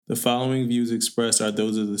The following views expressed are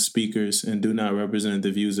those of the speakers and do not represent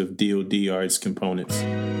the views of DOD or its components.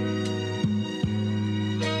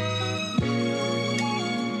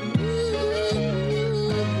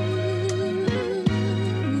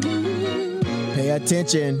 Pay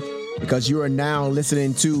attention, because you are now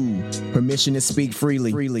listening to Permission to Speak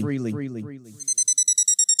Freely.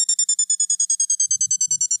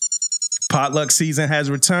 Potluck season has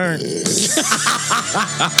returned. It's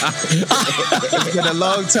been a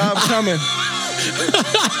long time coming.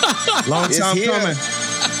 Coming.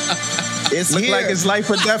 It's Look here. like it's life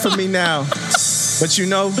or death for me now. But you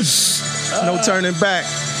know, no turning back.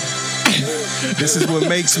 This is what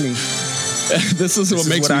makes me. This is what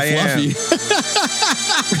makes me fluffy.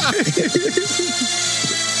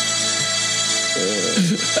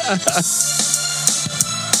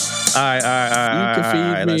 All right. You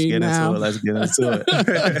can feed me now. Let's get into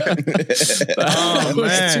it. Oh,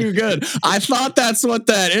 man. Too good. I thought that's what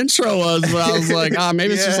that intro was, but I was like,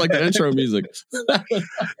 maybe it's just like the intro music.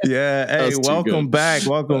 Yeah. Hey, welcome back.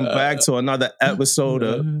 Welcome back to another episode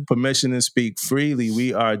of Permission to Speak Freely.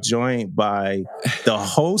 We are joined by the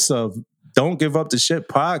host of Don't Give Up the Shit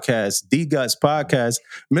podcast, DGUTS podcast,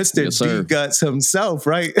 Mr. Yes, DGUTS himself,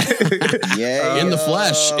 right? In the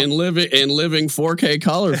flesh, in living 4K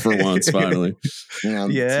color for once, finally.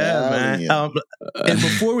 Man. And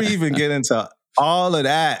before we even get into all of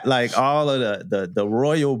that, like all of the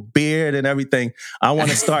royal beard and everything, I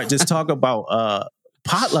want to start just talk about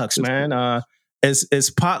potlucks, man. It's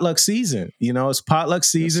potluck season. You know, it's potluck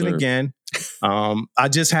season again. I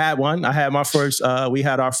just had one. I had my first. We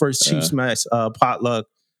had our first Chiefs Mess potluck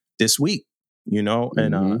this week. You know,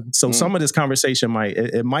 and so some of this conversation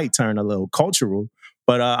might turn a little cultural,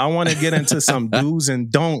 but I want to get into some do's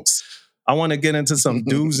and don'ts. I want to get into some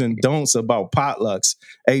do's and don'ts about potlucks.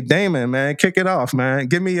 Hey, Damon, man, kick it off, man.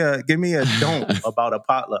 Give me a don't about a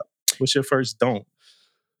potluck. What's your first don't?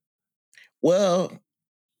 Well,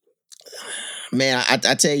 man, I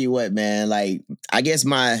tell you what, man. Like, I guess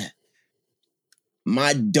my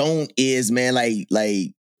don't is, man,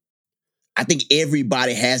 like I think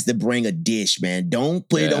everybody has to bring a dish, man. Don't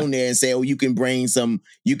put it on there and say, "Oh, you can bring some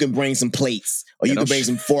plates, or you can bring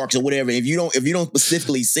some forks or whatever." If you don't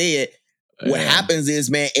specifically say it, what happens is,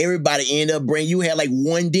 man, everybody end up you had like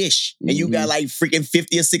one dish and you got like freaking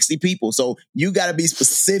 50 or 60 people. So you got to be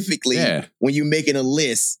specifically when you're making a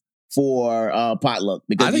list for potluck,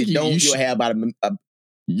 because you'll have about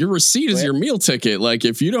your receipt is your meal ticket. Like,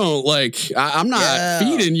 if you don't, like, I'm not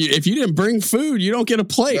feeding you. If you didn't bring food, you don't get a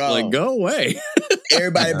plate. Bro. Like, go away.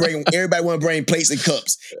 Everybody want to bring plates and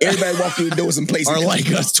cups. Everybody walk through the door with some plates or and like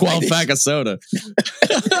cups. a 12-pack of soda.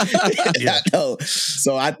 I know.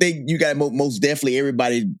 So I think you got most definitely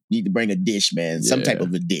everybody need to bring a dish, man. Some type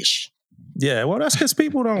of a dish. Yeah, well, that's because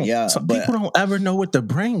people don't. People don't ever know what to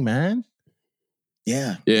bring, man.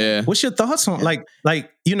 Yeah. What's your thoughts on like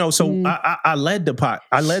you know? So I led the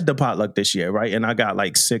potluck this year, right? And I got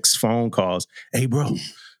like 6 phone calls. Hey, bro,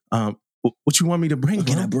 what you want me to bring? What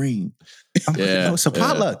can I bring? It's a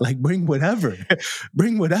potluck. Like, bring whatever.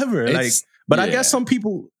 Like, but I guess some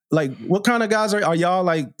people, like, what kind of guys are y'all?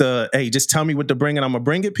 Like the hey, just tell me what to bring and I'm gonna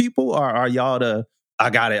bring it people, or are y'all the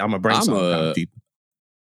I got it, I'm gonna bring some kind of people?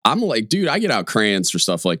 I'm like, dude, I get out crayons for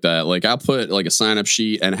stuff like that. Like, I'll put like a sign up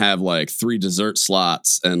sheet and have like 3 dessert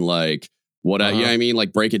slots and like what you know what I mean?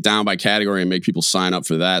 Like, break it down by category and make people sign up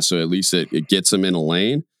for that. So at least it gets them in a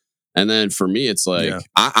lane. And then for me, it's like,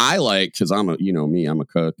 I like, cause I'm a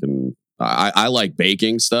cook, and I like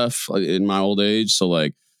baking stuff in my old age. So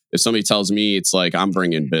like, if somebody tells me, it's like, I'm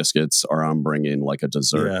bringing biscuits or I'm bringing like a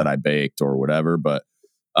dessert that I baked or whatever. But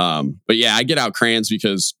yeah, I get out crayons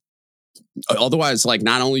because otherwise, like,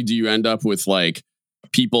 not only do you end up with like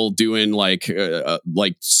people doing like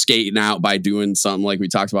skating out by doing something like we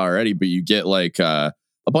talked about already, but you get like a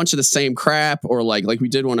bunch of the same crap, or like we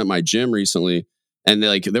did one at my gym recently, and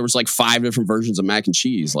like there was like 5 different versions of mac and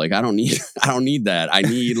cheese. Like, I don't need that. I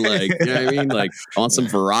need, like, you know what I mean? Like, I want some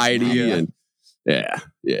variety and yeah.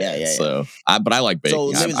 So but I like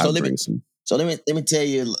baking. So let me tell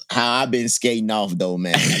you how I've been skating off though,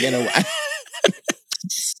 man. You know.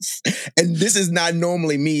 And this is not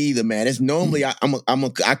normally me either, man. It's normally I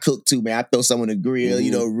cook too, man. I throw some on the grill,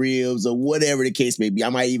 you know, ribs or whatever the case may be. I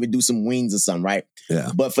might even do some wings or something, right?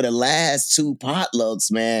 Yeah. But for the last 2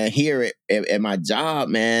 potlucks, man, here at my job,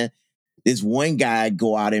 man, this one guy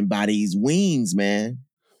go out and buy these wings, man.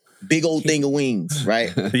 Big old thing of wings,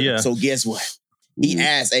 right? Yeah. So guess what? He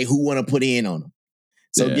asked, "Hey, who want to put in on them?"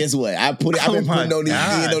 So guess what? I've been putting on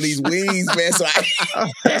these wings, man. So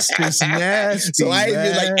that's just nasty. So I ain't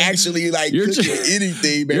been like actually like cooking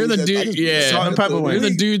anything, man. You're the dude, You're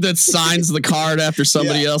the dude that signs the card after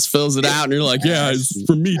somebody else fills it out, and you're like, yeah, it's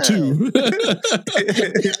for me too.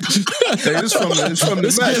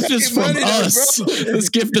 This gift is from us. This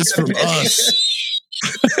gift is from us.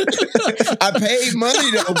 I paid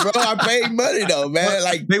money though, bro. Man.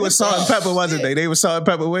 Like they were salt and pepper, wasn't they? They were salt and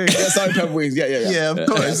pepper wings. Yeah, salt and pepper wings. Yeah, of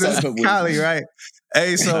course. It's Cali, right?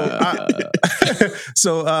 Hey,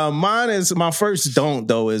 so mine is my first don't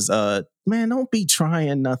though is man, don't be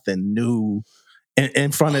trying nothing new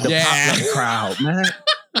in front of the popular crowd, man.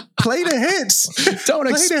 Play the hits. Don't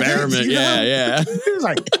experiment. Yeah. He's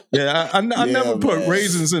like, I never put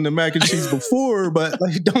raisins in the mac and cheese before, but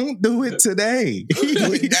like, don't do it today.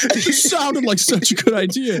 It sounded like such a good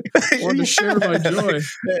idea. I want to share my joy.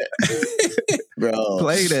 Bro,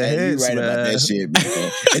 play the hits, right man. about that shit,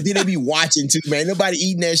 man. And then they be watching too, man. Nobody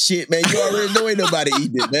eating that shit, man. You already know ain't nobody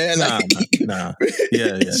eating it, man. Like, nah.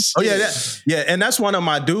 Yeah. Oh yeah, and that's one of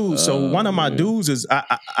my dudes. So one of my dudes is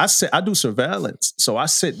I do surveillance. So I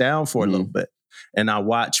sit down for a little bit and I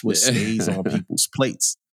watch what stays on people's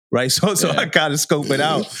plates. Right, so I gotta scope it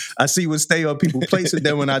out. I see what stay on people's plates, and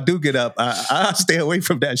then when I do get up, I stay away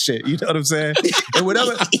from that shit. You know what I'm saying?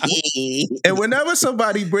 And whenever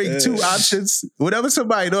somebody bring two options, whenever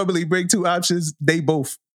somebody normally bring two options, they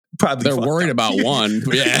both probably they're worried about one.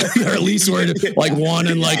 Yeah, they're at least worried like one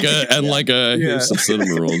and like a here's some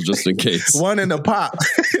cinnamon rolls just in case. One in a pot.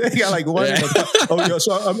 They got like one in a pot. Oh yeah,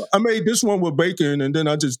 so I made this one with bacon, and then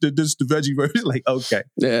I just did this the veggie version. Like okay,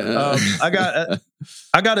 yeah.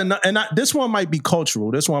 I got this one might be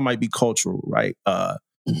cultural. Right?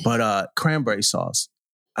 But cranberry sauce.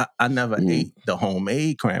 I never ate the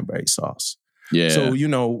homemade cranberry sauce. Yeah. So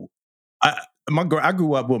I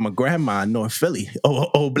grew up with my grandma in North Philly,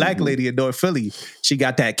 old black lady in North Philly. She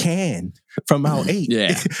got that can from out 8.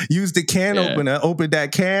 Yeah. Used the can opener, opened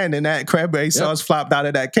that can, and that cranberry sauce flopped out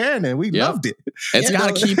of that can, and we loved it. It's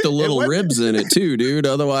got to keep the little ribs in it too, dude.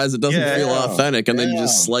 Otherwise, it doesn't feel authentic, and then you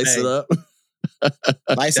just slice it up.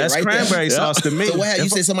 That's right cranberry sauce to me. So what you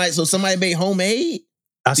say somebody made homemade?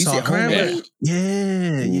 I saw cranberry.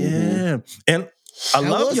 Yeah. And I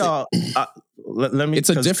love y'all. Let me. It's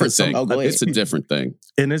a different thing. It's a different thing.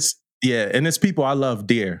 And it's people I love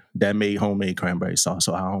dear that made homemade cranberry sauce.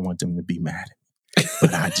 So I don't want them to be mad at me.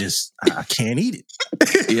 But I can't eat it.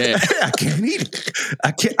 Yeah. I can't eat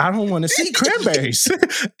it. I don't want to see cranberries.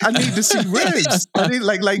 I need to see ribs. I need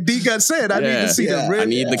like DGUTS said, I need to see the ribs. I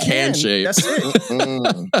need the can shape. That's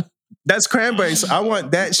it. That's cranberries. I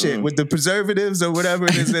want that shit with the preservatives or whatever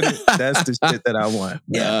it is in it. That's the shit that I want.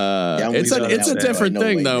 It's a different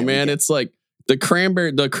thing though, man. It's like the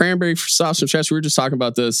cranberry sauce from Chester. We were just talking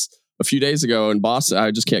about this a few days ago in Boston.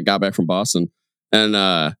 I just got back from Boston, and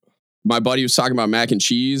my buddy was talking about mac and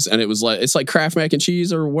cheese, and it's like Kraft mac and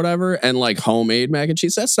cheese or whatever, and like homemade mac and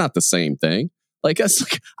cheese. That's not the same thing. Like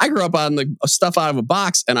I grew up on the stuff out of a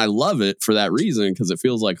box, and I love it for that reason because it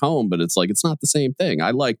feels like home. But it's like it's not the same thing.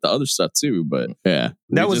 I like the other stuff too, but that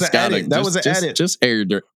was an edit. Just air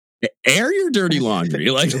your dirty laundry.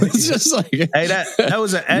 Like it's just like hey, that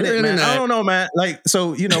was an edit, man. I don't know, man. Like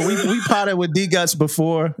so, we potted with DGUTS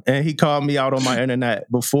before, and he called me out on my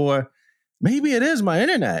internet before. Maybe it is my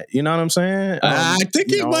internet. You know what I'm saying? I think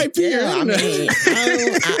it might be. I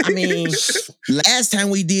mean, last time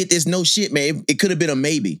we did this, no shit, man. It could have been a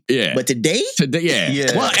maybe. Yeah. But today,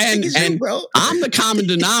 yeah. Well, and bro. I'm the common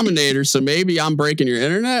denominator, so maybe I'm breaking your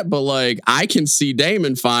internet. But like, I can see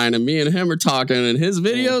Damon fine, and me and him are talking, and his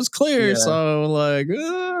video's clear. Yeah. So like.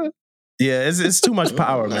 Yeah, it's too much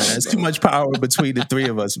power, man. It's too much power between the three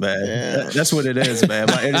of us, man. Yeah. That's what it is, man.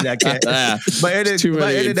 My internet can't. Too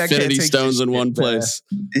many infinity stones in one place.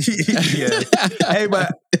 Yeah. Hey,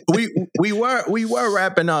 but we were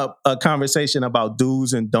wrapping up a conversation about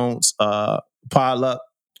do's and don'ts. Potluck,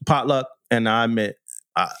 and I admit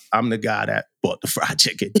I'm the guy that bought the fried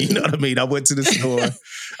chicken. You know what I mean? I went to the store.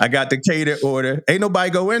 I got the catered order. Ain't nobody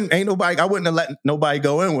go in. I wouldn't have let nobody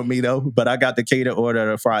go in with me though. But I got the catered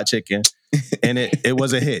order of the fried chicken, and it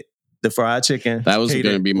was a hit. The fried chicken. That was going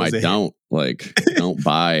to be my don't. Like, don't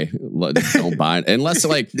buy unless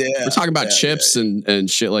like we're talking about chips and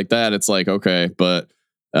shit like that. It's like okay, but.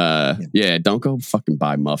 Don't go fucking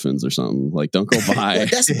buy muffins or something. Like, don't go buy.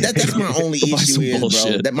 That's my only issue is,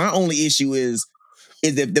 bro. That my only issue is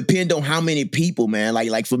it depend on how many people, man.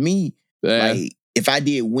 Like for me, like if I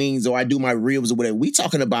did wings or I do my ribs or whatever, we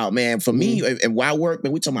talking about, man, for me and where I work,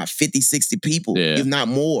 man, we talking about 50, 60 people, if not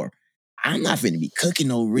more. I'm not finna be cooking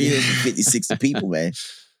no ribs for 50, 60 people, man.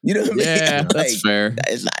 You know what I mean? Yeah, that's fair.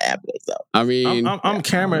 It's not happening. So I mean, I'm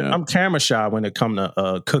camera shy when it comes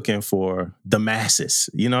to cooking for the masses.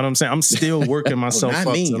 You know what I'm saying? I'm still working myself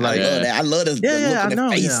up to like. I love that. I love the look in the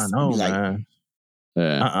face. Yeah, I know, man.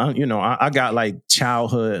 Yeah. I got like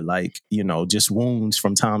childhood, like, just wounds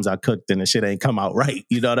from times I cooked and the shit ain't come out right.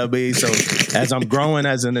 You know what I mean? So as I'm growing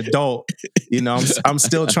as an adult, I'm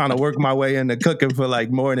still trying to work my way into cooking for like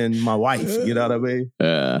more than my wife. You know what I mean?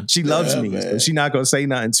 Yeah. She loves me, so she's not gonna say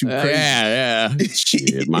nothing too crazy. Yeah.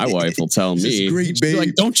 Shit, my wife will tell me, great, she's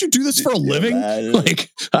like, "Don't you do this for a living?" Like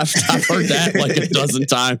I've heard that like a dozen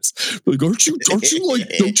times. Like, don't you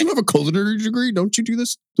have a culinary degree? Don't you do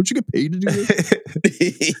this? Don't you get paid to do this?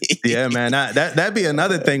 Yeah, man. That'd be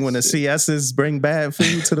another thing when the CSs bring bad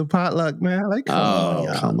food to the potluck, man. Like,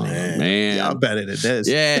 come on, man. Y'all better than this.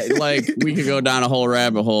 Yeah, like we could go down a whole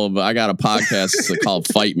rabbit hole, but I got a podcast called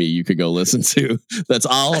Fight Me you could go listen to. That's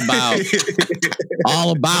all about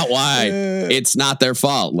why it's not their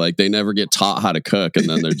fault. Like they never get taught how to cook, and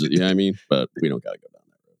then they're just, you know what I mean? But we don't gotta go down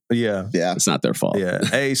that road. Yeah. It's not their fault. Yeah.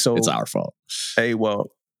 Hey, so it's our fault. Hey,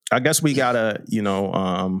 well, I guess we gotta,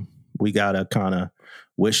 kind of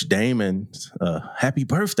wish Damon happy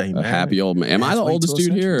birthday, man. A happy old man. Am I the oldest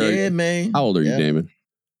dude here? Yeah, man. How old are you, Damon?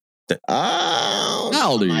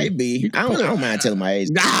 How old are you? Might be. I don't mind telling my age.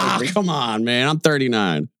 Nah, come on, man. I'm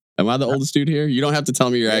 39. Am I the oldest dude here? You don't have to tell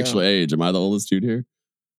me your actual age. Am I the oldest dude here?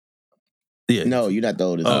 Yeah. No, you're not the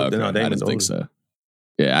oldest. Oh, okay. No, I didn't think so.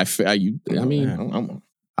 Yeah,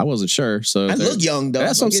 I wasn't sure. So I look young though.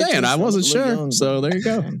 That's what I'm saying. I wasn't sure. Young, so there you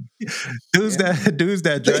go. Dudes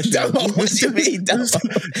that dress young. What you mean? Dudes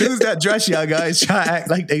that dress young guys try to act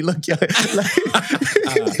like they look young.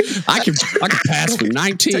 I can pass for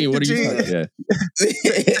 19. What are you talking about?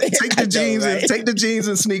 Take the jeans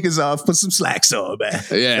and sneakers off. Put some slacks on, man.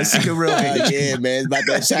 Yeah. Let's see the real age. Yeah, man. It's about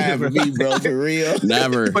that time for me, bro. For real.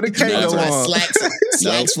 Never. But it can't go on. Slacks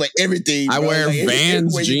for everything. I wear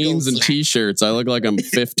Vans, jeans, and t-shirts. I look like I'm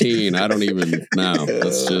 15. I don't even know.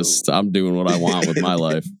 That's just, I'm doing what I want with my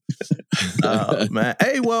life. Man.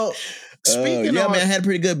 Hey, well, speaking man, I had a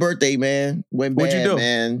pretty good birthday, man. What'd you do,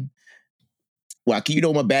 man? Well,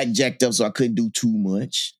 my back jacked up, so I couldn't do too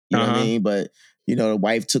much. You know what I mean? But the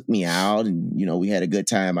wife took me out, and we had a good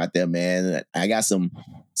time out there, man. I got some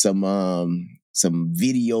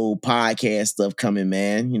video podcast stuff coming,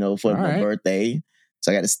 man. For my birthday,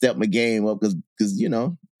 so I got to step my game up because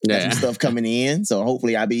got some stuff coming in. So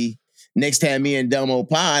hopefully I'll be next time me and Demo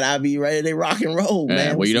Pod, I'll be ready to rock and roll,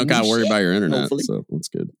 man. Well, you don't got to worry about your internet, so that's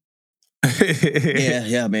good.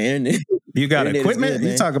 yeah, man. You got equipment?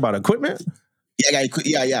 Good, you talk about equipment? Yeah,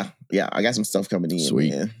 I got some stuff coming in. Sweet.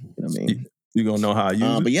 Man. You know what I mean? You gonna know how I use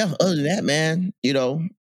it. But yeah, other than that, man,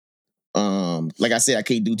 like I said, I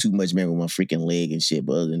can't do too much, man, with my freaking leg and shit.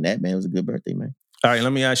 But other than that, man, it was a good birthday, man. All right,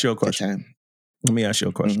 let me ask you a question.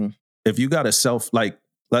 Mm-hmm. If you got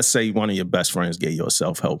let's say one of your best friends gave you a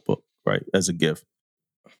self-help book, right, as a gift,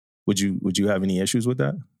 would you have any issues with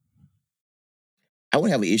that? I would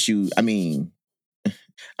have an issue. I mean,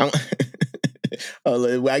 I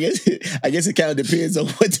guess it kind of depends on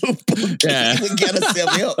what the book what kind of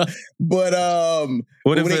self-help. But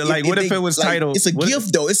what if it was titled? It's a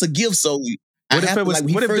gift though. It's a gift. So what if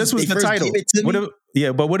this was the title?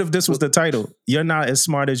 What if this was the title? You're not as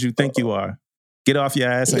smart as you think you are. Get off your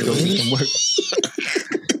ass and go do some work.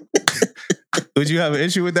 Would you have an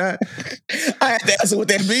issue with that? I have to answer what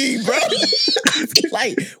that means, bro.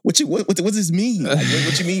 Like, what does this mean? Like,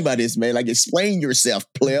 what you mean by this, man? Like, explain yourself,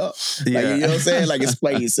 player. Like, you know what I'm saying? Like,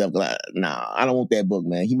 explain yourself. Like, nah, I don't want that book,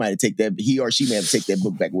 man. He or she may have to take that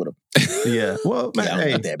book back with him. Yeah. Well, man, I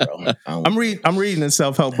don't want that, bro. I'm reading a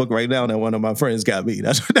self-help book right now that one of my friends got me.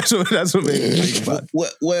 That's what made me think about.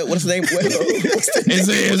 What's the name?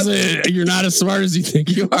 Is it you're not as smart as you think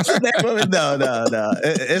you are? No.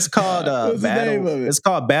 It's called It's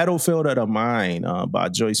called Battlefield of the Mind by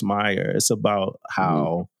Joyce Meyer. It's about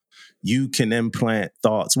how you can implant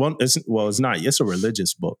thoughts. It's not. It's a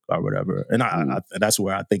religious book or whatever, and that's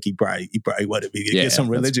where I think he probably wanted me to get some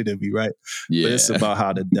religion in me, right? Yeah, but it's about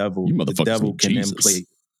how the devil can implant.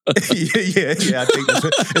 I think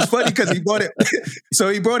it's funny because he bought it. So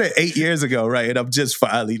he bought it 8 years ago, right? And I'm just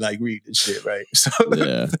finally reading this shit, right? So,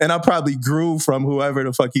 and I probably grew from whoever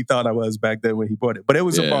the fuck he thought I was back then when he bought it. But it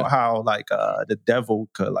was about how the devil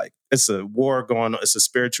could it's a war going on. It's a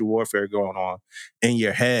spiritual warfare going on in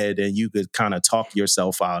your head, and you could kind of talk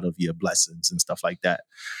yourself out of your blessings and stuff like that.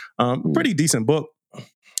 Pretty decent book.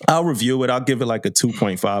 I'll review it. I'll give it a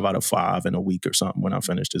 2.5 out of 5 in a week or something when I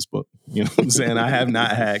finish this book. You know what I'm saying? I have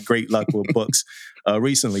not had great luck with books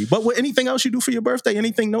recently. But anything else you do for your birthday?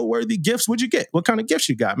 Anything noteworthy? Gifts? What'd you get? What kind of gifts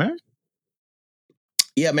you got, man?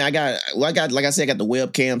 Yeah, man, I got like I said, I got the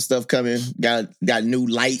webcam stuff coming. Got new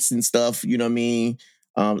lights and stuff. You know what I mean?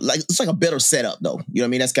 Like it's like a better setup though. You know what I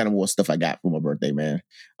mean? That's kind of more stuff I got for my birthday, man.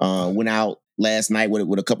 Went out last night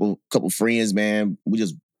with a couple friends, man. We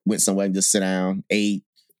just went somewhere and just sit down, ate.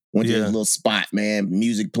 Went to this little spot, man.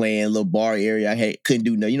 Music playing, little bar area. Couldn't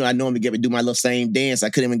do nothing. You know, I normally get up and do my little same dance. I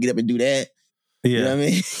couldn't even get up and do that. Yeah. You know what I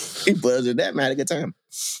mean? But other than that, man, I had a good time.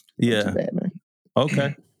 Yeah. Not too bad, man.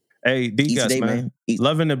 Okay. Hey, DGUTS, man.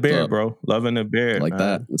 Loving the beard, bro. Loving the beard. Like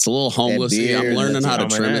that. It's a little homeless. I'm learning how to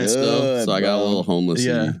trim it still. So I got a little homeless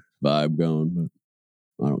vibe going.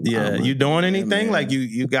 But I don't you doing anything? Like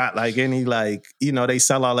you got like any like, you know, they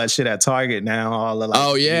sell all that shit at Target now. All the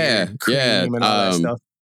like cream and all that stuff.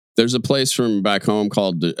 There's a place from back home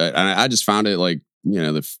called, I just found it like, you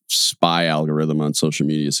know, the spy algorithm on social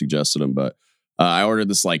media suggested them. But I ordered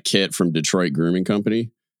this like kit from Detroit Grooming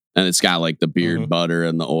Company. And it's got like the beard butter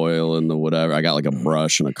and the oil and the whatever. I got like a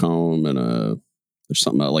brush and a comb and there's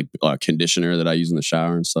something like a conditioner that I use in the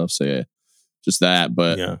shower and stuff. So yeah, just that.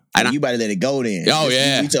 But you better let it go then. Oh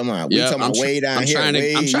yeah, we talking about way down here. I'm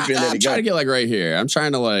trying to get like right here. I'm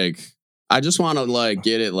trying to like. I just want to like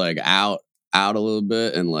get it like out a little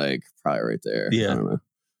bit and like probably right there. Yeah. I don't know.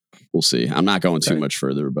 We'll see. I'm not going too much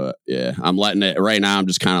further, but yeah, I'm letting it right now. I'm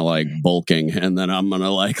just kind of like bulking, and then I'm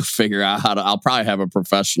gonna like figure out how to. I'll probably have a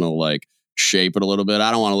professional like shape it a little bit.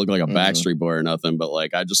 I don't want to look like a Backstreet Boy or nothing, but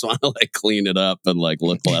like I just want to like clean it up and like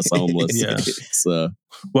look less homeless. So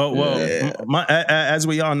as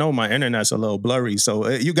we all know, my internet's a little blurry. So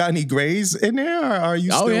you got any grays in there? Or are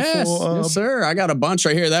you still full? Yes, sir. I got a bunch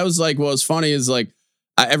right here. That was like what was funny is like.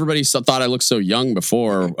 Everybody thought I looked so young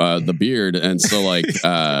before the beard. And so like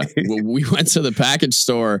we went to the package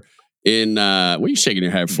store in what are you shaking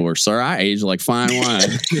your head for, sir? I age like fine wine.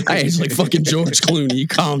 I age like fucking George Clooney. You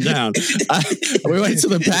calm down. We went to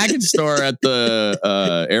the package store at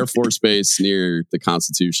the Air Force Base near the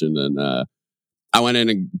Constitution, and I went in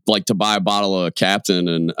and like to buy a bottle of Captain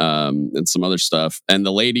and some other stuff, and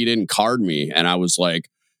the lady didn't card me, and I was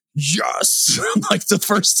like, yes, like the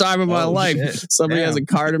first time in my life somebody hasn't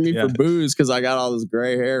carded me for booze because I got all this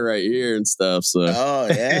gray hair right here and stuff. So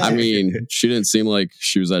I mean, she didn't seem like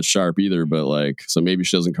she was that sharp either, but like, so maybe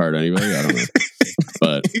she doesn't card anybody. I don't know.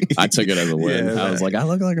 But I took it as a win. I was like, I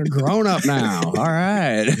look like a grown up now. All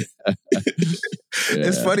right.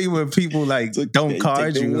 It's funny when people like don't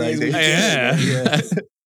card you. Like,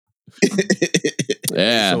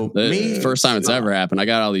 So first time it's ever happened. I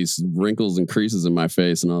got all these wrinkles and creases in my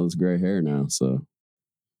face and all this gray hair now. So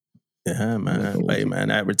yeah, man. Hey, man,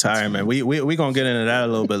 that retirement. We gonna get into that a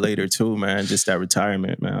little bit later too, man. Just that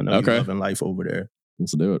retirement, man. I know you're loving life over there.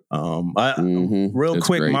 Let's do it. Real it's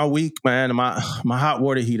quick, great. my week, man. My hot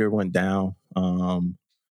water heater went down on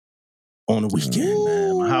the weekend,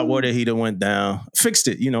 man. My hot water heater went down. Fixed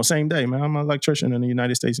it, same day, man. I'm an electrician in the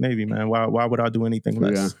United States Navy, man. Why would I do anything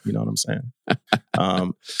less? Yeah. You know what I'm saying?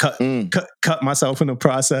 Cut myself in the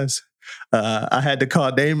process. I had to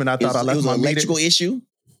call Damon. I thought I left my electrical issue.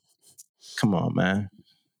 Come on, man.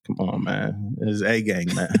 It was A gang,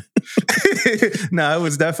 man. No, it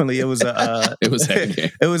was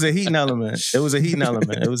a heating element.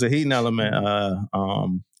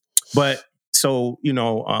 But so,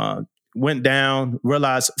 went down,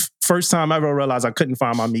 realized first time I ever realized I couldn't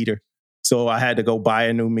find my meter. So I had to go buy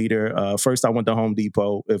a new meter. First I went to Home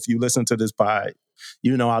Depot. If you listen to this pod,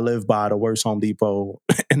 I live by the worst Home Depot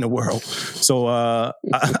in the world. So I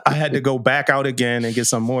had to go back out again and get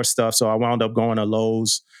some more stuff. So I wound up going to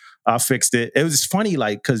Lowe's. I fixed it. It was funny,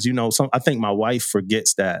 like, because I think my wife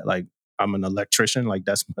forgets that, like, I'm an electrician. Like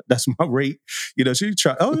that's my rate. She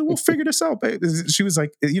tried. Oh, we'll figure this out, babe. She was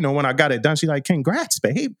like, when I got it done, she's like, "Congrats,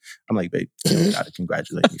 babe." I'm like, "Babe, you don't gotta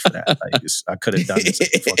congratulate me for that. Like, I could have done this as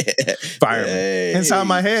a fucking fireman." Inside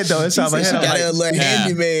my head, though. Inside my head, she got a little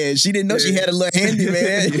handyman. She didn't know she had a little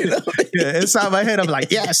handyman. Inside my head, I'm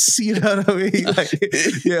like, yes. You know what I mean?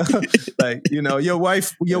 Like, your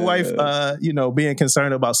wife, being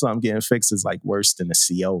concerned about something getting fixed is like worse than a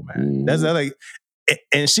CO, man. That's like.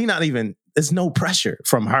 And she not even, there's no pressure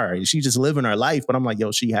from her. She just living her life. But I'm like,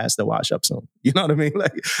 yo, she has to wash up soon. You know what I mean?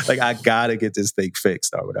 Like I gotta get this thing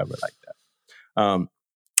fixed or whatever like that.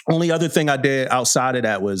 Only other thing I did outside of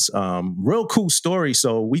that was real cool story.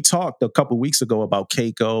 So we talked a couple weeks ago about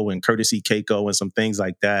Keiko and Courtesy Keiko and some things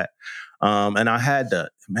like that. And I had the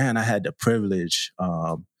privilege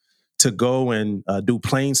to go and do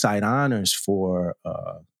plainside honors for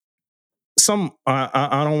some,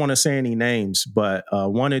 I don't want to say any names, but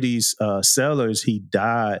one of these sailors, he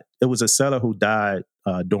died. It was a sailor who died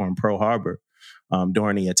during Pearl Harbor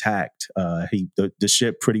during the attack. The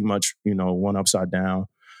ship pretty much, went upside down.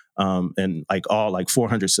 And like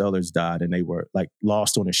 400 sailors died, and they were like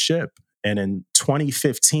lost on a ship. And in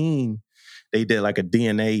 2015, they did like a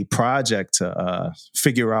DNA project to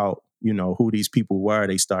figure out, who these people were.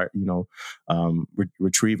 They start,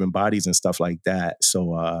 retrieving bodies and stuff like that.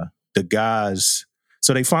 So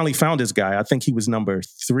so they finally found this guy. I think he was number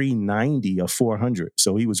 390 of 400.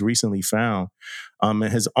 So he was recently found. And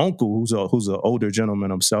his uncle, who's an older gentleman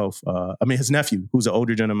himself, his nephew, who's an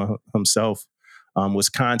older gentleman himself, was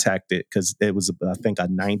contacted because it was, I think, a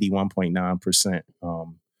 91.9%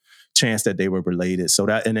 chance that they were related. So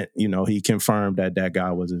that, and it, he confirmed that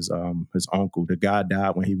guy was his uncle. The guy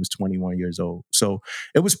died when he was 21 years old. So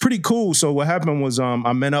it was pretty cool. So what happened was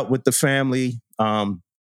I met up with the family.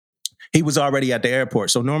 He was already at the airport.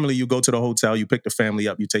 So normally you go to the hotel, you pick the family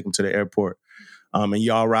up, you take them to the airport, and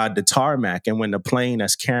y'all ride the tarmac. And when the plane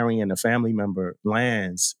that's carrying the family member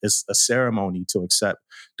lands, it's a ceremony to accept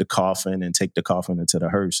the coffin and take the coffin into the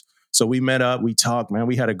hearse. So we met up, we talked, man.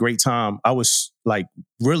 We had a great time. I was like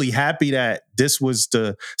really happy that this was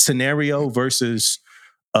the scenario versus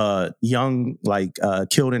young,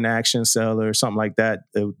 killed in action sailor or something like that.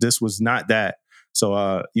 This was not that.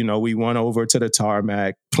 So, we went over to the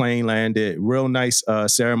tarmac, plane landed, real nice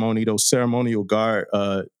ceremony. Those ceremonial guard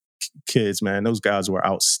kids, man, those guys were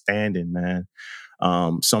outstanding, man.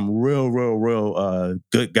 Some real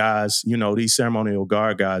good guys. These ceremonial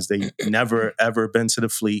guard guys, they never, ever been to the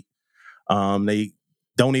fleet. They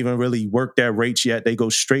don't even really work their rates yet. They go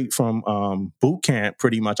straight from boot camp,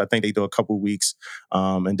 pretty much. I think they do a couple of weeks.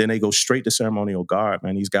 And then they go straight to ceremonial guard,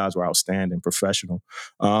 man. These guys were outstanding, professional.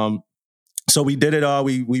 So we did it all.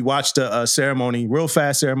 We watched a ceremony, real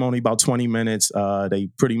fast ceremony, about 20 minutes. They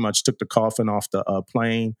pretty much took the coffin off the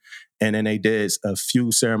plane, and then they did a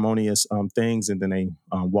few ceremonious things, and then they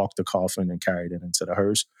walked the coffin and carried it into the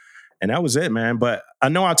hearse. And that was it, man. But I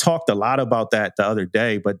know I talked a lot about that the other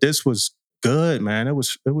day, but this was good, man. It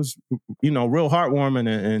was real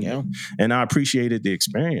heartwarming, and I appreciated the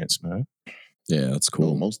experience, man. Yeah, that's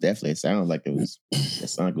cool. Oh, most definitely. It sounds like it was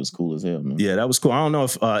cool as hell, man. Yeah, that was cool. I don't know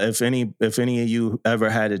if any of you ever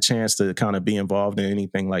had a chance to kind of be involved in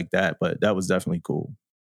anything like that, but that was definitely cool.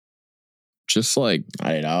 Just like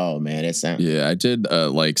not at all, man. That sounds. Yeah, I did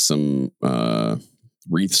some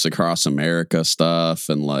Wreaths Across America stuff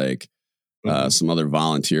and some other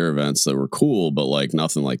volunteer events that were cool, but like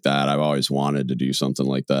nothing like that. I've always wanted to do something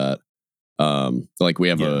like that. We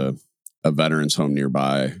have a veterans home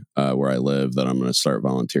nearby where I live that I'm going to start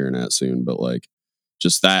volunteering at soon. But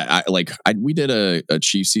just that, we did a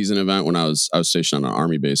chief season event when I was stationed on an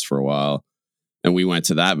Army base for a while, and we went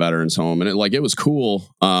to that veterans home, and it was cool.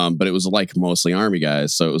 But it was mostly Army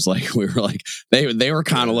guys, so it was we were they were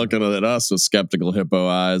kind of looking at us with skeptical hippo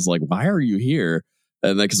eyes, why are you here?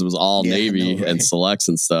 And then because it was all Navy and selects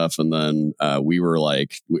and stuff, and then we were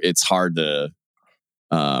it's hard to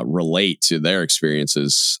relate to their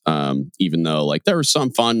experiences, even though there was some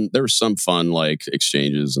fun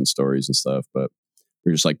exchanges and stories and stuff, but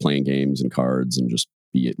we were just playing games and cards and just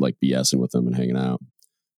BSing with them and hanging out.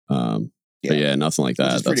 But yeah, nothing like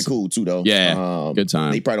that. It's pretty cool too, though. Yeah, good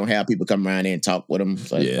time. They probably don't have people come around there and talk with them,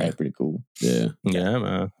 so it's probably pretty cool. Yeah,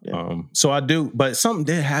 man. Yeah. So I do, but something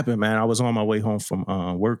did happen, man. I was on my way home from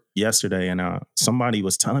work yesterday, and somebody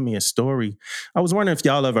was telling me a story. I was wondering if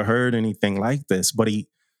y'all ever heard anything like this, but he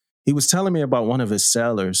was telling me about one of his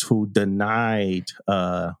sailors who denied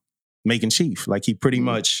making chief. He pretty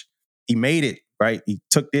much, he made it, right? He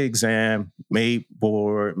took the exam, made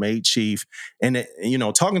board, made chief. And,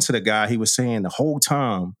 talking to the guy, he was saying the whole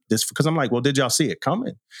time, this, because I'm like, well, did y'all see it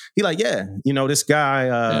coming? He this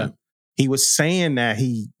guy, he was saying that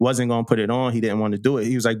he wasn't going to put it on. He didn't want to do it.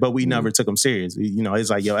 He was like, but we never took him serious. It's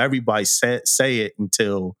like, everybody say it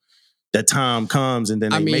until the time comes, and then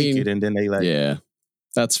they make it, and then they yeah,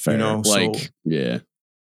 that's fair.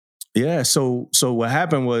 Yeah. So what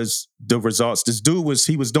happened was the results. This dude was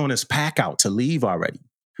doing his pack out to leave already.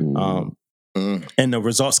 And the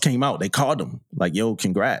results came out. They called him yo,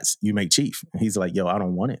 congrats, you made chief. And he's like, yo, I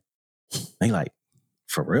don't want it. They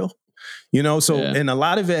for real? And a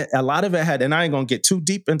lot of it had, and I ain't gonna get too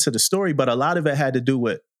deep into the story, but a lot of it had to do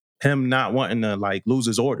with him not wanting to lose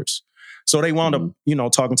his orders. So they wound up,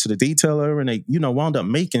 talking to the detailer, and they, wound up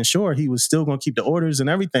making sure he was still going to keep the orders and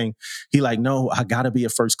everything. He no, I got to be a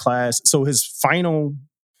first class. So his final,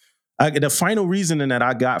 The final reasoning that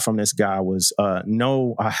I got from this guy was,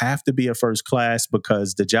 no, I have to be a first class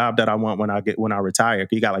because the job that I want when I retire,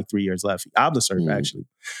 he got like 3 years left. Observe actually.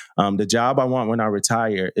 The job I want when I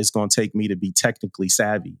retire is going to take me to be technically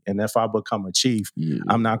savvy, and if I become a chief,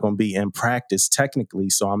 I'm not going to be in practice technically.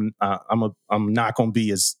 So I'm not going to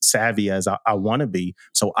be as savvy as I want to be.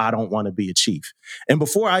 So I don't want to be a chief. And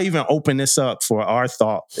before I even open this up for our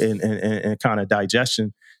thought and kind of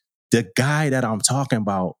digestion, the guy that I'm talking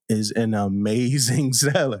about is an amazing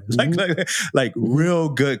seller, like real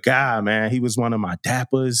good guy, man. He was one of my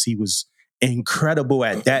dappers. He was incredible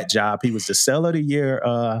at that job. He was the seller of the year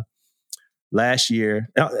last year,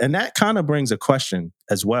 and that kind of brings a question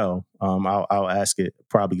as well. I'll ask it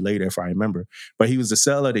probably later if I remember. But he was the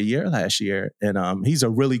seller of the year last year, and he's a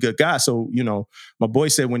really good guy. So my boy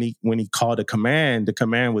said when he called the command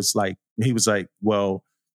was like, he was like, well,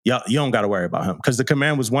 you don't got to worry about him, because the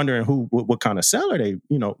command was wondering what kind of seller they,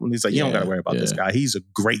 when he's like, you don't got to worry about this guy. He's a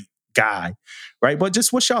great guy, right? But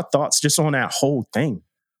just what's your thoughts just on that whole thing?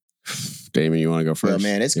 Damon, you want to go first? Well,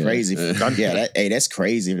 man, that's crazy. That's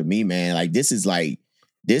crazy to me, man. Like this is like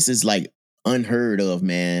unheard of,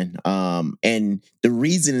 man. And the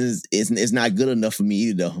reason is not good enough for me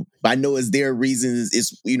either. But I know it's their reasons.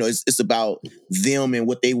 It's about them and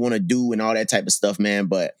what they want to do and all that type of stuff, man.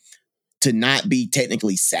 But to not be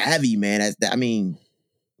technically savvy, man, that's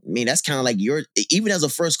kind of like even as a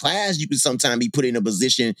first class, you can sometimes be put in a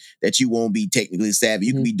position that you won't be technically savvy.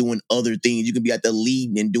 You can be doing other things. You can be at the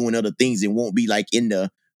lead and doing other things and won't be like in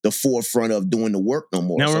the forefront of doing the work no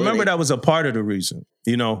more. Now, remember that was a part of the reason.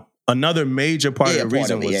 Another major part of the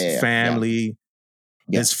reason was family.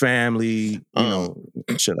 Yeah. His family,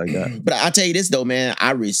 shit like that. But I'll tell you this though, man,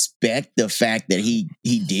 I respect the fact that he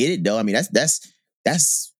did it though. I mean,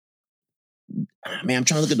 that's man, I'm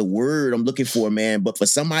trying to look at the word I'm looking for, man. But for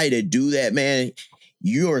somebody to do that, man,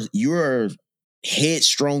 you're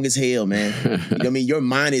headstrong as hell, man. You know what I mean? Your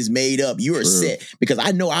mind is made up. You are set. Because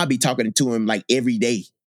I know I'll be talking to him like every day.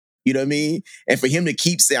 You know what I mean? And for him to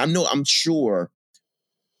keep saying, I'm sure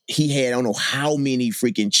he had, I don't know how many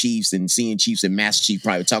freaking chiefs and senior chiefs and master chief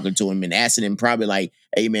probably talking to him and asking him probably like,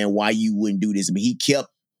 hey man, why you wouldn't do this? But he kept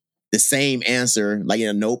the same answer, like,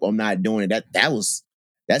 nope, I'm not doing it.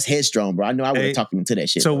 That's headstrong, bro. I know I would have talked him into that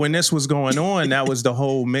shit. So bro. When this was going on, that was the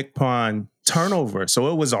whole MCPON turnover. So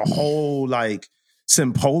it was a whole like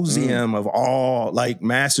symposium of all like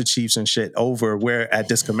master chiefs and shit over where at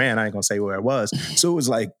this command. I ain't gonna say where it was. So it was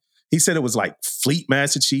like, he said it was like fleet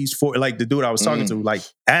master chiefs for like the dude I was talking to, like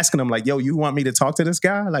asking him like, yo, you want me to talk to this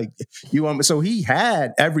guy? Like you want me? So he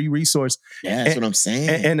had every resource. Yeah, that's what I'm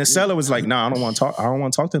saying. And the seller was like, nah, I don't want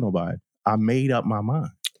to talk to nobody. I made up my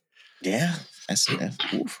mind. Yeah. That's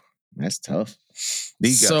tough.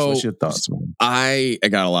 DGUTS, what's your thoughts, man? I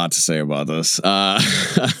got a lot to say about this. I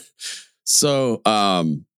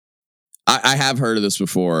have heard of this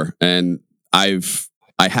before, and I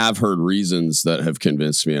have heard reasons that have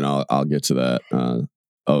convinced me, and I'll get to that.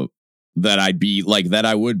 That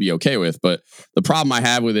I would be okay with, but the problem I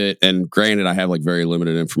have with it, and granted, I have like very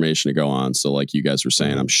limited information to go on. So, like you guys were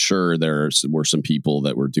saying, I'm sure there were some people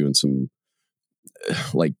that were doing some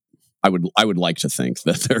like. I would like to think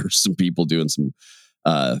that there are some people doing some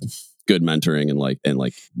good mentoring and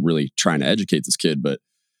like really trying to educate this kid. But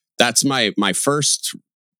that's my first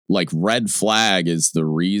like red flag is the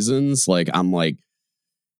reasons. Like I'm like,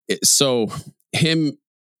 so him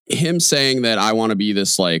saying that I want to be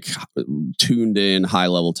this like tuned in high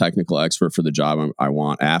level technical expert for the job I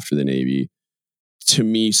want after the Navy, to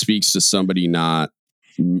me speaks to somebody not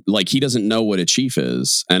like he doesn't know what a chief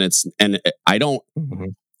is, and I don't.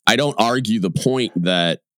 I don't argue the point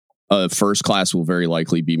that a first class will very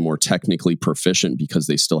likely be more technically proficient because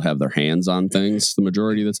they still have their hands on things the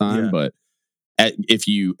majority of the time. Yeah. But if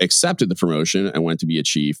you accepted the promotion and went to be a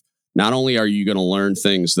chief, not only are you going to learn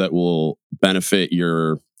things that will benefit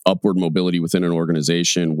your upward mobility within an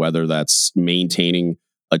organization, whether that's maintaining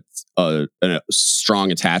a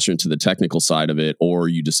strong attachment to the technical side of it, or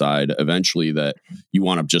you decide eventually that you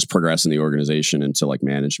want to just progress in the organization into like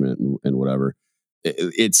management and whatever.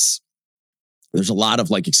 There's a lot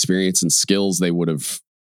of like experience and skills they would have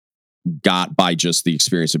got by just the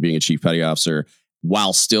experience of being a chief petty officer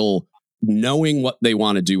while still knowing what they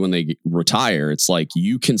want to do when they retire. It's like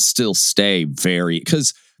you can still stay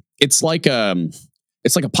because it's like a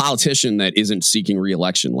politician that isn't seeking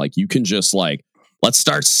re-election. Like you can just like, let's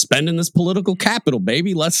start spending this political capital,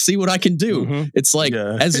 baby. Let's see what I can do. It's like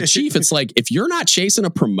as a chief, it's like if you're not chasing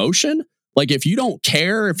a promotion, like if you don't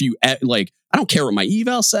care, I don't care what my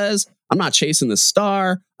eval says. I'm not chasing the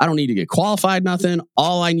star. I don't need to get qualified, nothing.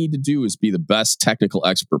 All I need to do is be the best technical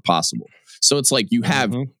expert possible. So it's like you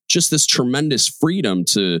have just this tremendous freedom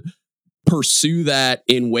to pursue that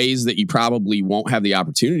in ways that you probably won't have the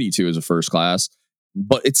opportunity to as a first class.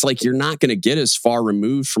 But it's like you're not going to get as far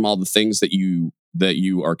removed from all the things that you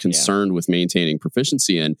are concerned with maintaining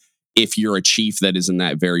proficiency in if you're a chief that is in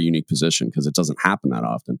that very unique position, because it doesn't happen that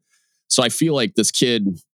often. So I feel like this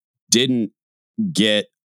kid didn't get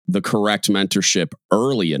the correct mentorship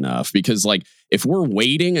early enough, because like if we're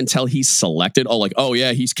waiting until he's selected, oh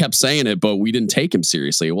yeah, he's kept saying it, but we didn't take him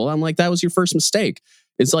seriously. Well, I'm like, that was your first mistake.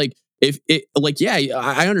 It's like,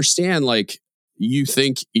 I understand, like, you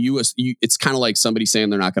think it's kind of like somebody saying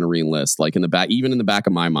they're not going to re-enlist, like even in the back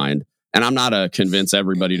of my mind. And I'm not to convince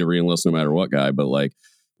everybody to re-enlist no matter what guy, but like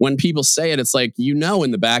when people say it, it's like, in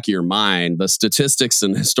the back of your mind, the statistics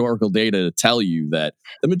and historical data tell you that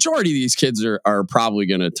the majority of these kids are probably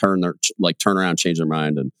going to turn around, change their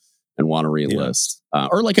mind and want to re-enlist,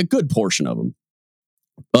 or like a good portion of them.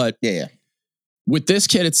 But with this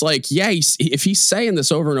kid, it's like, if he's saying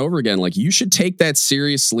this over and over again, like, you should take that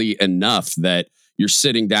seriously enough that you're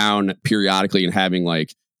sitting down periodically and having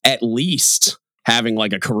like at least having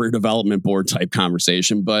like a career development board type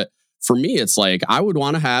conversation. But for me, it's like, I would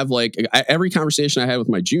want to have like every conversation I had with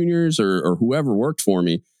my juniors or whoever worked for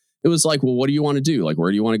me. It was like, well, what do you want to do? Like,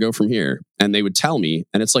 where do you want to go from here? And they would tell me,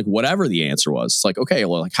 and it's like, whatever the answer was, it's like, okay,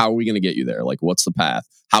 well, like, how are we going to get you there? Like, what's the path?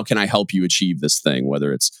 How can I help you achieve this thing?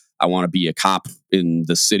 Whether it's, I want to be a cop in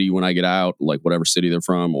the city when I get out, like whatever city they're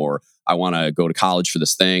from, or I want to go to college for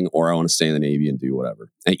this thing, or I want to stay in the Navy and do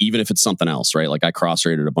whatever. And even if it's something else, right? Like I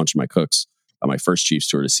cross-rated a bunch of my cooks on my first chief's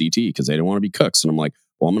tour to CT because they didn't want to be cooks. And I'm like,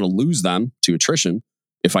 well, I'm going to lose them to attrition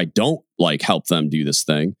if I don't like help them do this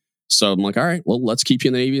thing. So I'm like, all right, well, let's keep you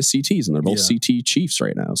in the Navy as CTs. And they're both CT chiefs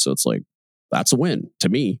right now. So it's like, that's a win to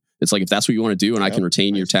me. It's like, if that's what you want to do and I can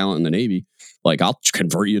retain your talent in the Navy, like I'll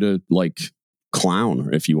convert you to like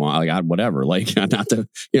clown if you want, like whatever, like not to,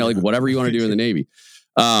 like whatever you want to do in the Navy.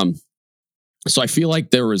 So I feel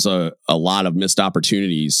like there was a lot of missed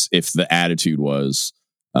opportunities if the attitude was,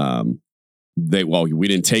 we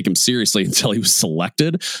didn't take him seriously until he was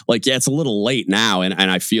selected. Like, yeah, it's a little late now. And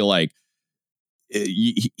I feel like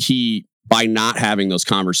he by not having those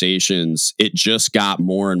conversations, it just got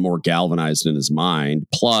more and more galvanized in his mind.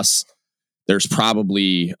 Plus, there's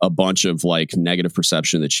probably a bunch of like negative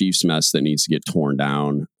perception of the Chiefs mess that needs to get torn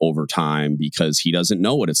down over time, because he doesn't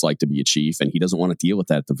know what it's like to be a chief and he doesn't want to deal with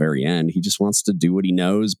that at the very end. He just wants to do what he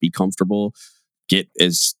knows, be comfortable, get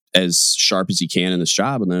as sharp as he can in this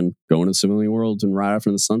job, and then go into the civilian world and ride off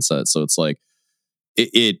into the sunset. So it's like,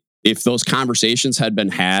 if those conversations had been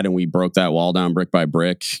had and we broke that wall down brick by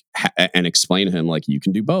brick and explained to him, like, you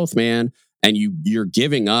can do both, man. And you're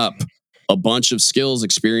giving up a bunch of skills,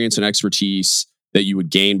 experience, and expertise that you would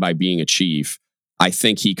gain by being a chief. I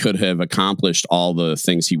think he could have accomplished all the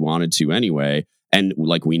things he wanted to anyway. And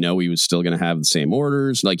like, we know he was still going to have the same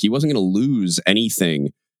orders. Like, he wasn't going to lose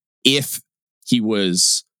anything if he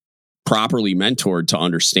was properly mentored to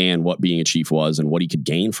understand what being a chief was and what he could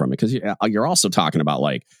gain from it. Because you're also talking about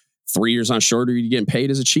like 3 years on shore duty getting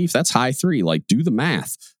paid as a chief. That's high three. Like, do the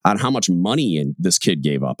math on how much money this kid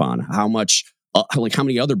gave up on, how much, like how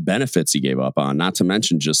many other benefits he gave up on, not to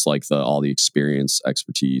mention just like all the experience,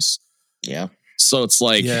 expertise. Yeah. So it's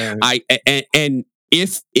like, because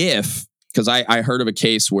I heard of a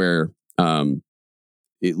case where,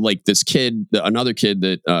 like this kid, another kid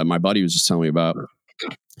that my buddy was just telling me about,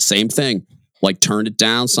 same thing, like turned it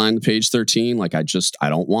down, signed the page 13. Like, I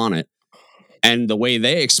don't want it. And the way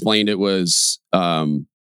they explained it was,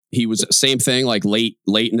 he was same thing, like late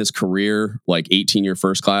in his career, like 18-year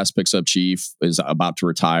first class, picks up chief, is about to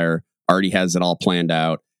retire, already has it all planned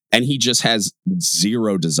out. And he just has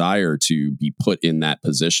zero desire to be put in that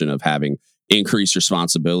position of having increased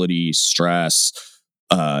responsibility, stress,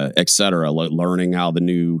 etc., learning how the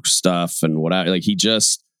new stuff and whatever. Like,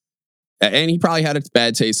 and he probably had a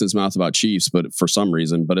bad taste in his mouth about chiefs, but for some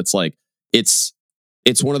reason, but it's like, it's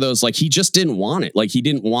one of those, like, he just didn't want it. Like, he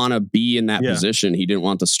didn't want to be in that position. He didn't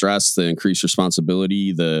want the stress, the increased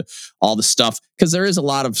responsibility, all the stuff. Cause there is a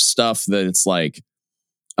lot of stuff that it's like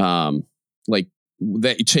that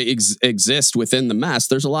to exist within the mess.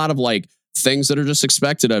 There's a lot of like things that are just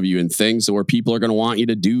expected of you, and things where people are going to want you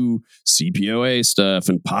to do CPOA stuff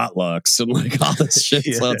and potlucks and like all this shit.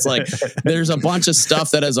 So it's like, there's a bunch of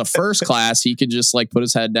stuff that as a first class, he could just like put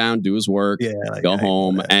his head down, do his work, go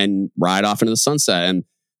home and ride off into the sunset. And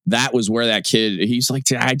that was where that kid, he's like,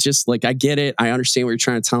 I just like, I get it. I understand what you're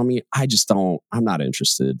trying to tell me. I'm not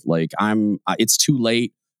interested. Like, it's too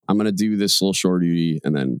late. I'm going to do this little shore duty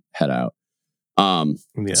and then head out.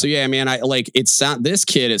 So yeah, man, this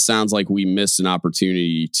kid, it sounds like we missed an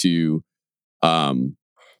opportunity to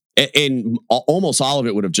and almost all of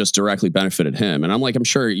it would have just directly benefited him. And I'm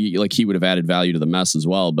sure he would have added value to the mess as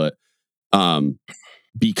well. But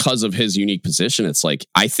because of his unique position, it's like,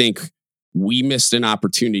 I think we missed an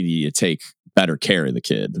opportunity to take better care of the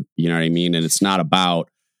kid. You know what I mean? And it's not about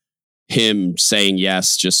him saying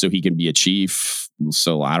yes just so he can be a chief.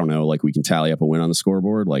 So I don't know, like we can tally up a win on the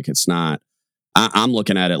scoreboard. Like it's not, I'm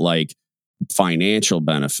looking at it like financial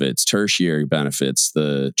benefits, tertiary benefits,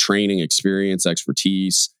 the training experience,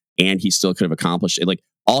 expertise, and he still could have accomplished it. Like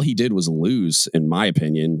all he did was lose, in my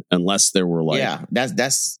opinion, unless there were like, that's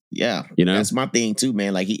that's my thing too,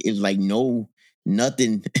 man. Like it was like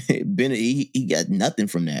nothing he got nothing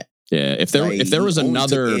from that. Yeah, if there was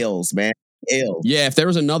another L's, man. L's. Yeah, if there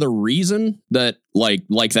was another reason that like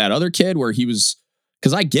that other kid where he was,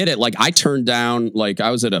 because I get it. Like I turned down, like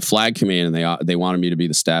I was at a flag command and they wanted me to be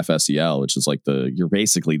the staff SEL, which is like you're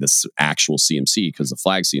basically the actual CMC because the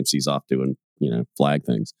flag CMC is off doing flag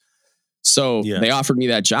things. So they offered me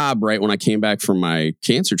that job right when I came back from my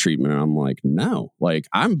cancer treatment, and I'm like, no, like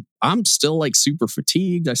I'm still like super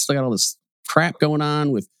fatigued. I still got all this crap going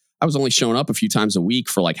on with. I was only showing up a few times a week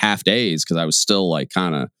for like half days because I was still like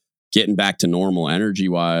kind of getting back to normal energy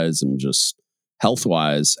wise and just health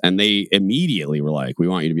wise. And they immediately were like, we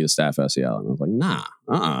want you to be the staff SEL. And I was like, nah,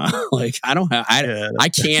 like I don't have, I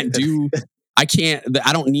can't,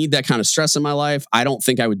 I don't need that kind of stress in my life. I don't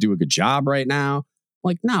think I would do a good job right now.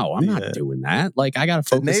 Like, no, I'm not doing that. Like, I got to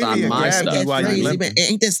focus on my stuff. That's crazy, man.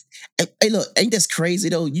 Ain't this crazy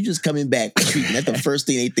though? You just coming back treatment. That's the first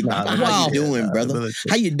thing they think about. How you doing, brother?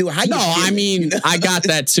 How you doing? How you feeling? I mean, I got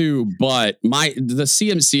that too, but the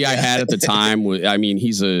CMC I had at the time was, I mean,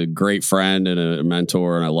 he's a great friend and a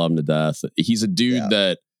mentor and I love him to death. He's a dude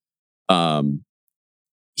that,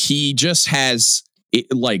 he just has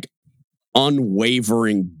like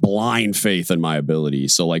unwavering blind faith in my ability.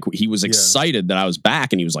 So like he was excited that I was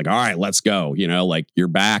back and he was like, all right, let's go. Like you're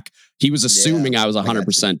back. He was assuming I was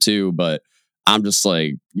 100% too, but I'm just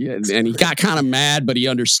like, and he got kind of mad, but he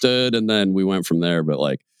understood. And then we went from there. But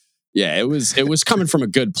like, it was coming from a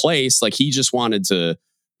good place. Like he just wanted to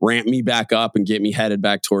ramp me back up and get me headed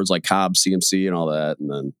back towards like Cobb CMC and all that. And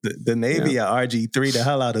then the Navy at RG3 the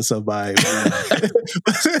hell out of somebody.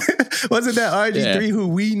 Wasn't that RG3 who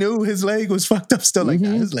we knew his leg was fucked up still? Like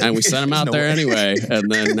his leg. And we sent him out there anyway. And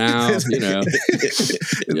then now,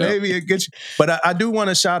 Maybe it gets you. But I do want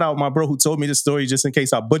to shout out my bro who told me the story just in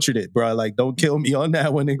case I butchered it, bro. Like, don't kill me on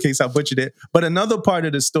that one in case I butchered it. But another part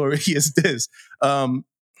of the story is this.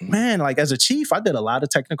 Man, like as a chief, I did a lot of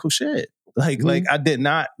technical shit. Like I did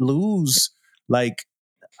not lose. Like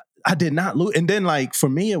I did not lose. And then like for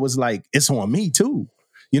me, it was like it's on me too.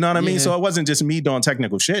 You know what I mean? So it wasn't just me doing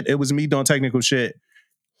technical shit. It was me doing technical shit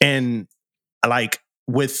and like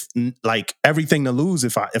with like everything to lose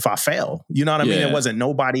if I fail. You know what I mean? It wasn't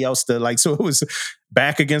nobody else to like. So it was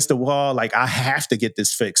back against the wall. Like I have to get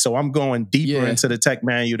this fixed. So I'm going deeper into the tech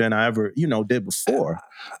manual than I ever did before.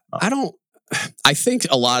 I think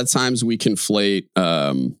a lot of times we conflate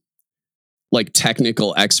like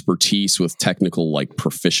technical expertise with technical like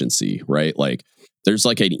proficiency, right? Like there's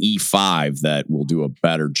like an E5 that will do a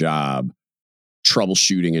better job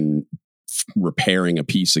troubleshooting and repairing a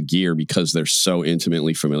piece of gear because they're so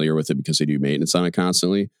intimately familiar with it because they do maintenance on it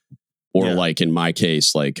constantly. Or like in my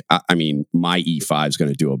case, like, I mean, my E5 is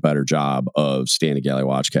going to do a better job of staying a galley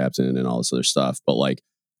watch captain and all this other stuff. But like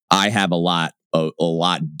I have a lot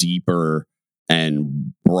deeper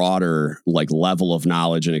and broader like level of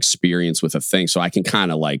knowledge and experience with a thing. So I can kind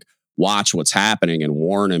of like watch what's happening and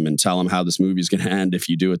warn him and tell him how this movie is going to end if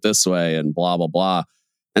you do it this way and blah, blah, blah.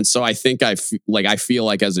 And so I think I feel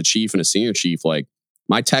like as a chief and a senior chief, like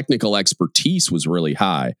my technical expertise was really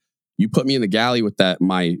high. You put me in the galley with that,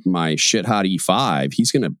 my shit hot E5,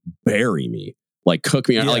 he's going to bury me, like cook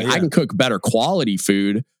me. I can cook better quality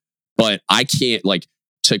food, but I can't like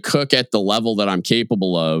to cook at the level that I'm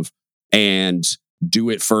capable of and do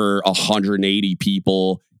it for 180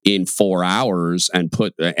 people in 4 hours and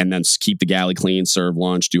then keep the galley clean, serve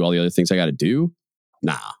lunch, do all the other things I got to do.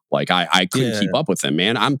 Nah, like I couldn't keep up with him,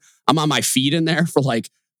 man. I'm on my feet in there for like,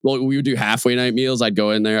 well, we would do halfway night meals. I'd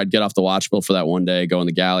go in there, I'd get off the watch bill for that one day, go in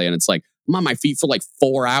the galley, and it's like I'm on my feet for like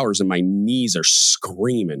 4 hours and my knees are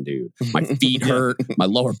screaming, dude. My feet hurt, my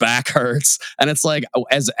lower back hurts. And it's like,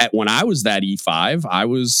 when I was that E5, I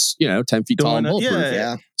was, 10 feet tall and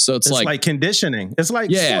bulletproof. So it's like conditioning. It's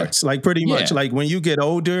like sports, like pretty much. Like when you get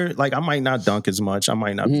older, like I might not dunk as much. I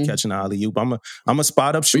might not be catching an alley-oop. I'm a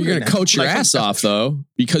spot up shooter. But you're going to coach your ass off though,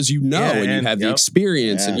 because and you have the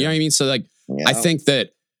experience and you know what I mean? So like, I think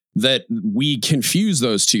that we confuse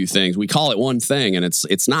those two things. We call it one thing and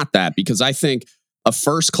it's not that, because I think a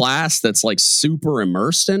first class that's like super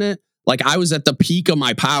immersed in it. Like I was at the peak of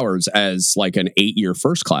my powers as like an 8-year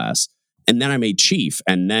first class. And then I made chief.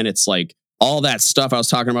 And then it's like all that stuff I was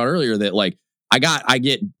talking about earlier that like I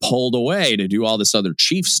get pulled away to do all this other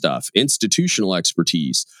chief stuff, institutional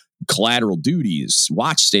expertise, collateral duties,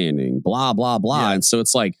 watch standing, blah, blah, blah. Yeah. And so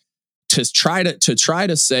it's like to try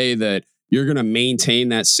to say that you're going to maintain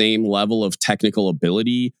that same level of technical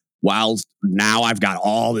ability while now I've got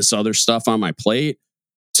all this other stuff on my plate.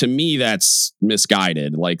 To me, that's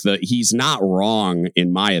misguided. Like he's not wrong,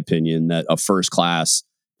 in my opinion, that a first class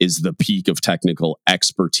is the peak of technical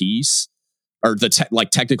expertise or the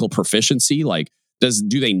technical proficiency. Like,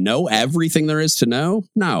 do they know everything there is to know?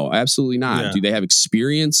 No, absolutely not. Yeah. Do they have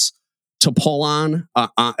experience to pull on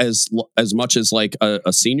as much as like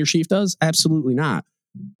a senior chief does? Absolutely not.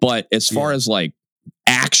 But as far as like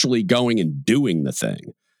actually going and doing the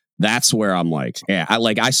thing, that's where I'm like, yeah,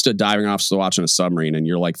 I stood diving officer watching a submarine, and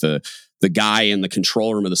you're like the guy in the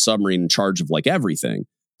control room of the submarine in charge of like everything.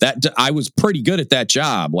 That I was pretty good at that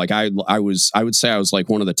job. Like I would say I was like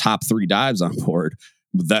one of the top 3 dives on board.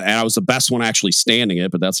 And I was the best one actually standing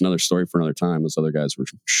it, but that's another story for another time. Those other guys were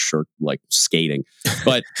sure like skating.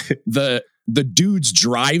 But the dudes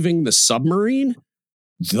driving the submarine,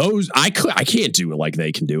 those I can't do it like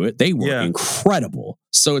they can do it. They were incredible.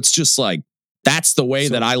 So it's just like that's the way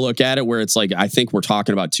that I look at it, where it's like I think we're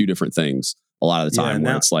talking about 2 different things a lot of the time,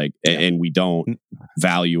 where it's like, and we don't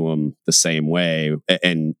value them the same way.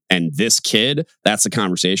 And this kid, that's the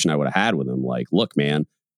conversation I would have had with him. Like, look, man,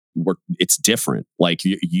 it's different. Like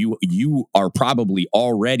you are probably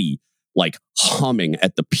already like humming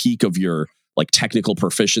at the peak of your like technical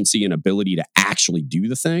proficiency and ability to actually do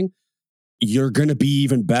the thing. You're going to be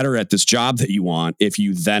even better at this job that you want if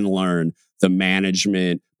you then learn the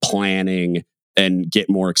management, planning, and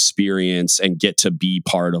get more experience and get to be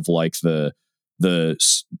part of like the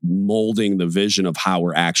molding the vision of how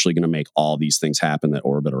we're actually going to make all these things happen that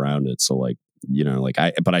orbit around it. So like, you know, like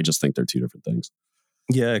but I just think they're 2 different things.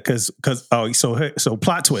 Yeah. Cause so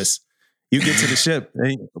plot twist, you get to the ship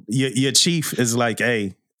and your chief is like,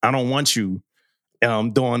 hey, I don't want you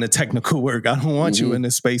doing the technical work. I don't want you in the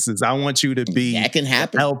spaces. I want you to be that can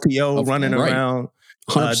happen. LPO running around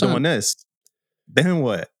doing this. Then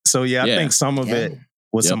what? So I think some of it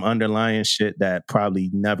was some underlying shit that probably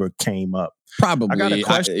never came up. Probably. I got a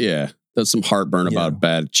question. There's some heartburn about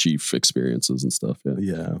bad chief experiences and stuff.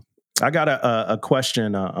 Yeah. I got a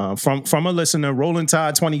question from a listener, Rolling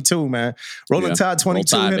Tide 22, man. Rolling Tide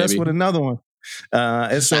 22 hit us with another one.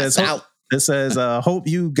 It says, hope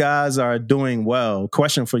you guys are doing well.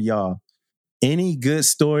 Question for y'all. Any good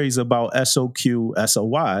stories about SOQ,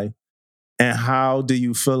 SOY? And how do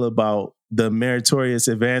you feel about the meritorious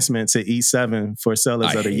advancement to E7 for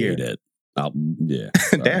Sailors of the Year? It.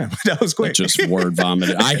 Damn, that was quick. Just word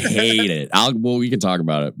vomited. I hate it. We can talk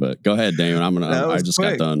about it, but go ahead, Damon. I just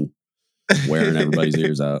got done wearing everybody's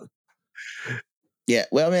ears out. Yeah,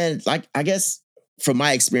 well, man, like I guess from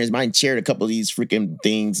my experience, I shared a couple of these freaking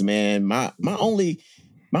things, man. My only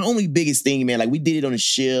biggest thing, man, like we did it on the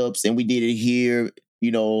ships and we did it here,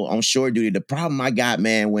 you know, on shore duty. The problem I got,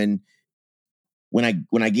 man, when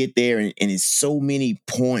I get there and it's so many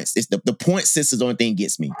points, it's the point system is the only thing that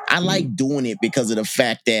gets me. I like doing it because of the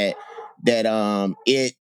fact that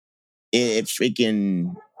it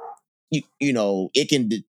freaking you know, it can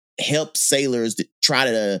help sailors to try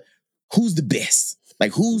to who's the best,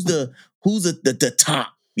 like who's the top,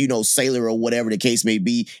 you know, sailor or whatever the case may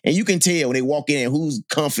be, and you can tell when they walk in and who's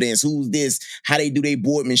confidence, who's this, how they do their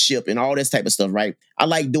boardmanship and all this type of stuff, right? I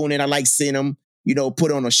like doing it. I like seeing them, you know,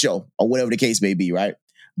 put on a show or whatever the case may be, right?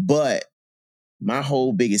 But my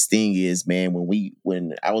whole biggest thing is, man,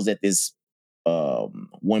 when I was at this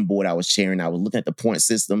one board I was chairing, I was looking at the point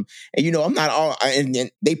system, and you know, I'm not all,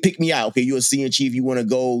 and they picked me out. Okay, you're a senior chief, you want to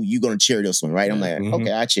go, you're gonna chair this one, right? I'm like,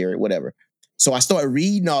 okay, I chair it, whatever. So I started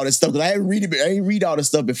reading all this stuff because I didn't read all this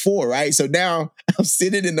stuff before, right? So now I'm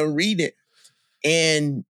sitting and I'm reading it,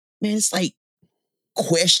 and man, it's like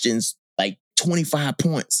questions like 25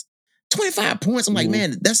 points. 25 points. I'm like,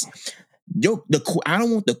 man, that's I don't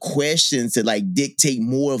want the questions to like dictate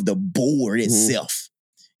more of the board itself.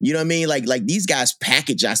 You know what I mean? Like these guys'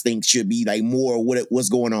 package, I think, should be like more what's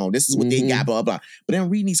going on. This is what they got, blah, blah. But then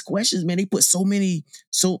reading these questions, man, they put so many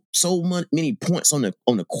many points on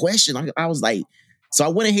the question. I was like, so I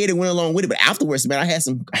went ahead and went along with it. But afterwards, man, I had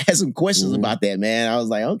some questions about that, man. I was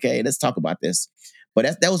like, okay, let's talk about this.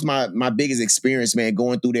 But that was my biggest experience, man,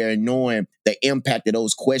 going through there and knowing the impact of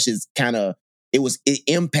those questions. It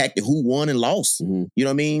impacted who won and lost. You know what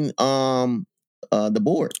I mean? The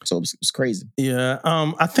board. So it was crazy. Yeah.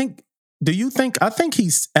 I think do you think? I think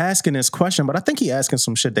he's asking this question, but I think he's asking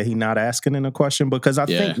some shit that he not asking in a question because I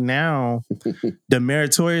think now the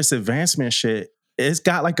meritorious advancement shit, it's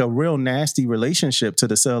got like a real nasty relationship to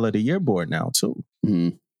the Sale of the Year board now too.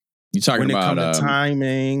 Mm-hmm. You talking when about it comes to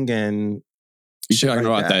timing and you talking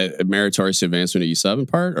like about that meritorious advancement to E7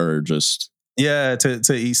 part or just to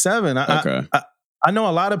E7? Okay. I know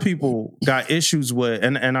a lot of people got issues with,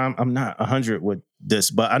 and I'm not 100 with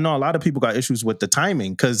this, but I know a lot of people got issues with the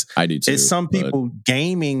timing because I do too. It's some people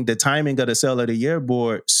gaming the timing of the Sale of the Year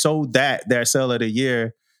board so that their Sale of the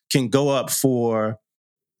Year can go up for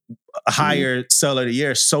a higher Sale of the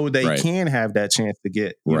Year, so they can have that chance to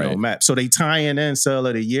get you know map. So they tying in Sale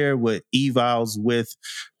of the Year with evals with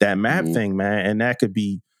that map thing, man, and that could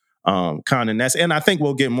be kind of nasty. And I think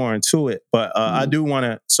we'll get more into it, but I do want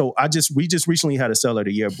to. So we just recently had a Sale of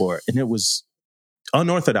the Year board, and it was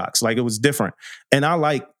unorthodox, like it was different. And I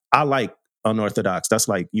like unorthodox. That's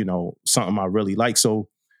like something I really like. So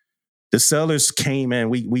the sellers came in.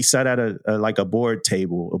 We sat at a boardroom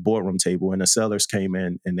table, and the sellers came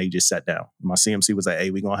in and they just sat down. My CMC was like,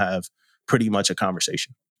 "Hey, we're gonna have pretty much a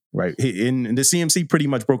conversation." Right. And the CMC pretty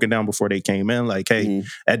much broke it down before they came in. Like, hey,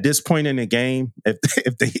 at this point in the game,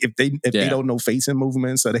 if they don't know facing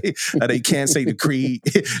movements or they can't say the creed,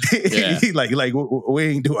 like we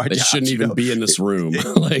ain't do our job. They shouldn't even be in this room.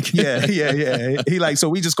 Like, yeah. He like, so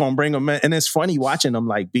we just gonna bring them in, and it's funny watching them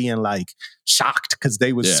like being like shocked because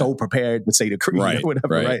they was so prepared to say the creed or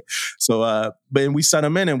whatever. Right. So, but we set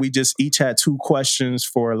them in, and we just each had 2 questions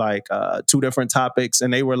for like 2 different topics,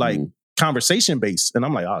 and they were like. Conversation based, and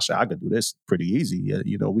I'm like, oh shit, I could do this pretty easy.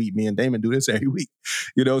 Me and Damon do this every week.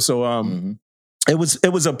 So it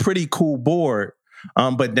was a pretty cool board.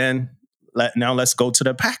 But then now let's go to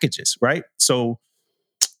the packages, right? So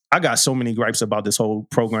I got so many gripes about this whole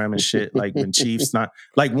program and shit. Like when Chiefs not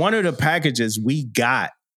like one of the packages we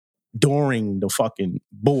got during the fucking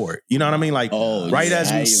board. You know what I mean? Like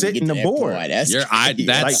as we sit in the board.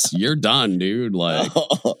 You're done, dude. Like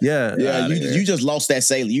you just lost that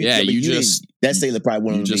sailor. That sailor probably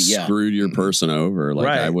wouldn't be. You just screwed your person over. Like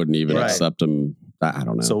I wouldn't even accept him. I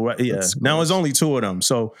don't know. So now it's only 2 of them.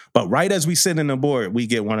 So, but right as we sit in the board, we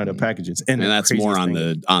get one of the packages, and that's more on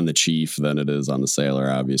the chief than it is on the sailor,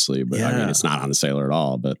 obviously. But I mean, it's not on the sailor at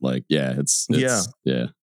all. But like, it's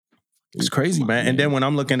It's crazy, man. And then when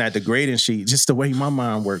I'm looking at the grading sheet, just the way my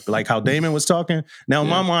mind worked, like how Damon was talking. Now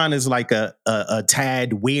my mind is like a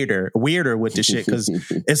tad weirder with the shit because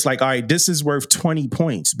it's like, all right, this is worth 20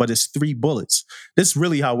 points, but it's 3 bullets. This is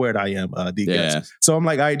really how weird I am, DGUTS. Yeah. So I'm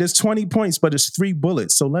like, all right, there's 20 points, but it's 3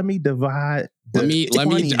 bullets. So let me divide. Let me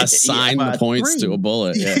assign the points 3. To a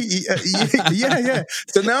bullet. Yeah.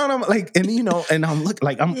 So now I'm like, and I'm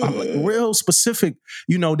like real specific,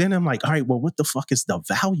 Then I'm like, all right, well, what the fuck is the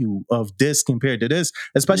value of this compared to this?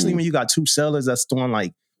 Especially when you got 2 sellers that's doing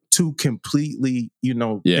like 2 completely,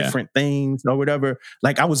 different things or whatever.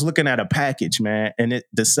 Like I was looking at a package, man, and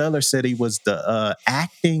the seller said he was the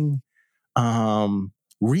acting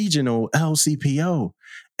regional LCPO.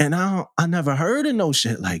 And I never heard of no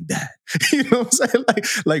shit like that. You know what I'm saying?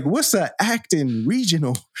 Like what's an acting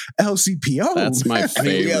regional LCPO? That's my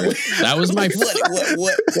favorite. That was my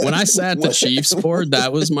what? When I sat at the Chiefs board,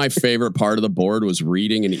 that was my favorite part of the board was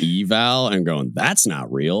reading an eval and going, that's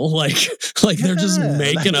not real. Like they're just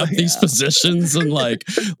making up these positions and like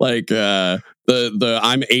the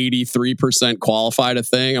I'm 83% qualified a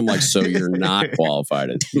thing. I'm like, so you're not qualified.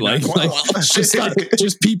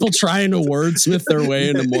 Just people trying to wordsmith their way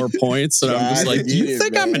into more points. And I'm just like, do you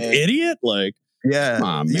think I'm an idiot? Like, come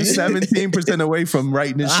on, you're 17% away from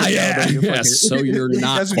writing this shit down. So you're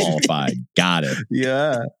not qualified. Got it.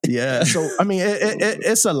 Yeah. So I mean,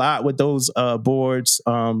 it's a lot with those boards.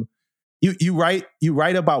 You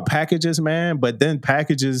write about packages, man, but then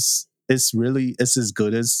packages, it's as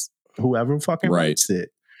good as whoever fucking writes it.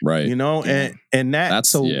 Right. And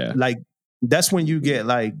that's like that's when you get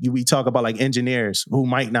like we talk about like engineers who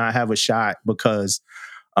might not have a shot because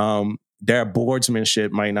their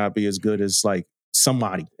boardsmanship might not be as good as like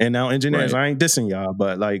somebody. And now engineers, I ain't dissing y'all,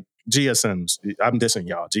 but like GSMs, I'm dissing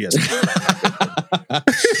y'all.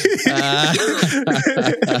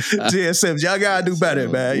 GSMs, y'all gotta do better,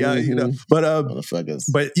 man. Y'all, but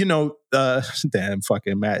damn,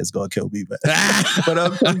 fucking Matt is gonna kill me, but but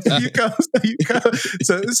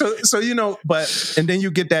and then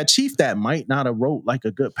you get that chief that might not have wrote like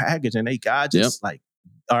a good package, and they got just like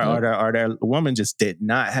or their woman just did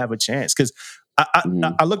not have a chance because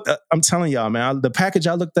I looked at, I'm telling y'all, man, the package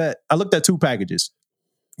I looked at 2 packages.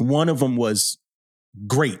 One of them was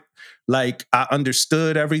great. Like I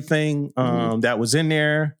understood everything that was in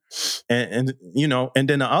there, and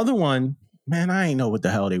then the other one man, I ain't know what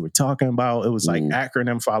the hell they were talking about. It was like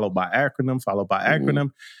acronym followed by acronym followed by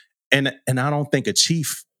acronym. And I don't think a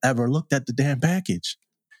chief ever looked at the damn package.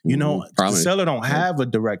 You know, the seller don't have a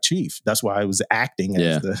direct chief. That's why I was acting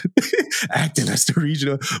as the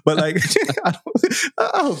regional. But like,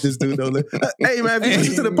 I hope this dude don't listen. Hey man, if you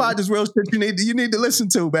listen to the pod, this real shit you need to listen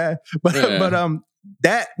to, man. But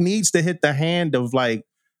that needs to hit the hand of like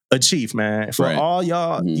a chief, man. For all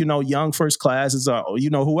y'all, you know, young first classes or you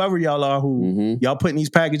know, whoever y'all are who y'all putting these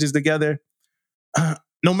packages together.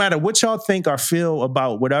 No matter what y'all think or feel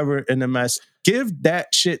about whatever in the mess, give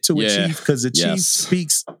that shit to a chief because the chief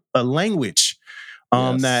speaks a language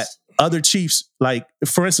that other chiefs, like,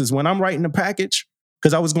 for instance, when I'm writing a package,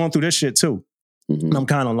 because I was going through this shit too. I'm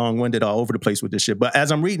kind of long-winded all over the place with this shit. But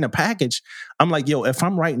as I'm reading a package, I'm like, yo, if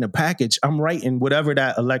I'm writing a package, I'm writing whatever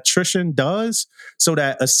that electrician does so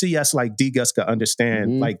that a CS like DGUTS can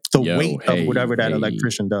understand like the weight of whatever that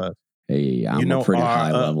electrician does. Hey, I'm a pretty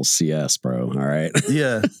high level CS, bro. All right.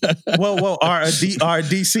 Yeah. Well, our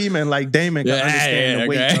DC man like Damon can understand the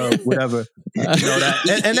weight of whatever. You know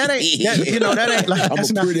that, and that ain't you know that ain't like I'm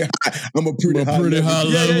a pretty high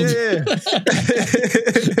level. Yeah.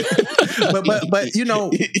 but you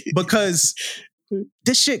know, because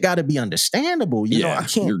this shit got to be understandable. You know, I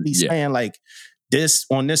can't be saying like this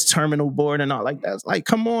on this terminal board and all like that. Like,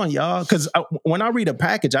 come on, y'all. Because when I read a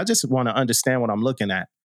package, I just want to understand what I'm looking at.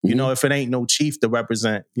 You know, if it ain't no chief to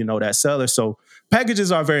represent, you know, that seller. So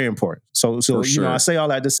packages are very important. So you know, I say all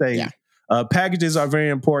that to say packages are very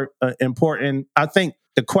important. I think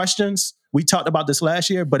the questions, we talked about this last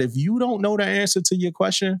year, but if you don't know the answer to your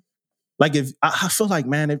question, like if I feel like,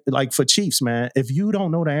 man, like for chiefs, man, if you don't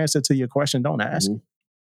know the answer to your question, don't ask.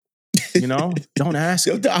 You know, don't ask.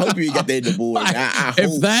 I hope you got that in the board.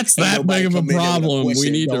 If that's that big of a problem, we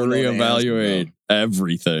need to reevaluate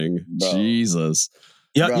everything. Bro. Jesus.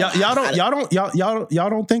 Y'all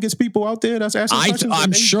don't think it's people out there that's asking questions?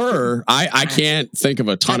 I'm sure. I can't think of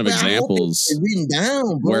a ton of examples. Written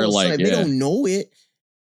down, bro. Where like they don't know it.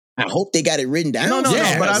 I hope they got it written down. No,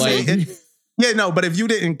 but I mean, but if you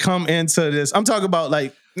didn't come into this, I'm talking about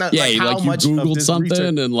like. Like you Googled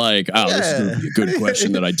something and like, this is a good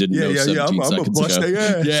question that I didn't know 17 seconds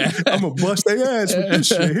ago. I'm gonna bust their ass with this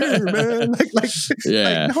shit here, man.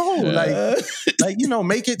 Like, you know,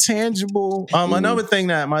 make it tangible. Another thing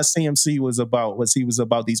that my CMC was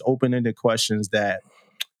about these open-ended questions that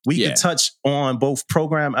we could touch on both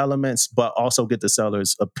program elements, but also get the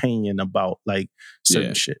seller's opinion about like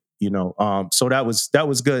certain shit, you know. So that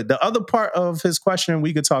was good. The other part of his question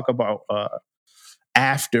we could talk about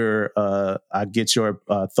after I get your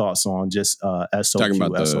thoughts on just SOQ, talking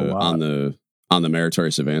about on the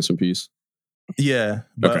meritorious advancement piece. Yeah,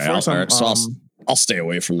 but okay. I'll stay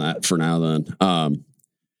away from that for now. Then,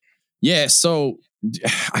 So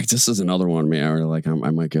this is another one, man. Like I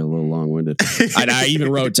might get a little long-winded. I even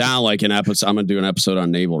wrote down like an episode. I'm gonna do an episode on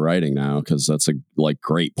naval writing now because that's a like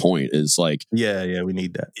great point. Is like we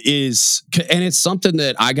need that. And it's something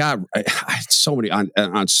that I got so many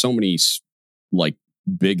on so many like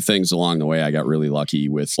big things along the way. I got really lucky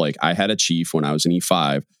with like I had a chief when I was in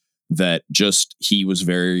E5 that he was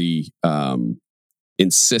very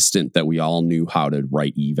insistent that we all knew how to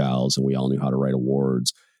write evals and we all knew how to write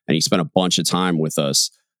awards. And he spent a bunch of time with us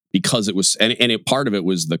because it was, part of it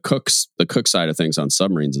was the cook side of things on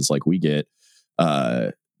submarines is like we get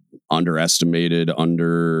underestimated,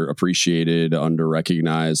 underappreciated,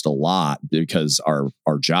 underrecognized a lot because our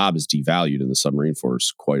job is devalued in the submarine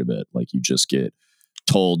force quite a bit. Like you just get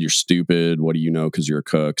told you're stupid. What do you know? Because you're a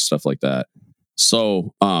cook, stuff like that.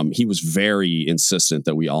 So he was very insistent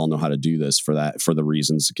that we all know how to do this for the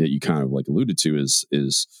reasons that you kind of like alluded to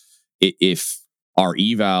is if our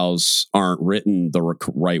evals aren't written the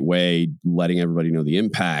right way, letting everybody know the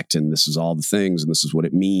impact and this is all the things and this is what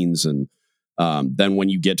it means. And then when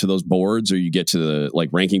you get to those boards or you get to the like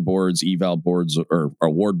ranking boards, eval boards or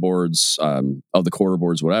award boards of the quarter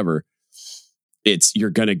boards, whatever, you're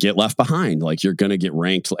going to get left behind. Like you're going to get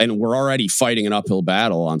ranked and we're already fighting an uphill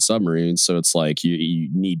battle on submarines. So it's like you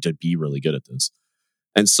need to be really good at this.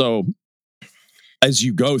 And so as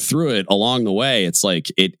you go through it along the way, it's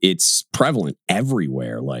like it's prevalent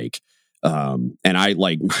everywhere. Like, and I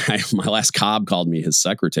like my last Cobb called me his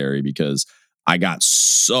secretary because I got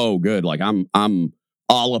so good. Like I'm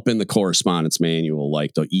all up in the correspondence manual,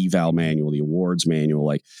 like the eval manual, the awards manual,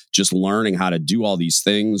 like just learning how to do all these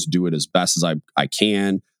things, do it as best as I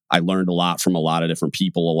can. I learned a lot from a lot of different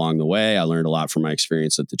people along the way. I learned a lot from my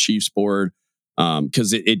experience at the Chiefs board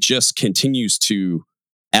because it just continues to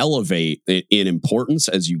elevate in importance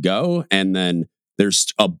as you go. And then there's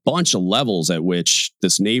a bunch of levels at which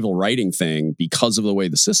this naval writing thing, because of the way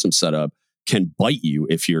the system's set up, can bite you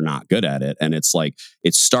if you're not good at it. And it's like,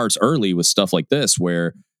 it starts early with stuff like this,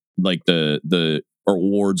 where like the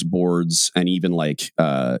awards boards and even like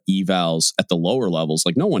evals at the lower levels,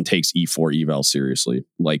 like no one takes E4 eval seriously.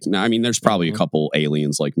 Like, I mean, there's probably a couple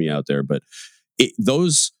aliens like me out there, but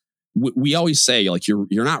we always say, like, you're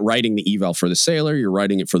not writing the eval for the sailor, you're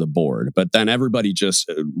writing it for the board. But then everybody just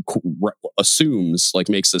assumes, like,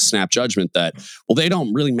 makes a snap judgment that, well, they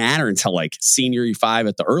don't really matter until like senior E5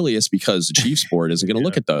 at the earliest, because the Chiefs board isn't going to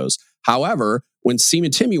look at those. However, when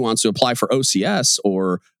Seaman Timmy wants to apply for OCS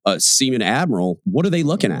or Seaman Admiral, what are they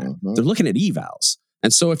looking at? They're looking at evals.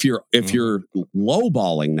 And so if you're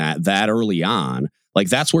lowballing that early on, like,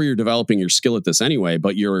 that's where you're developing your skill at this anyway.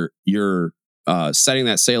 But you're setting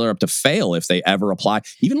that sailor up to fail if they ever apply.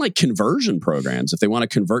 Even like conversion programs, if they want to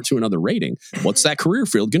convert to another rating, what's that career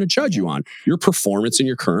field going to judge you on? Your performance in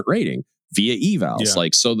your current rating via evals. Yeah.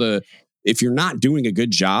 Like, so if you're not doing a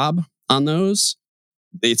good job on those,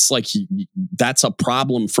 it's like that's a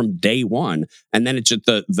problem from day one. And then it's just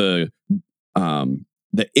the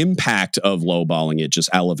impact of lowballing it just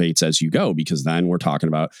elevates as you go, because then we're talking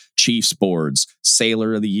about Chiefs boards,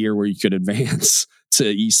 Sailor of the Year, where you could advance to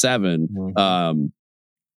E7,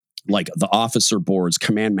 like the officer boards,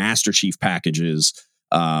 Command Master Chief packages.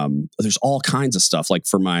 There's all kinds of stuff. Like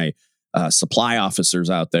for my supply officers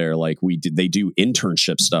out there, like they do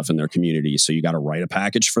internship stuff in their community. So you got to write a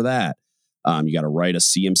package for that. You got to write a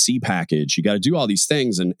CMC package. You got to do all these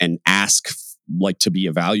things and ask like to be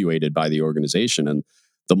evaluated by the organization. And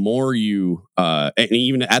the more you, and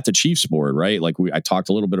even at the Chiefs board, right? Like I talked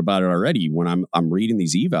a little bit about it already when I'm reading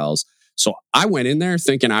these evals. So I went in there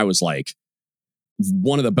thinking I was like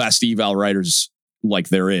one of the best eval writers like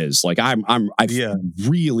there is. Like I've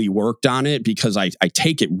really worked on it because I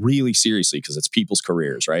take it really seriously because it's people's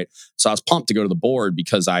careers, right? So I was pumped to go to the board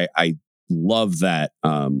because I love that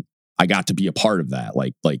I got to be a part of that,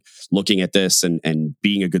 like looking at this and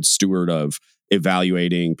being a good steward of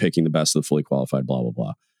evaluating, picking the best of the fully qualified, blah, blah,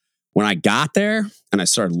 blah. When I got there and I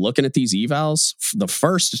started looking at these evals, the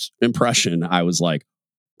first impression, I was like,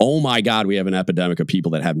 oh my God, we have an epidemic of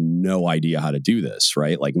people that have no idea how to do this,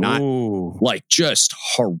 right? Like like just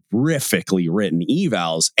horrifically written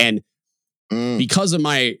evals. And because of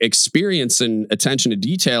my experience and attention to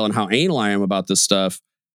detail and how anal I am about this stuff,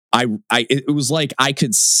 it was like I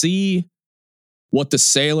could see what the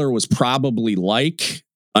sailor was probably like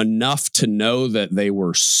enough to know that they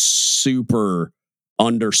were super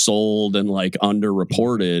undersold and like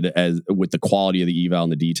underreported as with the quality of the eval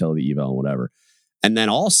and the detail of the eval and whatever. And then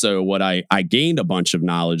also what I gained a bunch of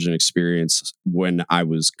knowledge and experience when I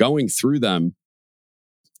was going through them.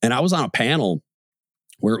 And I was on a panel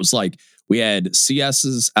where it was like, we had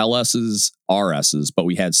CSs, LSs, RSs, but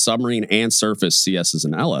we had submarine and surface CSs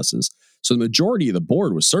and LSs. So the majority of the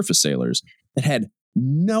board was surface sailors that had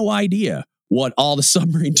no idea what all the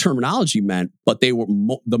submarine terminology meant, but they were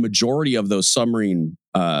the majority of those submarine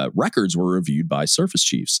records were reviewed by surface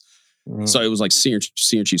chiefs. So it was like senior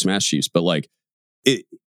chiefs, master chiefs, but like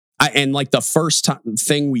and like the first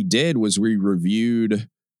thing we did was we reviewed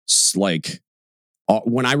like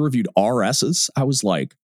when I reviewed RSs, I was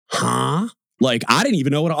like, huh? Like I didn't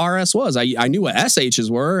even know what an RS was. I knew what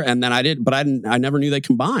SHs were, and then I never knew they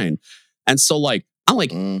combined. And so like I'm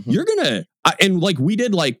like, you're gonna and like we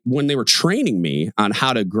did like when they were training me on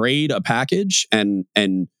how to grade a package and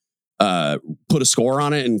put a score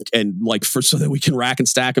on it and like so that we can rack and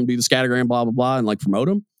stack them, do the scattergram, blah blah blah, and like promote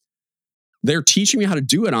them. They're teaching me how to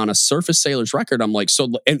do it on a surface sailor's record. I'm like, so,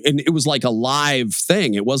 and it was like a live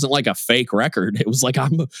thing. It wasn't like a fake record. It was like,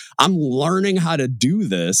 I'm learning how to do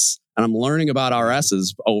this and I'm learning about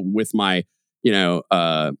RSs with my,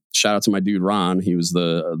 shout out to my dude, Ron. He was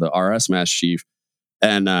the RS master chief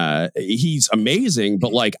and he's amazing.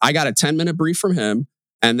 But like, I got a 10-minute brief from him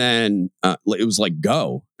and then it was like,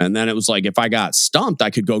 go. And then it was like, if I got stumped, I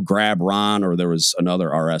could go grab Ron or there was another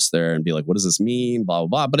RS there and be like, what does this mean? Blah, blah,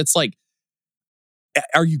 blah. But it's like,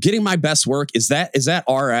 are you getting my best work? Is that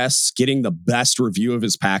RS getting the best review of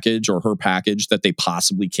his package or her package that they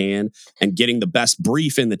possibly can and getting the best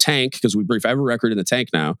brief in the tank? Because we brief every record in the tank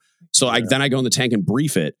now. So then I go in the tank and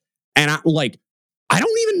brief it. And I'm like, I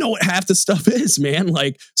don't even know what half the stuff is, man.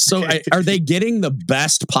 Like, so are they getting the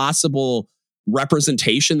best possible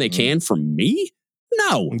representation they can from me?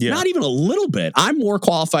 No, not even a little bit. I'm more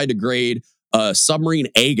qualified to grade a submarine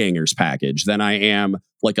A-gangers package than I am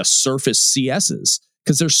like a surface CS's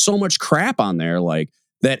because there's so much crap on there like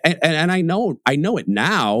that. And I know it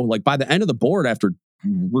now, like by the end of the board, after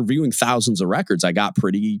reviewing thousands of records, I got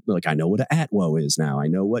pretty, like, I know what an ATWO is now. I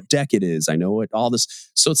know what deck it is. I know what all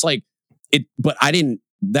this. So it's like but I didn't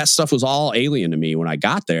that stuff was all alien to me when I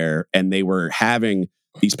got there, and they were having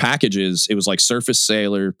these packages. It was like surface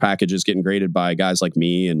sailor packages getting graded by guys like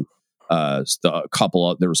me and a couple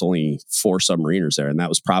of, there was only 4 submariners there, and that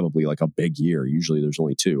was probably like a big year. Usually there's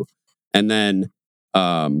only 2. And then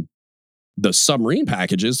the submarine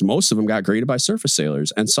packages, most of them got graded by surface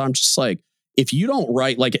sailors. And so I'm just like, if you don't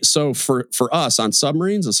write, like, so for us on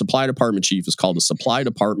submarines, a supply department chief is called a supply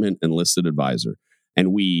department enlisted advisor,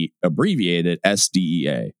 and we abbreviate it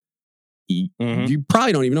SDEA. You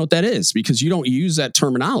probably don't even know what that is because you don't use that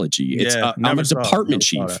terminology. It's I'm a department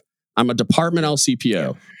chief. I'm a department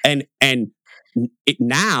LCPO. Yeah. And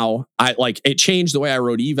now I like, it changed the way I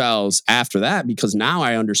wrote evals after that, because now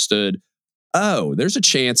I understood, oh, there's a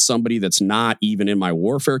chance somebody that's not even in my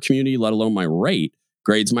warfare community, let alone my rate,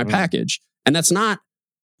 grades my package. And that's not,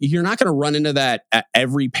 you're not going to run into that at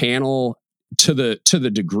every panel to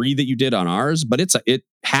the degree that you did on ours, but it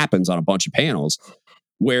happens on a bunch of panels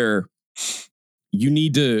where you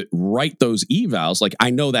need to write those evals. Like, I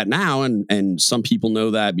know that now, and some people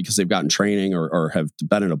know that because they've gotten training or have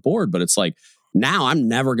been in a board, but it's like, now I'm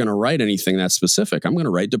never going to write anything that specific. I'm going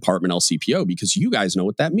to write department LCPO because you guys know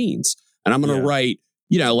what that means. And I'm going to write,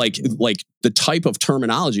 you know, like the type of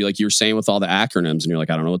terminology, like you're saying with all the acronyms, and you're like,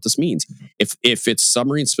 I don't know what this means. If it's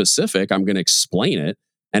submarine specific, I'm going to explain it.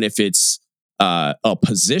 And if it's a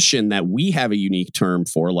position that we have a unique term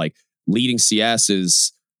for, like leading CS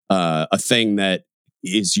is a thing that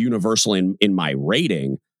is universal in my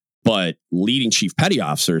rating, but leading chief petty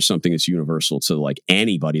officer is something that's universal to like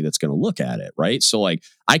anybody that's going to look at it, right? So like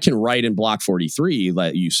I can write in block 43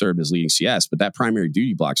 that you served as leading CS, but that primary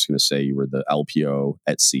duty block is going to say you were the LPO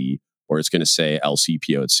at sea, or it's going to say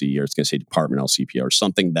LCPO at sea, or it's going to say department LCPO, or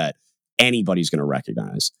something that anybody's going to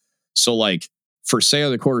recognize. So like for say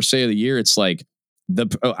of the quarter, say of the year, it's like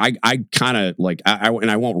I kind of like,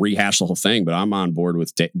 and I won't rehash the whole thing, but I'm on board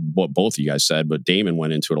with what both of you guys said, but Damon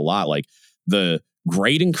went into it a lot. Like the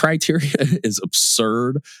grading criteria is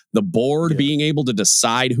absurd. The board being able to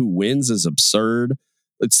decide who wins is absurd.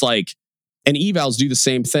 It's like, and evals do the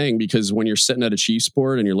same thing, because when you're sitting at a Chiefs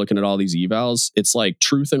board and you're looking at all these evals, it's like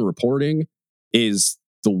truth in reporting is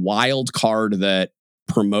the wild card that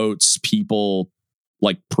promotes people,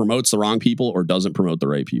 like promotes the wrong people or doesn't promote the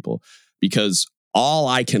right people. Because all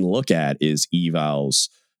I can look at is evals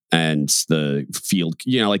and the field,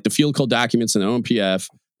 you know, like the field code documents in the OMPF.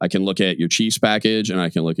 I can look at your Chiefs package and I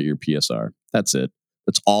can look at your PSR. That's it.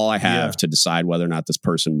 That's all I have to decide whether or not this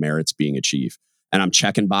person merits being a chief. And I'm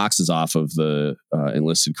checking boxes off of the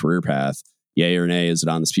enlisted career path. Yay or nay, is it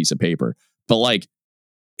on this piece of paper? But like,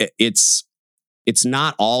 it's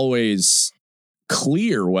not always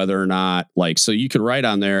clear whether or not, like, so you could write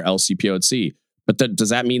on there LCPO at sea, but does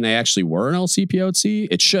that mean they actually were an LCPO at sea?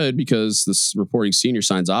 It should, because this reporting senior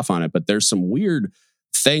signs off on it. But there's some weird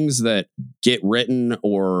things that get written,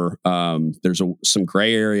 or there's some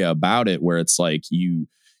gray area about it where it's like you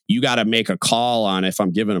got to make a call on if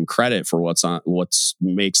I'm giving them credit for what's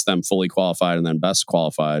makes them fully qualified and then best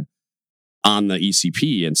qualified on the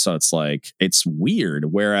ECP. And so it's like, it's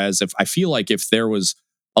weird. Whereas if I feel like if there was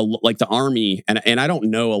like the Army, and I don't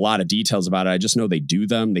know a lot of details about it, I just know they do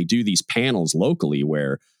these panels locally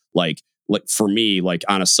where like for me, like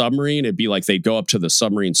on a submarine, it'd be like they'd go up to the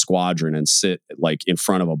submarine squadron and sit like in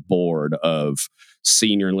front of a board of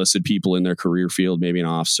senior enlisted people in their career field, maybe an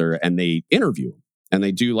officer, and they interview them. And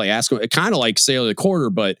they do like ask them, kind of like Sailor of the Quarter,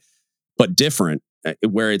 but different,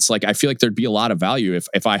 where it's like, I feel like there'd be a lot of value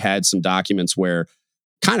if I had some documents where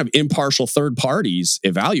kind of impartial third parties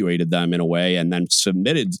evaluated them in a way and then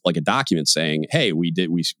submitted like a document saying, hey, we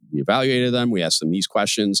evaluated them, we asked them these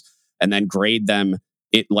questions, and then grade them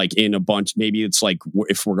it like in a bunch. Maybe it's like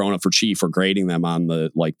if we're going up for chief, we're grading them on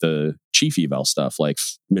the chief eval stuff, like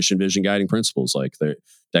mission, vision, guiding principles, like the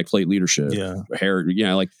deck plate leadership, hair, you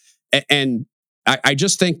know, like, and I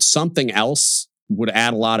just think something else would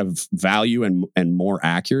add a lot of value and more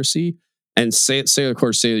accuracy. And say of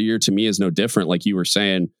course, say the year to me is no different. Like you were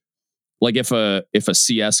saying, like if a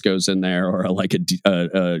CS goes in there, or like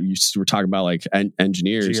you were talking about like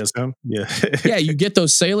engineers, GSM? Yeah, you get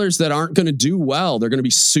those sailors that aren't going to do well. They're going to be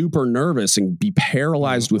super nervous and be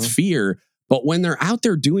paralyzed with fear. But when they're out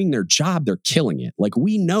there doing their job, they're killing it. Like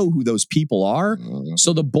we know who those people are.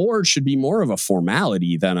 So the board should be more of a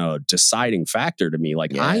formality than a deciding factor to me.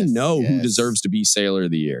 Like I know who deserves to be Sailor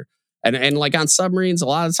of the Year. And like on submarines, a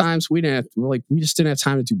lot of times we just didn't have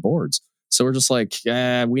time to do boards. So we're just like,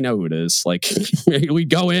 we know who it is. Like we'd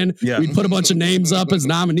go in, we'd put a bunch of names up as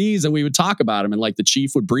nominees and we would talk about them. And like the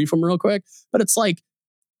chief would brief them real quick. But it's like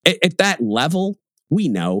at that level,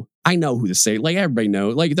 I know who to say, like everybody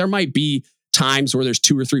knows, like there might be times where there's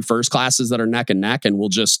 2 or 3 first classes that are neck and neck, and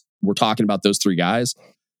we're talking about those 3 guys.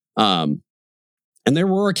 And there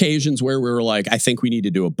were occasions where we were like, I think we need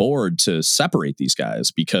to do a board to separate these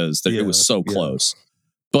guys because it was so close.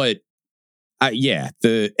 But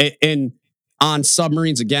and on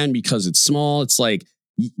submarines, again, because it's small, it's like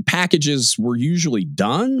packages were usually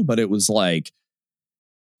done, but it was like,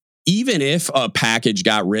 even if a package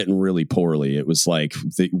got written really poorly, it was like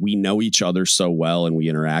we know each other so well and we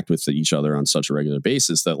interact with each other on such a regular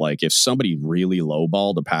basis that, like, if somebody really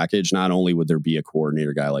lowballed a package, not only would there be a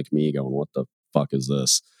coordinator guy like me going, what the fuck is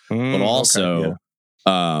this? But also,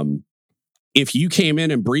 if you came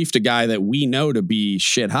in and briefed a guy that we know to be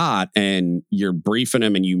shit hot and you're briefing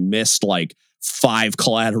him and you missed like 5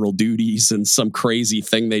 collateral duties and some crazy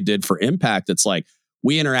thing they did for impact, it's like,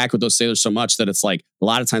 we interact with those sailors so much that it's like a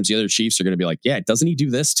lot of times the other chiefs are going to be like, yeah, doesn't he do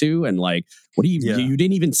this too? And like, what do you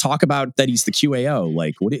didn't even talk about that he's the QAO.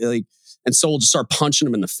 Like, what do you, like, and so we'll just start punching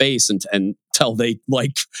him in the face until they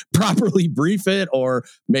like properly brief it or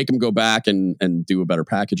make him go back and do a better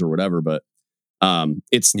package or whatever. But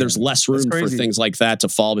there's less room for things like that to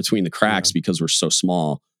fall between the cracks because we're so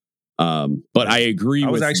small. But I agree. I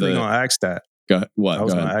was actually going to ask that. What? I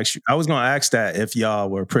was going to ask that if y'all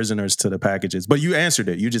were prisoners to the packages, but you answered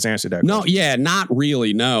it. You just answered that. No, not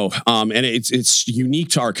really. No. And it's unique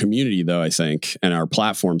to our community though, I think, and our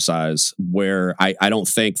platform size, where I don't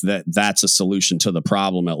think that that's a solution to the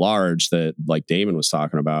problem at large that like Damon was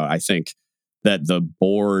talking about. I think that the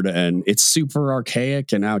board, and it's super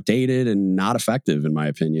archaic and outdated and not effective in my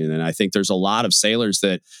opinion. And I think there's a lot of sailors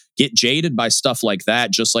that get jaded by stuff like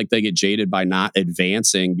that, just like they get jaded by not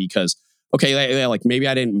advancing because, okay, like maybe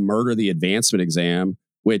I didn't murder the advancement exam,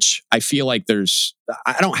 which I feel like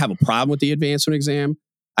I don't have a problem with the advancement exam.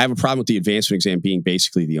 I have a problem with the advancement exam being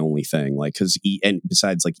basically the only thing, like, because and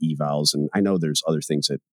besides like evals, and I know there's other things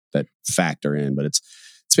that factor in, but it's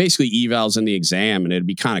basically evals in the exam, and it'd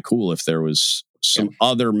be kind of cool if there was some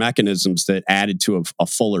other mechanisms that added to a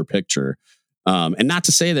fuller picture. And not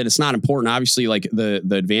to say that it's not important. Obviously, like the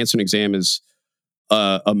advancement exam is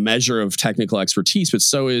a measure of technical expertise, but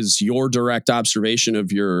so is your direct observation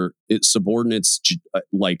of your subordinates,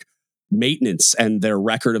 like maintenance and their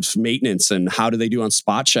record of maintenance and how do they do on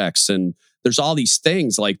spot checks. And there's all these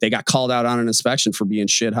things, like they got called out on an inspection for being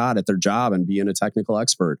shit hot at their job and being a technical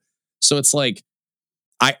expert. So it's like,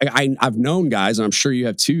 I've known guys, and I'm sure you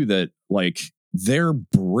have too, that like they're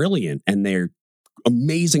brilliant and they're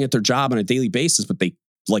amazing at their job on a daily basis, but they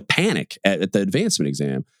like panic at the advancement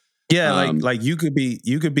exam. Yeah, like you could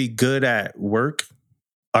be good at work,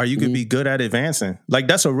 or you could be good at advancing. Like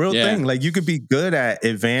that's a real thing. Like you could be good at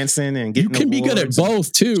advancing and getting. You can be good at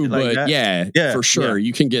both too, but like for sure,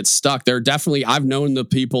 you can get stuck. There definitely, I've known the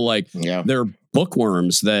people like they're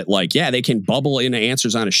bookworms that like they can bubble into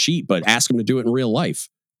answers on a sheet, but ask them to do it in real life.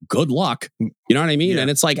 Good luck. You know what I mean? And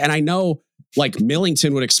it's like, and I know like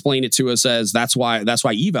Millington would explain it to us as that's why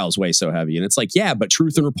evals weigh so heavy, and it's like but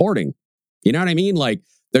truth in reporting. You know what I mean? Like.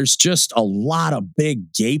 There's just a lot of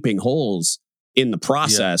big gaping holes in the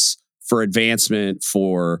process for advancement,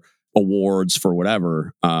 for awards, for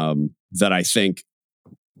whatever, that I think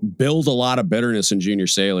build a lot of bitterness in junior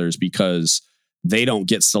sailors because they don't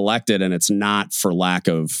get selected, and it's not for lack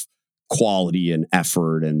of quality and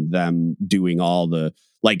effort and them doing all the,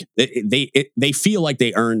 like they feel like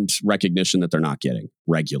they earned recognition that they're not getting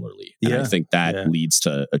regularly. And I think that leads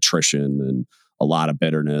to attrition and a lot of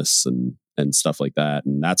bitterness and stuff like that.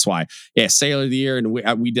 And that's why, Sailor of the Year. And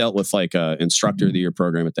we dealt with like a Instructor of the Year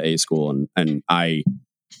program at the A school. And I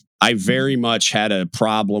very much had a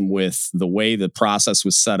problem with the way the process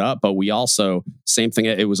was set up, but we also, same thing.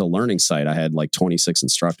 It was a learning site. I had like 26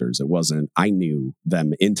 instructors. I knew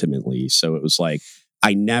them intimately. So it was like,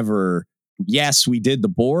 we did the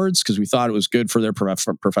boards because we thought it was good for their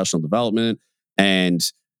professional development. And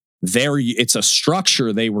it's a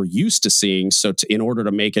structure they were used to seeing. So in order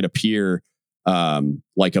to make it appear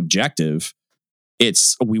like objective,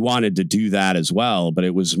 we wanted to do that as well, but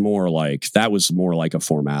it was more like a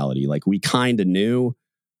formality. Like we kind of knew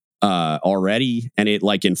already, and it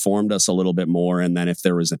like informed us a little bit more. And then if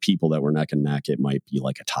there was people that were neck and neck, it might be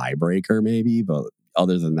like a tiebreaker maybe. But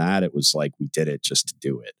other than that, it was like we did it just to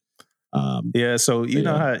do it. So you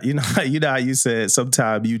know how you said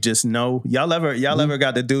sometimes you just know. Y'all ever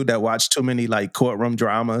got the dude that watched too many like courtroom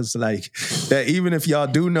dramas, like that even if y'all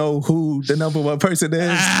do know who the number one person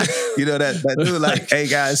is, you know that dude like, hey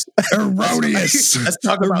guys, erroneous. Let's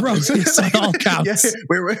talk about this. All counts.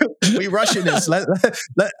 We rushing this.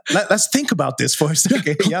 Let's think about this for a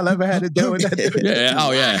second. Y'all ever had to deal with that?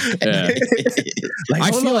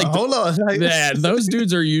 Like, hold on. Those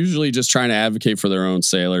dudes are usually just trying to advocate for their own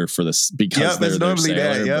sailor for the because they're normally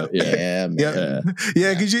sailor, that. Yeah, man.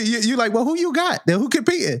 Yeah, because you like, well, who you got? Then who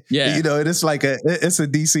competing? Yeah, you know, and it's like it's a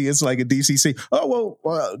DC. It's like a DCC. Oh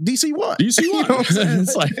well, DC won. DC won. You know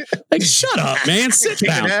it's like shut up, man. Sit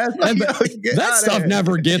down. That stuff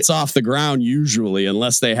never gets off the ground usually,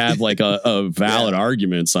 unless they have like a valid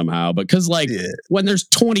argument somehow. Because when there's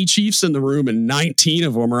 20 chiefs in the room and 19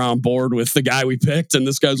 of them are on board with the guy we picked, and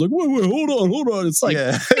this guy's like, wait, hold on. It's like,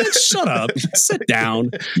 man, shut up, sit down.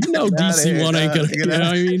 You know, DC one ain't gonna. You know what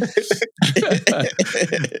I mean?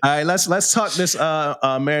 All right, let's talk this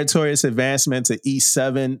meritorious advancement to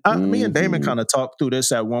E7. Me and Damon kind of talked through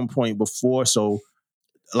this at one point before, so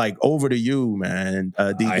like over to you, man.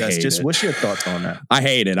 DGUTS, what's your thoughts on that? I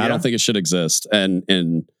hate it. Yeah. I don't think it should exist,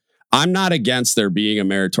 and I'm not against there being a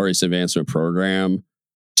meritorious advancement program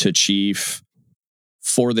to chief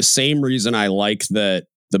for the same reason I like that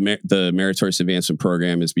the meritorious advancement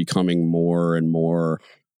program is becoming more and more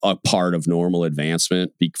a part of normal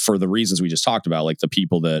advancement for the reasons we just talked about, like the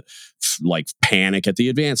people that like panic at the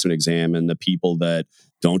advancement exam and the people that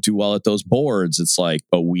don't do well at those boards. It's like,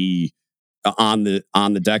 but we on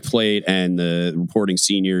the deck plate and the reporting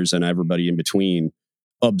seniors and everybody in between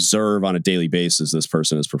observe on a daily basis this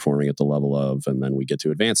person is performing at the level of, and then we get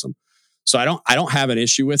to advance them. So I don't have an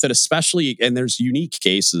issue with it, especially, and there's unique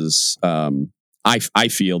cases. I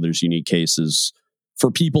feel there's unique cases for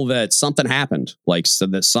people that something happened, like so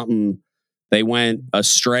that something they went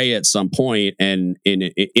astray at some point, and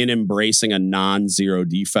in embracing a non-zero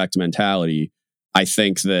defect mentality, I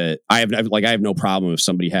think that I have no problem if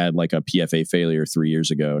somebody had like a PFA failure 3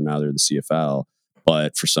 years ago, now they're the CFL,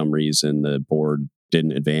 but for some reason the board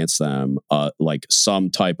didn't advance them, like some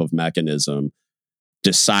type of mechanism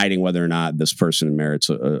deciding whether or not this person merits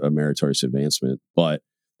a meritorious advancement. But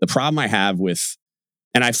the problem I have with,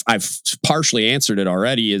 and I've partially answered it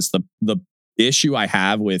already, is the issue I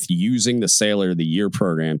have with using the Sailor of the Year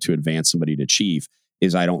program to advance somebody to chief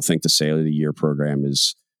is I don't think the Sailor of the Year program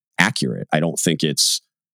is accurate. I don't think it's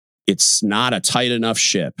not a tight enough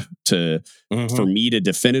ship to for me to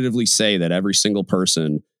definitively say that every single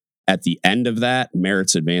person at the end of that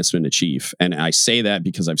merits advancement to chief. And I say that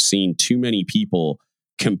because I've seen too many people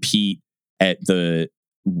compete at the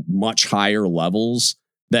much higher levels.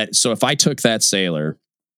 That so if I took that Sailor,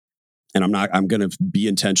 and I'm going to be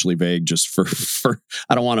intentionally vague just for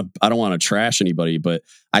I don't want to trash anybody, but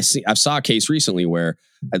I saw a case recently where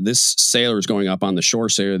this Sailor is going up on the shore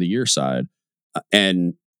Sailor of the Year side,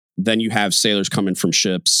 and then you have sailors coming from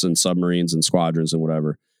ships and submarines and squadrons and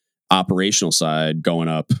whatever operational side going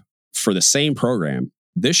up for the same program.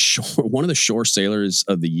 This one of the shore Sailors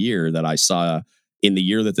of the Year that I saw in the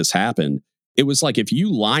year that this happened, it was like if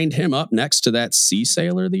you lined him up next to that Sea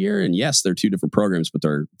Sailor of the Year, and yes, they're two different programs, but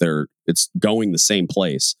it's going the same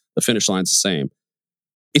place. The finish line's the same.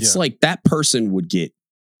 It's like that person would get,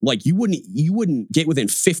 like you wouldn't get within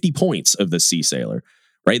 50 points of the Sea Sailor,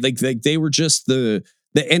 right? Like they were just and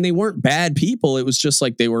they weren't bad people. It was just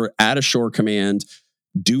like they were at a shore command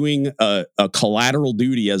doing a collateral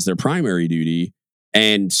duty as their primary duty,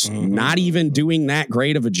 and not even doing that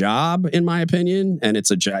great of a job, in my opinion. And it's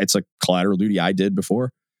a collateral duty I did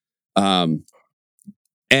before. And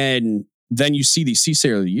then you see these Sea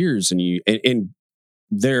Sailor of the Years, and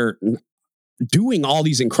they're doing all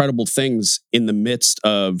these incredible things in the midst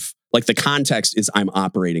of, like, the context is I'm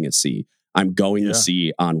operating at sea. I'm going to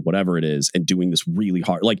sea on whatever it is and doing this really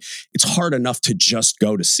hard. Like, it's hard enough to just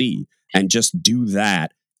go to sea and just do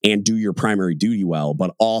that and do your primary duty well,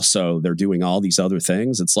 but also they're doing all these other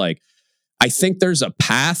things. It's like, I think there's a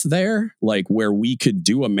path there, like where we could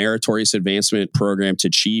do a meritorious advancement program to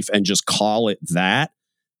chief and just call it that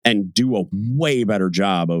and do a way better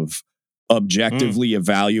job of objectively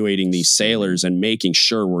evaluating these sailors and making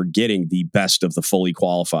sure we're getting the best of the fully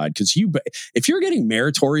qualified. Because if you're getting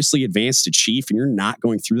meritoriously advanced to chief and you're not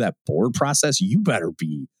going through that board process, you better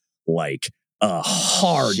be like a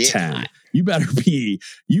hard 10. You better be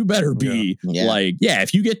like,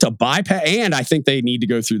 if you get to bypass, and I think they need to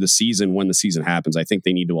go through the season when the season happens. I think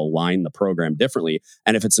they need to align the program differently.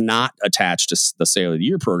 And if it's not attached to the Sailor of the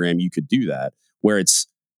Year program, you could do that where it's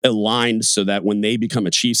aligned so that when they become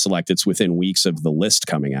a chief select, it's within weeks of the list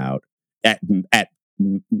coming out at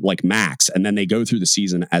like max. And then they go through the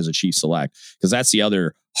season as a chief select. Because that's the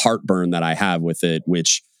other heartburn that I have with it,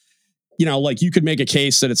 which, you know, like, you could make a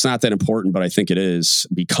case that it's not that important, but I think it is,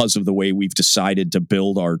 because of the way we've decided to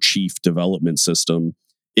build our chief development system.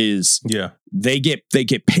 Is they get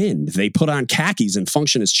pinned. They put on khakis and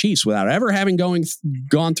function as chiefs without ever having gone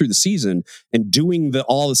through the season and doing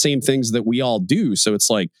all the same things that we all do. So it's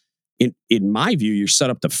like, in my view, you're set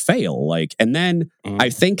up to fail. Like, and then I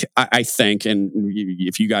think, and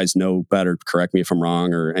if you guys know better, correct me if I'm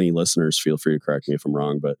wrong, or any listeners, feel free to correct me if I'm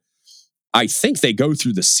wrong. But I think they go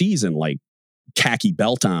through the season like khaki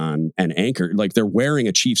belt on and anchor, like they're wearing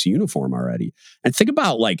a Chiefs uniform already. And think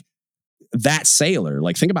about like that sailor,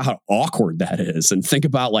 like think about how awkward that is, and think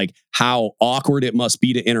about like how awkward it must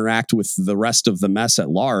be to interact with the rest of the mess at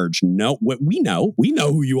large. No, we know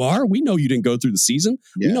who you are. We know you didn't go through the season.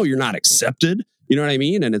 Yeah. We know you're not accepted. You know what I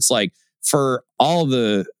mean? And it's like, for all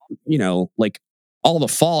the, you know, like all the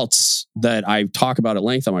faults that I talk about at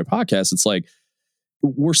length on my podcast, it's like,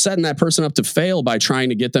 we're setting that person up to fail by trying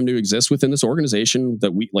to get them to exist within this organization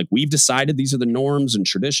that we've decided these are the norms and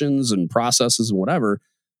traditions and processes and whatever.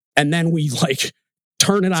 And then we like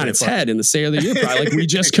turn it on its head in the Sailor of the Year. Like we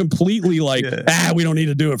just completely like, we don't need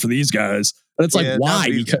to do it for these guys. And it's like, why?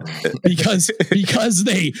 Because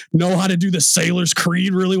they know how to do the Sailor's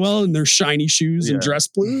Creed really well in their shiny shoes and dress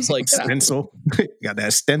blues. Like stencil. Got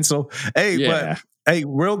that stencil. But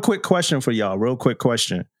real quick question for y'all. Real quick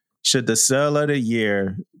question. Should the Sailor of the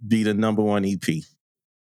Year be the number one EP?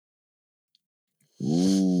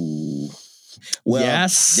 Ooh. Well,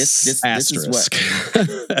 yes. This is what.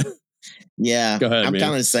 Yeah, go ahead, I'm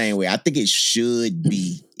kind of the same way. I think it should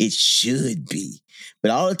be. It should be.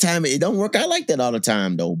 But all the time, it don't work out like that all the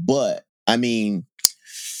time, though. But I mean,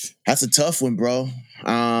 that's a tough one, bro.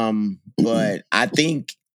 But I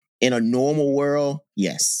think in a normal world,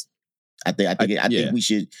 yes. I think we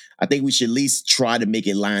should at least try to make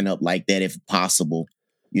it line up like that if possible.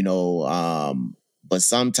 You know, but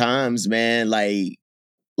sometimes, man, like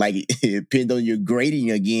it depends on your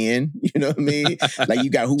grading again. You know what I mean? Like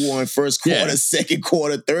you got who won first quarter, second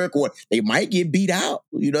quarter, third quarter. They might get beat out.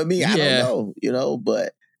 You know what I mean? I don't know. You know,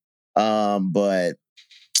 but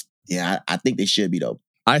yeah, I think they should be though.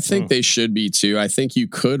 I think they should be too. I think you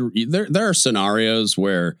could. There are scenarios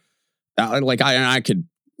where, like I could,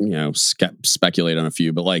 you know, speculate on a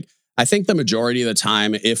few, but like I think the majority of the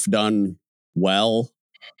time, if done well,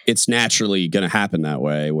 it's naturally going to happen that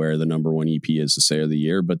way, where the number one EP is the Sailor of the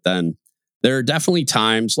Year. But then there are definitely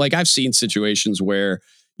times, like I've seen situations where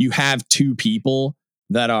you have two people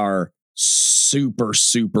that are super,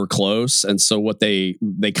 super close. And so what they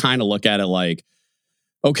kind of look at it like,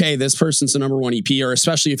 okay, this person's the number one EP, or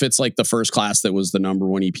especially if it's like the first class that was the number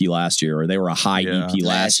one EP last year, or they were a high EP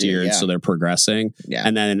last year. And so they're progressing. Yeah.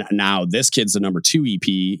 And then now this kid's the number 2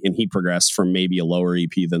 EP and he progressed from maybe a lower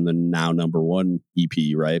EP than the now number 1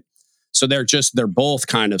 EP. Right. So they're both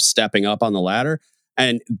kind of stepping up on the ladder,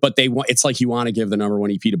 but it's like you want to give the number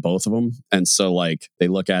 1 EP to both of them. And so like they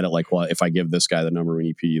look at it like, well, if I give this guy the number 1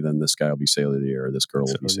 EP, then this guy will be Sailor of the Year, or this girl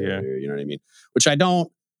will be Sailor of the Year. You know what I mean? Which I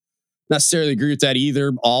don't necessarily agree with that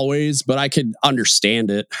either always, but I could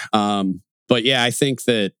understand it. But yeah, I think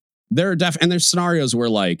that there are and there's scenarios where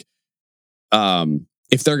like,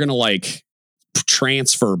 if they're going to like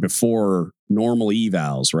transfer before normal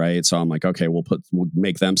evals, right? So I'm like, okay, we'll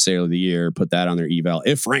make them Sailor of the Year, put that on their eval.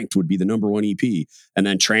 If ranked would be the number 1 EP, and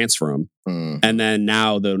then transfer them. And then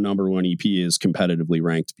now the number 1 EP is competitively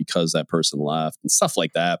ranked because that person left and stuff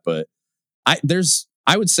like that. But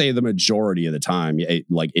I would say the majority of the time,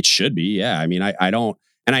 it should be. Yeah. I mean, I don't,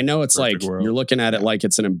 and I know it's perfect like world. You're looking at it like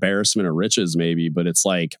it's an embarrassment of riches, maybe, but it's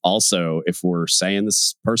like also if we're saying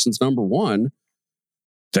this person's number 1,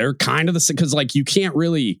 they're kind of the same, because like you can't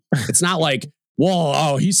really, it's not like,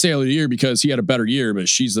 well, he's Sailor of the Year because he had a better year, but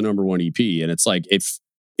she's the number 1 EP. And it's like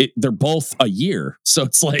they're both a year. So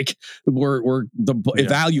it's like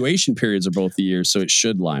evaluation periods are both a year. So it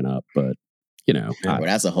should line up, but you know,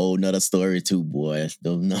 that's a whole nother story too, boy.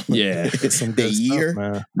 The year,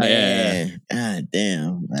 stuff, man. God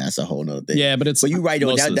damn, that's a whole nother thing. Yeah, but you're right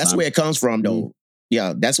though. That's where it comes from, though. Mm-hmm.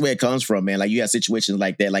 Yeah, that's where it comes from, man. Like you have situations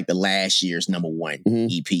like that, like the last year's number 1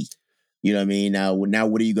 EP. You know what I mean? Now,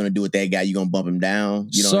 what are you gonna do with that guy? You gonna bump him down?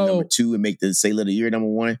 You know, number 2 and make the Sailor of the Year number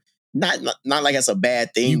 1? Not like that's a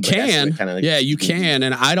bad thing. You can, you can,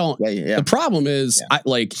 and I don't. Yeah. The problem is,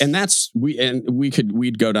 and that's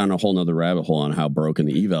we'd go down a whole nother rabbit hole on how broken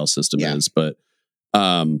the eval system is, but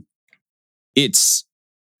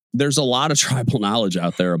there's a lot of tribal knowledge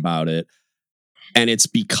out there about it, and it's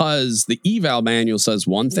because the eval manual says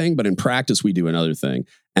one thing, but in practice we do another thing,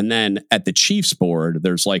 and then at the Chiefs board,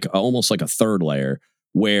 there's like almost like a third layer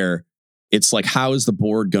where it's like, how's a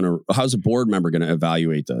board member going to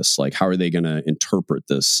evaluate this? Like, how are they going to interpret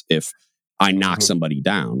this if I knock somebody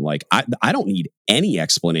down? Like, I don't need any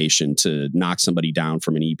explanation to knock somebody down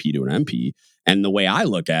from an EP to an MP. And the way I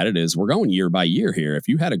look at it is we're going year by year here. If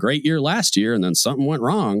you had a great year last year and then something went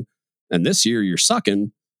wrong and this year you're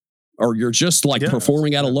sucking, or you're just like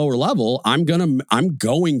performing at a lower level, I'm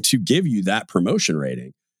going to give you that promotion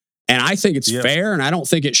rating. And I think it's fair, and I don't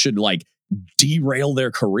think it should like derail their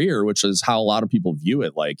career, which is how a lot of people view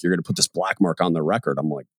it. Like, you're going to put this black mark on their record. I'm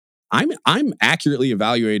like, I'm accurately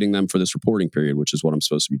evaluating them for this reporting period, which is what I'm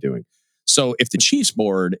supposed to be doing. So if the Chiefs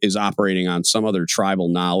board is operating on some other tribal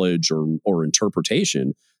knowledge or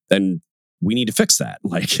interpretation, then we need to fix that.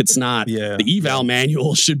 Like, it's not the eval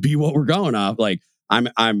manual should be what we're going off. Like,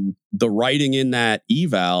 I'm the writing in that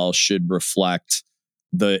eval should reflect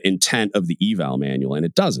the intent of the eval manual, and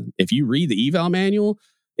it doesn't. If you read the eval manual,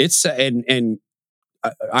 it's and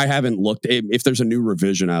I haven't looked. If there's a new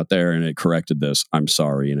revision out there and it corrected this, I'm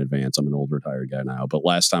sorry in advance. I'm an old retired guy now, but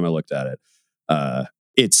last time I looked at it,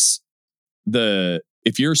 it's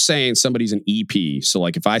if you're saying somebody's an EP, so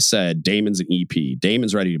like if I said Damon's an EP,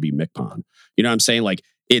 Damon's ready to be MCPON. You know what I'm saying? Like,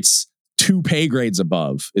 it's 2 pay grades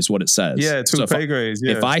above is what it says. Yeah, 2 pay grades.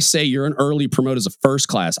 Yeah. If I say you're an early promote as a first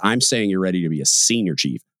class, I'm saying you're ready to be a senior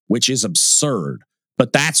chief, which is absurd.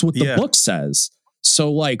 But that's what the book says.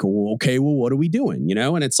 So like, okay, well, what are we doing? You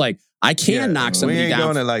know? And it's like, I can knock somebody down. We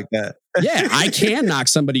ain't doing it like that. Yeah, I can knock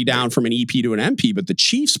somebody down from an EP to an MP, but the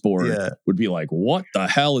Chiefs board would be like, what the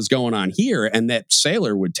hell is going on here? And that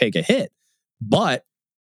sailor would take a hit. But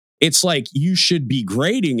it's like, you should be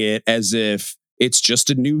grading it as if it's just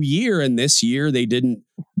a new year, and this year they didn't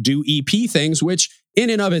do EP things, which in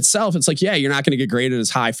and of itself, it's like, yeah, you're not going to get graded as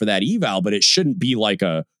high for that eval, but it shouldn't be like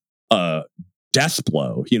a death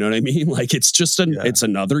blow. You know what I mean? Like, it's just it's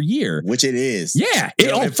another year. Which it is. Yeah.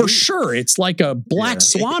 For sure. It's like a black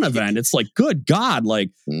swan event. It's like, good God,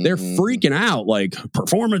 like they're freaking out, like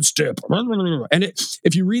performance dip. And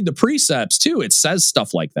if you read the precepts too, it says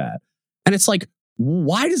stuff like that. And it's like,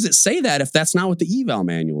 why does it say that if that's not what the eval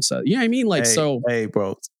manual says? You know what I mean? Like, hey,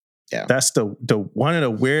 bro. Yeah. That's the one of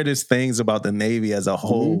the weirdest things about the Navy as a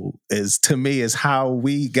whole is, to me, is how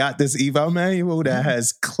we got this eval manual that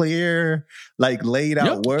has clear, like, laid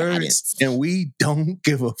out words, and we don't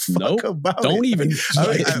give a fuck about it. Don't even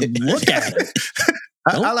look at it.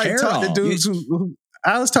 I like talking to dudes who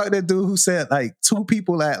I was talking to a dude who said like 2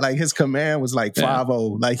 people at like his command was like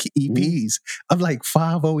 5-0 like EPs. I'm like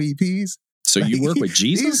 5-0 EPs. So like, you work with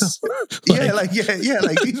Jesus?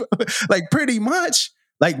 Like pretty much.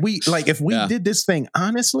 Like if we did this thing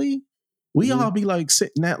honestly, we all be like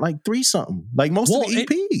sitting at like 3-something, like most of the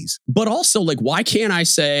EPs. But also, like, why can't I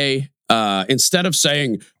say instead of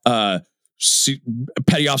saying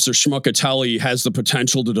Petty Officer Schmuckatelli has the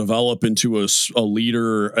potential to develop into a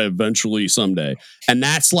leader eventually someday, and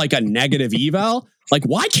that's like a negative eval? Like,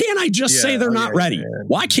 why can't I just say they're not ready?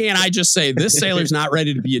 Why can't I just say this sailor's not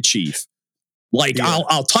ready to be a chief? Like,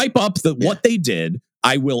 I'll type up what they did.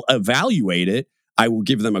 I will evaluate it. I will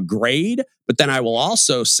give them a grade, but then I will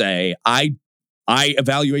also say, I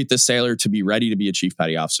evaluate the sailor to be ready to be a chief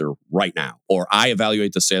petty officer right now, or I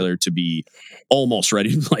evaluate the sailor to be almost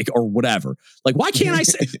ready, like, or whatever. Like, why can't I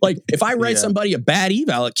say, like, if I write somebody a bad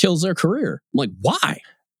eval, it kills their career. I'm like, why?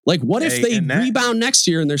 Like, what if they rebound next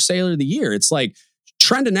year and they're sailor of the year? It's like,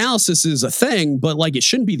 trend analysis is a thing, but like, it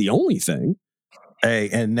shouldn't be the only thing. Hey,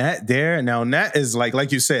 and that is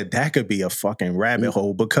like you said, that could be a fucking rabbit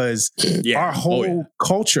hole, because our whole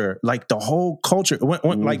culture, like the whole culture,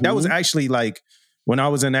 like that was actually like when I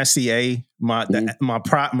was in SCA, my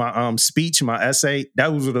speech, my essay,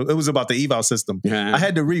 it was about the eval system. I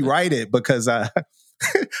had to rewrite it because I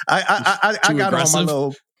got on my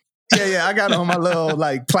little. I got on my little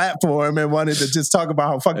like platform and wanted to just talk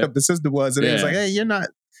about how fucked up the system was, and it was like, hey, you're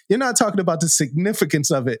not talking about the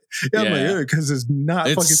significance of it. I'm like, because it's not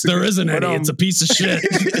fucking significant. There isn't any. It's a piece of shit.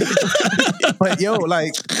 But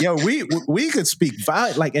we could speak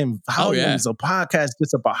in volumes of podcasts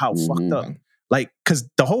just about how fucked up. Like, because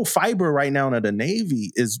the whole fiber right now of the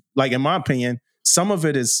Navy is, like, in my opinion, some of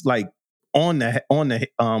it is like on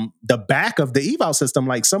the back of the eval system.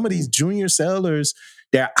 Like, some of these junior sailors,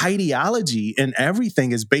 their ideology and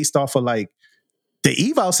everything is based off of like,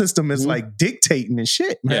 the eval system is like dictating and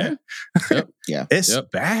shit, man. It's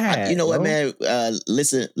bad. You know what, man?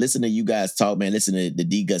 Listen to you guys talk, man. Listen to the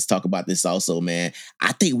DGUTS talk about this also, man.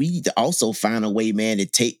 I think we need to also find a way, man, to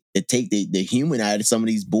take the human out of some of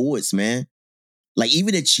these boards, man. Like,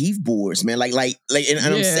 even the chief boards, man. And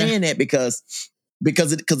I'm saying that because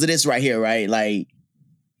of this right here, right? Like,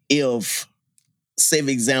 if, say, for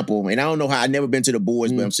example, and I don't know how, I've never been to the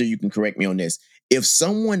boards, but I'm sure you can correct me on this. If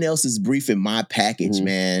someone else is briefing my package,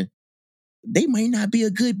 man, they might not be a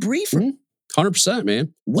good briefer. 100%,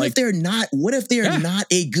 man. What if they're not? What if they're not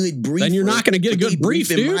a good briefer? Then you're not going to get a good brief,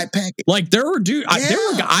 dude. My package? Like, there were, dude.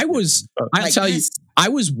 I was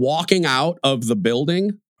walking out of the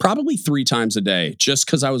building probably 3 times a day, just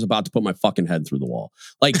because I was about to put my fucking head through the wall.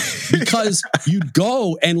 Like, because you'd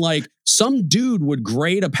go and like some dude would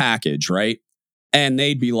grade a package, right? And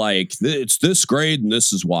they'd be like, it's this grade and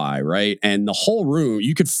this is why, right? And the whole room,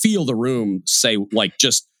 you could feel the room say, like,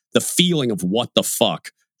 just the feeling of what the fuck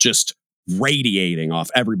just radiating off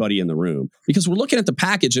everybody in the room. Because we're looking at the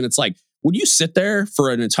package and it's like, when you sit there for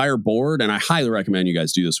an entire board, and I highly recommend you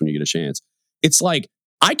guys do this when you get a chance, it's like,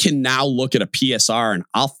 I can now look at a PSR and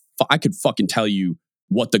I could fucking tell you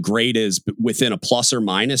what the grade is within a plus or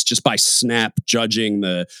minus just by snap judging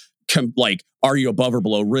the, like, are you above or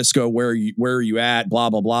below Risco? Where are you at?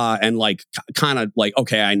 Blah, blah, blah. And like, kind of like,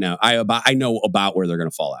 okay, I know about where they're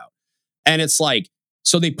going to fall out. And it's like,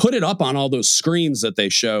 so they put it up on all those screens that they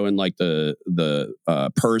show, and like the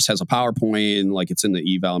purse has a PowerPoint, and like it's in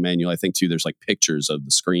the eval manual. I think too, there's like pictures of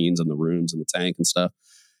the screens and the rooms and the tank and stuff.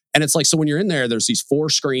 And it's like, so when you're in there, there's these 4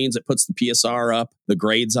 screens. It puts the PSR up, the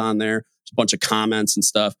grades on there, there's a bunch of comments and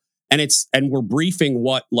stuff. And we're briefing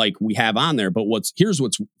what like we have on there. But here's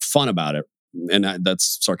what's fun about it. And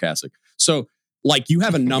that's sarcastic. So like you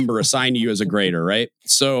have a number assigned to you as a grader, right?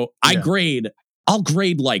 So I'll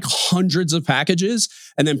grade like hundreds of packages,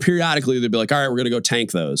 and then periodically they'll be like, all right, we're going to go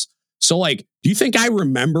tank those. So like, do you think I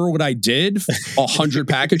remember what I did 100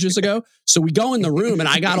 packages ago? So we go in the room and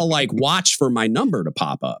I got to like watch for my number to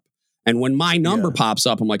pop up. And when my number pops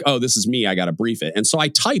up, I'm like, oh, this is me. I got to brief it. And so I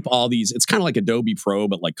type all these. It's kind of like Adobe Pro,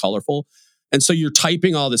 but like colorful. And so you're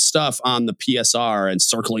typing all this stuff on the PSR and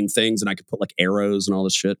circling things, and I could put like arrows and all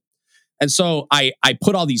this shit. And so I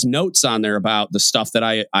put all these notes on there about the stuff that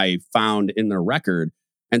I found in their record.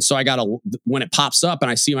 And so when it pops up and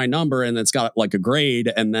I see my number and it's got like a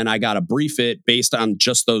grade, and then I got to brief it based on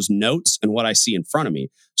just those notes and what I see in front of me.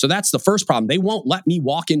 So that's the first problem. They won't let me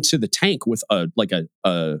walk into the tank with a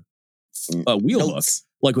wheel book,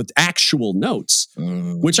 like with actual notes,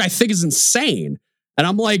 which I think is insane. And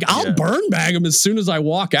I'm like, I'll burn bag them as soon as I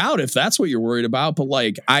walk out if that's what you're worried about. But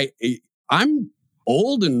like, I'm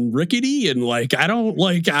old and rickety, and like I don't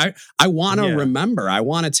like I want to remember. I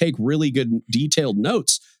want to take really good detailed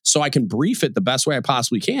notes so I can brief it the best way I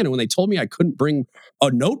possibly can. And when they told me I couldn't bring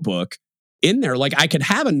a notebook in there, like I could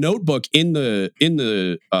have a notebook in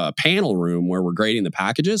the panel room where we're grading the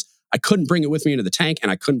packages, I couldn't bring it with me into the tank,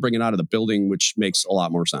 and I couldn't bring it out of the building, which makes a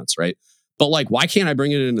lot more sense, right? But like, why can't I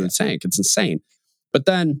bring it into the tank? It's insane. But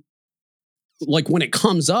then, like when it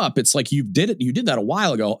comes up, it's like you did that a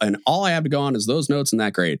while ago, and all I have to go on is those notes and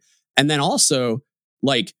that grade. And then also,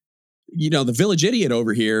 like, you know, the village idiot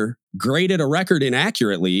over here graded a record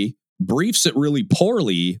inaccurately, briefs it really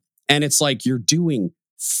poorly, and it's like you're doing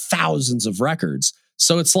thousands of records.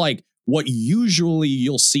 So it's like what usually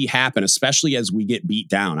you'll see happen, especially as we get beat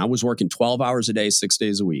down. I was working 12 hours a day, 6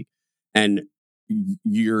 days a week, and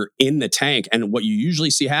you're in the tank. And what you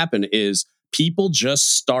usually see happen is people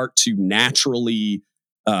just start to naturally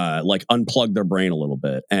like unplug their brain a little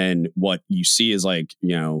bit. And what you see is like,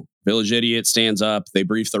 you know, village idiot stands up, they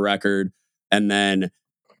brief the record, and then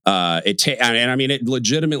it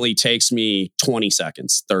legitimately takes me 20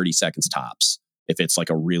 seconds, 30 seconds tops. If it's like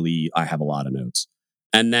I have a lot of notes.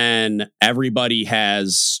 And then everybody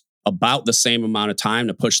has about the same amount of time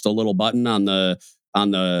to push the little button on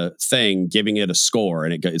the thing, giving it a score,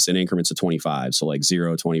 and it's in increments of 25. So like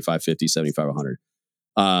 0, 25, 50, 75,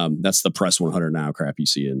 100. That's the press 100 now crap you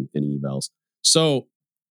see in evals. So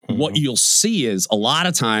what you'll see is a lot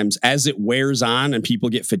of times as it wears on and people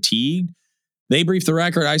get fatigued, they brief the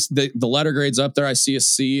record. The letter grade's up there. I see a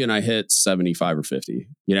C and I hit 75 or 50.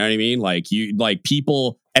 You know what I mean? Like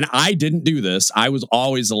people, and I didn't do this. I was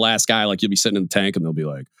always the last guy. Like you'll be sitting in the tank and they'll be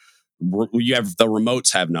like, you have the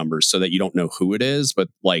remotes have numbers so that you don't know who it is, but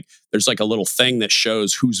like there's like a little thing that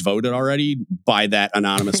shows who's voted already by that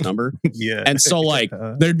anonymous number. And so like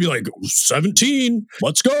they'd be like 17,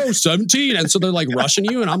 let's go 17. And so they're like rushing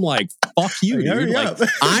you, and I'm like, fuck you, dude. Like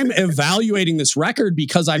I'm evaluating this record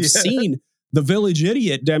because I've seen the village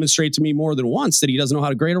idiot demonstrate to me more than once that he doesn't know how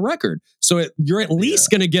to grade a record. So you're at least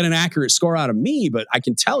going to get an accurate score out of me, but I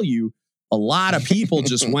can tell you a lot of people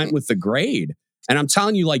just went with the grade. And I'm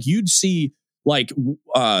telling you, like, you'd see, like,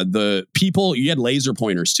 the people, you had laser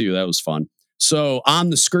pointers, too. That was fun. So on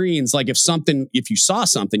the screens, like, if you saw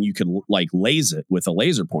something, you could, like, laze it with a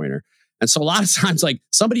laser pointer. And so a lot of times, like,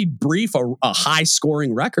 somebody'd brief a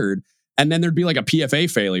high-scoring record, and then there'd be, like, a PFA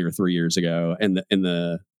failure 3 years ago in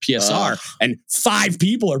the PSR, and 5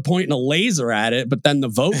 people are pointing a laser at it, but then the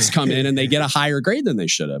votes come in, and they get a higher grade than they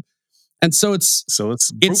should have. And so it's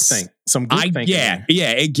groupthink. Some groupthink.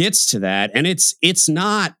 Yeah, it gets to that. And it's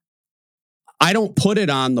not, I don't put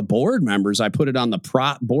it on the board members. I put it on the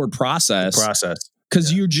board process.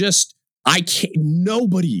 Because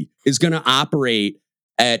nobody is going to operate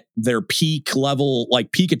at their peak level,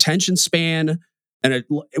 like peak attention span. And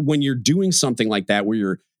when you're doing something like that, where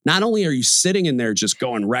you're not only are you sitting in there just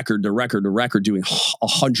going record to record to record, doing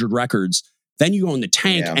 100 records, then you go in the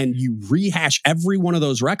tank and you rehash every one of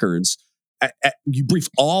those records. You brief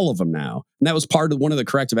all of them now. And that was part of one of the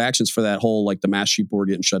corrective actions for that whole, like the mass sheet board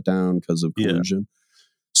getting shut down because of collusion.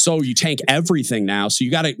 So you tank everything now. So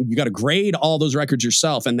you gotta grade all those records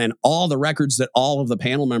yourself. And then all the records that all of the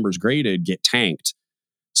panel members graded get tanked.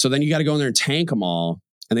 So then you got to go in there and tank them all.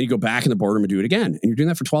 And then you go back in the boardroom and do it again. And you're doing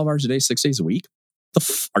that for 12 hours a day, 6 days a week.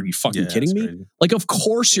 Are you fucking kidding me? Crazy. Like, of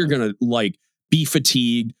course you're going to like be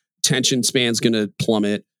fatigued. Tension span's going to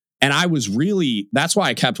plummet. And I was really, that's why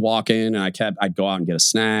I kept walking and I'd go out and get a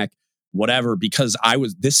snack, whatever, because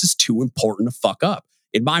this is too important to fuck up.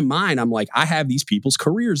 In my mind, I'm like, I have these people's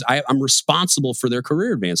careers. I'm responsible for their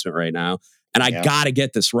career advancement right now. And I got to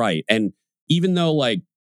get this right. And even though like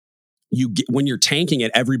when you're tanking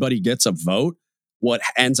it, everybody gets a vote. What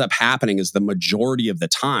ends up happening is the majority of the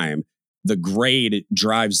time, the grade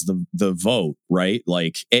drives the vote, right?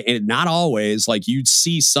 Like, and not always. Like you'd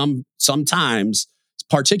see sometimes,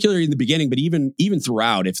 particularly in the beginning, but even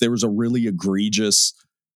throughout, if there was a really egregious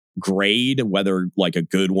grade, whether like a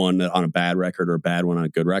good one on a bad record or a bad one on a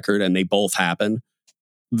good record, and they both happen,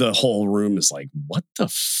 the whole room is like, what the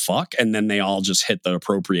fuck? And then they all just hit the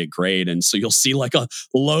appropriate grade. And so you'll see like a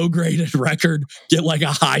low graded record get like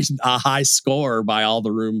a high score by all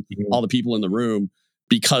the people in the room,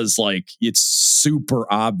 because like it's super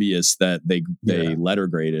obvious that they letter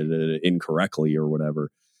graded it incorrectly or whatever.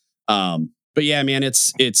 But yeah, man,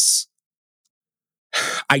 it's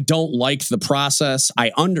I don't like the process.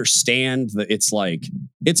 I understand that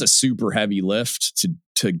it's a super heavy lift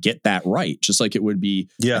to get that right. Just like it would be,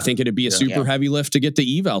 I think it'd be a super heavy lift to get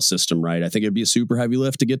the eval system right. I think it'd be a super heavy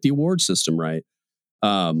lift to get the award system right.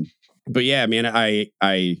 But yeah, man,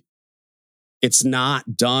 it's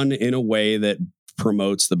not done in a way that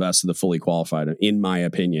promotes the best of the fully qualified. In my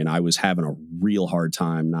opinion, I was having a real hard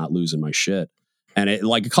time not losing my shit. And it,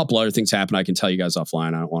 like a couple other things happened. I can tell you guys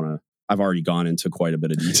offline. I don't want to, I've already gone into quite a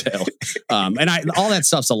bit of detail. And all that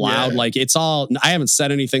stuff's allowed. Like it's all, I haven't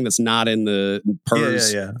said anything that's not in the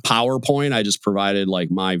PERS PowerPoint. I just provided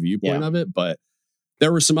like my viewpoint of it. But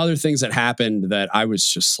there were some other things that happened that I was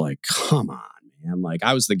just like, come on, man. Like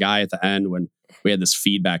I was the guy at the end when we had this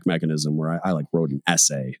feedback mechanism where I like wrote an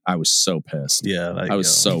essay. I was so pissed. I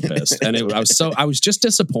was so pissed. And I was just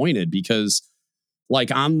disappointed because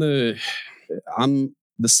like I'm the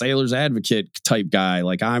sailor's advocate type guy.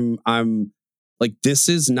 Like I'm like, this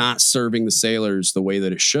is not serving the sailors the way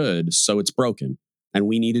that it should. So it's broken and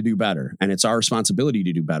we need to do better. And it's our responsibility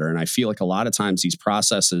to do better. And I feel like a lot of times these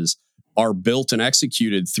processes are built and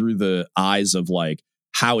executed through the eyes of like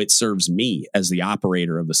how it serves me as the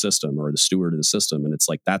operator of the system or the steward of the system. And it's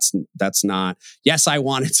like, that's not, yes, I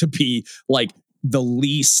want it to be like the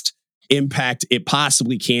least impact it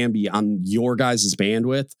possibly can be on your guys'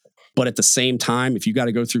 bandwidth. But at the same time, if you got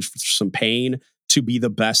to go through some pain to be the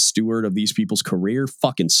best steward of these people's career,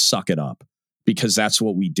 fucking suck it up, because that's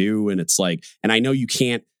what we do. And it's like, and I know you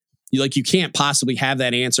can't possibly have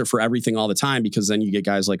that answer for everything all the time, because then you get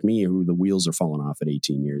guys like me who the wheels are falling off at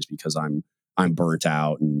 18 years because I'm burnt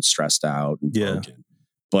out and stressed out and broken.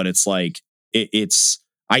 But it's like,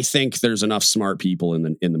 I think there's enough smart people in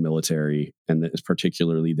the military, and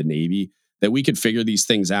particularly the Navy, that we could figure these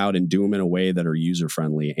things out and do them in a way that are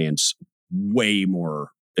user-friendly and way more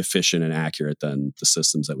efficient and accurate than the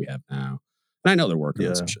systems that we have now. And I know they're working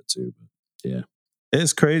on some shit too. But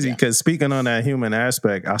it's crazy because speaking on that human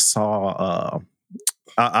aspect, I saw,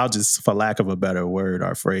 I'll just, for lack of a better word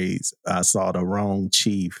or phrase, I saw the wrong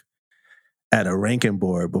chief at a ranking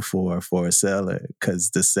board before for a sailor because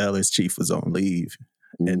the sailor's chief was on leave.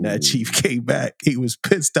 And that chief came back. He was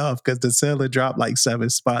pissed off because the sailor dropped like 7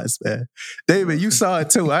 spots, man. David, you saw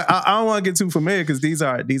it too. I don't want to get too familiar because these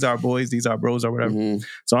are boys, these are bros or whatever. Mm-hmm.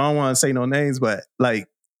 So I don't want to say no names, but like,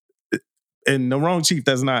 and the wrong chief,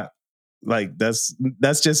 that's not like, that's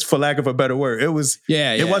just for lack of a better word. It was,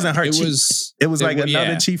 it wasn't her chief. It was like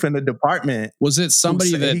another chief in the department. Was it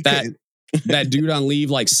somebody that dude on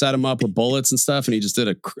leave like set him up with bullets and stuff, and he just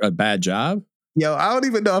did a bad job? Yo, I don't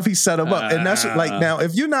even know if he set him up, and that's like now.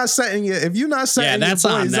 If you're not setting your that's your boys on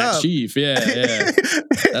that up, chief, and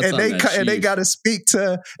they got to speak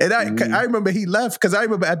to. And I remember he left because I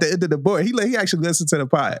remember at the end of the board he actually listened to the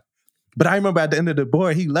pod, but I remember at the end of the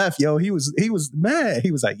board he left. Yo, he was mad.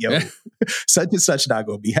 He was like, yo, such and such not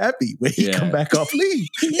gonna be happy when he come back off leave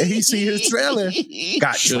and he see his trailer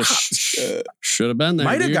got dropped. Should have been there.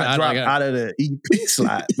 Might have got dropped out of the EP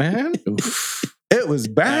slot, man. shit was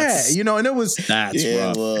bad, you know, and it was that's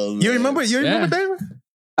rough. Well, you remember, David?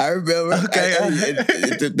 I remember. Okay.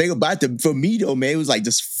 The thing about for me though, man, it was like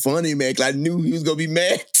just funny, man. Cause I knew he was gonna be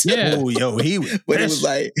mad. Yeah. Oh, yo, he was. But it was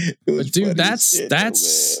like, dude,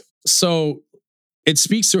 that's so. It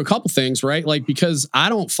speaks to a couple things, right? Like, because I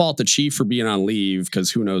don't fault the chief for being on leave,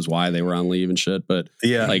 because who knows why they were on leave and shit. But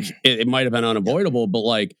like, it might have been unavoidable. But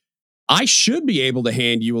like, I should be able to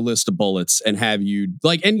hand you a list of bullets and have you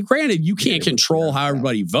like. And granted, you can't control how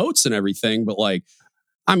everybody votes and everything, but like,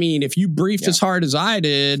 I mean, if you briefed as hard as I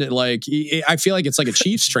did, like, I feel like it's like a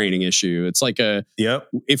Chiefs training issue. It's like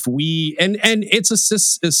if we, and it's a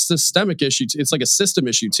systemic issue. It's like a system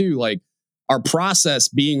issue too. Like our process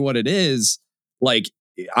being what it is, like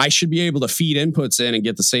I should be able to feed inputs in and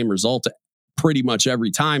get the same result pretty much every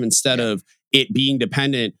time instead of it being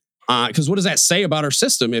dependent on, because what does that say about our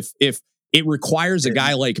system? If it requires a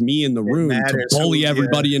guy like me in the room to bully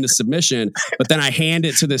everybody into submission, but then I hand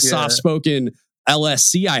it to this soft-spoken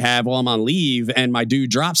LSC I have while I'm on leave and my dude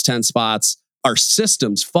drops 10 spots, our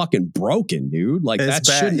system's fucking broken, dude. Like that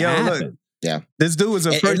shouldn't happen. Look, yeah. This dude was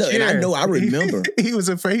a first year. And I know, I remember. He was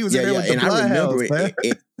afraid. He was in there with the blood hells, man.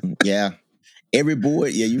 Yeah. Every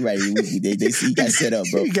board, you're right. He got set up,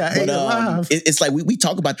 bro. It's like we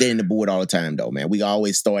talk about that in the board all the time, though, man. We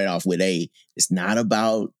always start off with it's not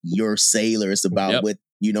about your sailor. It's about what,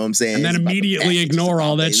 you know what I'm saying? And then immediately ignore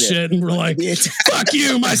all that shit. And we're like, fuck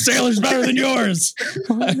you, my sailor's better than yours.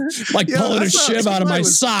 Like pulling a shib out of my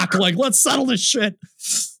sock. Like, let's settle this shit.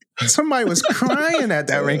 Somebody was crying at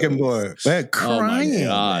that ranking board. Man, crying. Oh my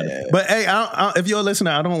God. But hey, if you're a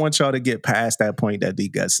listener, I don't want y'all to get past that point that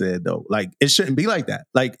DGUTS said, though. Like, it shouldn't be like that.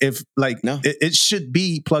 Like, it should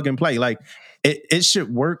be plug and play. Like, it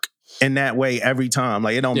should work in that way every time.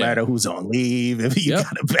 Like, it don't matter who's on leave. If you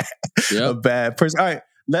got a bad person. All right,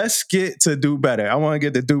 let's get to do better. I want to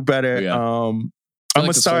get to do better. Yeah. I'm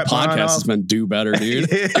gonna start. Podcast has been do better, dude.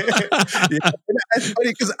 That's funny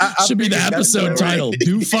because I should be the episode title.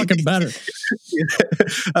 Do fucking better.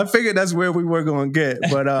 I figured that's where we were gonna get,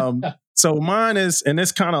 but so mine is, and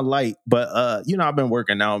it's kind of light, but you know, I've been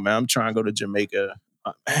working out, man. I'm trying to go to Jamaica.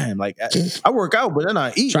 Man, like I work out, but then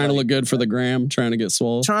I eat. Trying to look good for the gram, trying to get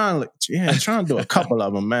swole. Trying to do a couple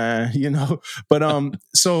of them, man. You know, but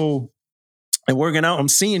so and working out, I'm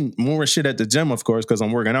seeing more shit at the gym, of course, because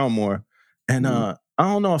I'm working out more. And I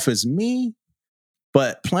don't know if it's me,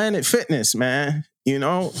 but Planet Fitness, man, you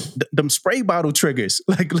know, them spray bottle triggers,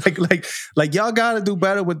 like y'all got to do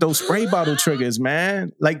better with those spray bottle triggers,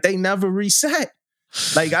 man. Like they never reset.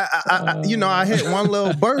 Like I you know, I hit one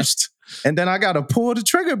little burst and then I got to pull the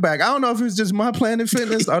trigger back. I don't know if it's just my Planet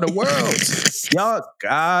Fitness or the world's. Y'all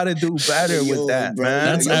got to do better with that, man.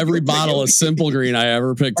 That's every bottle of Simple Green I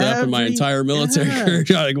ever picked up in my entire military career.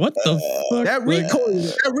 Like, what the fuck? That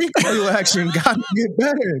recoil action got to get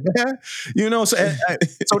better, man. You know, so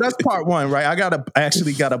that's part one, right? I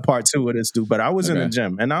actually got a part two of this dude, but I was in the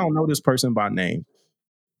gym and I don't know this person by name.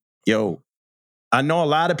 Yo, I know a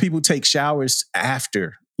lot of people take showers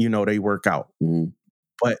after, you know, they work out.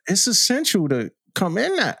 But it's essential to come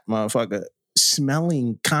in that motherfucker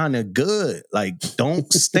smelling kind of good. Like,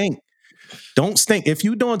 don't stink. Don't stink. If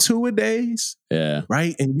you doing 2 a days,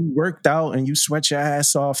 right, and you worked out and you sweat your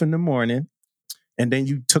ass off in the morning, and then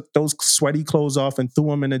you took those sweaty clothes off and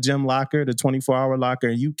threw them in the gym locker, the 24-hour locker,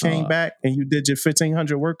 and you came back and you did your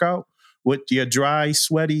 1,500 workout with your dry,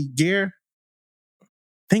 sweaty gear,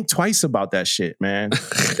 think twice about that shit, man.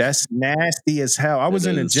 That's nasty as hell. I was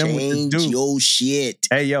in the gym with this dude. Change your shit.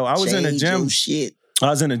 Hey, yo, I was in the gym. Shit. I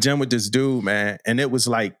was in the gym with this dude, man, and it was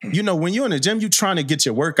like, you know, when you're in the gym, you're trying to get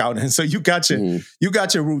your workout, and so you got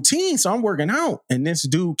your routine. So I'm working out, and this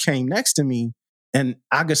dude came next to me, and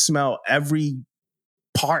I could smell every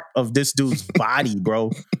part of this dude's body,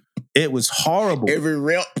 bro. It was horrible. Every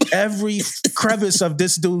rip. Every crevice of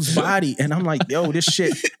this dude's body. And I'm like, yo, this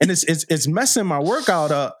shit. And it's messing my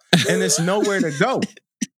workout up and it's nowhere to go.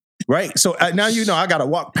 Right. So now, you know, I got to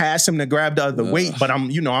walk past him to grab the other weight, but I'm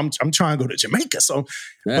trying to go to Jamaica. So,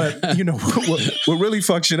 but you know, what really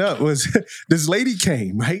fucked shit up was this lady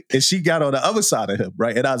came, right? And she got on the other side of him.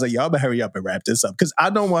 Right. And I was like, y'all better hurry up and wrap this up. Cause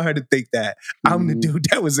I don't want her to think that I'm the dude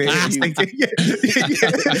that was in thinking,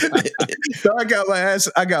 So I got my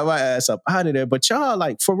ass up out of there. But y'all,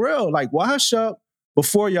 like, for real, like, wash up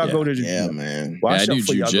before y'all go to the gym, man. I do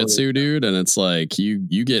jujitsu, dude, and it's like you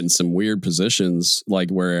get in some weird positions, like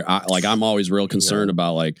where I'm always real concerned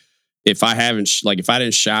about, like, if I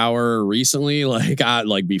didn't shower recently,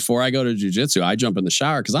 like before I go to jujitsu, I jump in the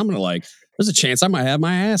shower because I'm gonna, like, there's a chance I might have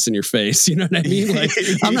my ass in your face. You know what I mean? Like,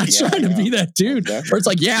 I'm not trying to be that dude. Or it's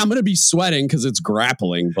like, I'm gonna be sweating because it's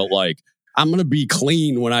grappling, but like, I'm gonna be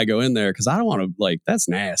clean when I go in there because I don't want to like that's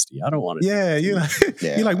nasty. I don't want to. Yeah, you're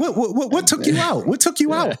like what took you out? What took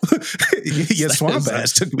you out? Your swamp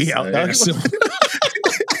ass took me out. It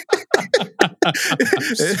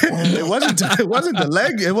wasn't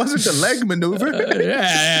the leg maneuver.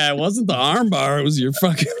 Yeah, it wasn't the arm bar. It was your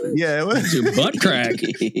fucking it was your butt crack.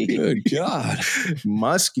 Good God,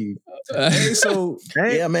 musky. Hey,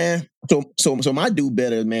 yeah, man. So my do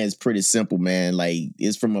better, man, is pretty simple, man. Like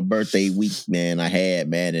it's from a birthday week, man. I had,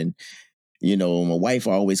 man, and my wife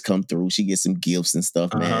always come through. She gets some gifts and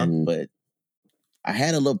stuff, man. But I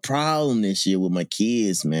had a little problem this year with my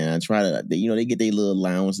kids, man. I try to, they get their little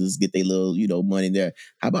allowances, get their little, money there.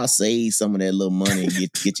 How about save some of that little money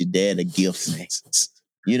and get your dad a gift, man?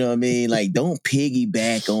 You know what I mean? Like, don't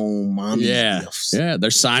piggyback on mommy's gifts. Yeah,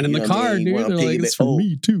 they're signing the card, dude. They're like, it's for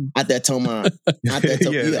me, too. Got that from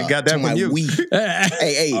you.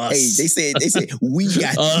 Hey, they said, we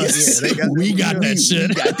got this. We got that shit.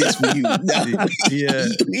 We got this for you.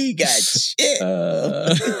 We got shit.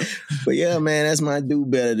 But yeah, man, that's my do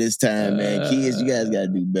better this time, man. Kids, you guys got to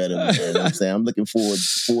do better, man. You know what I'm saying? I'm looking forward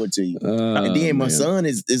to you. And then my son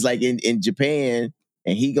is like in Japan.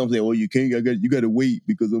 And he gonna say, "Oh, you can't. You gotta wait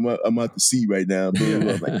because I'm out to sea right now."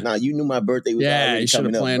 I'm like, nah, you knew my birthday was already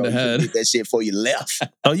coming up. Planned ahead. You did that shit before you left.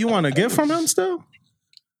 Oh, you want a gift from him still?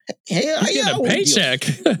 Hell, he get a paycheck.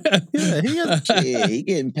 He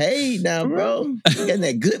getting paid now, bro. He getting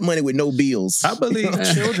that good money with no bills. I believe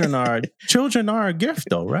children are a gift,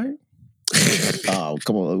 though, right? Oh,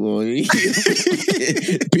 come on. Look at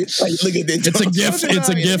that. It's a gift. It's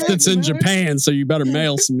a gift that's in Japan, so you better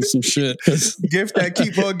mail some shit. Gift that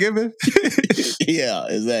keep on giving. Yeah,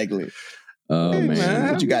 exactly. Oh,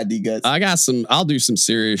 man. What you got, DGUTS? I got some. I'll do some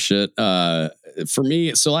serious shit. For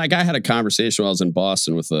me, so like I had a conversation while I was in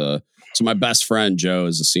Boston with so my best friend Joe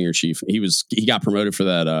is a senior chief. He got promoted for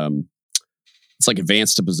that. It's like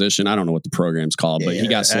advanced to position. I don't know what the program's called, but he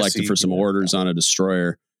got selected for some orders on a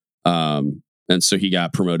destroyer. And so he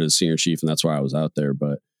got promoted as senior chief, and that's why I was out there.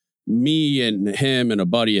 But me and him and a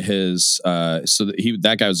buddy of his,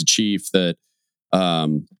 that guy was a chief that,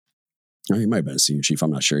 he might have been a senior chief.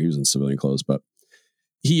 I'm not sure. He was in civilian clothes, but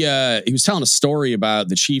he was telling a story about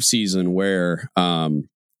the chief season where,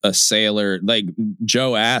 a sailor, like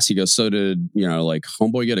Joe asked, he goes, so did, like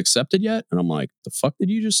homeboy get accepted yet? And I'm like, the fuck did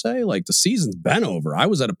you just say? Like the season's been over. I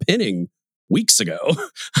was at a pinning weeks ago.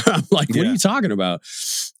 I'm like, what are you talking about?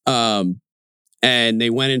 And they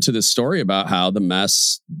went into this story about how the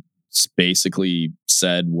mess basically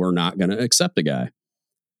said, we're not going to accept a guy.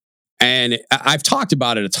 And I've talked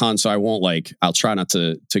about it a ton, so I won't I'll try not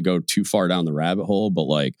to go too far down the rabbit hole, but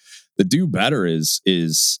like the do better is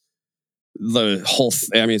the whole,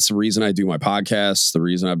 it's the reason I do my podcast. The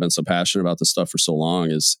reason I've been so passionate about this stuff for so long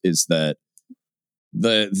is that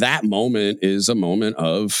that moment is a moment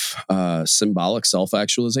of symbolic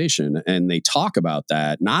self-actualization. And they talk about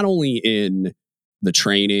that not only in the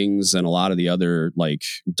trainings and a lot of the other like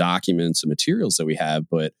documents and materials that we have,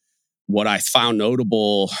 but what I found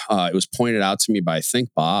notable, it was pointed out to me by, I think,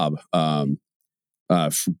 Bob, to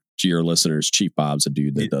your listeners, Chief Bob's a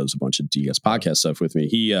dude that does a bunch of DGUTS podcast stuff with me.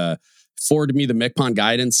 He forwarded me the MCPON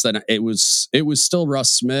guidance that it was still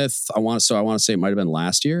Russ Smith. I want to say it might've been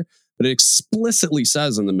last year. But it explicitly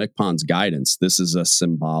says in the MCPON's guidance, this is a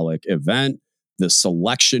symbolic event. This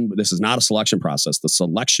is not a selection process. The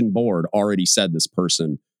selection board already said this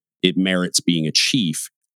person, it merits being a chief.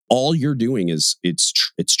 All you're doing is it's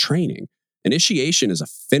training. Initiation is a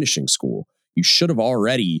finishing school. You should have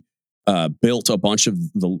already built a bunch of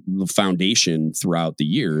the foundation throughout the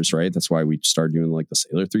years, right? That's why we started doing like the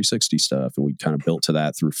Sailor 360 stuff. And we kind of built to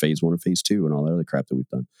that through phase 1 and phase 2 and all that other crap that we've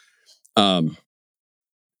done.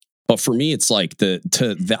 But for me, it's like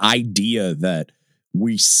the idea that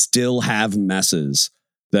we still have messes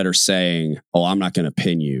that are saying, oh, I'm not going to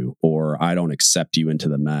pin you, or I don't accept you into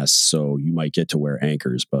the mess. So you might get to wear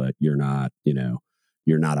anchors, but you're not,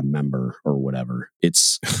 you're not a member or whatever.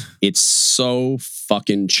 It's so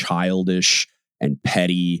fucking childish and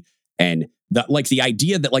petty. And the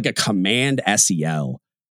idea that like a command SEL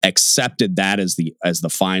accepted that as the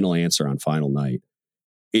final answer on final night.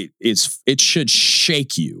 It should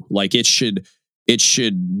shake you. Like it should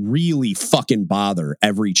really fucking bother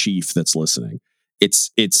every chief that's listening.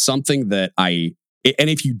 It's something that and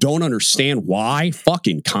if you don't understand why,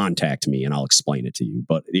 fucking contact me and I'll explain it to you.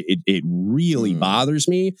 But it really bothers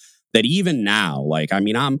me that even now,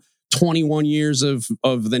 I'm 21 years of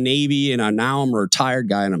the Navy and now I'm a retired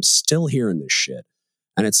guy and I'm still hearing this shit.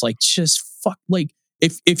 And it's like, just fuck, like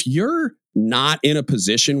if you're not in a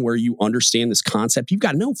position where you understand this concept, you've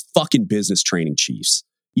got no fucking business training chiefs.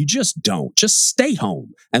 You just don't. Just stay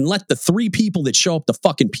home and let the 3 people that show up to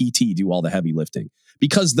fucking PT do all the heavy lifting,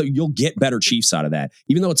 because you'll get better chiefs out of that.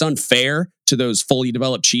 Even though it's unfair to those fully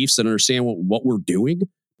developed chiefs that understand what we're doing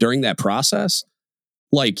during that process.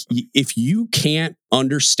 Like, if you can't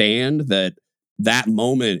understand that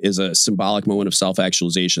moment is a symbolic moment of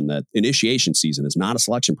self-actualization, that initiation season is not a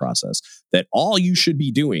selection process, that all you should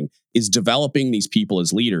be doing is developing these people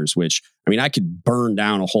as leaders, which, I mean, I could burn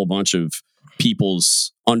down a whole bunch of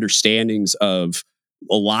people's understandings of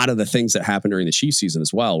a lot of the things that happen during the chief season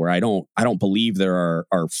as well, where I don't believe there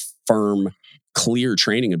are firm, clear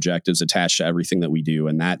training objectives attached to everything that we do.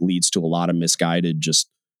 And that leads to a lot of misguided, just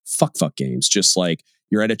fuck games. Just like,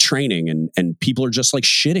 you're at a training and people are just like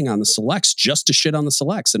shitting on the selects just to shit on the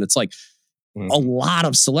selects. And it's like a lot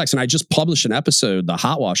of selects. And I just published an episode, the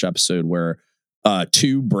Hot Wash episode, where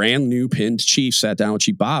 2 brand new pinned chiefs sat down with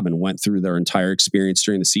Chief Bob and went through their entire experience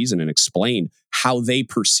during the season and explained how they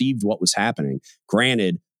perceived what was happening.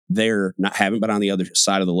 Granted, haven't been on the other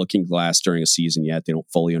side of the looking glass during a season yet. They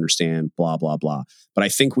don't fully understand, blah, blah, blah. But I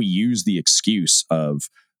think we use the excuse of,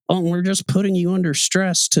 oh, we're just putting you under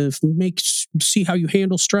stress to see how you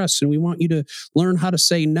handle stress. And we want you to learn how to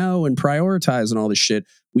say no and prioritize and all this shit.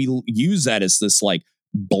 We use that as this like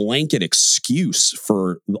blanket excuse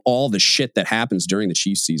for all the shit that happens during the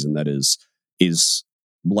Chiefs season that is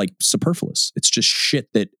like superfluous. It's just shit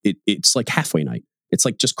that it's like halfway night. It's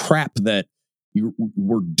like just crap that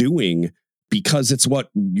we're doing because it's what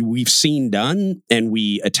we've seen done, and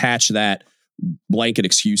we attach that blanket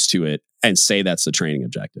excuse to it and say that's the training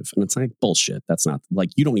objective. And it's like, bullshit. That's not,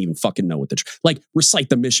 like, you don't even fucking know what like, recite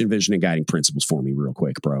the mission, vision, and guiding principles for me real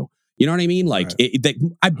quick, bro. You know what I mean? Like, right.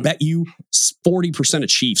 I bet you 40% of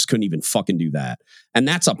Chiefs couldn't even fucking do that. And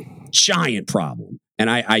that's a giant problem. And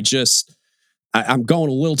I'm going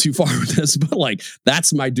a little too far with this, but like,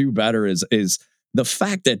 that's my do better is the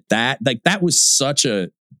fact that was such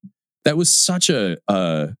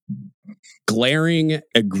a glaring,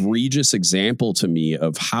 egregious example to me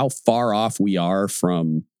of how far off we are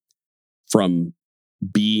from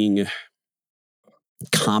being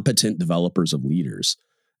competent developers of leaders.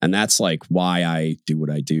 And that's like why I do what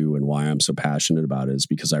I do and why I'm so passionate about it, is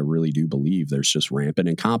because I really do believe there's just rampant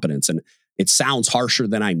incompetence. And it sounds harsher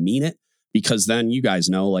than I mean it, because then you guys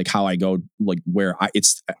know like how I go, like where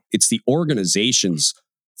it's the organization's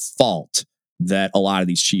fault that a lot of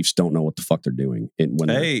these chiefs don't know what the fuck they're doing when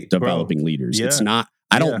they're developing leaders. Yeah. It's not,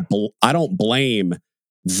 I don't blame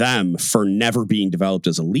them for never being developed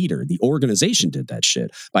as a leader. The organization did that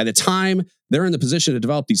shit. By the time they're in the position to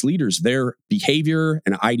develop these leaders, their behavior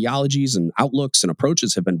and ideologies and outlooks and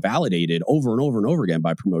approaches have been validated over and over and over again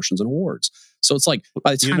by promotions and awards. So it's like,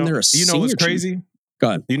 by the time they're a senior what's crazy? Chief, go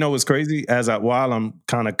ahead. You know what's crazy? While I'm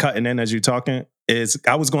kind of cutting in as you're talking, is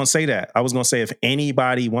I was going to say that. I was going to say, if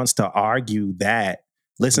anybody wants to argue that,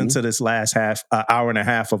 listen to this last hour and a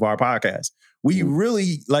half of our podcast. We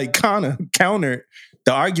really like kind of countered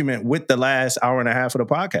the argument with the last hour and a half of the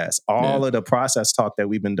podcast, all of the process talk that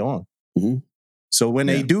we've been doing. Mm-hmm. So when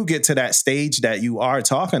they do get to that stage that you are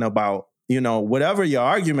talking about, you know, whatever your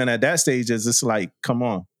argument at that stage is, it's like, come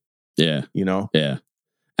on. Yeah. You know? Yeah.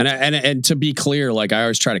 And to be clear, like I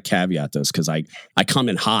always try to caveat this because I come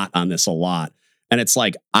in hot on this a lot. And it's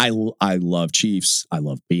like, I love Chiefs. I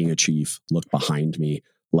love being a Chief. Look behind me.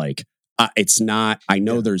 Like, it's not, I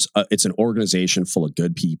know it's an organization full of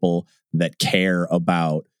good people that care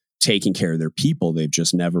about taking care of their people. They've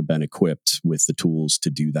just never been equipped with the tools to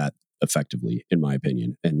do that effectively, in my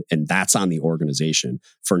opinion. And that's on the organization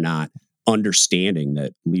for not understanding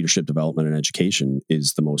that leadership development and education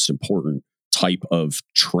is the most important type of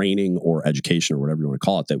training or education or whatever you want to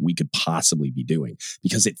call it that we could possibly be doing,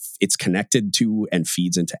 because it's connected to and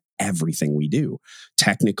feeds into everything we do.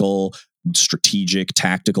 Technical, strategic,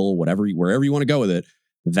 tactical, wherever you want to go with it,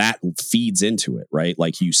 that feeds into it, right?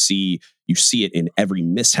 Like you see it in every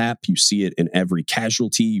mishap, you see it in every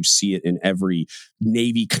casualty, you see it in every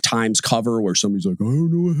Navy Times cover where somebody's like, I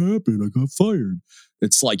don't know what happened, I got fired.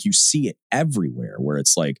 It's like you see it everywhere, where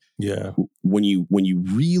it's like, when you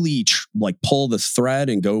really like pull the thread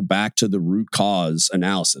and go back to the root cause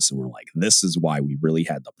analysis, and we're like, this is why we really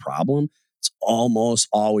had the problem. It's almost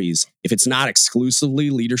always, if it's not exclusively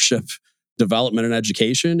leadership development and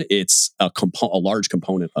education, it's a large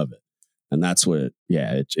component of it. And that's what,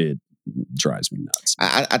 it drives me nuts.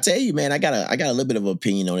 I tell you, man, I got a little bit of an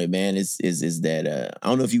opinion on it, man. Is that I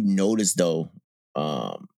don't know if you noticed though,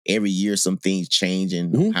 every year some things change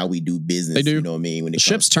in how we do business. They do. You know what I mean? When the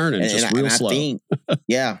ship's turning, just real slow. I think,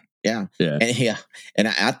 and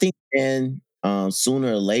I think, man,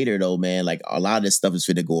 sooner or later though, man, like a lot of this stuff is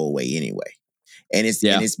going to go away anyway. and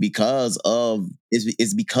it's because of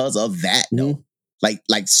that though.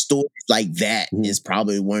 Like stories like that is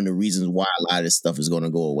probably one of the reasons why a lot of this stuff is going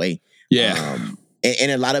to go away. Yeah.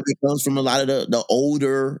 And a lot of it comes from a lot of the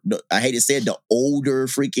older, I hate to say it, the older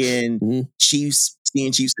freaking chiefs,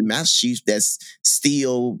 seeing chiefs and master chiefs that's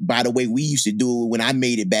still by the way we used to do it when I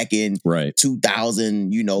made it back in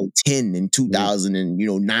 2010 and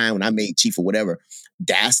 2009 when I made chief or whatever.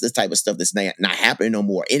 That's the type of stuff that's not happening no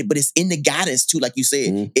more. But it's in the guidance too, like you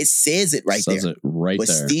said. It says it right there. But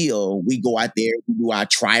still, we go out there, we do our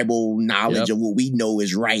tribal knowledge of what we know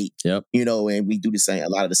is right. You know, and we do a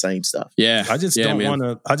lot of the same stuff. Yeah, I just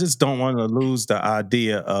don't want to lose the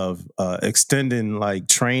idea of extending like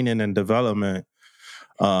training and development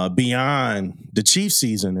beyond the Chiefs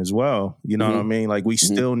season as well. You know what I mean? Like we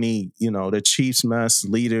still need, the Chiefs mess,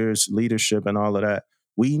 leadership and all of that.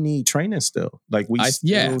 We need training still. Like I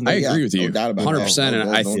agree with you 100%.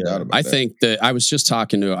 And I think that I was just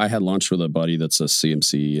I had lunch with a buddy that's a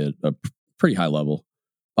CMC at a pretty high level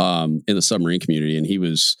in the submarine community. And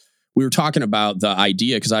we were talking about the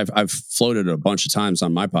idea, because I've floated it a bunch of times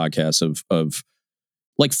on my podcast of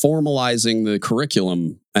like formalizing the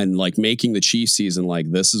curriculum and like making the Chief season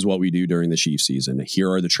like, this is what we do during the Chief season.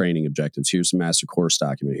 Here are the training objectives. Here's the master course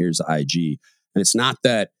document. Here's the IG. And it's not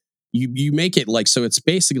that you make it like, so it's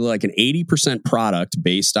basically like an 80% product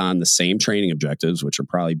based on the same training objectives, which will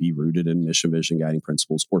probably be rooted in mission, vision, guiding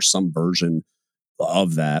principles, or some version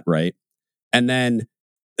of that. Right. And then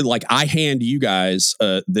like I hand you guys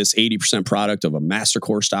this 80% product of a master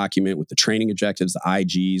course document with the training objectives, the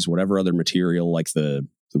IGs, whatever other material, like the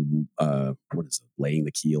what is it, laying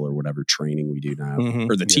the keel or whatever training we do now,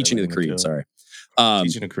 or the teaching of the creed. Sorry,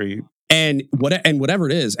 teaching the creed. And whatever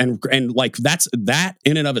it is, and like that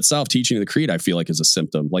in and of itself, teaching of the creed, I feel like is a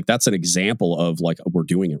symptom. Like that's an example of like we're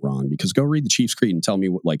doing it wrong, because go read the Chief's creed and tell me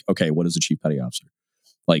what is a chief petty officer?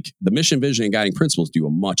 Like the mission, vision, and guiding principles do a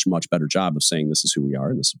much, much better job of saying this is who we are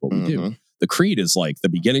and this is what we do. The creed is like the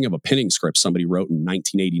beginning of a pinning script somebody wrote in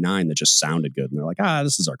 1989 that just sounded good, and they're like,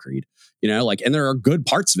 this is our creed, and there are good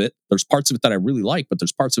parts of it. There's parts of it that I really like, but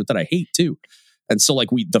there's parts of it that I hate too. And so like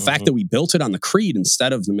the fact that we built it on the creed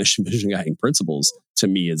instead of the mission, vision, guiding principles, to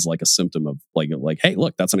me is like a symptom of like, hey,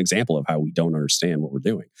 look, that's an example of how we don't understand what we're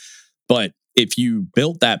doing. But if you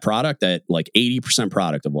built that product at like 80%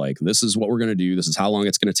 product of like, this is what we're going to do, this is how long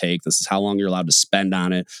it's going to take, this is how long you're allowed to spend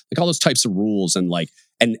on it, like all those types of rules and like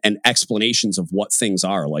and explanations of what things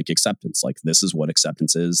are, like acceptance, like this is what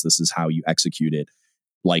acceptance is, this is how you execute it.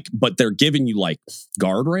 Like, but they're giving you like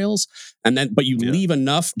guardrails, and then but you leave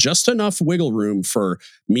just enough wiggle room for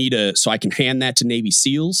me so I can hand that to Navy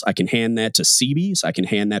SEALs, I can hand that to Seabees, I can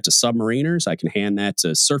hand that to submariners, I can hand that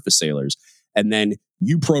to surface sailors, and then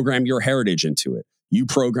you program your heritage into it. You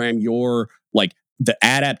program your like the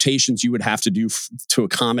adaptations you would have to do to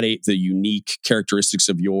accommodate the unique characteristics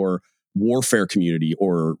of your warfare community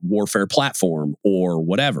or warfare platform or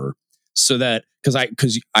whatever. So that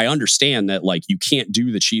because I understand that like you can't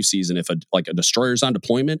do the Chief season if a destroyer's on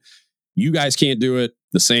deployment. You guys can't do it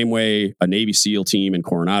the same way a Navy SEAL team in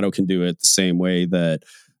Coronado can do it, the same way that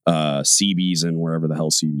Seabees and wherever the hell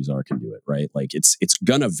Seabees are can do it, right? Like it's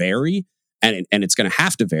gonna vary, and it's gonna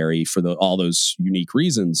have to vary for all those unique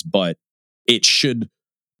reasons. But there should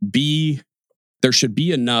be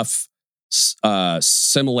enough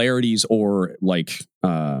similarities or like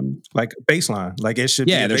baseline, like it should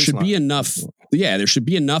there should be enough there should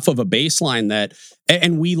be enough of a baseline that,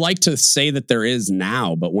 and we like to say that there is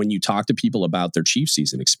now, but when you talk to people about their Chief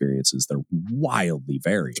season experiences, they're wildly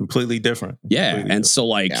varied, completely different. So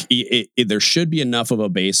like there should be enough of a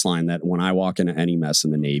baseline that when I walk into any mess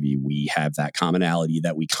in the Navy, we have that commonality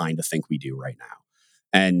that we kind of think we do right now,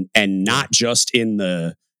 and not just in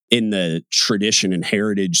the tradition and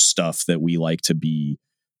heritage stuff that we like to be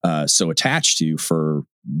so attached to for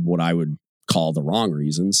what I would call the wrong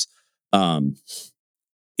reasons.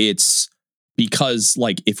 It's because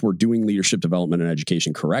like if we're doing leadership development and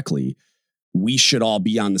education correctly, we should all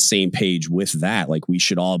be on the same page with that. Like we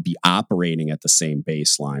should all be operating at the same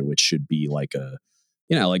baseline, which should be like a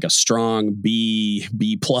strong B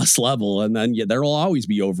plus level. And then there will always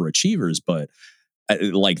be overachievers, but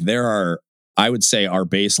like I would say our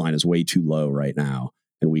baseline is way too low right now,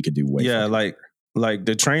 and we could do way. Yeah, like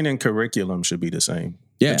the training curriculum should be the same.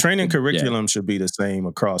 Yeah, the training curriculum should be the same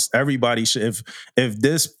across everybody. If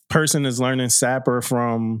this person is learning Sapper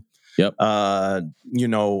from, the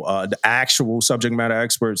actual subject matter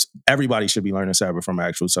experts, everybody should be learning Sapper from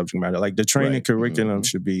actual subject matter. Like the training curriculum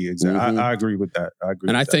should be exact. I agree with that.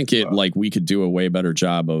 I think like we could do a way better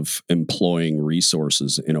job of employing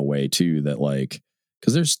resources in a way too that like.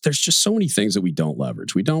 because there's just so many things that we don't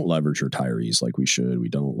leverage. We don't leverage retirees like we should. We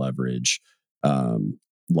don't leverage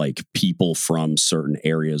like people from certain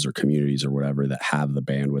areas or communities or whatever that have the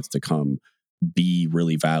bandwidth to come be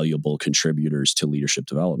really valuable contributors to leadership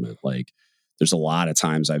development. Like there's a lot of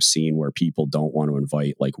times I've seen where people don't want to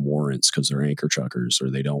invite like warrants because they're anchor chuckers,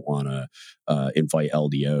 or they don't want to invite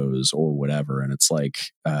LDOs or whatever. And it's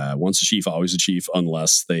like, once a chief, always a chief,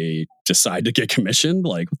 unless they decide to get commissioned.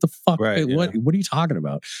 Like, what the fuck? Right, What are you talking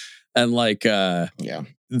about? And like,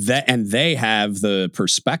 that, and they have the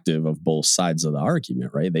perspective of both sides of the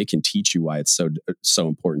argument, right? They can teach you why it's so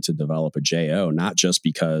important to develop a JO, not just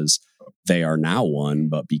because they are now one,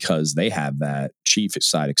 but because they have that chief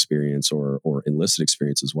side experience or enlisted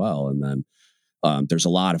experience as well. And then there's a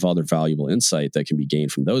lot of other valuable insight that can be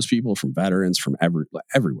gained from those people, from veterans, from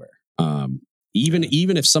everywhere. Even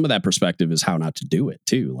if some of that perspective is how not to do it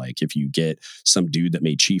too. Like if you get some dude that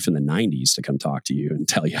made chief in the 90s to come talk to you and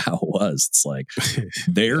tell you how it was, it's like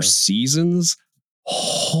their seasons,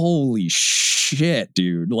 holy shit,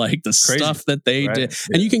 dude. Like the stuff that they did. Yeah.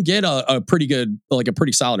 And you can get a pretty good, like a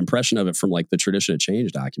pretty solid impression of it from like the Tradition of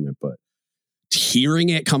Change document, but hearing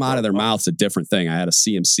it come out of their mouth's a different thing. I had a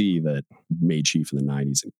CMC that made chief in the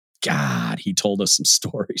 90s, and God, he told us some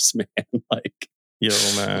stories, man. Like, yo,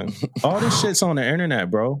 man, all this shit's on the internet,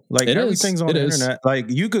 bro. Like everything's on the internet. Like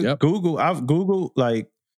you could Google. I've Googled like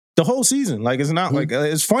the whole season. Like it's not like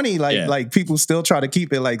it's funny. Like people still try to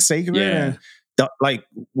keep it like sacred and like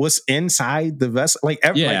what's inside the vessel. Like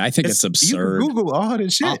I think it's absurd. You can Google all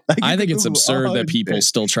this shit. Like, I think it's absurd that people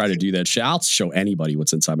still try to do that shit. I'll show anybody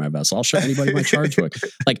what's inside my vessel. I'll show anybody my charge book.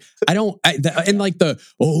 Like and like the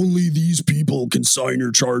only these people can sign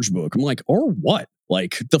your charge book. I'm like, or what?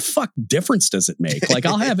 Like, the fuck difference does it make? Like,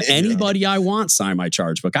 I'll have anybody I want sign my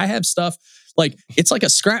charge book. I have stuff, like, it's like a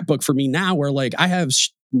scrapbook for me now where, like, I have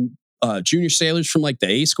junior sailors from, like, the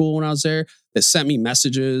A school when I was there that sent me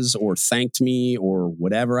messages or thanked me or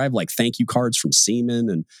whatever. I have, like, thank you cards from seamen,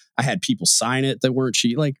 and I had people sign it that weren't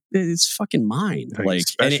cheap. Like, it's fucking mine. Like,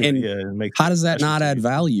 and how does that not add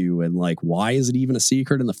value? And, like, why is it even a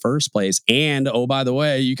secret in the first place? And, oh, by the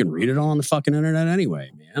way, you can read it on the fucking internet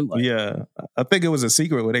anyway, man. Like, yeah. I think it was a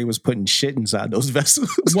secret where they was putting shit inside those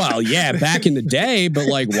vessels. Well, yeah, back in the day, but,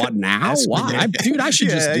 like, what now? Why? Dude, I should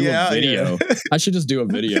just do a video. Yeah. I should just do a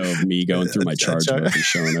video of me going through my charge book and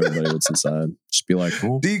showing everybody what's inside. Just be like,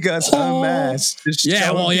 DGUTS unmasked.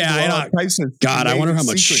 Yeah, well, yeah. God, I wonder how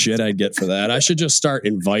much shit I'd get for that. I should just start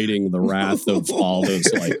inviting the wrath of all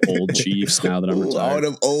those like old chiefs now that I'm retired. All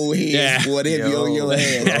them old heads, whatever on your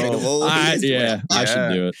head. I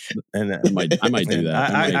should do it. And I might do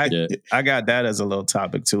that. I got that as a little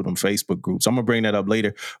topic too, them Facebook groups. I'm gonna bring that up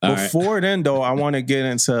later. Before then, though, I want to get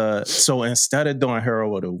into, so instead of doing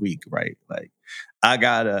Hero of the Week, right? Like, I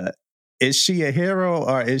gotta, is she a hero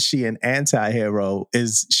or is she an anti-hero?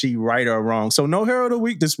 Is she right or wrong? So no Hero of the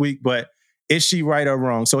Week this week, but is she right or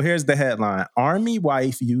wrong? So here's the headline. Army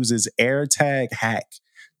wife uses AirTag hack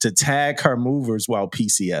to tag her movers while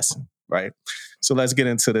PCSing, right? So let's get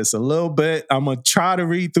into this a little bit. I'm going to try to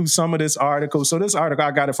read through some of this article. So this article,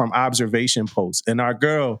 I got it from Observation Post. And our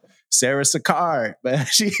girl, Sarah Sicard, man,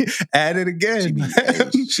 she added again.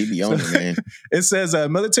 She be on it, man. It says,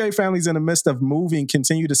 military families in the midst of moving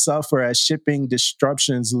continue to suffer as shipping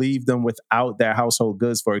disruptions leave them without their household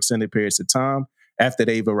goods for extended periods of time after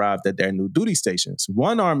they've arrived at their new duty stations.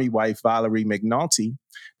 One Army wife, Valerie McNulty,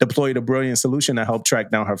 deployed a brilliant solution to help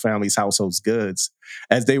track down her family's household goods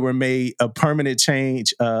as they were made a permanent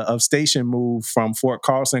change of station move from Fort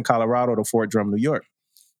Carson, Colorado to Fort Drum, New York.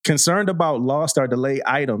 Concerned about lost or delayed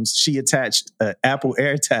items, she attached an Apple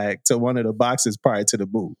AirTag to one of the boxes prior to the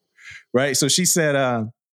move, right? So she said,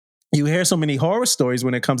 you hear so many horror stories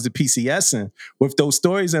when it comes to PCSing. With those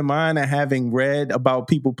stories in mind and having read about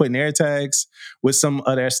people putting AirTags with some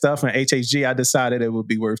of their stuff in HHG, I decided it would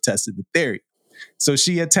be worth testing the theory. So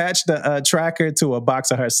she attached the tracker to a box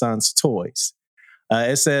of her son's toys.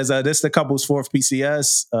 It says, this is the couple's fourth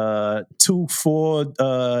PCS, 2 full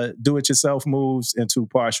do-it-yourself moves and 2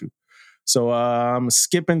 partial. So I'm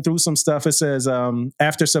skipping through some stuff. It says,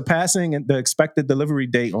 after surpassing the expected delivery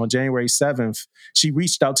date on January 7th, she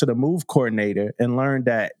reached out to the move coordinator and learned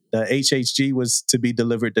that the HHG was to be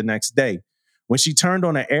delivered the next day. When she turned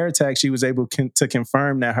on an AirTag, she was able to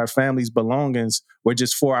confirm that her family's belongings were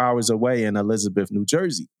just 4 hours away in Elizabeth, New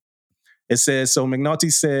Jersey. It says, so McNulty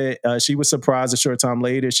said she was surprised a short time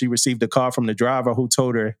later. She received a call from the driver who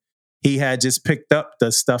told her he had just picked up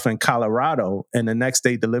the stuff in Colorado and the next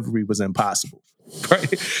day delivery was impossible.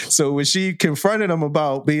 Right? So when she confronted him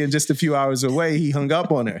about being just a few hours away, he hung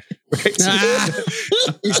up on her. Right?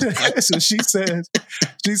 So she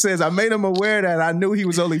She says, I made him aware that I knew he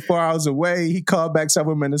was only 4 hours away. He called back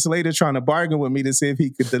several minutes later trying to bargain with me to see if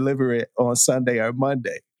he could deliver it on Sunday or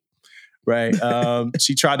Monday. Right.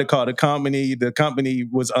 She tried to call the company. The company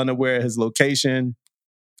was unaware of his location.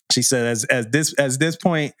 She said, at this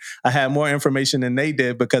point, I had more information than they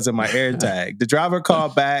did because of my AirTag. The driver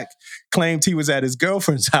called back, claimed he was at his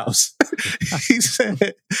girlfriend's house. He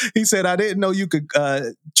said, I didn't know you could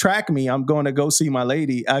track me. I'm going to go see my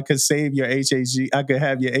lady. I could save your HHG. I could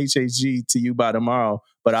have your HHG to you by tomorrow,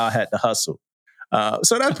 but I'll have to hustle.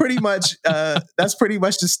 So that's pretty much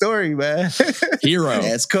the story, man. Hero.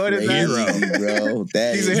 That's crazy, bro.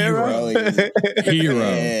 He's a hero. Hero.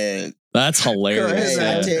 Man. That's hilarious.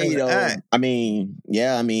 Man, I tell you though, I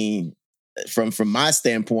mean, from my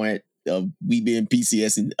standpoint, we being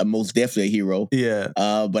PCS and most definitely a hero. Yeah.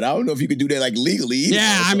 But I don't know if you could do that like legally either.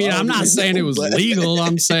 Yeah, I mean, I'm not saying it was legal.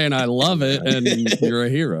 I'm saying I love it and you're a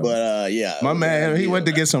hero. But yeah. My man, he went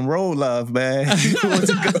to get some road love, man.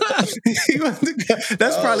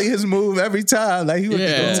 That's probably his move every time. Like he went to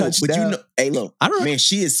go touch but down. you know, hey, look, man,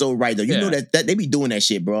 she is so right though. You know that they be doing that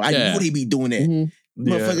shit, bro. I know they be doing that. Mm-hmm.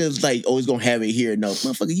 Motherfuckers like always gonna have it here. No,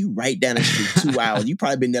 motherfucker, you right down the street 2 hours. You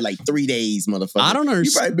probably been there like 3 days, motherfucker. I don't understand.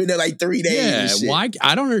 You probably been there like 3 days. Yeah, why?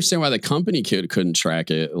 I don't understand why the company couldn't track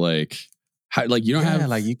it. Like, you don't have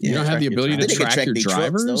you don't have the ability to track your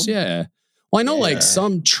drivers. Trucks, yeah. Well, I know like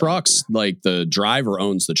some trucks, like the driver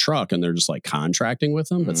owns the truck and they're just like contracting with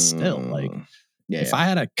them, but still, like. Yeah. If I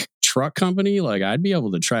had a truck company, like I'd be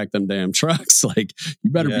able to track them damn trucks. Like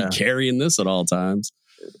you better be carrying this at all times.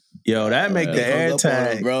 Yo, that make the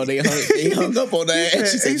AirTag, bro. They hung up on that.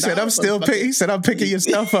 He said, "I'm still picking." He said, "I'm picking your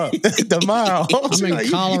stuff up tomorrow." I'm in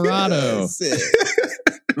Colorado.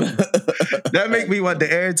 That make me want the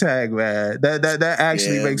AirTag, man. That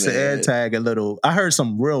actually makes the AirTag a little. I heard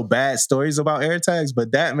some real bad stories about AirTags,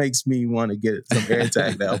 but that makes me want to get some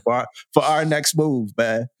AirTag now for our next move,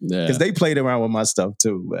 man. Because they played around with my stuff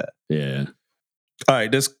too, man. Yeah. All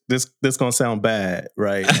right, this gonna sound bad,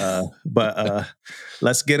 right? But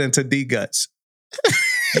let's get into DGUTS.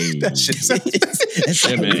 That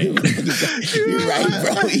shit You're right,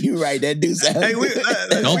 bro. You're right. That dude sounds. Hey,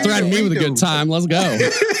 don't threaten me with a good time. Let's go.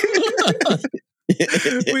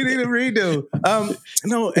 We need a redo.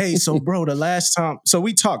 No, hey, so bro, the last time, so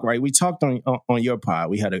we talked, right? We talked on your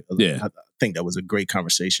pod. We had I think that was a great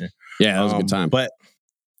conversation. Yeah, that was a good time. But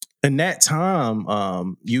in that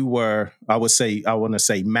time, you were, I want to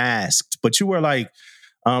say masked, but you were like,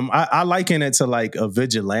 I liken it to like a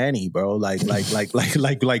vigilante, bro. Like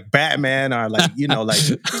Batman or like, you know, like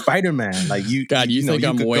Spider-Man. Like you, God, you think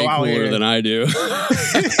I'm way cooler than I do.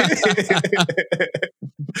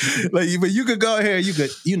 But you could go here, you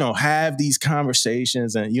could, you know, have these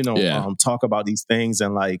conversations and, you know, talk about these things.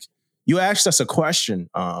 And like, you asked us a question,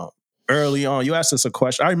 early on. You asked us a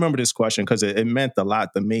question. I remember this question because it meant a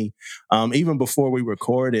lot to me, even before we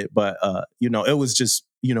recorded. But, you know, it was just,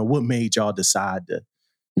 you know, what made y'all decide to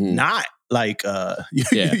not like,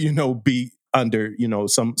 you know, be under, you know,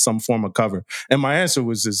 some form of cover. And my answer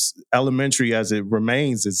was as elementary as it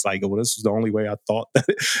remains. It's like, well, this was the only way I thought that,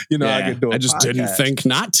 you know, I could do it. I just didn't think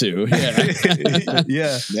not to.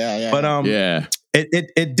 Yeah. But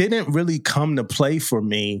it didn't really come to play for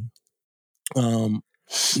me.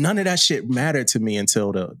 None of that shit mattered to me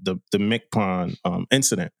until the McPon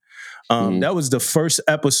incident. That was the first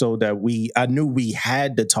episode that I knew we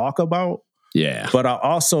had to talk about. Yeah. But I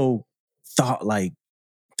also thought like,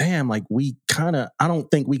 damn, like I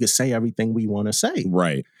don't think we could say everything we want to say.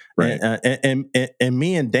 Right. And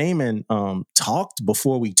me and Damon talked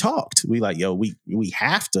before we talked. We like, yo, we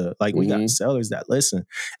have to, like, we got sellers that listen.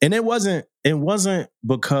 And it wasn't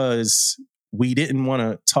because we didn't want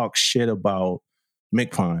to talk shit about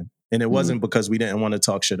McPon. And it wasn't because we didn't want to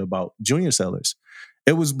talk shit about junior sellers.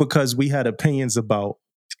 It was because we had opinions about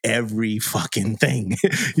every fucking thing.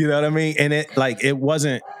 You know what I mean? And it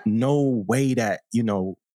wasn't no way that, you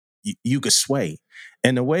know, you could sway.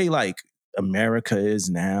 And the way like America is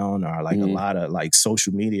now, or like a lot of like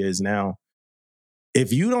social media is now,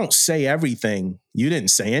 if you don't say everything, you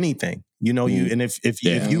didn't say anything. You know, if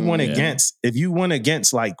you went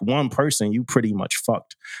against like one person, you pretty much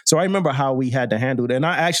fucked. So I remember how we had to handle it. And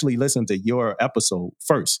I actually listened to your episode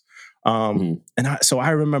first. So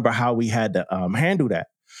I remember how we had to handle that.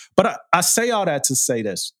 But I say all that to say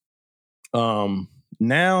this.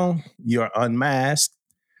 Now you're unmasked.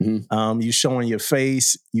 You're showing your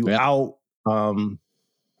face. You out.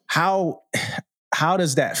 How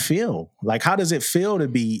does that feel? Like, how does it feel to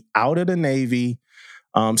be out of the Navy,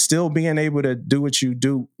 still being able to do what you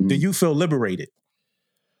do? Do you feel liberated?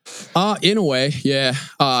 In a way, yeah.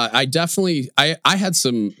 I definitely, I had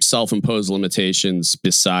some self-imposed limitations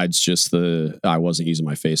besides just I wasn't using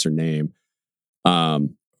my face or name.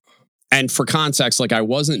 And for context, like I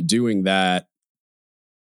wasn't doing that.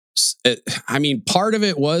 I mean, part of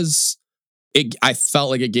it was I felt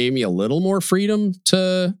like it gave me a little more freedom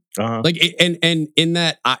to like, and in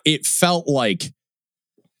that it felt like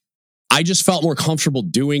I just felt more comfortable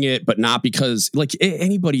doing it, but not because like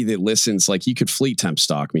anybody that listens, like you could fleet temp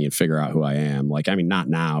stalk me and figure out who I am. Like, I mean, not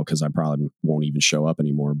now because I probably won't even show up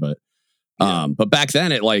anymore, but back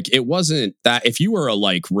then it wasn't that if you were a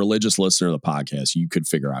like religious listener of the podcast, you could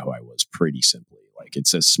figure out who I was pretty simply. Like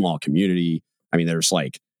it's a small community. I mean, there's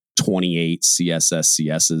like 28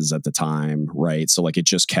 CSSs at the time, right? So like it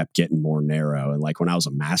just kept getting more narrow. And like when I was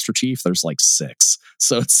a Master Chief, there's like 6.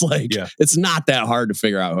 So it's like it's not that hard to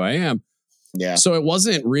figure out who I am. Yeah. So it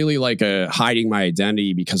wasn't really like a hiding my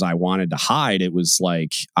identity because I wanted to hide. It was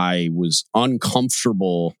like I was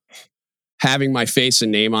uncomfortable having my face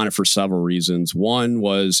and name on it for several reasons. One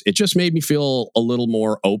was it just made me feel a little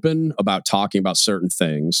more open about talking about certain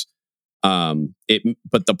things.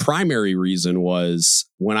 But the primary reason was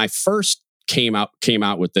when I first came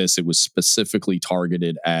out with this, it was specifically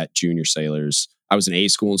targeted at junior sailors. I was an A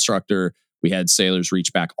school instructor. We had sailors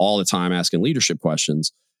reach back all the time asking leadership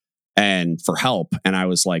questions and for help. And I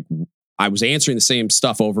was like, I was answering the same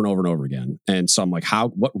stuff over and over and over again. And so I'm like,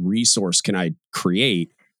 what resource can I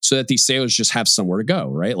create so that these sailors just have somewhere to go,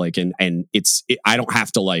 right? Like, and I don't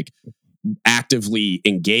have to like actively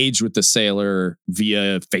engage with the sailor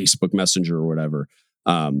via Facebook Messenger or whatever.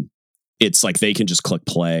 It's like they can just click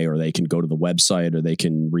play, or they can go to the website, or they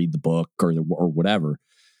can read the book, or whatever.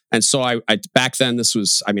 And so I back then this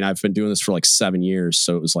was, I mean, I've been doing this for like 7 years,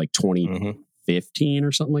 so it was like 2015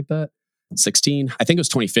 or something like that. 16, I think it was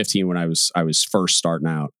 2015 when I was first starting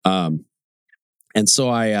out. And so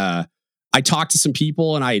I talked to some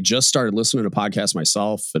people, and I had just started listening to podcasts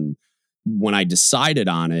myself. And when I decided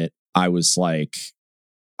on it, I was like,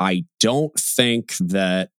 I don't think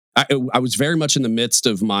that I was very much in the midst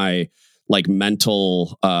of my like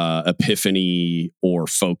mental epiphany or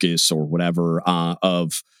focus or whatever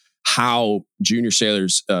of how junior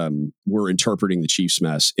sailors were interpreting the Chiefs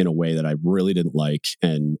mess in a way that I really didn't like.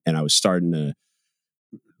 And I was starting to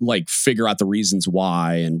like figure out the reasons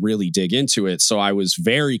why and really dig into it. So I was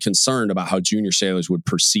very concerned about how junior sailors would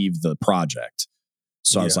perceive the project.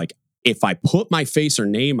 So I was like, if I put my face or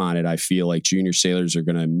name on it, I feel like junior sailors are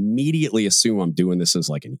going to immediately assume I'm doing this as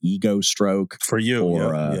like an ego stroke for you,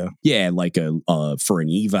 or like for an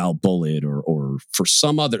eval bullet or for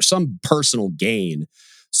some personal gain.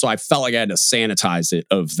 So I felt like I had to sanitize it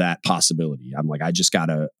of that possibility. I'm like, I just got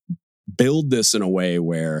to build this in a way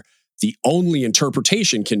where the only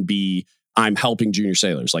interpretation can be I'm helping junior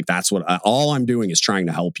sailors. Like that's what all I'm doing is trying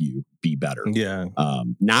to help you be better. Yeah.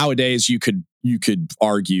 Nowadays you could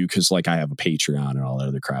argue, because like I have a Patreon and all that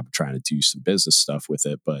other crap, I'm trying to do some business stuff with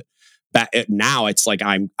it. But now it's like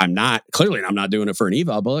I'm not doing it for an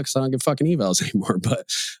eval bullet because I don't give fucking evals anymore.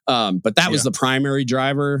 But that was the primary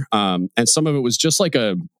driver. And some of it was just like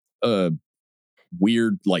a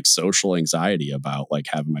weird like social anxiety about like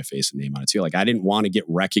having my face and name on it too. Like I didn't want to get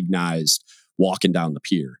recognized walking down the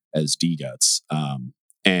pier as DGUTS.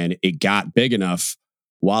 And it got big enough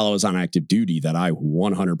while I was on active duty that I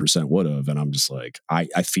 100% would have. And I'm just like, I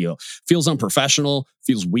feels unprofessional,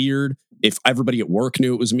 feels weird. If everybody at work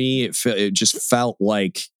knew it was me, it just felt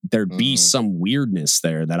like there'd be some weirdness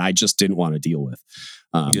there that I just didn't want to deal with.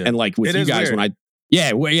 And like with you guys,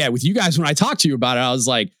 weird. With you guys, when I talked to you about it, I was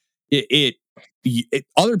like,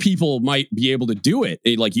 other people might be able to do it.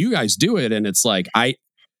 Like you guys do it. And it's like,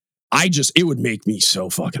 it would make me so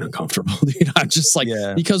fucking uncomfortable. Dude. I'm just like,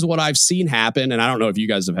 because what I've seen happen, and I don't know if you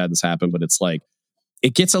guys have had this happen, but it's like,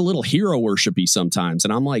 it gets a little hero worshipy sometimes.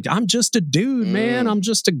 And I'm like, I'm just a dude, man. I'm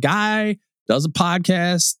just a guy, does a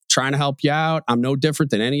podcast, trying to help you out. I'm no different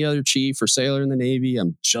than any other chief or sailor in the Navy.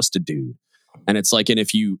 I'm just a dude. And it's like, and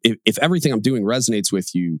if everything I'm doing resonates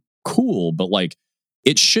with you, cool. But like,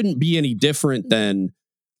 it shouldn't be any different than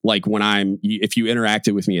like if you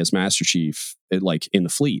interacted with me as Master Chief, like in the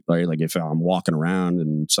fleet, right? Like if I'm walking around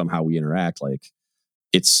and somehow we interact, like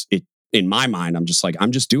it in my mind, I'm just like,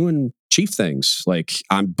 I'm just doing chief things. Like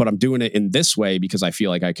but I'm doing it in this way because I feel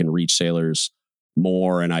like I can reach sailors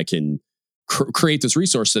more and I can create this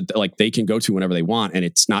resource that like they can go to whenever they want. And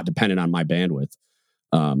it's not dependent on my bandwidth.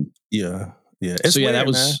 It's so weird, that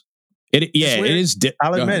was, man. It is.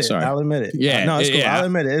 I'll admit it. Yeah, no, it's cool. Yeah. I'll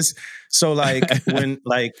admit it. So like when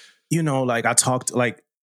like I talked, like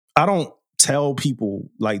I don't tell people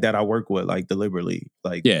like that I work with like deliberately.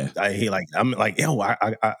 Like I'm like, yo, I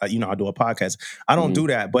do a podcast. I don't do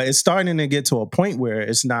that, but it's starting to get to a point where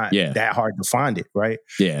it's not that hard to find it, right?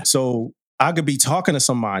 Yeah. So I could be talking to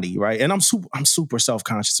somebody, right? And I'm super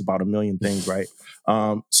self-conscious about a million things, right?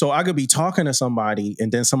 So I could be talking to somebody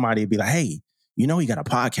and then somebody would be like, hey, you know, he got a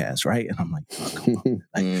podcast, right? And I'm like, oh, come on.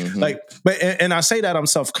 But I say that I'm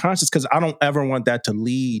self-conscious because I don't ever want that to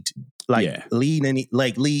lead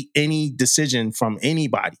any decision from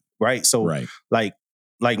anybody, right? So like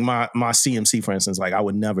my CMC, for instance, like I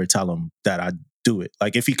would never tell him that I do it.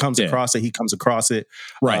 Like if he comes across it, he comes across it.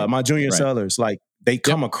 Right. My junior sellers, like they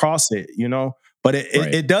come across it, you know, but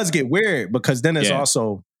it does get weird because then it's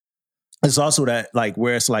also that like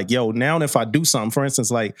where it's like, yo, now if I do something, for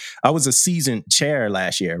instance, like I was a seasoned chair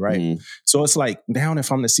last year, right? So it's like now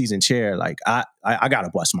if I'm the seasoned chair, like I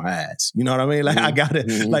gotta bust my ass. You know what I mean? Like I gotta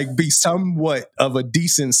like be somewhat of a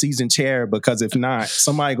decent seasoned chair because if not,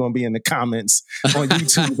 somebody gonna be in the comments on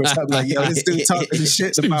YouTube or something like, yo, this dude talking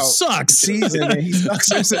shit about sucks season and he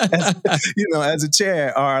sucks as a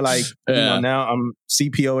chair, or like you know now I'm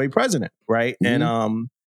CPOA president, right? And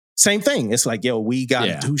same thing. It's like, yo, we got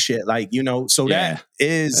to do shit. Like, you know, so that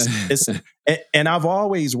is, and I've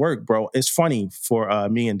always worked, bro. It's funny for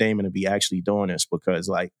me and Damon to be actually doing this because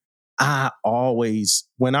like, I always,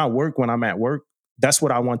 when I'm at work, that's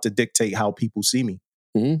what I want to dictate how people see me.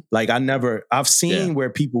 Like I've seen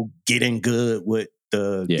where people getting good with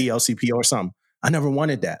the DLCP or something. I never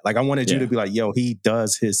wanted that. Like I wanted you to be like, yo, he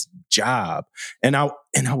does his job. And I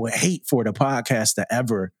would hate for the podcast to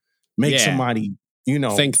ever make somebody, you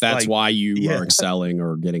know, think that's like, why you are excelling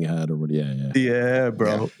or getting ahead or what? Yeah,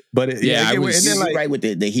 bro. But and then like right with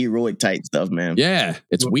the heroic type stuff, man. Yeah,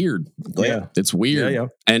 it's weird. It's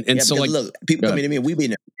weird. And so like, look, people come in to me, we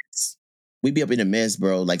be up in a mess,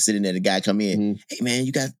 bro. Like sitting there, the guy come in, hey man,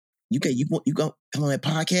 you go come on that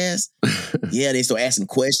podcast? Yeah, they start asking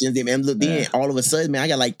questions. And look, then all of a sudden, man, I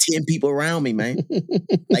got like 10 people around me, man.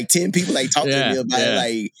 Like 10 people like talking to me about it,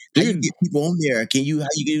 like how you get people on there? How you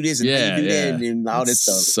do this and how you do that and all this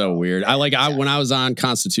stuff. So weird. When I was on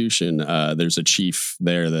Constitution, there's a chief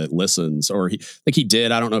there that listens, or he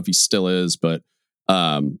did. I don't know if he still is, but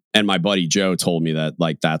and my buddy Joe told me that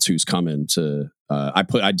like that's who's coming to.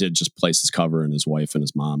 I did just place his cover and his wife and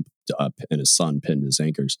his mom and his son pinned his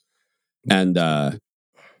anchors. And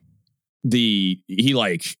he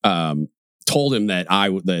told him that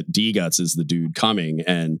DGUTS is the dude coming,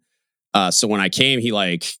 and so when I came, he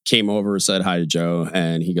like came over, said hi to Joe,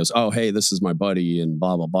 and he goes, "Oh, hey, this is my buddy," and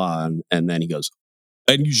blah blah blah, and then he goes,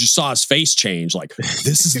 and you just saw his face change, like,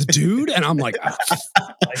 "This is the dude," and I'm like,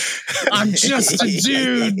 I'm just a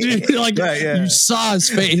dude. Like you saw his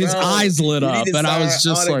face, his eyes lit up, and I was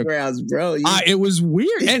just like, bro. It was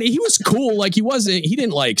weird, and he was cool. Like he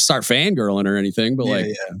didn't like start fangirling or anything, but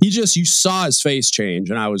you saw his face change,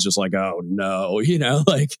 and I was just like, oh no, you know,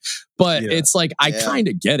 like. But it's like I kind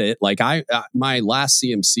of get it. Like my last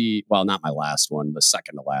CMC, well, not my last one, the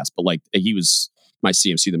second to last, but like he was my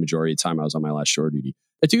CMC the majority of the time I was on my last shore duty.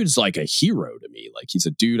 That dude's like a hero to me. Like he's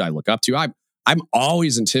a dude I look up to. I'm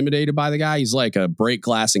always intimidated by the guy. He's like a break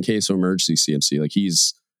glass in case of emergency CMC. Like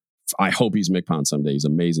I hope he's MCPON someday. He's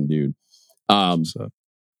an amazing dude.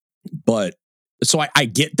 But so I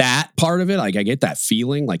get that part of it. Like I get that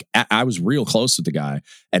feeling. Like I was real close with the guy,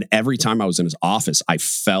 and every time I was in his office, I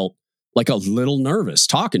felt like a little nervous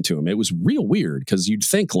talking to him. It was real weird because you'd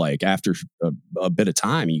think like after a bit of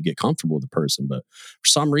time you get comfortable with the person, but for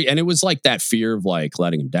some reason, and it was like that fear of like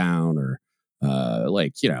letting him down or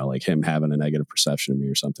like, you know, like him having a negative perception of me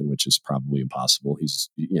or something, which is probably impossible. He's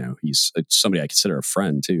somebody I consider a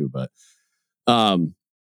friend too, but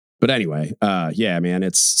anyway, yeah, man,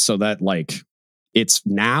 it's so that like, it's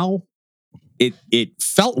now it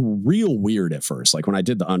felt real weird at first. Like when I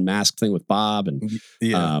did the unmasked thing with Bob and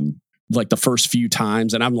like the first few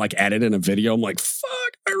times, and I'm like editing a video, I'm like, fuck,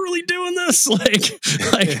 am I really doing this? Like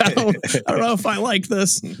I don't know if I like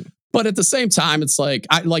this. But at the same time, it's like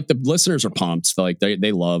I like the listeners are pumped. Like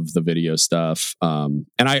they love the video stuff. And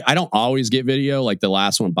I don't always get video. Like the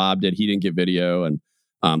last one Bob did, he didn't get video. And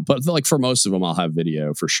but like for most of them, I'll have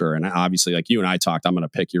video for sure. And obviously, like you and I talked, I'm going to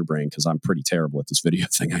pick your brain because I'm pretty terrible at this video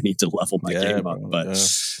thing. I need to level my game up, but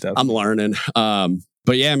I'm learning.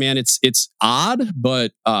 But yeah, man, it's odd,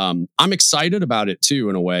 but I'm excited about it too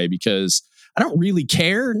in a way because I don't really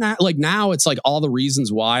care. Now it's like all the reasons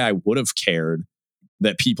why I would have cared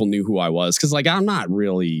that people knew who I was. Cause like, I'm not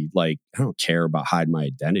really like, I don't care about hiding my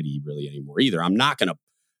identity really anymore either. I'm not going to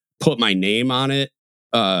put my name on it.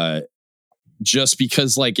 just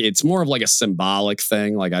because like it's more of like a symbolic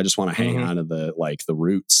thing. Like I just want to hang on to the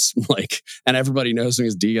roots, like, and everybody knows me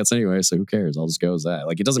as DGUTS anyway, so who cares? I'll just go as that.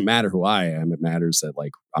 Like it doesn't matter who I am. It matters that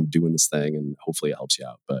like I'm doing this thing, and hopefully it helps you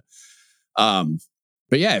out. But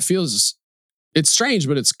yeah, it's strange,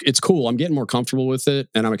 but it's cool. I'm getting more comfortable with it,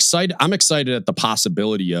 and I'm excited. I'm excited at the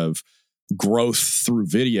possibility of growth through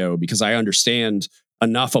video because I understand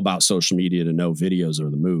enough about social media to know videos are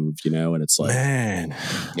the move, and it's like, man,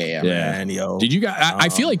 yo. Did you guys? I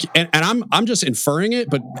feel like, and I'm just inferring it,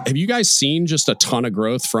 but have you guys seen just a ton of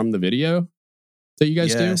growth from the video that you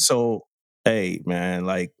guys do? So, hey, man,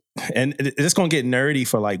 like, and it's gonna get nerdy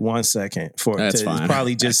for like 1 second. It's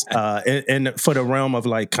probably just and for the realm of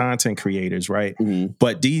like content creators, right? Mm-hmm.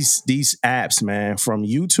 But these apps, man, from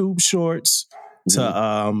YouTube Shorts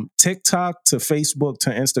to TikTok to Facebook to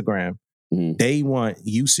Instagram. They want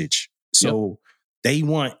usage. So they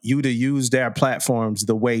want you to use their platforms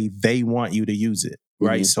the way they want you to use it,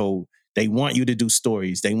 right? So they want you to do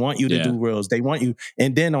stories. They want you to do reels. They want you.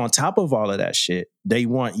 And then on top of all of that shit, they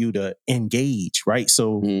want you to engage, right?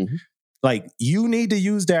 So like you need to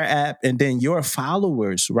use their app and then your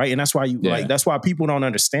followers, right? And that's why that's why people don't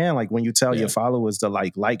understand, like when you tell your followers to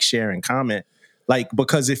like, share, and comment, like,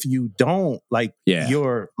 because if you don't, like,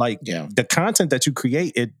 you're like the content that you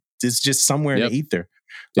create, it's just somewhere in the ether.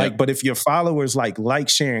 Like, but if your followers like,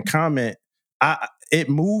 share, and comment, it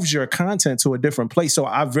moves your content to a different place. So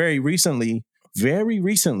I very recently,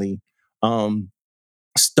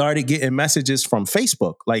 started getting messages from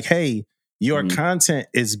Facebook like, hey, your content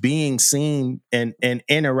is being seen and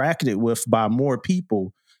interacted with by more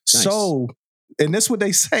people. Nice. So, and that's what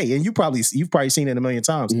they say. And you've probably seen it a million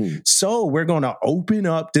times. So we're going to open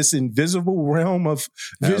up this invisible realm of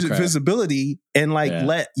visibility and like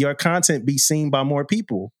let your content be seen by more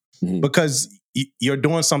people because you're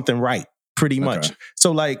doing something right, pretty much.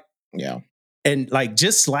 So like, and like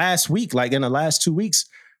just last week, like in the last 2 weeks,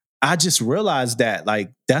 I just realized that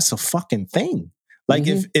like, that's a fucking thing. Like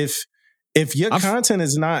if your content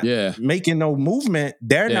is not making no movement,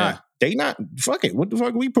 they not fuck it. What the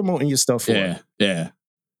fuck are we promoting your stuff for? Yeah.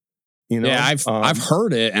 I've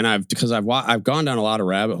heard it, and I've gone down a lot of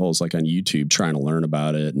rabbit holes like on YouTube trying to learn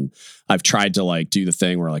about it, and I've tried to like do the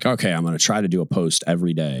thing where like, okay, I'm going to try to do a post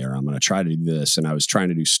every day, or I'm going to try to do this, and I was trying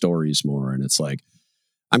to do stories more, and it's like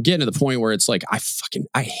I'm getting to the point where it's like I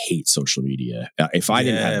hate social media. If I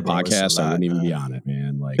didn't have a podcast, I wouldn't even be on it,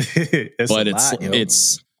 man. Like, but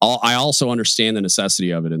it's. I also understand the necessity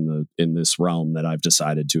of it in this realm that I've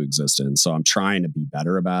decided to exist in. So I'm trying to be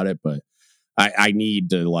better about it, but I need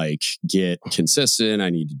to like get consistent. I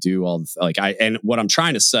need to do all and what I'm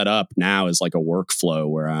trying to set up now is like a workflow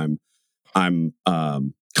where I'm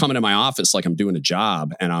coming to my office like I'm doing a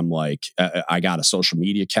job, and I'm like I got a social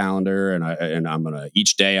media calendar, and I'm gonna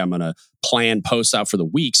each day I'm gonna plan posts out for the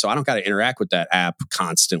week, so I don't got to interact with that app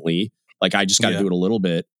constantly. Like I just got to do it a little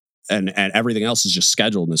bit. And everything else is just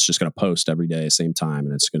scheduled, and it's just going to post every day, same time,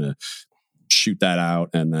 and it's going to shoot that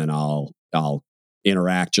out, and then I'll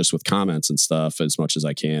interact just with comments and stuff as much as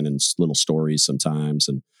I can, and little stories sometimes.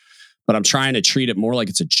 But I'm trying to treat it more like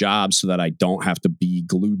it's a job, so that I don't have to be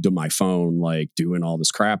glued to my phone, like doing all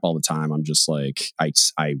this crap all the time. I'm just like I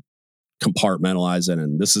compartmentalize it,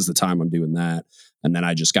 and this is the time I'm doing that, and then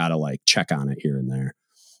I just got to like check on it here and there,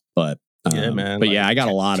 but. Man. But I got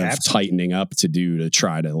a lot of tightening up to do to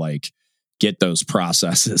try to like get those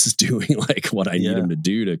processes doing like what I need them to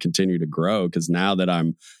do to continue to grow. Because now that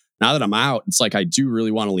I'm out, it's like I do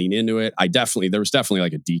really want to lean into it. There was definitely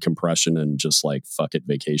like a decompression and just like fuck it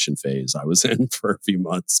vacation phase I was in for a few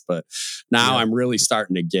months. But now I'm really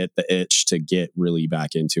starting to get the itch to get really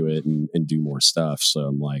back into it and do more stuff. So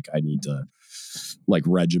I'm like, I need to like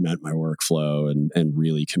regiment my workflow and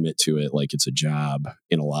really commit to it like it's a job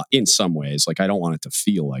in some ways. Like I don't want it to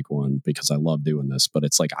feel like one because I love doing this, but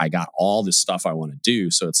it's like I got all this stuff I want to do,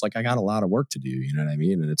 so it's like I got a lot of work to do, you know what I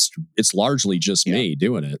mean? And it's largely just me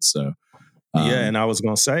doing it. So and I was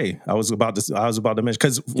about to mention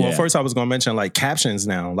because first I was gonna mention like captions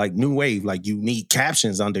now, like new wave, like you need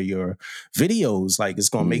captions under your videos, like it's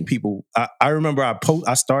gonna make people. I remember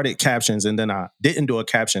I started captions and then I didn't do a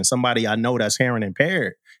caption. Somebody I know that's hearing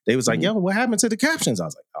impaired, they was like, "Yo, what happened to the captions?" I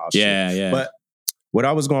was like, "Oh shit." Yeah. But what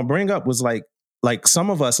I was gonna bring up was like some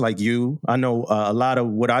of us, like you, I know a lot of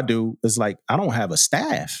what I do is like I don't have a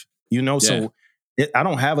staff, so. I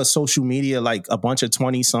don't have a social media like a bunch of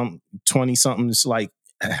 20-somethings like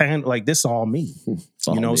this is all me,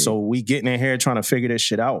 me. So we getting in here trying to figure this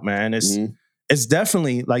shit out, man. It's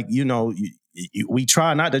definitely like, we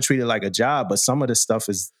try not to treat it like a job, but some of the stuff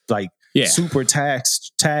is like super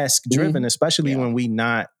task driven, especially when we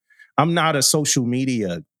not I'm not a social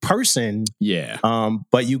media person. Yeah.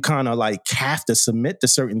 But you kind of like have to submit to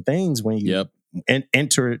certain things when you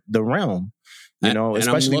enter the realm, you know,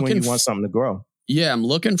 especially when you want something to grow. Yeah, I'm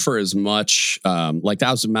looking for as much, like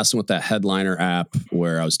I was messing with that Headliner app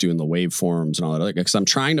where I was doing the waveforms and all that, because I'm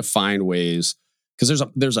trying to find ways, because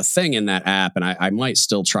there's a thing in that app, and I might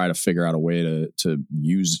still try to figure out a way to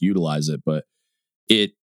utilize it, but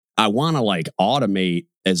I want to like automate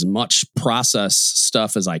as much process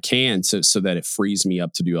stuff as I can so that it frees me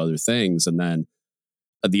up to do other things. And then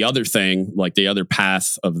the other thing, like the other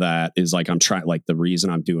path of that is like, I'm trying, like the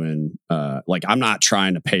reason I'm doing, like I'm not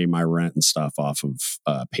trying to pay my rent and stuff off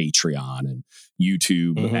of Patreon and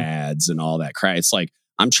YouTube ads and all that crap. It's like,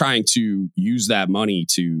 I'm trying to use that money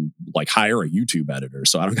to like hire a YouTube editor,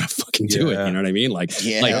 so I don't gotta fucking do it. You know what I mean? Like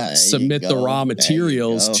submit the raw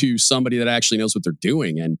materials to somebody that actually knows what they're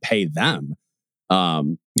doing and pay them.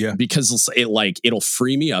 Because it'll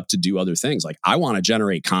free me up to do other things. Like I want to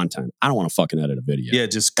generate content. I don't want to fucking edit a video. Yeah,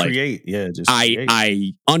 just create.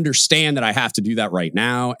 I understand that I have to do that right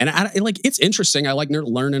now, and it's interesting. I like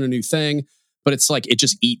learning a new thing, but it's like it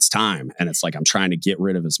just eats time, and it's like I'm trying to get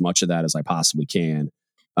rid of as much of that as I possibly can.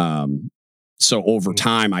 So over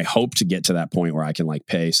time, I hope to get to that point where I can like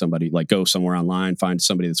pay somebody, like go somewhere online, find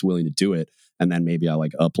somebody that's willing to do it, and then maybe I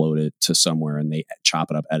like upload it to somewhere and they chop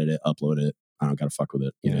it up, edit it, upload it. I don't gotta fuck with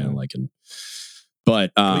it, you know. Like,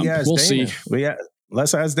 but we'll see.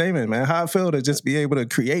 Let's ask Damon, man, how I feel to just be able to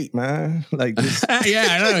create, man. Like, just yeah,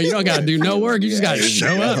 I don't know. You don't gotta do no work. You just gotta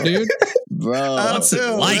show up, dude. Bro, that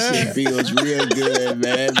shit feels real good,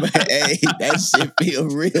 man. But hey, that shit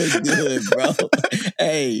feels real good, bro.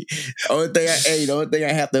 Hey, the only thing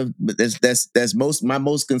I have to, that's my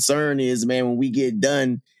most concern is, man, when we get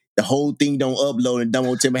done, the whole thing don't upload and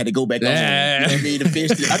Dumbo Timber had to go back on. You know what I mean? To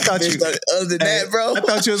finish it. Other than that, bro. I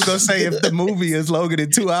thought you was gonna say if the movie is longer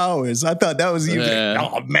than 2 hours. I thought that was even.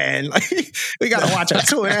 Oh man, like we gotta watch a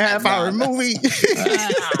 2.5 hour movie.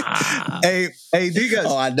 hey, DGUTS.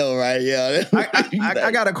 Oh, I know, right? Yeah.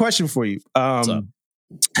 I got a question for you.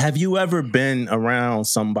 Have you ever been around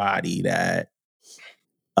somebody that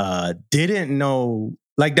didn't know?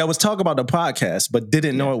 Like that was talk about the podcast, but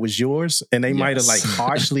didn't know it was yours, and they might have like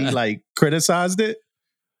harshly like criticized it.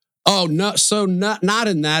 Oh no! So not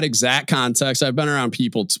in that exact context. I've been around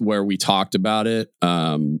people where we talked about it,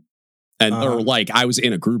 or like I was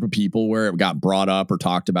in a group of people where it got brought up or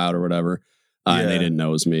talked about or whatever, and they didn't know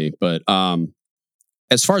it was me. But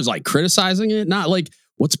as far as like criticizing it, not like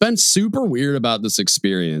what's been super weird about this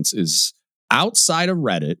experience is, outside of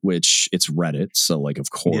Reddit, which it's Reddit, so like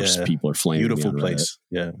of course people are flaming. Beautiful me on place.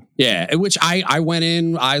 Reddit. Yeah. Which I went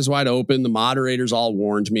in eyes wide open. The moderators all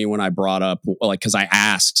warned me when I brought up, like, because I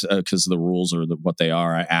asked, because the rules are what they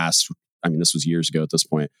are. I asked. I mean, this was years ago at this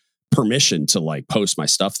point. Permission to like post my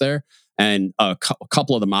stuff there, and a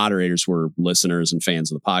couple of the moderators were listeners and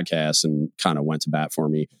fans of the podcast and kind of went to bat for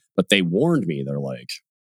me. But they warned me. They're like,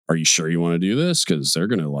 "Are you sure you want to do this? Because they're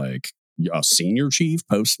gonna like." A senior chief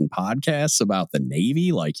posting podcasts about the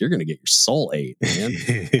Navy, like you're gonna get your soul ate, man.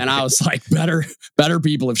 And I was like, better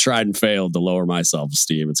people have tried and failed to lower my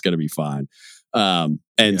self-esteem. It's gonna be fine. And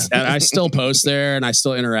I still post there and I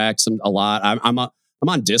still interact a lot. I'm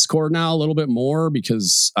on Discord now a little bit more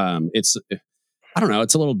because it's, I don't know,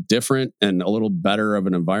 it's a little different and a little better of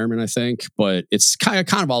an environment, I think, but it's kind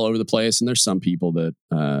of all over the place. And there's some people that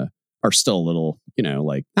are still a little, you know,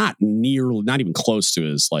 like not even close to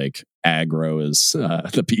as like aggro as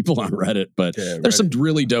the people on Reddit, but there's some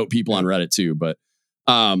really dope people on Reddit too. But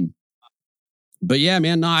yeah,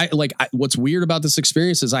 man, no, what's weird about this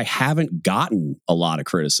experience is I haven't gotten a lot of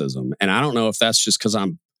criticism, and I don't know if that's just because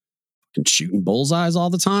I'm shooting bullseyes all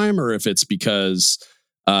the time, or if it's because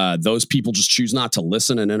those people just choose not to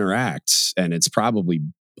listen and interact, and it's probably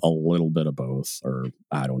a little bit of both, or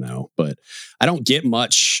I don't know, but I don't get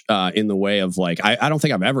much in the way of like, I don't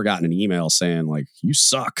think I've ever gotten an email saying like, you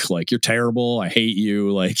suck, like you're terrible, I hate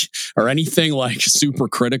you, like, or anything like super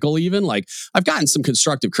critical even. Like I've gotten some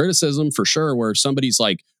constructive criticism for sure, where somebody's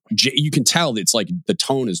like, you can tell it's like the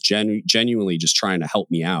tone is genuinely just trying to help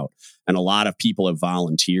me out. And a lot of people have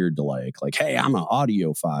volunteered to like, hey, I'm an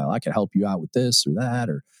audiophile, I could help you out with this or that,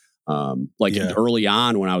 or early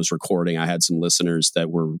on when I was recording, I had some listeners that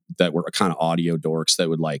were kind of audio dorks that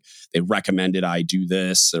would like, they recommended I do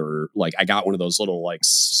this, or like I got one of those little like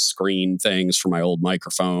screen things for my old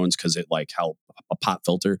microphones because it like helped a pop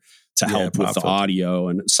filter to help with the audio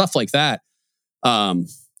and stuff like that.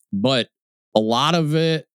 But a lot of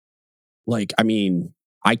it, like, I mean,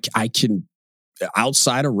 I can,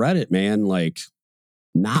 outside of Reddit, man, like,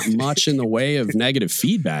 not much in the way of negative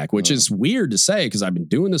feedback, which is weird to say because I've been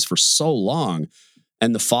doing this for so long.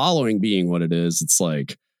 And the following being what it is, it's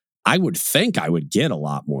like, I would think I would get a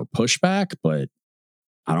lot more pushback, but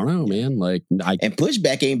I don't know, man. Like, and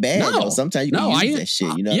pushback ain't bad. No, though. Sometimes you can use that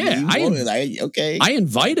shit. You know, yeah, what I mean? Like, okay. I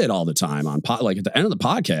invite it all the time on like at the end of the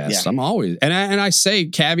podcast. I'm always and I say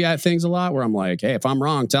caveat things a lot where I'm like, hey, if I'm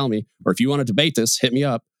wrong, tell me, or if you want to debate this, hit me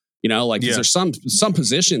up. You know, like there's some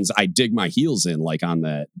positions I dig my heels in, like on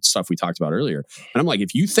that stuff we talked about earlier. And I'm like,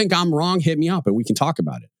 if you think I'm wrong, hit me up and we can talk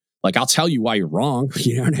about it. Like, I'll tell you why you're wrong.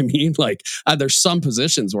 You know what I mean? Like, there's some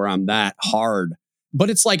positions where I'm that hard,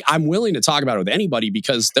 but it's like I'm willing to talk about it with anybody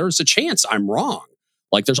because there's a chance I'm wrong.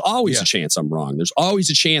 Like, there's always a chance I'm wrong. There's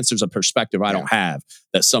always a chance there's a perspective I don't have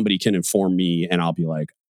that somebody can inform me, and I'll be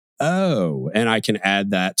like, oh, and I can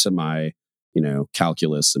add that to my, you know,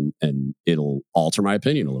 calculus, and it'll alter my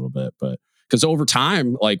opinion a little bit. But because over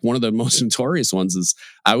time, like one of the most notorious ones is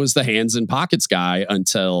I was the hands in pockets guy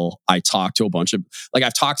until I talked to a bunch of, like,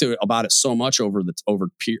 I've talked about it so much over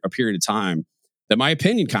a period of time that my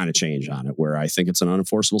opinion kind of changed on it, where I think it's an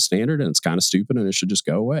unenforceable standard and it's kind of stupid and it should just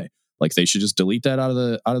go away. Like, they should just delete that out of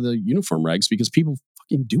the uniform regs because people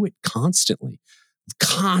fucking do it constantly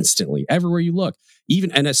everywhere you look,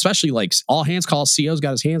 even, and especially like all hands call, CO's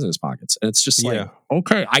got his hands in his pockets, and it's just like,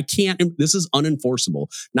 okay, I can't, this is unenforceable,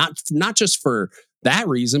 not just for that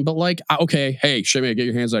reason, but like, okay, hey, Shimmy, get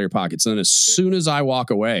your hands out of your pockets, and then as soon as I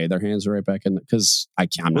walk away, their hands are right back in, because I'm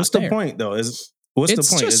not What's there. The point though? What's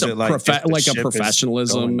the point? Is it like a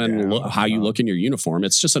professionalism and how you look in your uniform?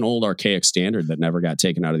 It's just an old archaic standard that never got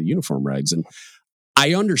taken out of the uniform regs. And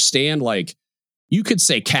I understand, like, you could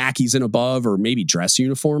say khakis and above, or maybe dress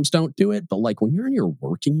uniforms don't do it. But like, when you're in your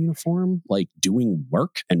working uniform, like doing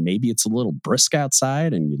work, and maybe it's a little brisk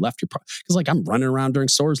outside and you left your, because like I'm running around during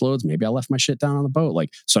stores loads. Maybe I left my shit down on the boat. Like,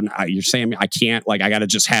 so now you're saying I can't, like, I got to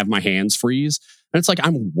just have my hands freeze. And it's like,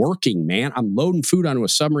 I'm working, man. I'm loading food onto a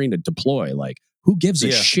submarine to deploy. Like, who gives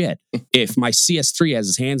a shit if my CS3 has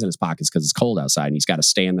his hands in his pockets because it's cold outside and he's got to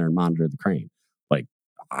stand there and monitor the crane? Like,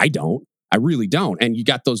 I don't. I really don't. And you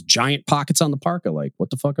got those giant pockets on the parka. Like, what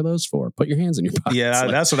the fuck are those for? Put your hands in your pockets. Yeah,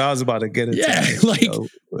 like, that's what I was about to get into. Yeah, like,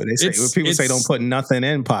 when people say don't put nothing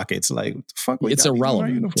in pockets, like, what the fuck? It's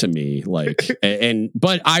irrelevant to me. Like,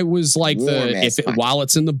 but I was like, while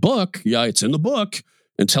it's in the book, it's in the book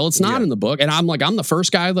until it's not in the book. And I'm like, I'm the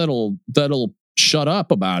first guy that'll shut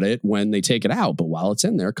up about it when they take it out. But while it's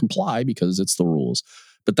in there, comply because it's the rules.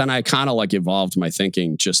 But then I kind of like evolved my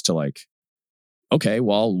thinking just to like, okay,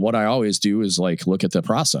 well, what I always do is like look at the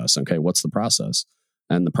process. Okay, what's the process?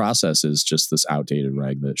 And the process is just this outdated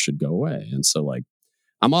reg that should go away. And so like,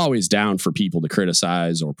 I'm always down for people to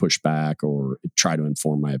criticize or push back or try to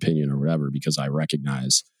inform my opinion or whatever, because I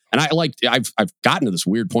recognize, and I've gotten to this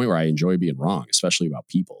weird point where I enjoy being wrong, especially about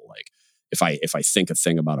people. Like, if I think a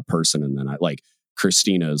thing about a person, and then I like,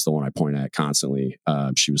 Christina is the one I point at constantly.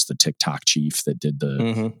 She was the TikTok chief that did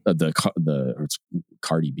the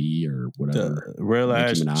Cardi B or whatever. The real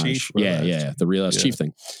ass chief. The real ass chief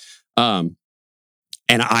thing.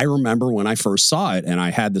 And I remember when I first saw it, and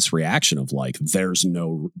I had this reaction of like, there's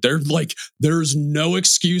no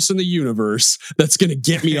excuse in the universe that's going to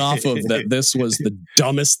get me off of that. This was the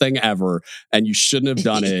dumbest thing ever, and you shouldn't have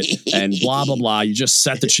done it, and blah, blah, blah. You just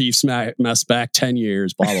set the Chiefs mess back 10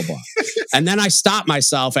 years, blah, blah, blah. And then I stopped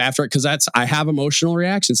myself after it, because I have emotional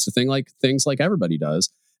reactions to things like everybody does.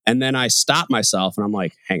 And then I stopped myself and I'm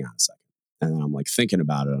like, hang on a second. And then I'm like thinking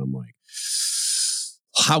about it. And I'm like,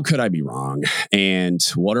 how could I be wrong? And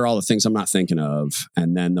what are all the things I'm not thinking of?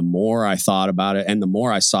 And then the more I thought about it, and the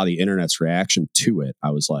more I saw the internet's reaction to it,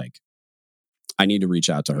 I was like, I need to reach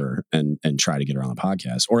out to her and try to get her on the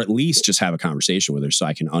podcast, or at least just have a conversation with her so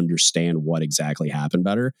I can understand what exactly happened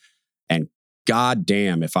better. And God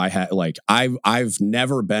damn, if I had, like, I've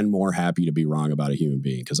never been more happy to be wrong about a human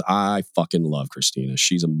being, because I fucking love Christina.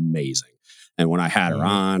 She's amazing. And when I had her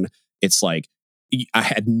on, it's like, I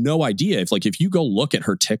had no idea if you go look at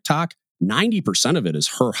her TikTok, 90% of it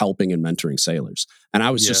is her helping and mentoring sailors. And I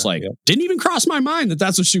was just like, didn't even cross my mind that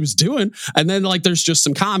that's what she was doing. And then like, there's just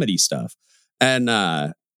some comedy stuff. And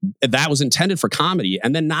that was intended for comedy.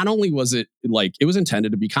 And then not only was it like, it was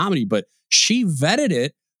intended to be comedy, but she vetted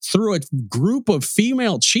it through a group of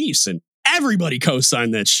female chiefs, and everybody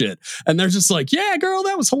co-signed that shit. And they're just like, yeah, girl,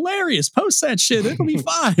 that was hilarious. Post that shit. It'll be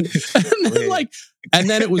fine. And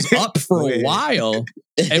then it was up for a while.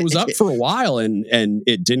 It was up for a while, and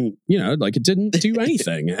it didn't, it didn't do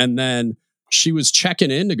anything. And then she was checking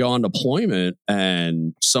in to go on deployment,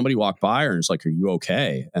 and somebody walked by her and was like, are you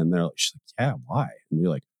okay? And she's like, yeah, why? And you're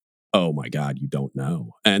like, oh my God, you don't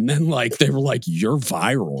know. And then like, they were like, you're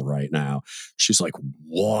viral right now. She's like,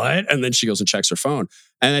 what? And then she goes and checks her phone.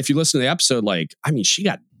 And if you listen to the episode, like, I mean, she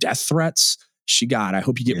got death threats. I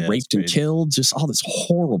hope you get raped and killed. Just all this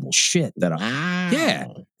horrible shit that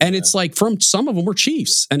And it's like from some of them were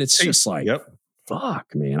chiefs. And it's just like, fuck,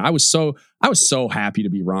 man. I was so happy to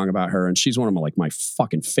be wrong about her. And she's one of my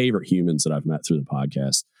fucking favorite humans that I've met through the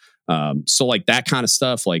podcast. So like that kind of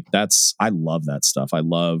stuff, like I love that stuff. I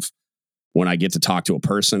love when I get to talk to a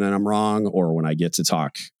person and I'm wrong, or when I get to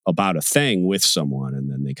talk about a thing with someone and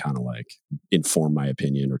then they kind of like inform my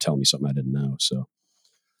opinion or tell me something I didn't know. So.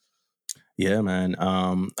 Yeah, man.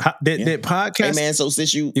 Did podcast? Hey, man. So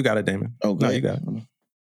since you got it, Damon. Oh, no, you got it.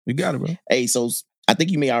 You got it, bro. Hey, so I think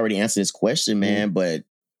you may already answer this question, man. But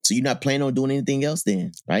so you're not planning on doing anything else,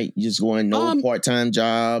 then, right? You just going part-time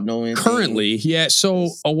job, no anything? Currently, yeah. So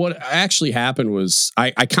what actually happened was I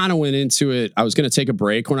kind of went into it. I was going to take a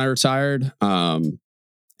break when I retired,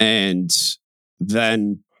 and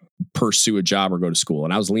then pursue a job or go to school.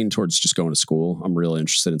 And I was leaning towards just going to school. I'm really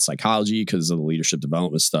interested in psychology because of the leadership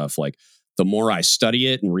development stuff. Like the more I study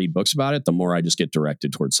it and read books about it, the more I just get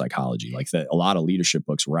directed towards psychology. Like a lot of leadership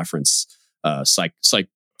books reference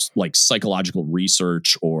psychological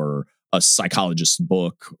research or a psychologist's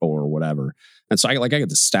book or whatever. And so I get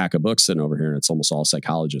this stack of books sitting over here and it's almost all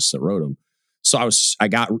psychologists that wrote them. So I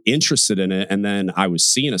got interested in it. And then I was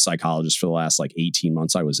seeing a psychologist for the last 18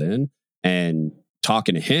 months I was in, and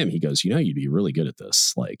talking to him, he goes, you'd be really good at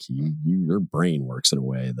this. Like your brain works in a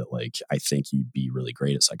way that I think you'd be really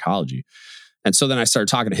great at psychology. And so then I started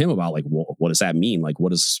talking to him about what does that mean? Like,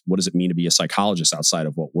 what does it mean to be a psychologist outside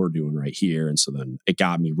of what we're doing right here? And so then it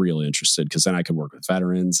got me really interested because then I could work with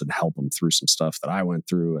veterans and help them through some stuff that I went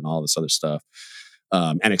through and all this other stuff.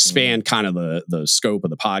 And expand kind of the scope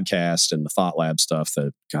of the podcast and the Thought Lab stuff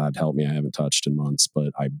that, God help me, I haven't touched in months,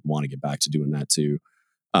 but I want to get back to doing that too.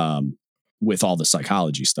 With all the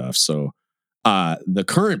psychology stuff. So the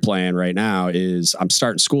current plan right now is I'm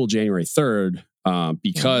starting school January 3rd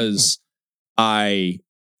because I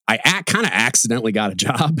kind of accidentally got a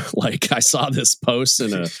job. Like I saw this post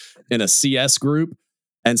in a CS group,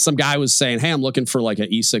 and some guy was saying, hey, I'm looking for an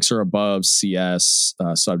E6 or above CS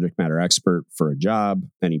subject matter expert for a job.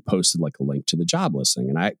 And he posted a link to the job listing.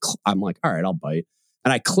 And I'm like, all right, I'll bite.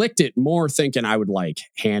 And I clicked it more thinking I would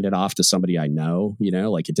hand it off to somebody I know,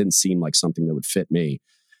 it didn't seem like something that would fit me.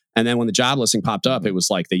 And then when the job listing popped up, it was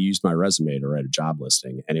they used my resume to write a job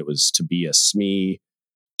listing. And it was to be a SME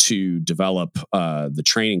to develop the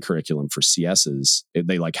training curriculum for CSs.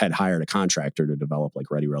 They had hired a contractor to develop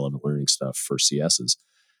Ready Relevant Learning stuff for CSs.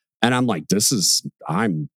 And I'm like,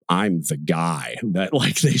 I'm the guy that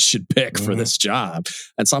they should pick for this job.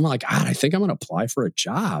 And so I'm like, God, I think I'm going to apply for a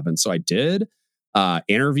job. And so I did.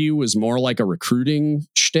 Interview was more like a recruiting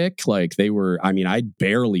shtick. I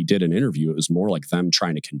barely did an interview. It was more like them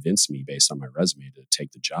trying to convince me based on my resume to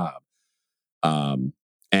take the job. And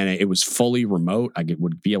it was fully remote. I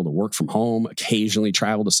would be able to work from home, occasionally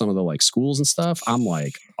travel to some of the schools and stuff. I'm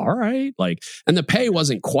like, all right. And the pay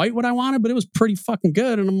wasn't quite what I wanted, but it was pretty fucking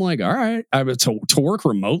good. And I'm like, all right, to work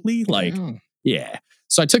remotely, yeah.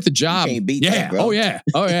 So I took the job. You can't beat that, bro. Oh yeah.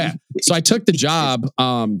 So I took the job.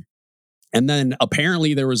 And then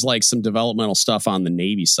apparently there was some developmental stuff on the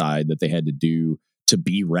Navy side that they had to do to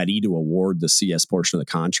be ready to award the CS portion of the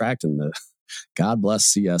contract. And God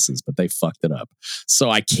bless CSs, but they fucked it up. So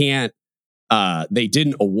I can't, they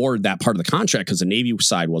didn't award that part of the contract because the Navy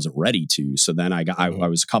side wasn't ready to. So then I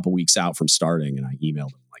was a couple weeks out from starting and I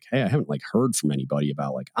emailed them hey, I haven't heard from anybody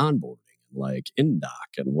about onboarding.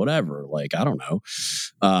 InDoc and whatever, I don't know.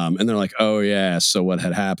 And they're like, oh yeah. So what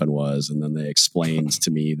had happened was, and then they explained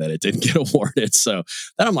to me that it didn't get awarded. So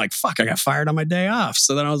then I'm like, fuck, I got fired on my day off.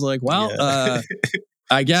 So then I was like, well,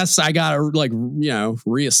 I guess I got to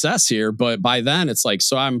reassess here. But by then it's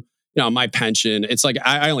so I'm, my pension, it's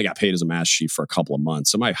I only got paid as a master chief for a couple of months.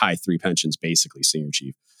 So my high 3 pension's basically senior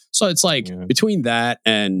chief. So it's between that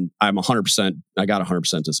and I'm 100%, I got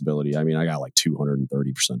 100% disability. I mean, I got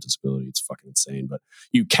 230% disability. It's fucking insane, but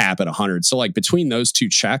you cap at 100. So between those two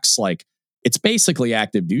checks, it's basically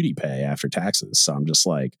active duty pay after taxes. So I'm just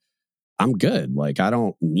I'm good. I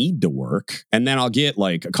don't need to work. And then I'll get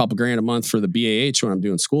a couple grand a month for the BAH when I'm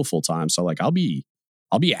doing school full time. So I'll be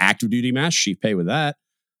active duty master chief pay with that.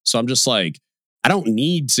 So I'm just I don't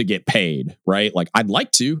need to get paid, right? I'd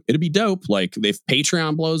like to. It'd be dope. If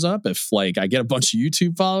Patreon blows up, if I get a bunch of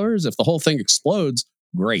YouTube followers, if the whole thing explodes,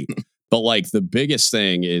 great. But the biggest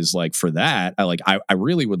thing is for that, I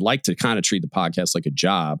really would like to kind of treat the podcast like a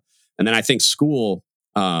job. And then I think school,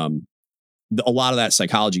 a lot of that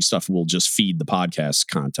psychology stuff will just feed the podcast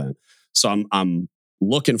content. So I'm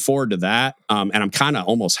looking forward to that. And I'm kind of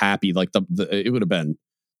almost happy. It would have been,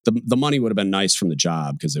 the money would have been nice from the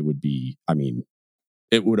job because it would be,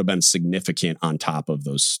 it would have been significant on top of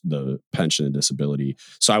the pension and disability.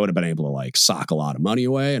 So I would have been able to like sock a lot of money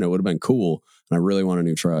away, and it would have been cool. And I really want a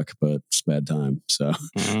new truck, but it's bad time. So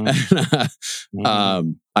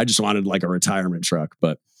I just wanted like a retirement truck,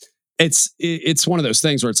 but it's one of those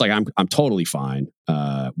things where it's like I'm totally fine.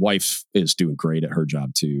 Wife is doing great at her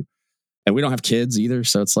job too. And we don't have kids either.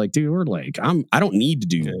 So it's like, dude, we're like, I don't need to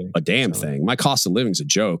do a damn thing. My cost of living is a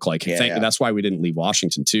joke. Like, that's why we didn't leave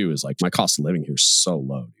Washington too, is like my cost of living here is so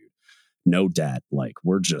low, dude. No debt. Like,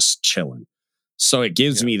 we're just chilling. So it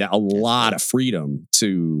gives me a lot of freedom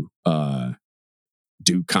to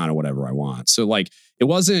do kind of whatever I want. So like,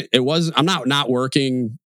 I'm not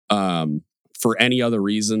working for any other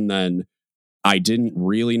reason than I didn't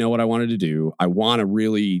really know what I wanted to do. I want to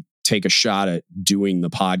really take a shot at doing the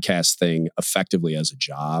podcast thing effectively as a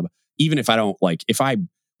job. Even if I don't like, if I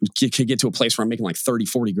could get to a place where I'm making like 30,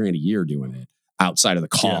 40 grand a year doing it outside of the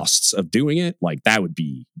costs of doing it, like that would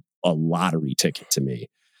be a lottery ticket to me.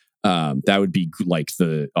 That would be like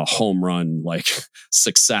a home run, like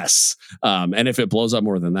success. And if it blows up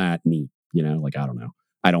more than that, neat, like, I don't know.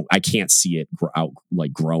 I can't see it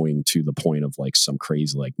growing to the point of like some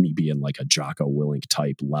crazy, like me being like a Jocko Willink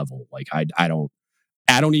type level. Like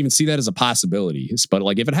I don't even see that as a possibility, but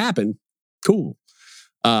like if it happened, cool.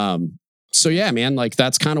 So yeah, man, like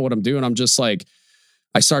that's kind of what I'm doing. I'm just like,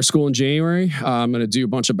 I start school in January. I'm going to do a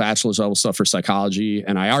bunch of bachelor's level stuff for psychology.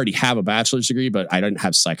 And I already have a bachelor's degree, but I didn't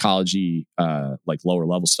have psychology, like lower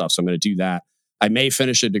level stuff. So I'm going to do that. I may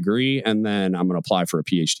finish a degree and then I'm going to apply for a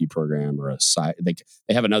PhD program or they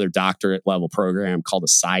have another doctorate level program called a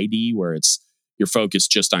PsyD, where you're focused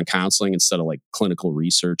just on counseling instead of like clinical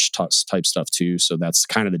research type stuff too. So that's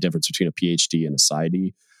kind of the difference between a PhD and a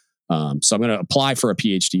PsyD. So I'm going to apply for a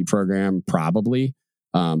PhD program probably.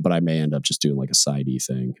 But I may end up just doing like a PsyD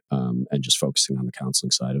thing, and just focusing on the counseling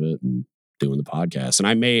side of it and doing the podcast. And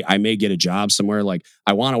I may get a job somewhere. Like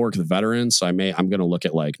I want to work with veterans. So I'm going to look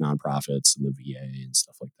at like nonprofits and the VA and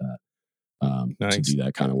stuff like that, to do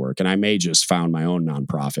that kind of work. And I may just found my own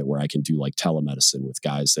nonprofit where I can do like telemedicine with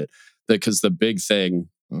guys because the big thing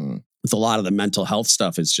with a lot of the mental health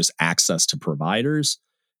stuff is just access to providers.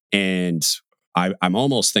 And I'm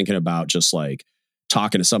almost thinking about just like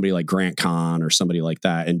talking to somebody like Grant Kahn or somebody like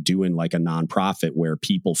that and doing like a nonprofit where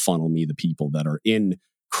people funnel me the people that are in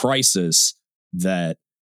crisis that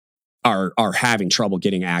are having trouble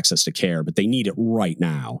getting access to care, but they need it right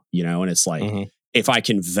now, and it's like, if I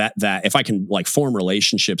can vet that, if I can like form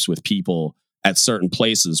relationships with people at certain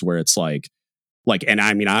places where it's like, and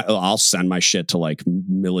I mean, I'll send my shit to like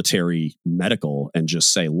military medical and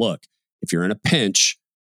just say, look, if you're in a pinch,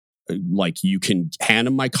 like you can hand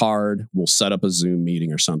them my card, we'll set up a Zoom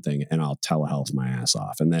meeting or something, and I'll telehealth my ass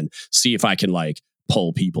off, and then see if I can like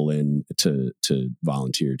pull people in to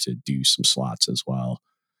volunteer to do some slots as well.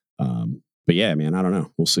 But yeah, man, I don't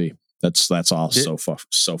know. We'll see. That's all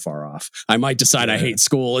so far off. I might decide I hate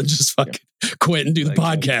school and just fucking quit and do the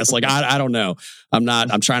podcast. Like I don't know. I'm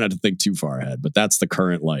trying not to think too far ahead, but that's the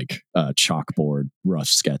current like chalkboard rough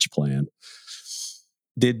sketch plan.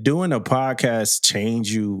 Did doing a podcast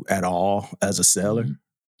change you at all as a sailor?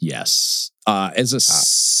 Yes. As a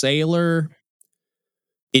sailor,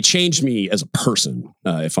 it changed me as a person,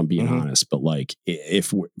 if I'm being honest. But like,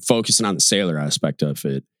 if we're focusing on the sailor aspect of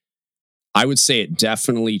it, I would say it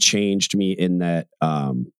definitely changed me in that,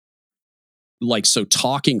 so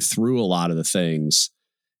talking through a lot of the things,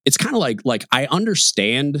 it's kind of like I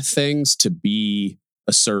understand things to be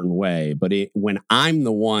a certain way, but when I'm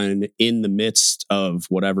the one in the midst of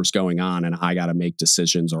whatever's going on and I got to make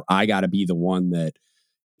decisions, or I got to be the one that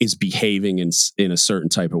is behaving in a certain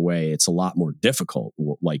type of way, it's a lot more difficult,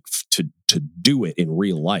 like to do it in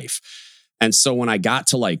real life. And so when I got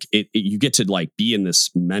to like it, you get to like be in this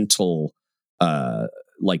mental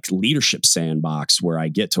like leadership sandbox where I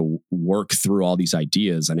get to work through all these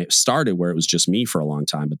ideas. And it started where it was just me for a long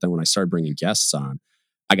time, but then when I started bringing guests on,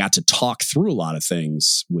 I got to talk through a lot of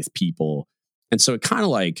things with people. And so it kind of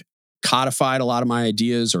like codified a lot of my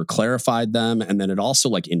ideas or clarified them. And then it also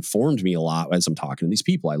like informed me a lot as I'm talking to these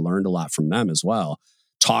people. I learned a lot from them as well,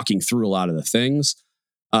 talking through a lot of the things.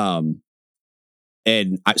 So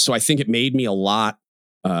I think it made me a lot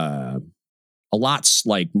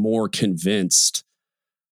like more convinced,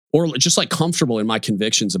 or just like comfortable in my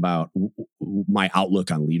convictions about my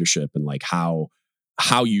outlook on leadership and like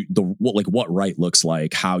what right looks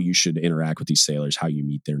like, how you should interact with these sailors, how you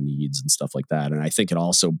meet their needs and stuff like that. And I think it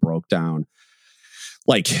also broke down,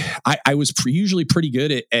 like I was usually pretty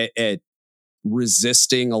good at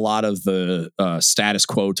resisting a lot of the status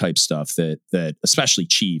quo type stuff that especially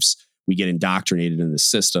chiefs, we get indoctrinated in the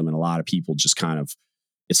system, and a lot of people just kind of,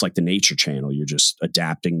 it's like the nature channel. You're just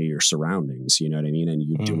adapting to your surroundings, you know what I mean? And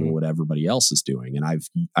you're doing what everybody else is doing. And I've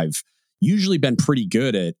usually been pretty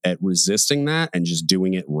good at resisting that and just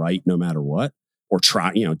doing it right no matter what, or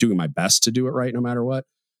doing my best to do it right no matter what.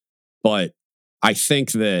 But I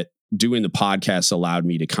think that doing the podcast allowed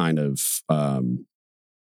me to kind of,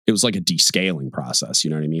 it was like a descaling process, you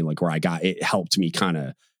know what I mean? Like where it helped me kind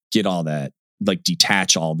of get all that, like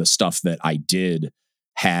detach all the stuff that I did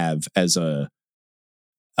have as a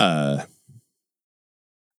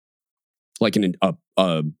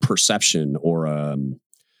perception or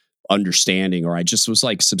understanding, or I just was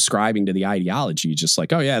like subscribing to the ideology, just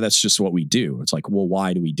like, oh yeah, that's just what we do. It's like, well,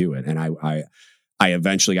 why do we do it? And I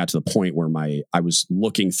eventually got to the point where I was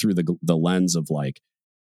looking through the lens of like,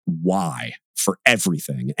 why for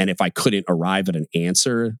everything. And if I couldn't arrive at an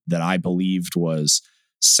answer that I believed was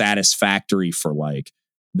satisfactory for like,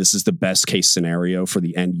 this is the best case scenario for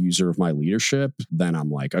the end user of my leadership, then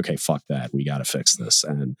I'm like, okay, fuck that. We got to fix this.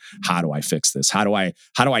 And how do I fix this? How do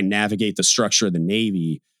I navigate the structure of the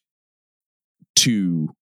Navy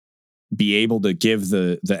to be able to give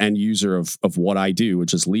the end user of what I do,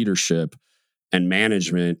 which is leadership and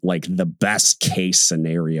management, like the best case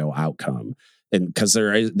scenario outcome? And because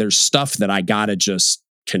there's stuff that I gotta just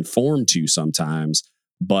conform to sometimes,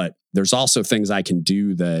 but there's also things I can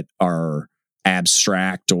do that are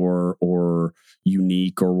abstract or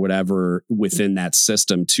unique or whatever within that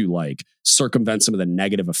system to like circumvent some of the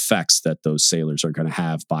negative effects that those sailors are going to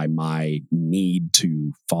have by my need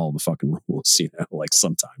to follow the fucking rules, like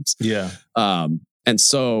sometimes. Yeah. And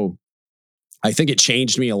so I think it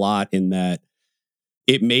changed me a lot in that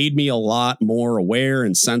it made me a lot more aware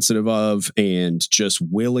and sensitive of, and just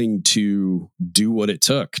willing to do what it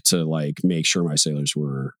took to like make sure my sailors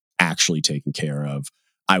were actually taken care of.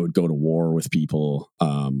 I would go to war with people.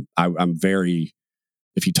 I'm very,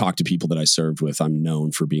 if you talk to people that I served with, I'm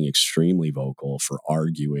known for being extremely vocal, for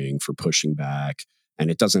arguing, for pushing back. And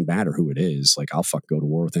it doesn't matter who it is. Like I'll fucking go to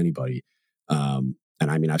war with anybody. And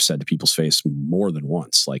I mean, I've said to people's face more than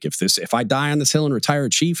once, like if I die on this hill and retire a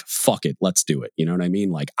chief, fuck it, let's do it. You know what I mean?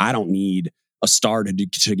 Like I don't need a star to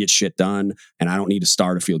get shit done, and I don't need a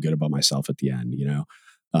star to feel good about myself at the end,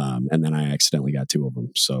 and then I accidentally got 2 of them.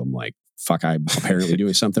 So I'm like, fuck, I'm apparently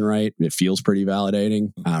doing something right. It feels pretty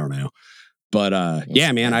validating. I don't know. But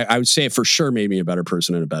yeah, man, I would say it for sure made me a better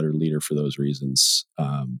person and a better leader for those reasons.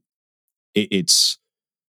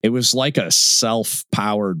 It was like a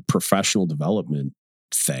self-powered professional development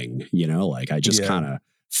thing, like I just kind of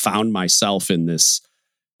found myself in this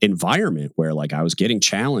environment where like I was getting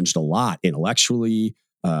challenged a lot intellectually,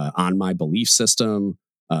 on my belief system.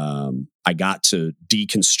 I got to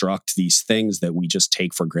deconstruct these things that we just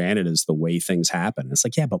take for granted as the way things happen. It's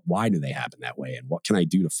like, yeah, but why do they happen that way? And what can I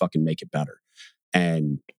do to fucking make it better?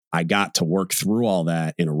 And I got to work through all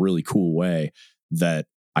that in a really cool way that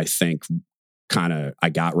I think I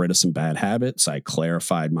got rid of some bad habits. I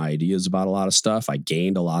clarified my ideas about a lot of stuff. I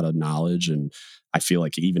gained a lot of knowledge, and I feel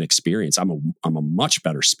like even experience. I'm a much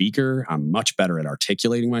better speaker. I'm much better at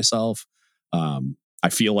articulating myself. I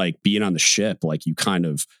feel like being on the ship, like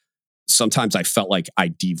sometimes I felt like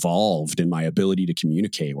I devolved in my ability to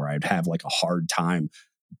communicate, where I'd have like a hard time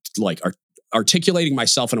like articulating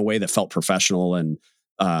myself in a way that felt professional. And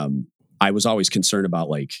I was always concerned about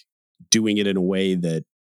like doing it in a way that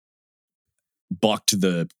bucked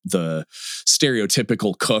the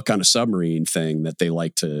stereotypical cook on a submarine thing that they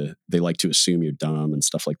like to assume you're dumb and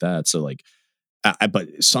stuff like that. So like, but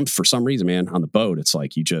for some reason, man, on the boat, it's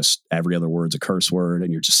like you just every other word's a curse word,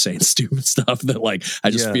 and you're just saying stupid stuff that like I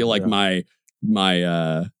just feel like my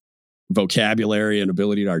vocabulary and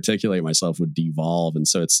ability to articulate myself would devolve, and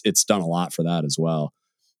so it's done a lot for that as well.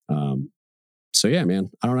 So yeah, man,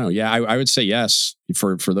 I don't know. Yeah, I would say yes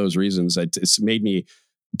for those reasons. It's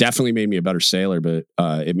definitely made me a better sailor, but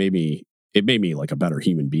it made me like a better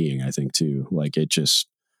human being, I think too. Like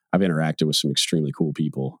I've interacted with some extremely cool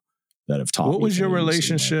people that have taught me. What was your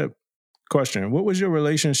relationship? Question. What was your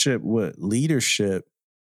relationship with leadership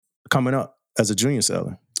coming up as a junior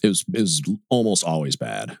sailor? It was almost always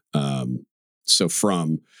bad. So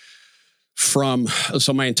so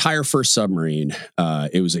my entire first submarine,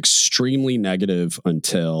 it was extremely negative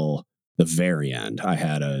until the very end. I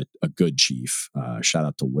had a good chief. Shout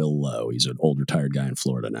out to Will Lowe. He's an old retired guy in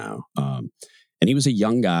Florida now. And he was a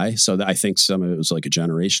young guy. So I think some of it was like a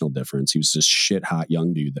generational difference. He was this shit hot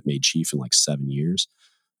young dude that made chief in like 7 years.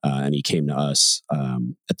 And he came to us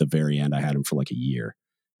at the very end. I had him for like a year.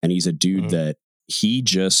 And he's a dude that he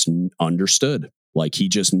just understood. Like he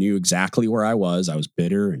just knew exactly where I was. I was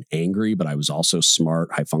bitter and angry, but I was also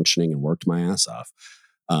smart, high functioning, and worked my ass off.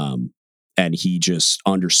 And he just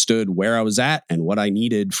understood where I was at and what I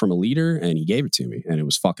needed from a leader, and he gave it to me, and it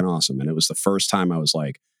was fucking awesome. And it was the first time I was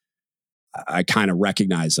like, I kind of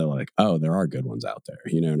recognized that, like, oh, there are good ones out there.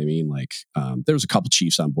 You know what I mean? Like, there was a couple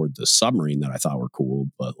chiefs on board the submarine that I thought were cool,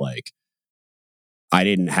 but like, I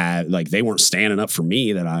didn't have, like, they weren't standing up for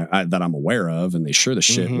me that I'm aware of, and they sure the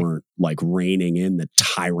shit weren't like reining in the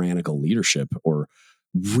tyrannical leadership or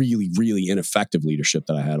really, really ineffective leadership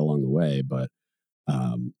that I had along the way. But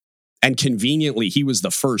and conveniently, he was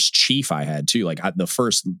the first chief I had too. Like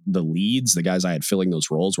the leads, the guys I had filling those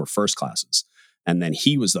roles were first classes, and then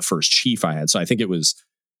he was the first chief I had. So I think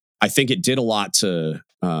it did a lot to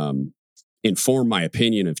inform my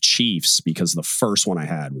opinion of chiefs, because the first one I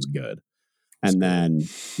had was good. And then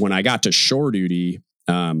when I got to shore duty,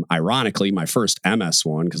 ironically, my first MS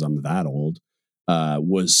one, because I'm that old,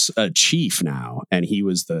 was a chief now. And he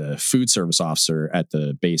was the food service officer at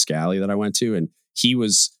the base galley that I went to. And he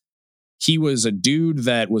was a dude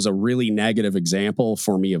that was a really negative example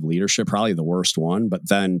for me of leadership, probably the worst one. But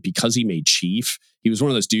then because he made chief, he was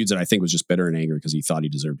one of those dudes that I think was just bitter and angry because he thought he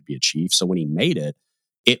deserved to be a chief. So when he made it,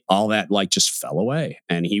 all that like just fell away,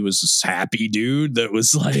 and he was this happy dude that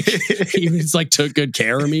was like, he was like, took good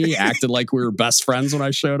care of me, acted like we were best friends when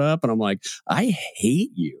I showed up. And I'm like, I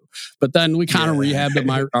hate you. But then we kind of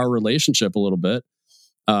rehabbed our relationship a little bit.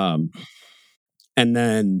 And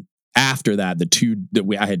then after that,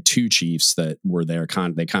 I had two chiefs that were there.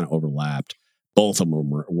 They kind of overlapped. Both of them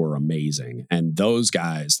were amazing. And those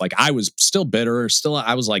guys, like, I was still bitter.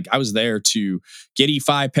 I was there to get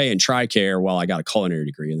E5 pay and TRICARE while I got a culinary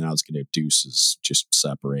degree. And then I was going to deuces, just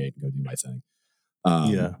separate and go do my thing.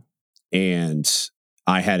 And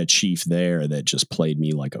I had a chief there that just played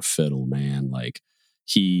me like a fiddle, man. Like,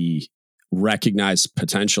 he recognized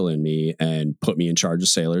potential in me and put me in charge of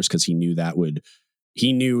sailors, because he knew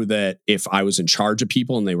that if I was in charge of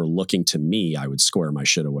people and they were looking to me, I would square my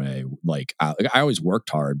shit away. Like, I always worked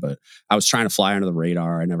hard, but I was trying to fly under the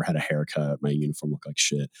radar. I never had a haircut. My uniform looked like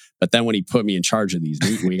shit. But then when he put me in charge of these,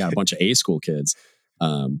 we got a bunch of A school kids.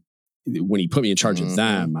 When he put me in charge of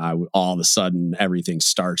them, all of a sudden everything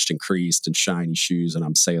starched and creased and shiny shoes, and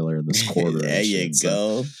I'm sailor of this quarter. There you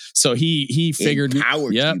go. So he figured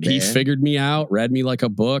he figured me out, read me like a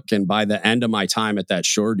book, and by the end of my time at that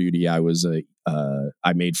shore duty, I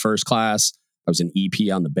I made first class. I was an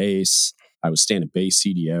EP on the base. I was standing base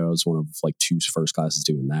CDO. I was one of like two first classes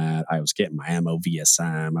doing that. I was getting my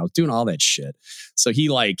MOVSM. I was doing all that shit. So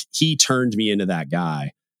he turned me into that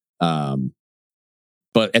guy.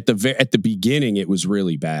 But at the beginning, it was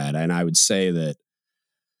really bad. And I would say that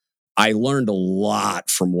I learned a lot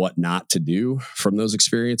from what not to do from those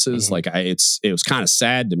experiences. Like, it was kind of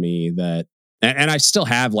sad to me that, and I still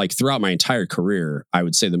have, like, throughout my entire career, I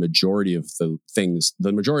would say the majority of the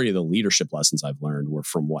leadership lessons I've learned were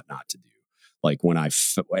from what not to do. Like, when I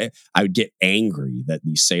would get angry that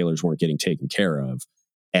these sailors weren't getting taken care of.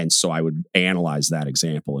 And so I would analyze that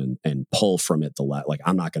example and pull from it like,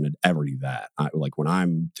 I'm not going to ever do that. Like, when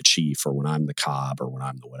I'm the chief or when I'm the cob or when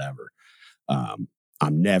I'm the whatever, I'm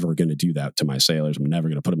never going to do that to my sailors. I'm never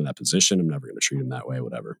going to put them in that position. I'm never going to treat them that way,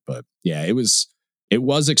 whatever. But yeah, it was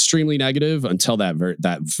extremely negative until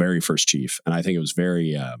that very first chief. And I think I was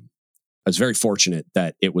very fortunate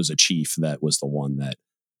that it was a chief that was the one that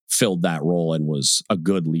filled that role and was a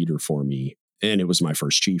good leader for me. And it was my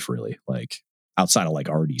first chief, really, like, outside of like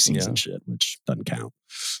RDCs and shit, which doesn't count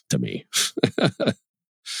to me.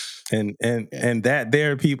 And that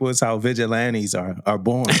there, people, is how vigilantes are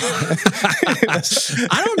born.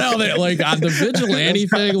 I don't know that, like, the vigilante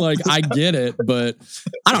thing, like, I get it, but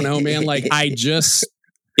I don't know, man. Like,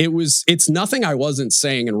 it's nothing I wasn't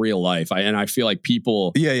saying in real life. And I feel like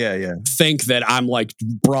people think that I'm like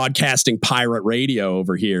broadcasting pirate radio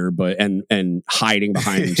over here, and hiding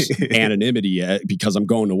behind anonymity because I'm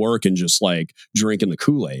going to work and just like drinking the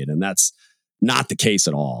Kool-Aid. And that's not the case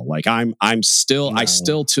at all. Like, I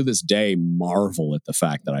still to this day marvel at the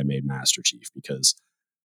fact that I made Master Chief, because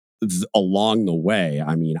along the way,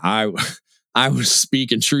 I mean, I was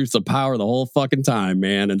speaking truth to power the whole fucking time,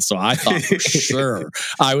 man. And so I thought for sure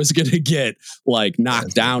I was going to get like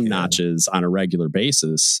knocked down notches on a regular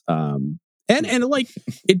basis. And like,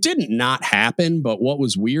 it didn't not happen. But what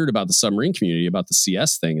was weird about the submarine community, about the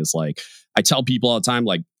CS thing, is like, I tell people all the time,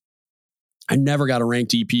 like, I never got a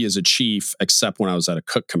ranked EP as a chief except when I was at a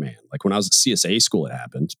cook command. Like, when I was at CSA school, it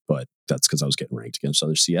happened, but that's because I was getting ranked against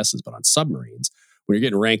other CSs. But on submarines, when you're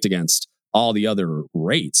getting ranked against all the other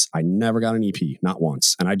rates, I never got an EP, not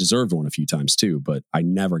once. And I deserved one a few times too, but I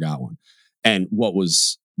never got one. And what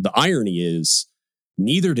was the irony is,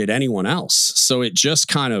 neither did anyone else. So it just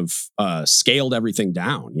kind of scaled everything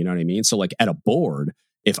down. You know what I mean? So like, at a board,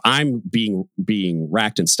 if I'm being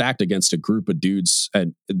racked and stacked against a group of dudes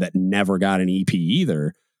that never got an EP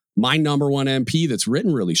either, my number one MP that's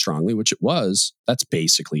written really strongly, which it was, that's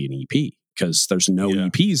basically an EP because there's no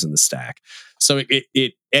EPs in the stack. So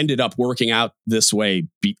it ended up working out this way.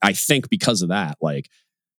 I think because of that, like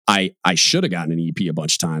I should have gotten an EP a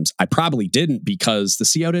bunch of times. I probably didn't because the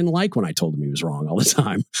CO didn't like when I told him he was wrong all the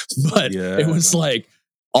time. But it was like,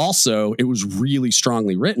 also, it was really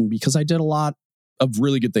strongly written because I did a lot of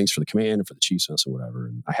really good things for the command and for the chiefs and whatever.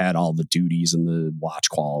 And I had all the duties and the watch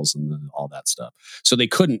quals and all that stuff. So they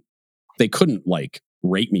couldn't like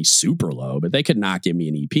rate me super low, but they could not give me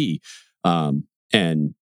an EP.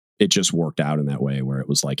 And it just worked out in that way where it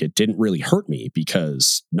was like, it didn't really hurt me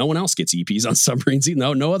because no one else gets EPs on submarines.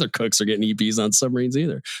 No other cooks are getting EPs on submarines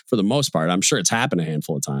either for the most part. I'm sure it's happened a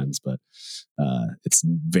handful of times, but it's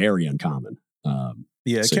very uncommon.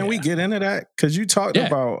 Can we get into that? Because you talked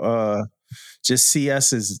about just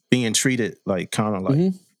CS as being treated like kind of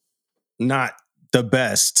like not the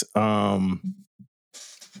best on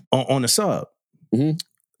the sub.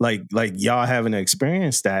 Like y'all haven't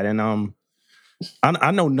experienced that. And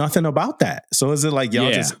I know nothing about that. So is it like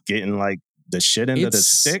y'all just getting like the shit into the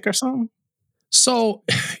stick or something? So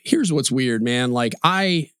here's what's weird, man. Like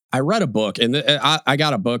I read a book and I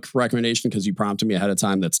got a book recommendation because you prompted me ahead of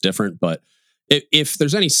time that's different. But if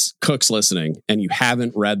there's any cooks listening and you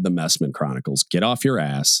haven't read the Messman Chronicles, get off your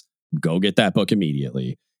ass, go get that book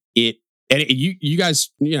immediately. You guys,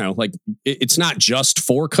 like it's not just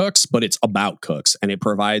for cooks, but it's about cooks, and it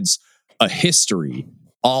provides a history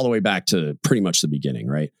all the way back to pretty much the beginning,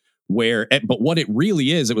 right? But what it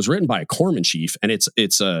really is, it was written by a corpsman chief, and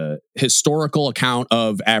it's a historical account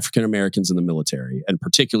of African Americans in the military, and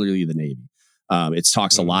particularly the Navy. It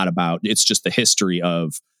talks a lot about, it's just the history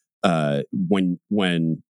of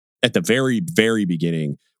when at the very, very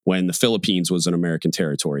beginning, when the Philippines was an American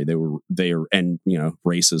territory, they were and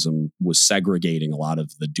racism was segregating a lot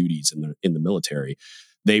of the duties in the military.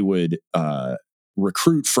 They would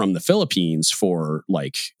recruit from the Philippines for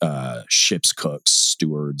like ship's cooks,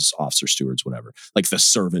 stewards, officer stewards, whatever, like the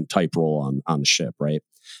servant type role on the ship, right?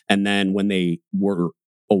 And then when they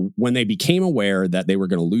became aware that they were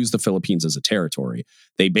going to lose the Philippines as a territory,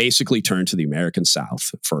 they basically turned to the American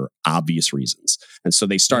South for obvious reasons. And so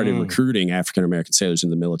they started recruiting African-American sailors in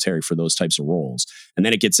the military for those types of roles. And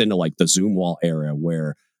then it gets into like the Zumwalt era,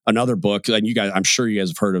 where another book, and I'm sure you guys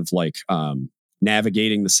have heard of like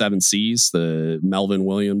Navigating the Seven Seas, the Melvin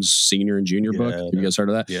Williams senior and junior book. Have you guys heard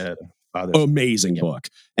of that? Yeah. Amazing book.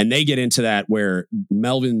 And they get into that where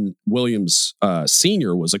Melvin Williams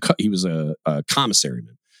senior was he was a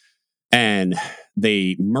commissaryman. And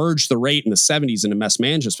they merged the rate in the 70s into mess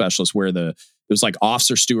management specialists, where it was like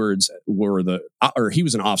officer stewards he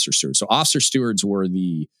was an officer steward. So officer stewards were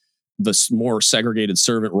the more segregated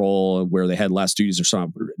servant role where they had less duties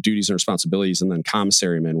and responsibilities. And then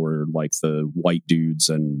commissarymen were like the white dudes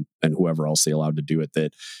and whoever else they allowed to do it,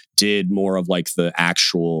 that did more of like the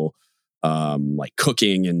actual like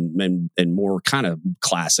cooking and more kind of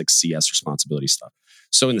classic CS responsibility stuff.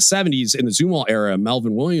 So in the 70s, in the Zumwalt era,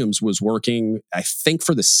 Melvin Williams was working, I think,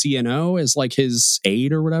 for the CNO as like his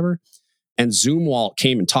aide or whatever. And Zumwalt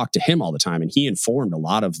came and talked to him all the time. And he informed a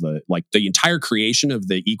lot of the entire creation of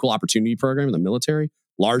the Equal Opportunity Program in the military,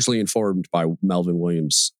 largely informed by Melvin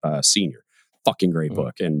Williams Sr. Fucking great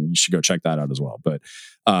book. And you should go check that out as well. But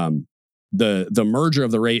the merger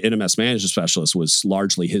of the rate NMS management specialist was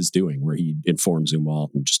largely his doing, where he informed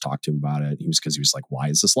Zumwalt and just talked to him about it. Because he was like, why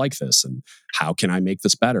is this like this? And how can I make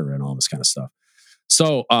this better? And all this kind of stuff.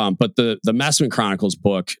 So, but the Messman Chronicles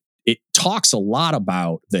book, it talks a lot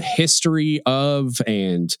about the history of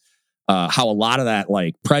and how a lot of that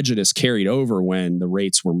like prejudice carried over when the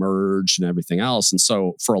rates were merged and everything else. And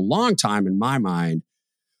so for a long time in my mind,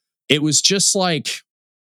 it was just like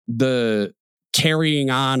the carrying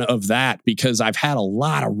on of that, because I've had a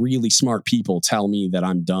lot of really smart people tell me that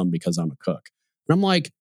I'm dumb because I'm a cook. And I'm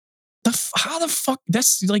like, how the fuck?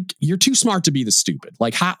 That's like, you're too smart to be this stupid.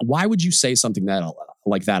 Like, why would you say something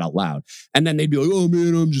like that out loud? And then they'd be like, oh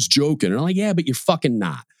man, I'm just joking. And I'm like, yeah, but you're fucking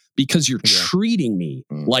not, because you're treating me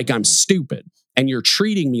like I'm stupid, and you're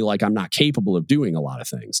treating me like I'm not capable of doing a lot of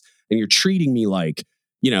things. And you're treating me like,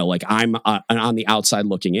 like I'm on the outside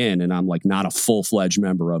looking in, and I'm like not a full-fledged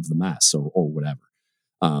member of the mess or whatever.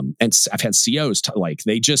 And I've had COs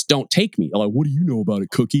they just don't take me. Like, what do you know about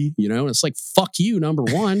it, Cookie? And it's like, fuck you, number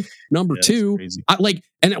one. Number two,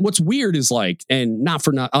 and what's weird is and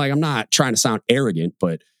I'm not trying to sound arrogant,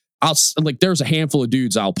 but there's a handful of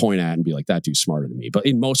dudes I'll point at and be like, that dude's smarter than me. But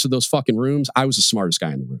in most of those fucking rooms, I was the smartest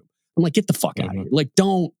guy in the room. I'm like, get the fuck out of here. Like,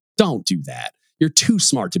 don't do that. You're too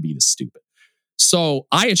smart to be this stupid. So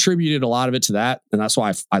I attributed a lot of it to that. And that's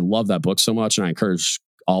why I love that book so much. And I encourage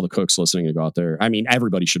all the cooks listening to go out there. I mean,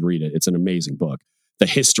 everybody should read it. It's an amazing book. The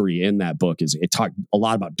history in that book it talked a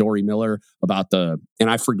lot about Dory Miller, and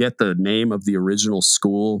I forget the name of the original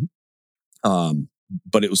school.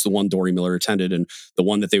 But it was the one Dory Miller attended, and the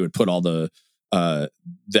one that they would put all the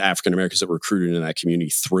African Americans that were recruited in that community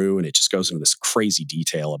through, and it just goes into this crazy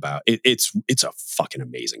detail about it. It's a fucking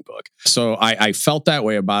amazing book. So I felt that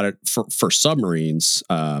way about it for submarines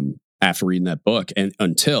after reading that book, and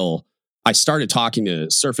until I started talking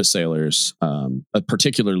to surface sailors,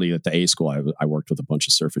 particularly at the A school. I worked with a bunch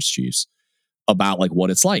of surface chiefs about like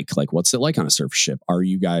what it's like what's it like on a surface ship? Are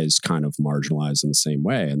you guys kind of marginalized in the same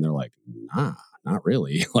way? And they're like, nah, not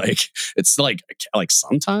really. Like it's like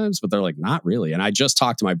sometimes, but they're like, not really. And I just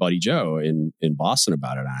talked to my buddy Joe in Boston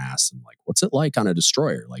about it. And I asked him like, what's it like on a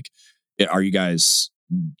destroyer? Like, are you guys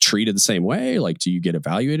treated the same way? Like, do you get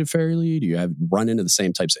evaluated fairly? Do you run into the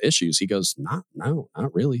same types of issues? He goes, no,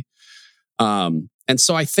 not really. And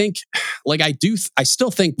so I think like I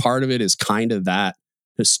still think part of it is kind of that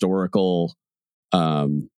historical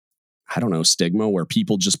I don't know, stigma where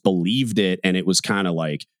people just believed it and it was kind of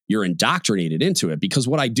like you're indoctrinated into it. Because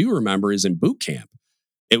what I do remember is in boot camp,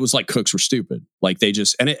 it was like cooks were stupid. Like they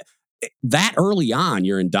just, and that early on,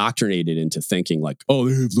 you're indoctrinated into thinking like, oh,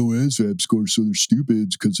 they have low ASVAB scores, so they're stupid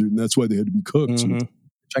because that's why they had to be cooks. Mm-hmm.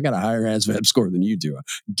 I got a higher ASVAB score than you do,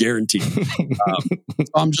 guaranteed.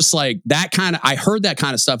 I'm just like that kind of. I heard that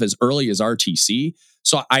kind of stuff as early as RTC,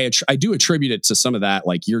 so I do attribute it to some of that.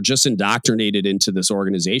 Like you're just indoctrinated into this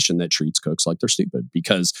organization that treats cooks like they're stupid.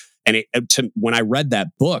 Because when I read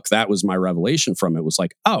that book, that was my revelation from it. Was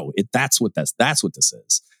like, oh, that's what this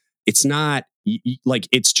is. It's not like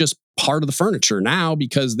it's just part of the furniture now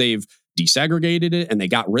because they've desegregated it and they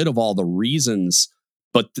got rid of all the reasons.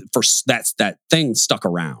 But that thing stuck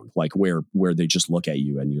around, like where they just look at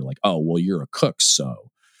you and you're like, oh, well, you're a cook, so.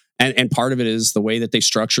 And part of it is the way that they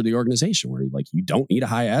structure the organization, where like you don't need a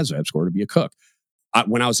high ASVAB score to be a cook.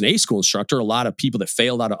 When I was an A school instructor, a lot of people that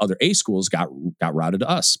failed out of other A schools got routed to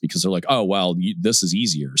us because they're like, oh, well, this is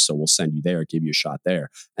easier, so we'll send you there, give you a shot there,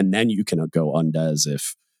 and then you can go undes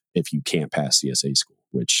if you can't pass CSA school,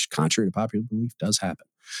 which, contrary to popular belief, does happen.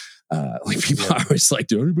 Like people are always like,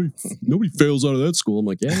 nobody fails out of that school. I'm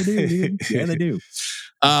like, yeah, they do, dude. Yeah, they do.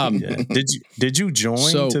 Did you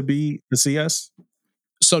join to be the CS?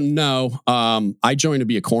 So no, I joined to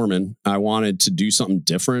be a corpsman. I wanted to do something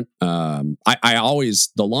different. The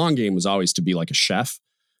long game was always to be like a chef.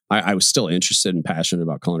 I was still interested and passionate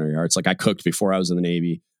about culinary arts. Like I cooked before I was in the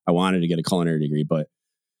Navy. I wanted to get a culinary degree, but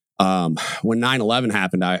when 9/11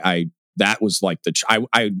 happened, that was like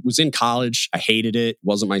I was in college. I hated it.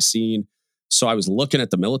 Wasn't my scene. So I was looking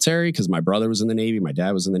at the military because my brother was in the Navy. My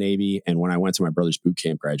dad was in the Navy. And when I went to my brother's boot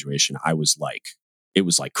camp graduation, I was like, it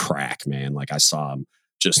was like crack, man. Like I saw him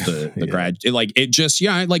just the yeah. grad, like it just,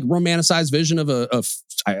 yeah, like romanticized vision of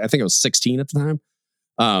I think I was 16 at the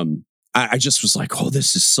time. I just was like, oh,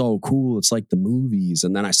 this is so cool. It's like the movies.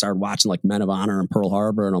 And then I started watching like Men of Honor and Pearl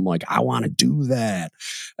Harbor. And I'm like, I want to do that.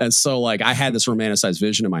 And so like I had this romanticized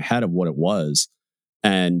vision in my head of what it was.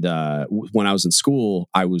 And when I was in school,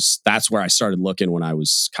 that's where I started looking when I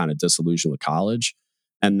was kind of disillusioned with college.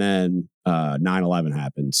 And then 9/11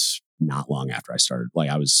 happened not long after I started. Like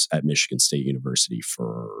I was at Michigan State University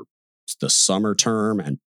for the summer term,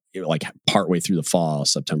 and like partway through the fall,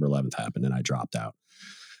 September 11th happened and I dropped out.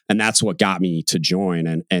 And that's what got me to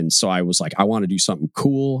join. And so I was like, I want to do something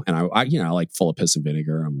cool. And I like full of piss and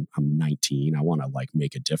vinegar. I'm 19. I want to like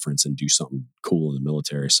make a difference and do something cool in the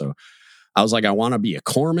military. So I was like, I want to be a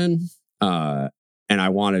corpsman. And I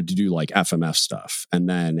wanted to do like FMF stuff. And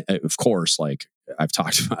then of course, like I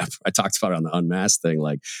talked about it on the Unmasked thing.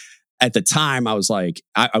 Like at the time I was like,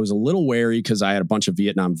 I was a little wary because I had a bunch of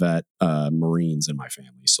Vietnam vet Marines in my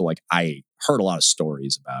family. So like I heard a lot of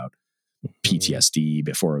stories about PTSD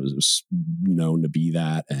before it was known to be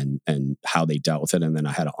that, and how they dealt with it. And then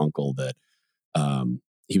I had an uncle that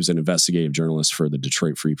he was an investigative journalist for the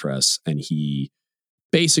Detroit Free Press, and he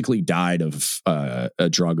basically died of a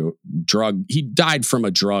drug. He died from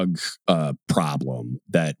a drug problem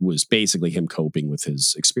that was basically him coping with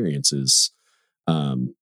his experiences.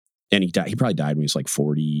 And he probably died when he was like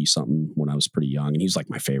 40 something, when I was pretty young. And he's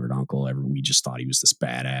like my favorite uncle ever. We just thought he was this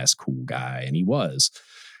badass, cool guy, and he was.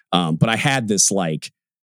 But I had this like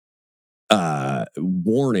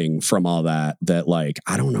warning from all that like,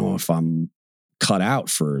 I don't know if I'm cut out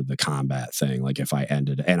for the combat thing. Like if I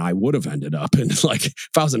would have ended up in like, if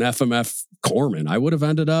I was an FMF corpsman, I would have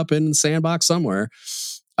ended up in sandbox somewhere.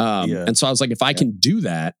 And so I was like, if I can do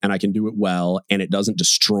that and I can do it well, and it doesn't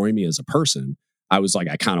destroy me as a person, I was like,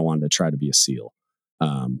 I kind of wanted to try to be a SEAL.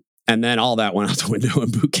 And then all that went out the window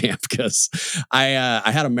in boot camp because I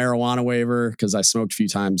had a marijuana waiver because I smoked a few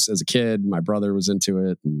times as a kid. My brother was into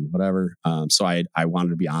it and whatever. So I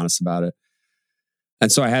wanted to be honest about it.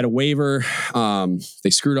 And so I had a waiver. They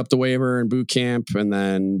screwed up the waiver in boot camp, and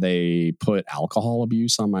then they put alcohol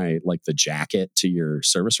abuse on my, like, the jacket to your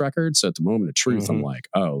service record. So at the moment of truth, I'm like,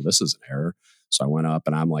 oh, this is an error. So I went up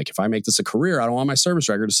and I'm like, if I make this a career, I don't want my service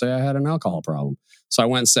record to say I had an alcohol problem. So I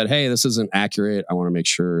went and said, hey, this isn't accurate. I want to make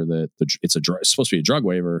sure that it's supposed to be a drug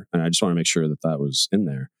waiver. And I just want to make sure that that was in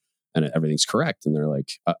there and everything's correct. And they're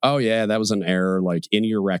like, oh yeah, that was an error. Like, in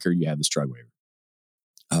your record, you have this drug waiver.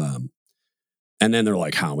 And then they're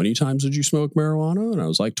like, how many times did you smoke marijuana? And I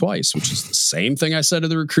was like, twice, which is the same thing I said to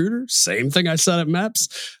the recruiter. Same thing I said at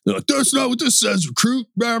MEPS. They're like, that's not what this says, recruit.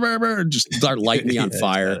 Blah, blah, blah. Just start lighting me on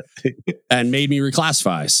fire and made me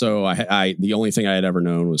reclassify. So I the only thing I had ever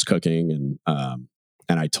known was cooking. And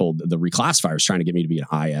I told the reclassifier was trying to get me to be an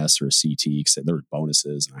IS or a CT because there were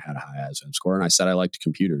bonuses and I had a high ISM score. And I said I liked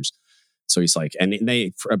computers. So he's like, and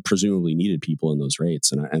they presumably needed people in those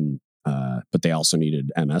rates. But they also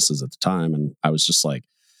needed MSs at the time. And I was just like,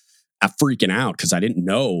 I'm freaking out because I didn't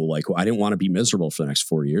know, like, I didn't want to be miserable for the next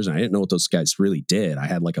 4 years. And I didn't know what those guys really did. I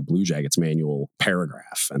had like a Blue Jackets manual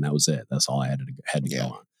paragraph and that was it. That's all I had to go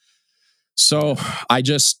on. So I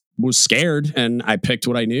just was scared and I picked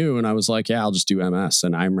what I knew and I was like, yeah, I'll just do MS.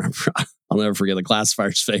 And I remember, I'll never forget the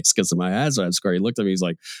classifier's face because of my hazard score. He looked at me, he's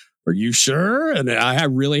like, are you sure? And I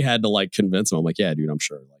really had to like convince him. I'm like, yeah, dude, I'm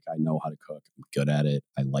sure. Like, I know how to cook. I'm good at it.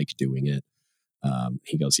 I like doing it.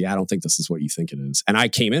 He goes, yeah, I don't think this is what you think it is. And I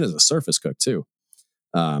came in as a surface cook too.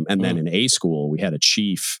 And then in A school, we had a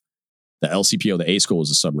chief, the LCPO, the A school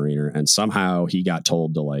was a submariner. And somehow he got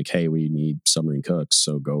told to like, hey, we need submarine cooks.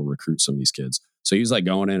 So go recruit some of these kids. So he was like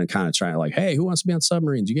going in and kind of trying to like, hey, who wants to be on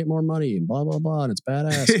submarines? You get more money and blah, blah, blah. And it's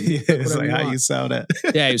badass. It's like how you sell that.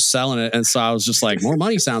 Yeah, he was selling it. And so I was just like, more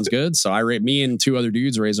money sounds good. So me and two other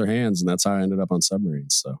dudes raised our hands and that's how I ended up on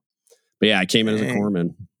submarines. So, but yeah, I came in as a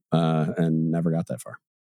corpsman and never got that far.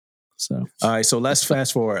 So, all right. So let's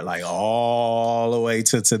fast forward like all the way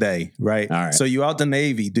to today, right? All right. So you out the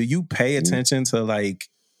Navy. Do you pay attention to like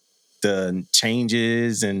the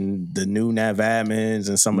changes and the new nav admins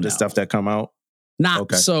and some of the stuff that come out?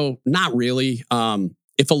 Not really.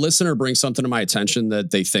 If a listener brings something to my attention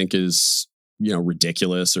that they think is,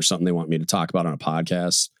 ridiculous or something they want me to talk about on a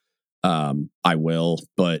podcast, I will.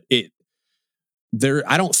 But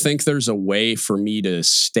I don't think there's a way for me to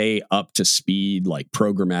stay up to speed like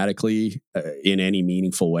programmatically in any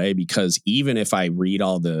meaningful way, because even if I read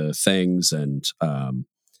all the things and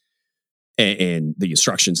the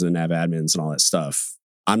instructions and the nav admins and all that stuff,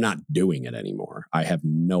 I'm not doing it anymore. I have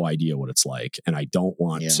no idea what it's like. And I don't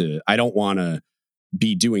want to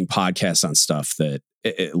be doing podcasts on stuff that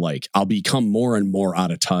like I'll become more and more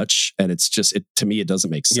out of touch. And it's just, to me, it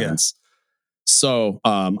doesn't make sense. Yeah. So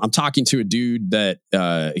I'm talking to a dude that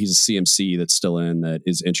he's a CMC that's still in, that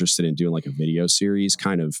is interested in doing like a video series,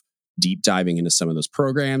 kind of deep diving into some of those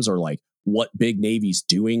programs or like what Big Navy's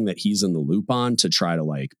doing that he's in the loop on to try to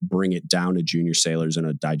like bring it down to junior sailors in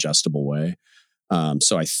a digestible way.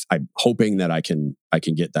 So I'm hoping that I can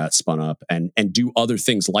get that spun up and do other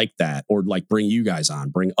things like that, or like bring you guys on,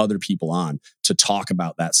 bring other people on to talk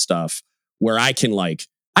about that stuff where I can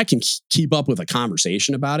keep up with a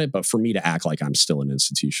conversation about it. But for me to act like I'm still an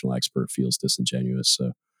institutional expert feels disingenuous.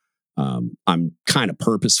 So I'm kind of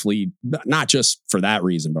purposefully, not just for that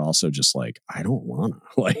reason, but also just like, I don't want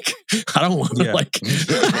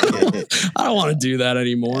to do that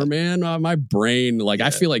anymore, man. My brain, like, I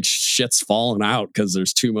feel like shit's falling out because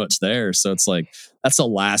there's too much there. So it's like, that's the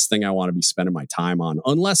last thing I want to be spending my time on,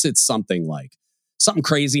 unless it's something like something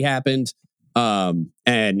crazy happened.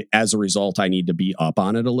 And as a result, I need to be up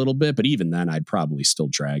on it a little bit. But even then, I'd probably still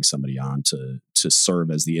drag somebody on to serve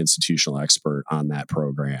as the institutional expert on that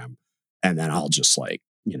program. And then I'll just like,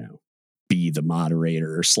 be the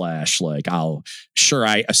moderator / like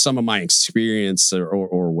some of my experience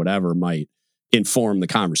or whatever might inform the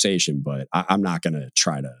conversation, but I'm not going to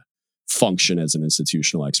try to function as an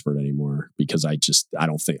institutional expert anymore because I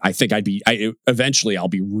think eventually I'll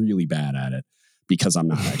be really bad at it because I'm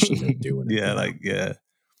not actually doing it.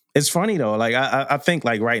 It's funny though. Like I think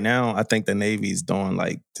like right now, I think the Navy's doing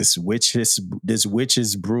like this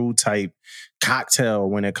witch's brew type cocktail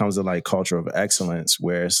when it comes to like culture of excellence,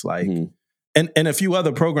 where it's like, and a few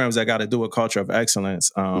other programs that got to do with culture of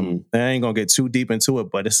excellence. I ain't gonna get too deep into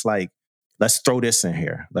it, but it's like, let's throw this in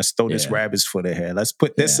here. Let's throw this rabbit's foot in here. Let's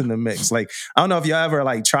put this in the mix. Like, I don't know if y'all ever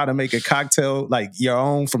like try to make a cocktail like your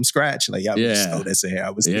own from scratch. Like, just throw this in here. I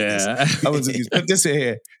was put this in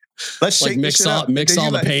here. let's like shake mix all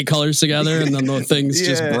the paint colors together, and then the thing's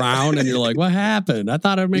just brown, and you're like, what happened? I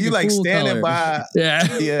thought I'd make you a like cool standing color. by. Yeah.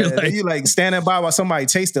 Then you like standing by while somebody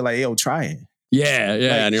tastes it, like, yo, try it.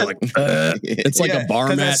 Yeah, and you're like, it's like a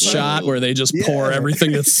bar mat shot where they just pour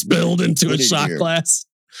everything that's spilled into a shot glass.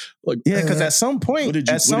 Like, because at some point,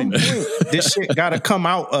 this shit got to come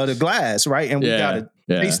out of the glass, right? And we got to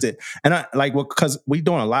taste it. And I like, because we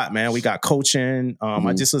doing a lot, man. We got coaching.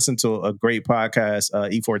 I just listened to a great podcast,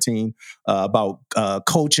 E14, about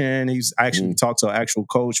coaching. He's actually talked to an actual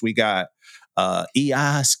coach. We got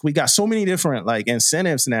EOSC. We got so many different like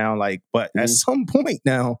incentives now. Like, but at some point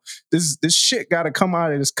now, this shit got to come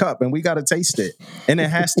out of this cup, and we got to taste it, and it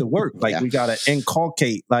has to work. Like, we got to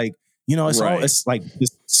inculcate. Like, you know, it's like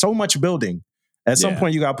it's so much building. At some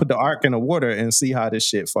point, you got to put the ark in the water and see how this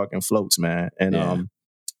shit fucking floats, man. And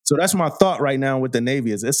so that's my thought right now with the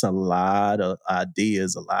Navy is it's a lot of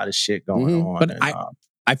ideas, a lot of shit going on. But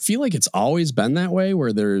I feel like it's always been that way,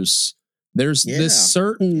 where there's this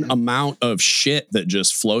certain amount of shit that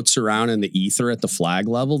just floats around in the ether at the flag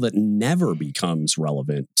level that never becomes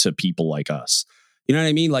relevant to people like us. You know what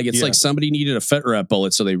I mean? Like, it's like somebody needed a fit rep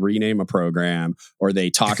bullet, so they rename a program, or they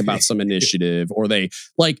talk about some initiative, or they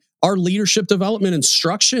like our leadership development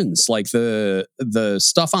instructions, like the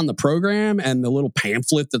stuff on the program and the little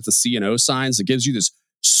pamphlet that the CNO signs that gives you this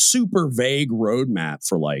super vague roadmap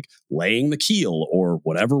for like laying the keel or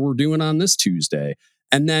whatever we're doing on this Tuesday.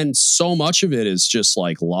 And then so much of it is just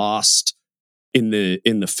like lost in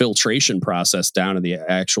the filtration process down to the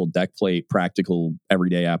actual deck plate practical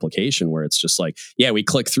everyday application, where it's just like, we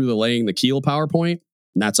click through the laying the keel PowerPoint,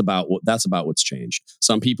 and that's about what's changed.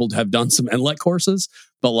 Some people have done some inlet courses,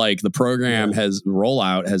 but like the program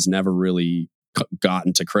rollout has never really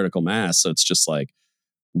gotten to critical mass. So it's just like,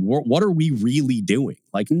 what are we really doing?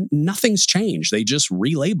 Like, nothing's changed. They just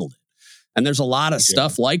relabeled it. And there's a lot of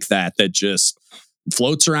stuff like that just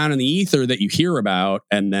floats around in the ether that you hear about,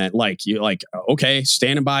 and then like you're like, okay,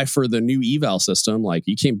 standing by for the new eval system. Like,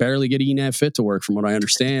 you can't barely get ENAV fit to work, from what I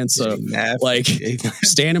understand. So like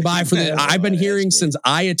standing by for the I've been hearing since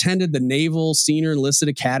I attended the Naval Senior Enlisted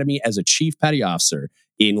Academy as a chief petty officer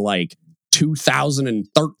in like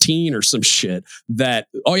 2013 or some shit, that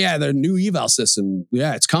the new eval system,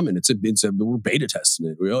 it's coming. We're beta testing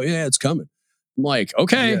it. It's coming. I'm like,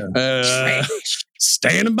 okay,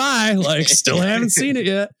 standing by, like, still haven't seen it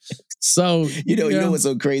yet. So you know what's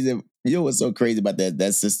so crazy? You know what's so crazy about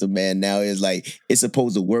that system, man? Now is like, it's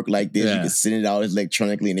supposed to work like this. You can send it out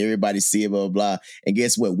electronically and everybody see it, blah, blah, blah. And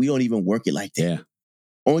guess what? We don't even work it like that.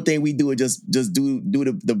 Only thing we do is just do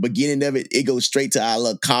the beginning of it. It goes straight to our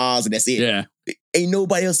little cars, and that's it. Yeah. Ain't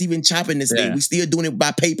nobody else even chopping this thing. We still doing it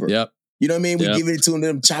by paper. Yep. You know what I mean? We give it to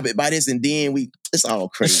them, chop it by this, and then it's all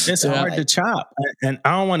crazy. It's hard to chop. And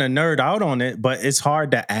I don't want to nerd out on it, but it's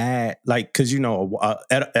hard to add, like, because, you know,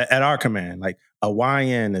 at our command, like, a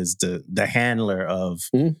YN is the handler of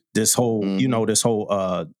this whole, you know, this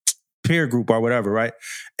whole peer group or whatever, right?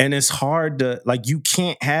 And it's hard to, like, you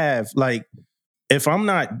can't have, like, if I'm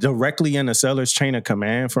not directly in the seller's chain of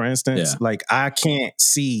command, for instance, like, I can't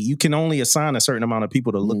see, you can only assign a certain amount of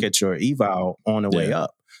people to look at your eval on the way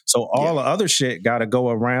up. So all the other shit got to go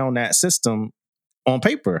around that system on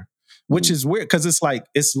paper, which is weird, because it's like,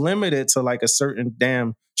 it's limited to like a certain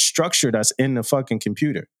damn structure that's in the fucking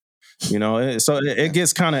computer, you know? So it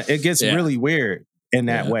gets really weird in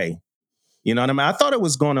that way. You know what I mean? I thought it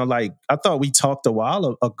was going to I thought we talked a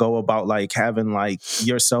while ago about like having like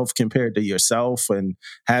yourself compared to yourself and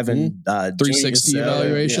having 360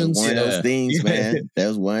 evaluations. One of those things, man. That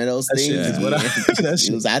was one of those things. It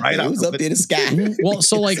was up there in the sky. Well,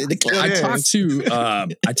 so like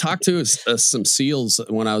I talked to some SEALs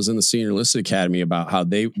when I was in the Senior Enlisted Academy about how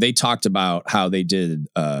they talked about how they did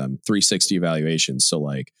 360 evaluations. So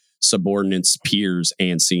like subordinates, peers,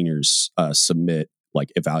 and seniors submit like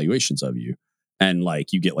evaluations of you, and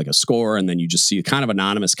like you get like a score, and then you just see kind of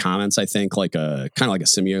anonymous comments, I think, like a kind of like a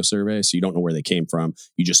Simeo survey. So you don't know where they came from.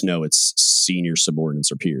 You just know it's senior subordinates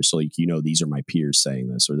or peers. So like, you know, these are my peers saying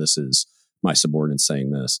this, or this is my subordinates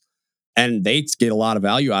saying this. And they get a lot of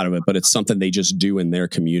value out of it, but it's something they just do in their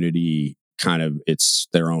community. Kind of, it's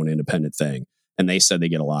their own independent thing. And they said they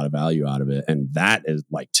get a lot of value out of it. And that is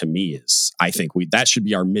like, to me, is, I think that should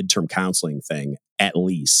be our midterm counseling thing, at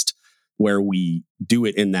least, where we do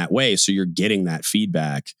it in that way. So you're getting that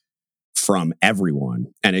feedback from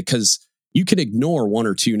everyone. And because you can ignore one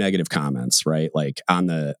or two negative comments, right? Like on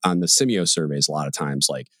the Simeo surveys, a lot of times,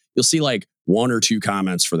 like you'll see like one or two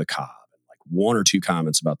comments for the COB, and like one or two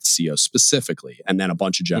comments about the CO specifically, and then a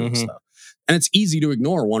bunch of general stuff. And it's easy to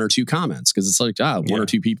ignore one or two comments because it's like, one or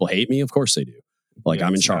two people hate me. Of course they do. Like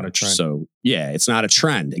I'm in charge. So yeah, it's not a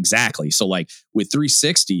trend. Exactly. So like with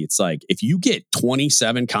 360, it's like if you get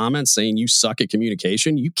 27 comments saying you suck at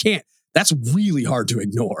communication, you can't, that's really hard to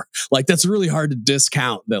ignore. Like that's really hard to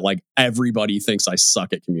discount that like everybody thinks I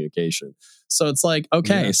suck at communication. So it's like,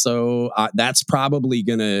 okay, so that's probably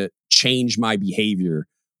going to change my behavior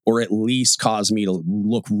or at least cause me to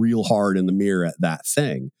look real hard in the mirror at that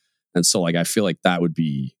thing. And so like, I feel like that would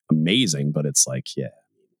be amazing, but it's like, yeah,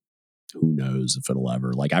 who knows if it'll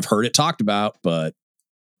ever, like I've heard it talked about, but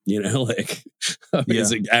you know, like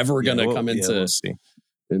is it ever going to come into, we'll see.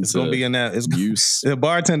 It's going to be in that. It's use. The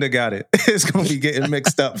bartender got it. It's going to be getting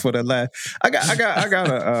mixed up for the last. I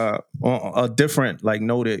got a different like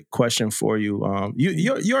noted question for you.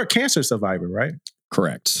 You're a cancer survivor, right?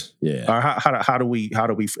 Correct. Yeah. Or how do we?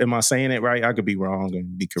 Am I saying it right? I could be wrong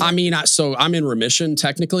and be correct. I mean, so I'm in remission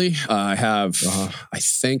technically. I have I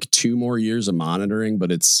think 2 more years of monitoring, but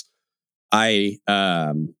it's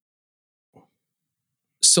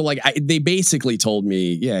so like they basically told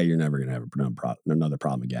me, yeah, you're never gonna have another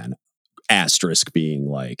problem again. Asterisk being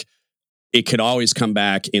like, it could always come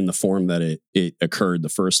back in the form that it occurred the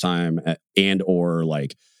first time, and or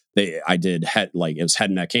like I did it was head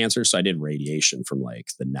and neck cancer, so I did radiation from like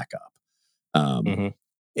the neck up.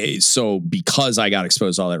 So because I got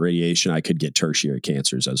exposed to all that radiation, I could get tertiary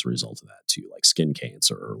cancers as a result of that too, like skin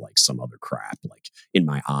cancer or like some other crap like in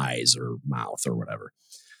my eyes or mouth or whatever.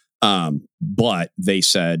 But they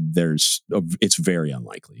said it's very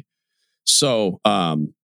unlikely. So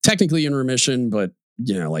technically in remission, but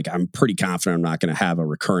you know, like I'm pretty confident I'm not going to have a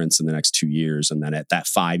recurrence in the next 2 years. And then at that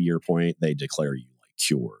 5-year point, they declare you like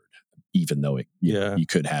cured, even though you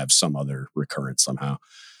could have some other recurrence somehow.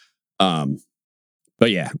 But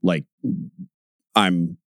yeah, like I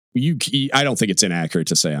don't think it's inaccurate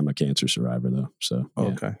to say I'm a cancer survivor though. So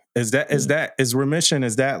okay. Is remission,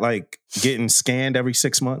 is that like getting scanned every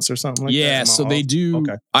 6 months or something like that? Yeah, so they do.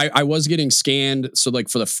 Okay. I was getting scanned. So like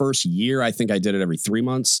for the first year, I think I did it every 3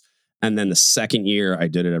 months. And then the second year I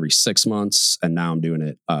did it every 6 months. And now I'm doing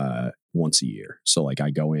it once a year. So like I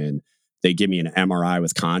go in, they give me an MRI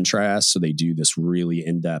with contrast. So they do this really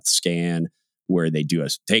in-depth scan where they do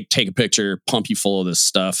take a picture, pump you full of this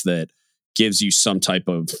stuff that gives you some type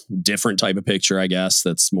of different type of picture, I guess,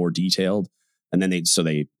 that's more detailed. And then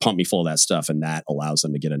they pump me full of that stuff, and that allows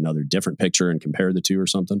them to get another different picture and compare the two or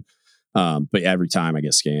something. But every time I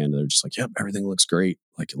get scanned, they're just like, yep, everything looks great.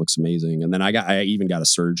 Like it looks amazing. And then I even got a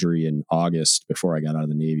surgery in August before I got out of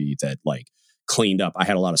the Navy that like cleaned up. I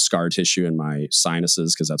had a lot of scar tissue in my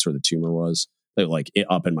sinuses because that's where the tumor was. It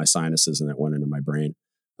up in my sinuses and it went into my brain.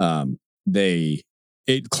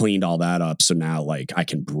 It cleaned all that up. So now like I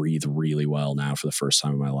can breathe really well now for the first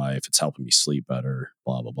time in my life. It's helping me sleep better,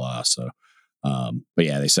 blah, blah, blah. So, but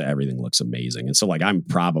yeah, they say everything looks amazing. And so like, I'm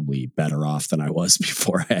probably better off than I was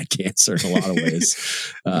before I had cancer in a lot of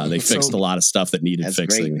ways. They fixed a lot of stuff that needed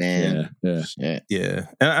fixing. Great, man. Yeah.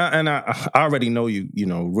 And I already know you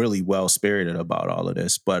really well spirited about all of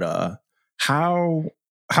this, but,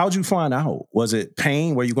 how'd you find out? Was it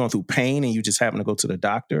pain? Were you going through pain and you just happened to go to the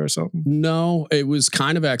doctor or something? No, it was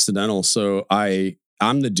kind of accidental. So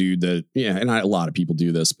I'm the dude that, and a lot of people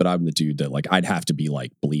do this, but I'm the dude that like, I'd have to be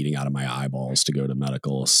like bleeding out of my eyeballs to go to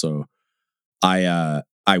medical. So I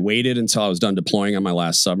waited until I was done deploying on my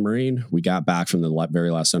last submarine. We got back from the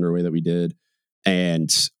very last underway that we did. And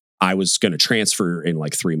I was going to transfer in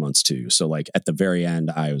like 3 months too. So like at the very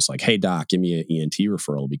end, I was like, hey doc, give me an ENT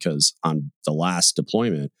referral, because on the last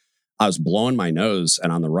deployment, I was blowing my nose,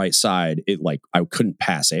 and on the right side, it like, I couldn't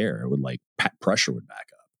pass air. It would like pressure would back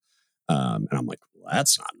up. And I'm like, well,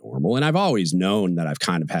 that's not normal. And I've always known that I've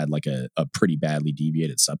kind of had like a pretty badly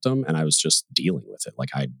deviated septum, and I was just dealing with it. Like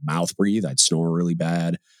I'd mouth breathe, I'd snore really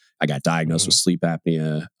bad. I got diagnosed with sleep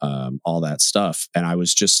apnea, all that stuff. And I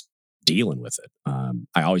was just dealing with it.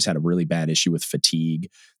 I always had a really bad issue with fatigue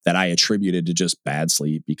that I attributed to just bad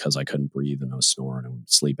sleep because I couldn't breathe and I was snoring and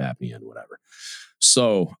sleep apnea and whatever.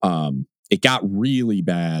 So it got really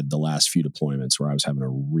bad the last few deployments where I was having a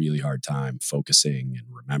really hard time focusing and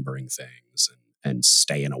remembering things and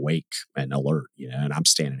staying awake and alert, and I'm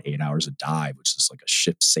standing 8 hours a dive, which is like a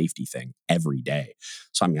ship safety thing every day.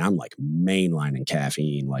 So, I mean, I'm like mainlining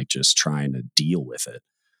caffeine, like just trying to deal with it.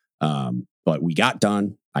 But we got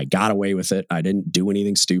done. I got away with it. I didn't do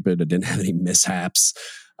anything stupid. I didn't have any mishaps.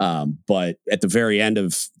 But at the very end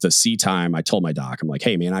of the sea time, I told my doc, I'm like,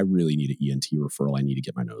 hey man, I really need an ENT referral. I need to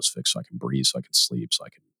get my nose fixed so I can breathe, so I can sleep, so I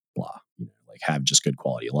can like have just good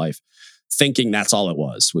quality of life. Thinking that's all it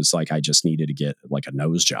was like, I just needed to get like a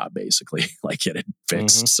nose job, basically, like get it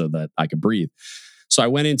fixed so that I could breathe. So I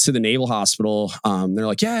went into the Naval Hospital. They're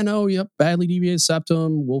like, yeah, no, yep, badly deviated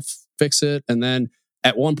septum. We'll fix it. And then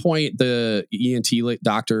at one point, the ENT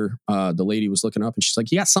doctor, the lady was looking up and she's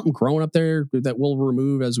like, you got something growing up there that we'll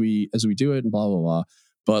remove as we do it and blah, blah, blah.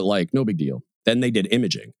 But like, no big deal. Then they did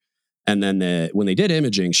imaging. And then when they did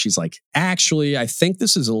imaging, she's like, actually, I think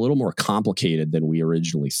this is a little more complicated than we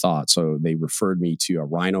originally thought. So they referred me to a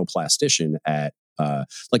rhinoplastician at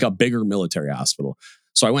like a bigger military hospital.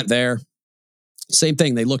 So I went there. Same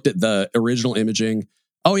thing. They looked at the original imaging.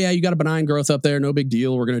 Oh, yeah, you got a benign growth up there. No big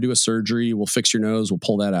deal. We're going to do a surgery. We'll fix your nose. We'll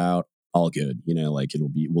pull that out. All good. You know, like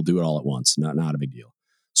we'll do it all at once. Not a big deal.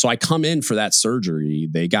 So I come in for that surgery.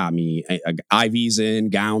 They got me IVs in,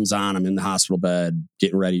 gowns on. I'm in the hospital bed,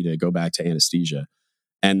 getting ready to go back to anesthesia.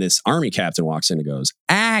 And this Army captain walks in and goes,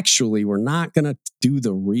 actually, we're not going to do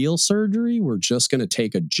the real surgery. We're just going to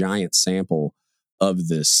take a giant sample of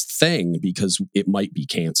this thing because it might be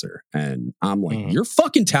cancer. And I'm like, you're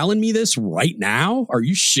fucking telling me this right now? Are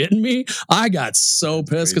you shitting me? I got so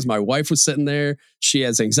pissed because my wife was sitting there. She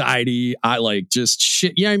has anxiety. I like just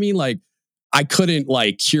shit. Yeah, I mean, like, I couldn't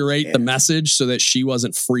like curate the message so that she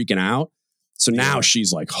wasn't freaking out. So now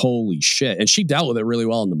she's like, holy shit. And she dealt with it really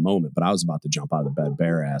well in the moment, but I was about to jump out of the bed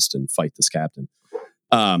bare-assed and fight this captain.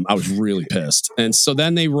 I was really pissed. And so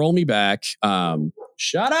then they roll me back.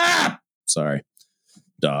 Shut up. Sorry.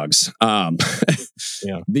 Dogs.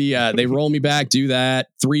 They roll me back, do that.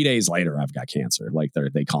 3 days later, I've got cancer. Like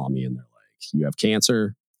they call me and they're like, you have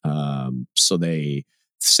cancer. So they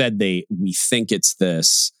said we think it's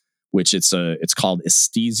this, which it's called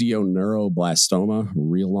esthesioneuroblastoma,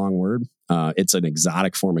 real long word. It's an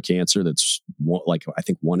exotic form of cancer that's like, I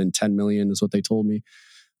think 1 in 10 million is what they told me.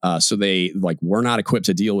 So they like, we're not equipped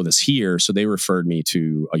to deal with this here. So they referred me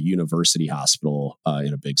to a university hospital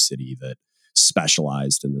in a big city that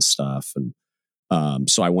specialized in this stuff. And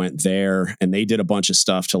so I went there and they did a bunch of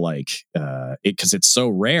stuff to like, cause it's so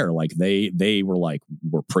rare. Like they were like,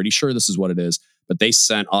 we're pretty sure this is what it is, but they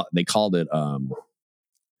called it,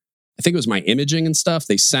 I think it was my imaging and stuff.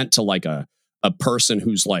 They sent to like a person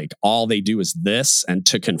who's like, all they do is this, and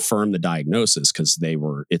to confirm the diagnosis, because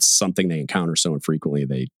it's something they encounter so infrequently.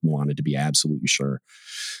 They wanted to be absolutely sure.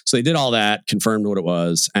 So they did all that, confirmed what it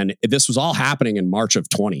was. And this was all happening in March of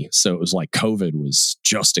 20. So it was like COVID was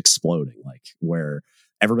just exploding, like where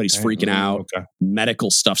everybody's freaking out. Okay. Medical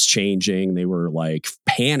stuff's changing. They were like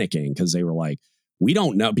panicking because they were like, we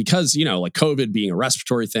don't know, because, you know, like COVID being a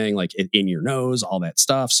respiratory thing, like in your nose, all that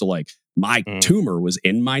stuff. So like my tumor was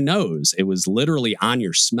in my nose. It was literally on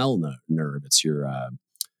your smell nerve. It's your, what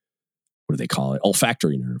do they call it?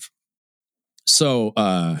 Olfactory nerve. So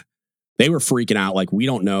they were freaking out. Like, we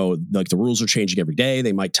don't know, like the rules are changing every day.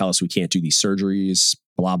 They might tell us we can't do these surgeries,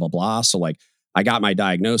 blah, blah, blah. So like I got my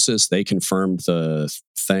diagnosis. They confirmed the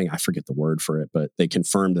thing. I forget the word for it, but they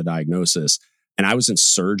confirmed the diagnosis. And I was in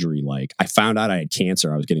surgery. Like I found out I had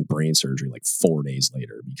cancer. I was getting brain surgery like 4 days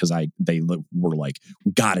later because they were like,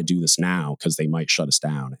 we got to do this now because they might shut us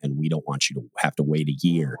down. And we don't want you to have to wait a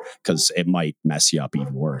year because it might mess you up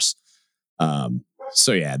even worse.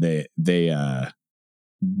 So yeah, they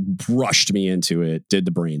rushed me into it, did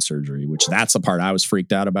the brain surgery, which that's the part I was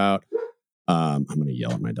freaked out about. I'm going to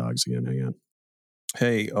yell at my dogs again. Hang on.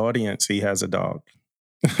 Hey, audience, he has a dog.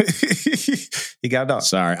 He got a dog.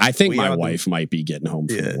 Sorry. I think my wife might be getting home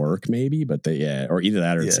from work maybe, but or either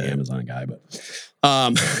that or it's the Amazon guy. But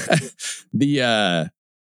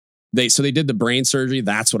so they did the brain surgery.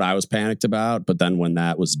 That's what I was panicked about. But then when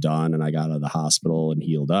that was done and I got out of the hospital and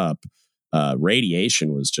healed up,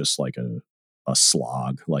 radiation was just like a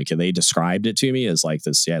slog. Like they described it to me as like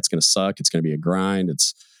this, it's going to suck. It's going to be a grind.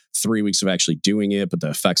 It's 3 weeks of actually doing it, but the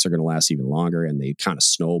effects are going to last even longer, and they kind of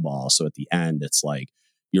snowball. So at the end, it's like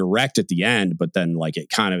you're wrecked at the end, but then like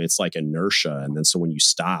it's like inertia. And then so when you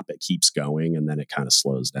stop, it keeps going, and then it kind of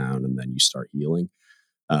slows down, and then you start healing.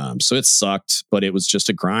 So it sucked, but it was just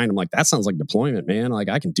a grind. I'm like, that sounds like deployment, man. Like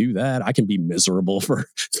I can do that. I can be miserable for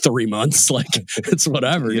 3 months. Like it's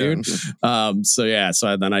whatever, dude.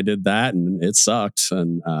 So then I did that and it sucked.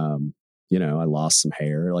 And, I lost some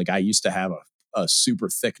hair. Like I used to have a super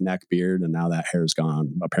thick neck beard, and now that hair's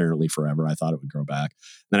gone apparently forever. I thought it would grow back.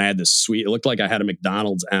 Then I had this it looked like I had a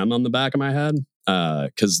McDonald's M on the back of my head,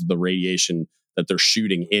 because the radiation that they're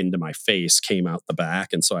shooting into my face came out the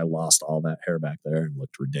back. And so I lost all that hair back there and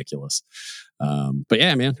looked ridiculous. But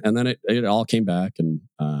yeah, man. And then it all came back, and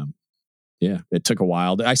it took a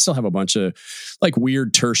while. I still have a bunch of like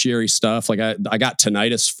weird tertiary stuff. Like I got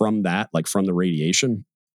tinnitus from that, like from the radiation.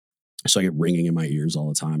 So I get ringing in my ears all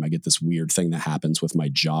the time. I get this weird thing that happens with my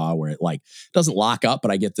jaw where it like doesn't lock up, but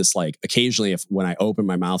I get this like occasionally when I open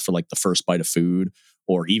my mouth for like the first bite of food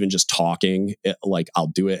or even just talking, like I'll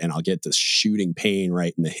do it and I'll get this shooting pain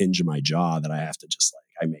right in the hinge of my jaw that I have to just like,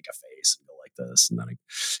 I make a this, and then it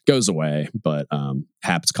goes away. But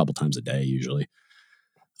happens a couple times a day usually.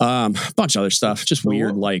 A bunch of other stuff, just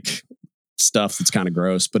weird like stuff that's kind of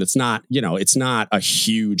gross, but it's not, it's not a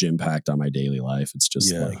huge impact on my daily life. It's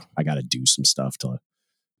just like I got to do some stuff to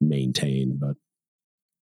maintain. But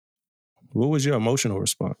what was your emotional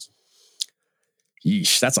response?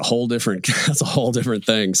 Yeesh, that's a whole different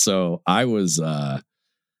thing. So I was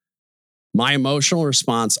my emotional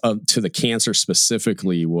response to the cancer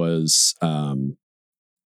specifically was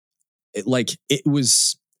it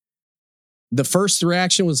was the first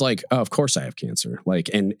reaction was like, oh, of course I have cancer. Like,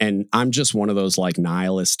 and I'm just one of those like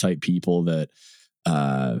nihilist type people that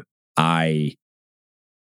I've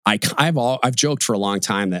joked for a long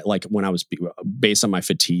time that like when I was based on my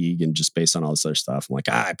fatigue and just based on all this other stuff, I'm like,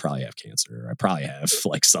 I probably have cancer. I probably have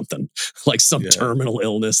like something like some terminal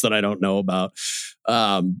illness that I don't know about.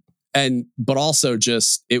 But also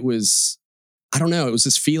just, it was, I don't know. It was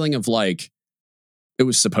this feeling of like, it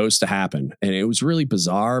was supposed to happen. And it was really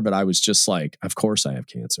bizarre, but I was just like, of course I have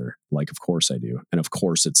cancer. Like, of course I do. And of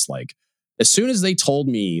course it's like, as soon as they told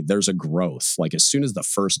me there's a growth, like as soon as the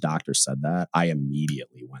first doctor said that, I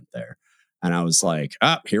immediately went there. And I was like,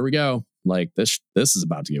 here we go. Like this is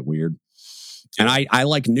about to get weird. And I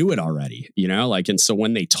like knew it already, like, and so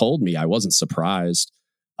when they told me, I wasn't surprised.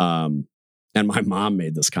 And my mom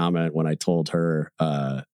made this comment when I told her,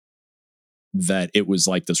 that it was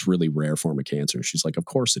like this really rare form of cancer. She's like, of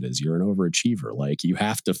course it is. You're an overachiever. Like you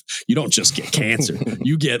don't just get cancer.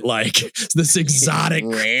 You get like this exotic,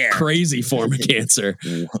 crazy form of cancer.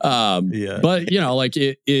 But like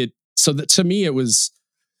so that to me, it was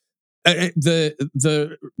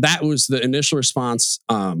that was the initial response.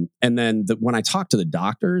 And then when I talked to the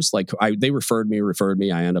doctors, like they referred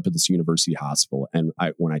me, I end up at this university hospital. And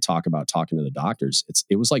when I talk about talking to the doctors,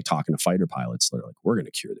 it was like talking to fighter pilots. They're like, we're going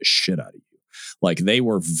to cure the shit out of you. Like they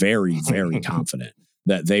were very, very confident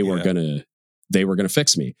that they were gonna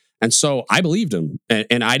fix me. And so I believed them.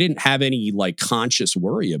 And I didn't have any like conscious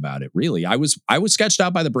worry about it, really. I was sketched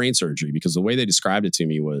out by the brain surgery because the way they described it to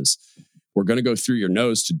me was, we're going to go through your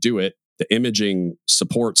nose to do it. The imaging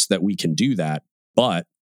supports that we can do that, but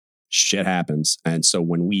shit happens. And so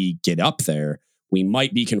when we get up there, we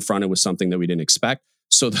might be confronted with something that we didn't expect.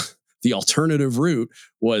 So the alternative route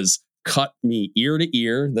was cut me ear to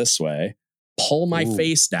ear this way, pull my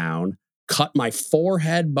face down, cut my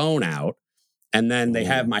forehead bone out, and then they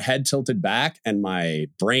have my head tilted back and my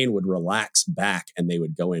brain would relax back and they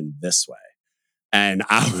would go in this way. And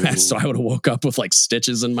so I would have woke up with like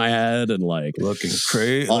stitches in my head and like looking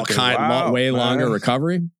crazy, longer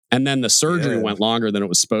recovery. And then the surgery went longer than it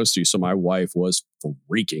was supposed to. So my wife was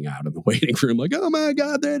freaking out in the waiting room, like, oh my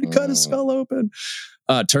God, they had to cut his skull open.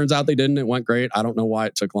 Turns out they didn't. It went great. I don't know why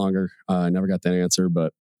it took longer. I never got that answer,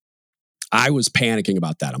 but I was panicking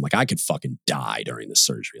about that. I'm like, I could fucking die during this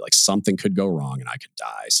surgery. Like something could go wrong and I could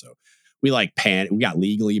die. So we like we got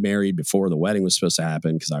legally married before the wedding was supposed to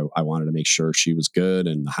happen because I wanted to make sure she was good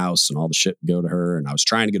and the house and all the shit would go to her. And I was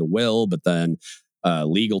trying to get a will, but then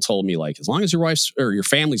legal told me like, as long as your wife's or your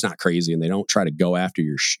family's not crazy and they don't try to go after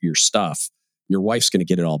your stuff, your wife's going to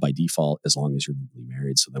get it all by default as long as you're legally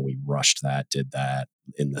married. So then we rushed that, did that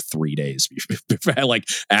in the 3 days, like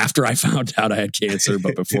after I found out I had cancer,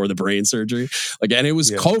 but before the brain surgery. Again, it was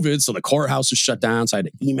COVID, so the courthouse was shut down. So I had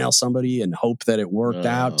to email somebody and hope that it worked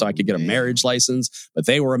out so I could get a marriage license. But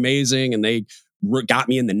they were amazing, and they got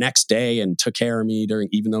me in the next day and took care of me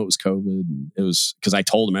even though it was COVID. It was because I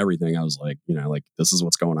told them everything. I was like, like this is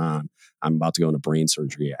what's going on. I'm about to go into brain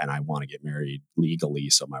surgery and I want to get married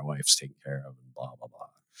legally. So my wife's taken care of and blah, blah,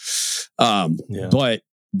 blah. But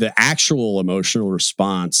the actual emotional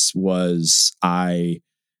response was and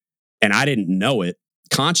I didn't know it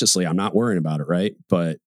consciously. I'm not worrying about it. Right.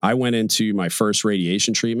 But I went into my first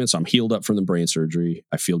radiation treatment. So I'm healed up from the brain surgery.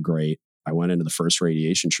 I feel great. I went into the first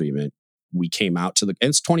radiation treatment. We came out and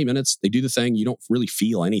it's 20 minutes. They do the thing. You don't really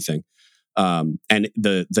feel anything. And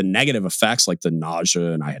the negative effects like the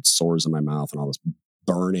nausea and I had sores in my mouth and all this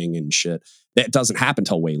burning and shit, that doesn't happen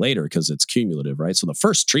till way later because it's cumulative, right? So the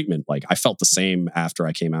first treatment, like I felt the same after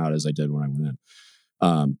I came out as I did when I went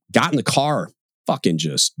in. Got in the car, fucking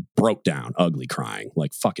just broke down, ugly crying,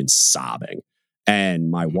 like fucking sobbing. And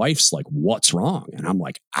my wife's like, what's wrong? And I'm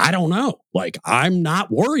like, I don't know. Like, I'm not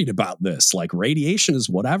worried about this. Like radiation is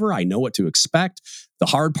whatever. I know what to expect. The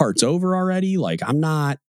hard part's over already. Like I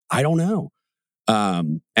don't know.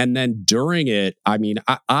 And then during it, I mean,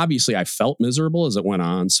 obviously I felt miserable as it went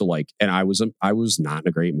on. So like, and I was not in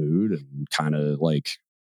a great mood and kind of like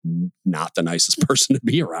not the nicest person to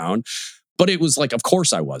be around, but it was like, of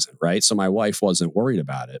course I wasn't, right? So my wife wasn't worried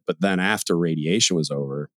about it. But then after radiation was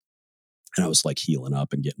over and I was like healing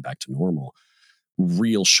up and getting back to normal,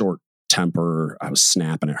 real short temper. I was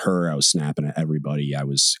snapping at her. I was snapping at everybody. I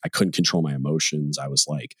couldn't control my emotions. I was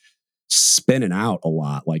like spinning out a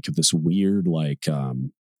lot, like this weird, like,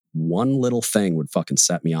 one little thing would fucking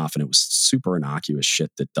set me off, and it was super innocuous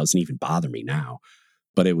shit that doesn't even bother me now.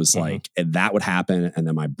 But it was like, and that would happen, and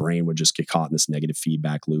then my brain would just get caught in this negative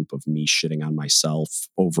feedback loop of me shitting on myself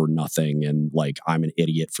over nothing, and like, I'm an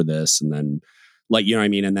idiot for this, and then, like, you know what I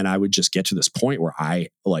mean? And then I would just get to this point where I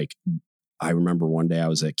remember one day I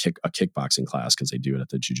was at a kickboxing class, because they do it at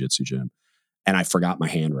the jiu-jitsu gym, and I forgot my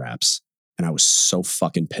hand wraps, and I was so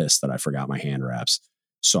fucking pissed that I forgot my hand wraps.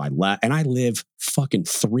 So I left, and I live fucking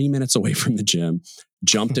 3 minutes away from the gym,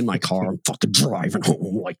 jumped in my car, I'm fucking driving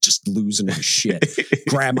home, like just losing my shit,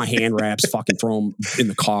 grab my hand wraps, fucking throw them in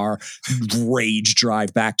the car, rage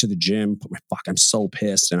drive back to the gym. I'm so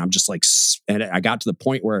pissed. And I'm just like, and I got to the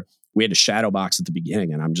point where we had to shadow box at the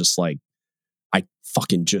beginning, and I'm just like, I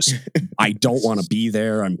fucking just, I don't want to be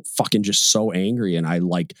there. I'm fucking just so angry. And I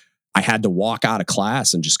had to walk out of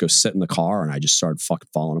class and just go sit in the car, and I just started fucking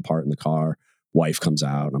falling apart in the car. Wife comes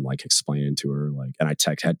out, and I'm like explaining to her, like, and I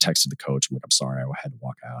had texted the coach. I'm like, I'm sorry, I had to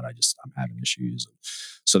walk out. I'm having issues. And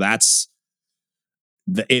so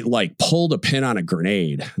it like pulled a pin on a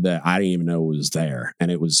grenade that I didn't even know was there. And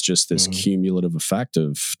it was just this cumulative effect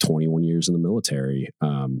of 21 years in the military.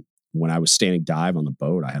 When I was standing dive on the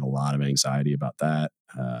boat, I had a lot of anxiety about that.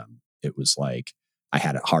 It was like, I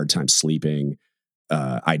had a hard time sleeping.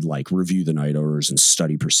 I'd like review the night orders and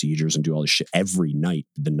study procedures and do all this shit every night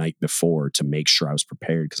the night before to make sure I was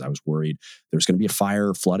prepared, because I was worried there was going to be a fire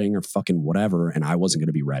or flooding or fucking whatever, and I wasn't going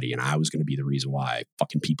to be ready, and I was going to be the reason why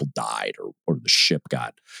fucking people died or the ship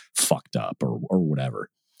got fucked up or whatever.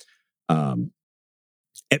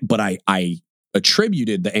 But I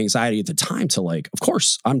attributed the anxiety at the time to like, of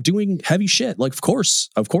course I'm doing heavy shit. Like, of course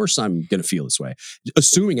I'm going to feel this way,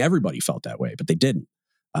 assuming everybody felt that way, but they didn't.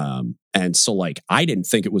 And so like, I didn't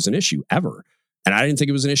think it was an issue ever. And I didn't think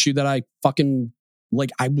it was an issue that I fucking,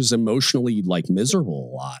 like, I was emotionally like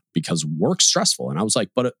miserable a lot because work's stressful. And I was like,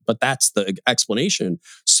 but that's the explanation.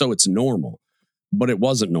 So it's normal, but it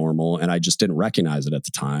wasn't normal. And I just didn't recognize it at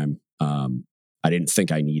the time. I didn't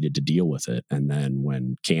think I needed to deal with it. And then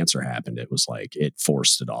when cancer happened, it was like, it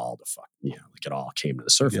forced it all to like it all came to the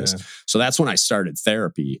surface. Yeah. So that's when I started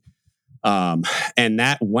therapy. And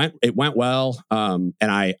it went well. And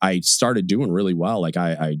I started doing really well. Like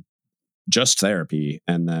I just therapy.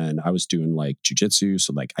 And then I was doing like jujitsu.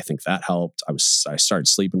 So like, I think that helped. I started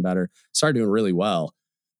sleeping better, started doing really well.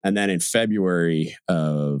 And then in February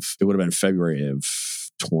of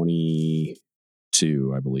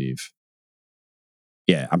 22, I believe.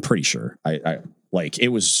 Yeah, I'm pretty sure. I like, it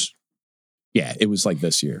was like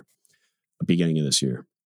this year, beginning of this year.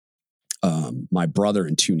 My brother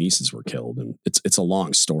and 2 nieces were killed, and it's a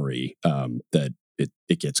long story that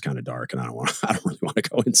it gets kind of dark, and I don't really want to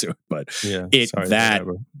go into it, but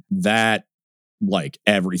that like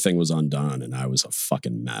everything was undone, and I was a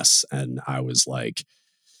fucking mess, and I was like,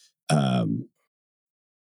 I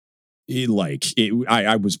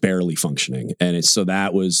was barely functioning, and I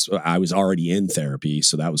was already in therapy,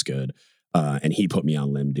 so that was good. And he put me on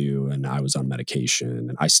Limdu, and I was on medication,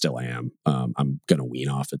 and I still am. I'm going to wean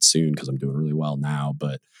off it soon because I'm doing really well now.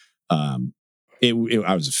 But I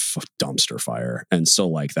was a dumpster fire. And so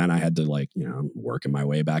like, then I had to like, working my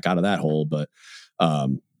way back out of that hole. But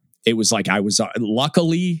it was like, I was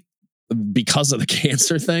luckily, because of the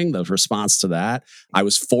cancer thing, the response to that, I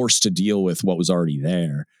was forced to deal with what was already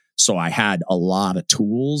there. So I had a lot of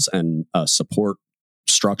tools and support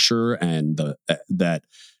structure, and that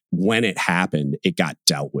when it happened, it got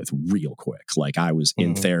dealt with real quick. Like, I was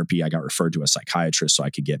in therapy. I got referred to a psychiatrist so I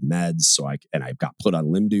could get meds. And I got put on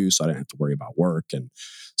Limdu so I didn't have to worry about work. And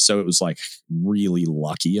so it was like really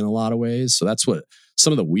lucky in a lot of ways. So that's what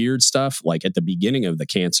some of the weird stuff, like at the beginning of the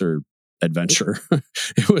cancer adventure,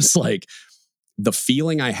 it was like the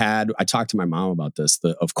feeling I had. I talked to my mom about this,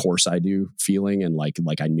 the of course I do feeling, and like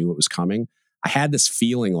I knew it was coming. I had this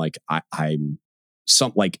feeling like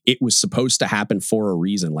like it was supposed to happen for a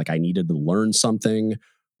reason. Like I needed to learn something,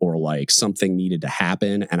 or like something needed to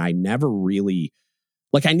happen. And I never really,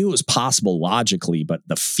 like, I knew it was possible logically, but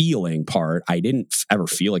the feeling part, I didn't ever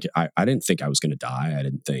feel like I didn't think I was going to die. I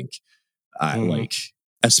didn't think like,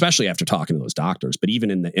 especially after talking to those doctors, but even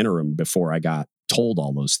in the interim before I got told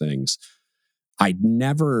all those things, I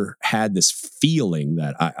never had this feeling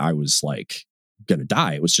that I was like going to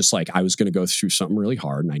die. It was just like I was going to go through something really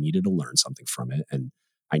hard, and I needed to learn something from it, and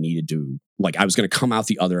I needed to, like, I was going to come out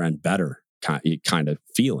the other end better kind of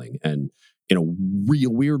feeling. And in a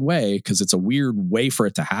real weird way, because it's a weird way for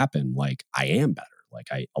it to happen, like I am better. Like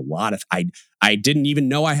I didn't even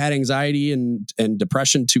know I had anxiety and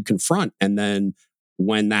depression to confront. And then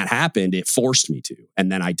when that happened, it forced me to.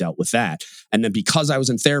 And then I dealt with that. And then because I was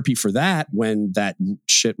in therapy for that, when that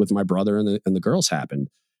shit with my brother and the girls happened,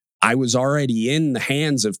 I was already in the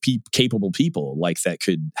hands of capable people like that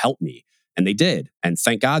could help me. And they did. And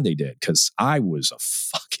thank God they did, because I was a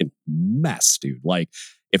fucking mess, dude. Like,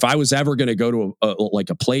 if I was ever going to go to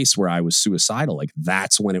a place where I was suicidal, like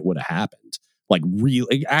that's when it would have happened. Like,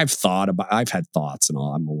 really, I've had thoughts and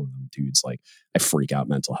all. I'm one of them dudes. Like, I freak out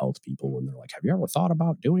mental health people when they're like, have you ever thought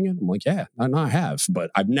about doing it? I'm like, yeah, I have,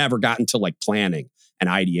 but I've never gotten to like planning and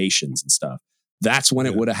ideations and stuff. That's when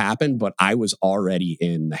it would have happened. But I was already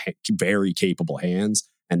in the very capable hands,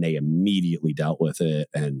 and they immediately dealt with it.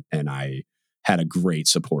 And I had a great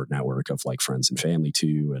support network of like friends and family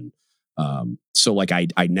too. And so like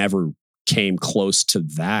I never came close to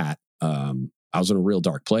that. I was in a real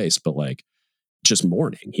dark place, but like just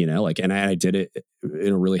mourning, you know, like, and I did it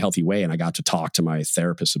in a really healthy way. And I got to talk to my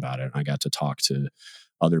therapist about it. And I got to talk to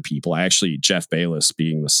other people. Jeff Bayless,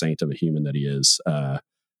 being the saint of a human that he is,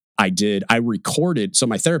 I recorded. So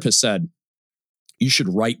my therapist said, you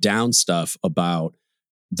should write down stuff about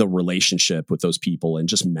the relationship with those people and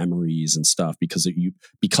just memories and stuff,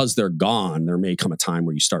 because they're gone, there may come a time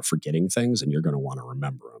where you start forgetting things and you're going to want to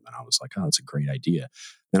remember them. And I was like, oh, that's a great idea.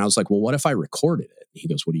 And I was like, well, what if I recorded it? And he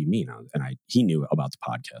goes, what do you mean? He knew about the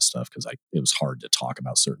podcast stuff, because it was hard to talk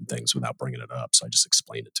about certain things without bringing it up. So I just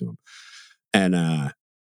explained it to him. And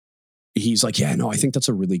he's like, yeah, no, I think that's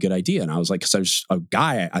a really good idea. And I was like, because there's a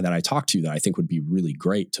guy that I talked to that I think would be really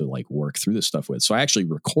great to like work through this stuff with. So I actually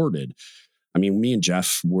recorded. I mean, me and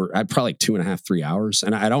Jeff were at probably like 2.5, 3 hours.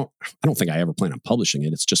 And I don't think I ever plan on publishing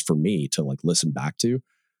it. It's just for me to like listen back to.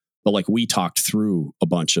 But like we talked through a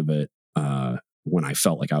bunch of it when I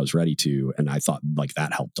felt like I was ready to. And I thought like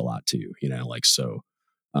that helped a lot too, you know, like so.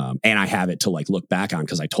 And I have it to like look back on,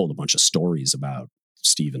 because I told a bunch of stories about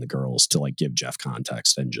Steve and the girls to like give Jeff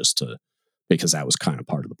context, and because that was kind of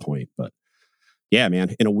part of the point. But yeah,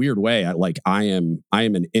 man, in a weird way, I am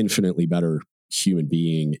an infinitely better human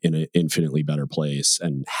being in an infinitely better place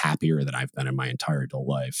and happier than I've been in my entire adult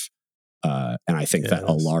life. And I think that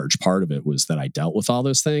a large part of it was that I dealt with all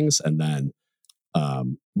those things. And then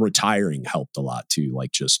retiring helped a lot too,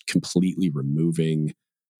 like just completely removing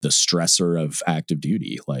the stressor of active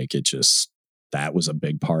duty. Like that was a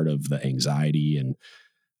big part of the anxiety. And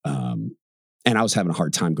I was having a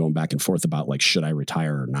hard time going back and forth about like, should I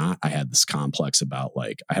retire or not? I had this complex about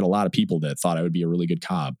like, I had a lot of people that thought I would be a really good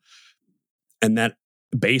cob. And that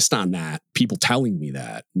based on that, people telling me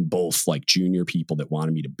that, both like junior people that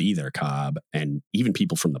wanted me to be their cob, and even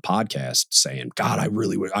people from the podcast saying, God,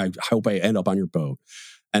 I hope I end up on your boat.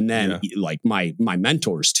 And then like my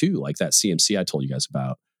mentors too, like that CMC I told you guys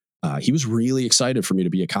about, he was really excited for me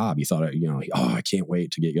to be a cob. He thought, I can't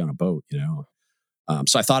wait to get you on a boat, you know?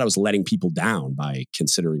 So I thought I was letting people down by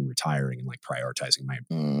considering retiring and like prioritizing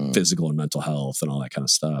my physical and mental health and all that kind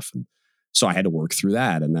of stuff. And so I had to work through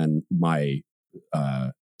that. And then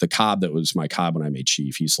the cob that was my cob when I made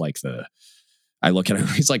chief, he's like I look at him,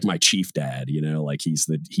 he's like my chief dad, you know, like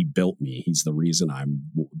he built me. He's the reason I'm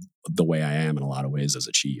the way I am in a lot of ways as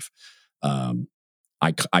a chief.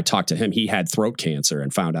 I talked to him. He had throat cancer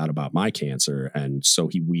and found out about my cancer. And so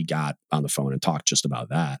we got on the phone and talked just about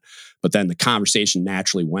that. But then the conversation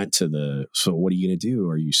naturally went to so what are you going to do?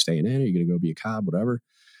 Are you staying in? Are you going to go be a cob? Whatever.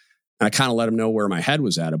 And I kind of let him know where my head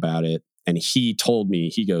was at about it. And he told me,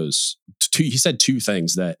 he said two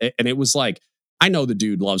things and it was like, I know the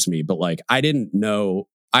dude loves me, but like, I didn't know,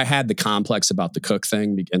 I had the complex about the cook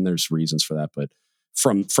thing, and there's reasons for that. But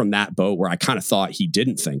from that boat where I kind of thought he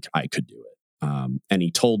didn't think I could do it. And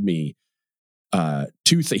he told me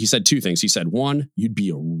he said two things. He said, one, you'd be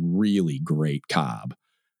a really great cob,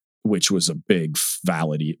 which was a big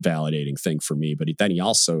validating thing for me. But then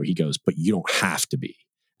he goes, but you don't have to be.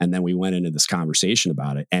 And then we went into this conversation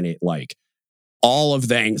about it, and it like all of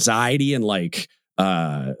the anxiety and like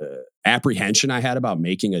apprehension I had about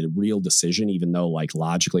making a real decision, even though like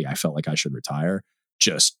logically I felt like I should retire,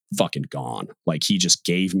 just fucking gone. Like he just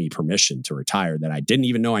gave me permission to retire that I didn't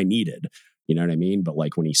even know I needed. You know what I mean? But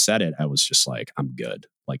like when he said it, I was just like, I'm good.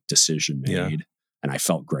 Like decision made. Yeah. And I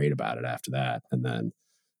felt great about it after that. And then,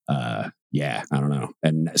 I don't know.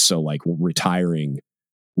 And so like retiring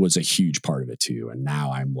was a huge part of it too. And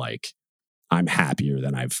now I'm happier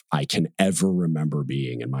than I can ever remember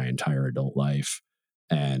being in my entire adult life.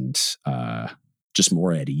 And, just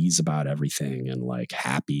more at ease about everything, and like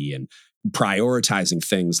happy and prioritizing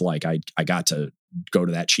things. Like I got to go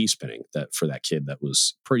to that chief spinning for that kid that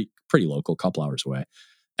was pretty local, a couple hours away.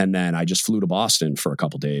 And then I just flew to Boston for a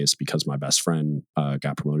couple days because my best friend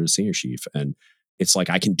got promoted to senior chief. And it's like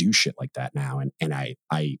I can do shit like that now. And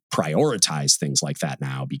I prioritize things like that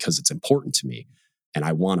now because it's important to me. And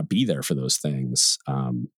I want to be there for those things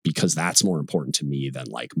because that's more important to me than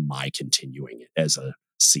like my continuing it as a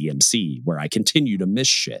CMC where I continue to miss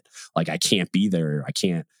shit. Like I can't be there. I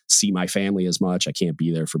can't see my family as much. I can't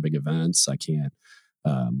be there for big events. I can't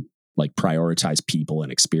like prioritize people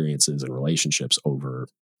and experiences and relationships over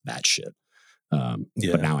that shit.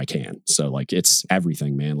 But now I can. So like it's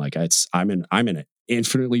everything, man. Like I'm in an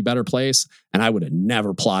infinitely better place, and I would have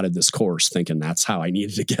never plotted this course thinking that's how I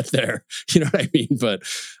needed to get there. You know what I mean? But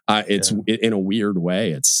in a weird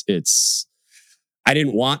way, it's I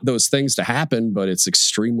didn't want those things to happen, but it's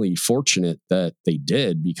extremely fortunate that they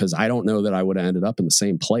did because I don't know that I would have ended up in the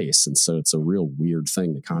same place. And so it's a real weird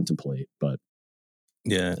thing to contemplate, but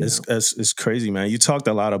yeah, it's crazy, man. You talked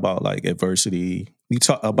a lot about like adversity. You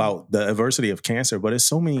talk about the adversity of cancer, but it's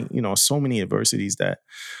so many adversities that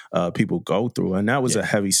people go through. And that was a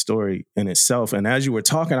heavy story in itself. And as you were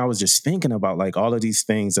talking, I was just thinking about like all of these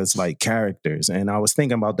things that's like characters. And I was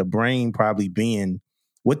thinking about the brain probably being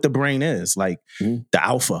what the brain is, like the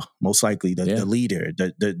alpha, most likely, the leader,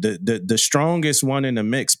 the strongest one in the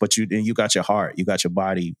mix, but you got your heart, you got your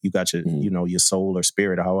body, you got your, your soul or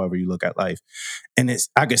spirit, or however you look at life. And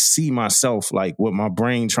I could see myself like with my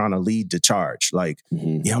brain trying to lead the charge. Like,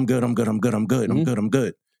 yeah, I'm good.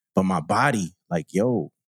 But my body, like,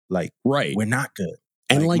 we're not good.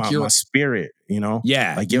 And like my spirit,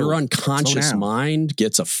 like your unconscious mind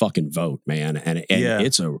gets a fucking vote, man. And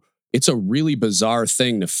it's a really bizarre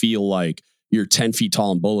thing to feel like you're 10 feet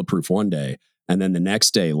tall and bulletproof one day. And then the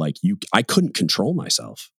next day, like I couldn't control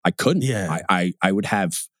myself. I couldn't. Yeah. I would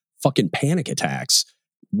have fucking panic attacks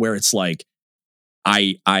where it's like,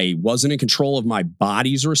 I wasn't in control of my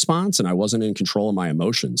body's response and I wasn't in control of my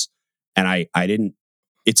emotions. And I didn't,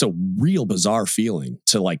 it's a real bizarre feeling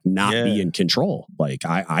to like not be in control. Like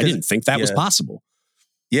I didn't think that was possible.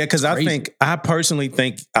 Yeah, because I personally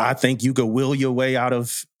think you could will your way out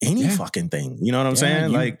of any fucking thing. You know what I'm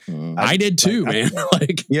saying? Like I did too, man.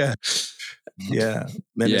 Like yeah.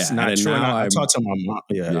 Man, it's not true. I talked to my mom.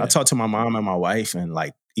 I talked to my mom and my wife, and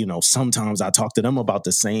like, sometimes I talk to them about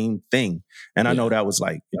the same thing. And I know that was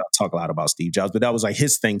like, I talk a lot about Steve Jobs, but that was like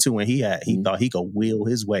his thing too. When he thought he could will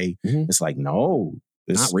his way. It's like, no,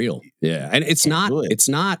 it's not real. Yeah. And it's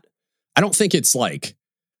not, I don't think it's like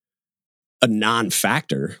a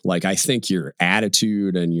non-factor. Like I think your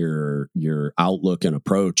attitude and your outlook and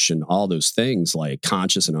approach and all those things, like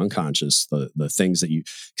conscious and unconscious, the things that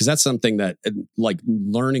because that's something that like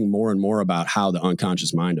learning more and more about how the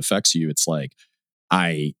unconscious mind affects you. It's like,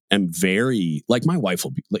 I am very like my wife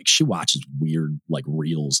will be like, she watches weird like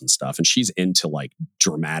reels and stuff, and she's into like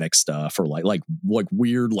dramatic stuff or like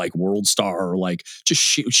weird like World Star or like just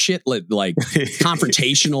shit like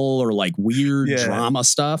confrontational or like weird drama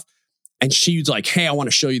stuff. And she's like, hey, I want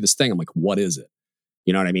to show you this thing. I'm like, what is it?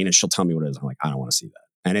 You know what I mean? And she'll tell me what it is. I'm like, I don't want to see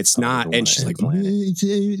that. And it's not. And she's like,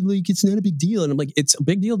 it's not a big deal. And I'm like, it's a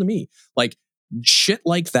big deal to me. Like shit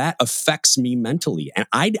like that affects me mentally. And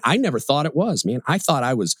I never thought it was, man. I thought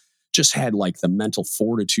I was just had like the mental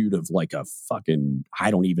fortitude of like a fucking,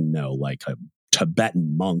 I don't even know, like a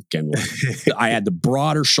Tibetan monk. And like, I had the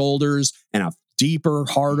broader shoulders and a deeper,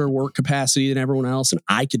 harder work capacity than everyone else. And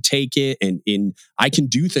I could take it and I can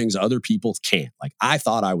do things other people can't. Like I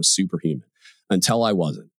thought I was superhuman until I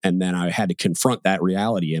wasn't. And then I had to confront that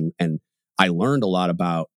reality. And I learned a lot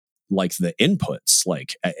about like the inputs,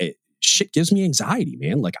 like shit gives me anxiety,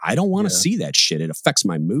 man. Like I don't want to see that shit. It affects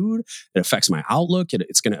my mood. It affects my outlook.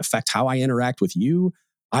 It's going to affect how I interact with you.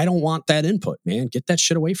 I don't want that input, man. Get that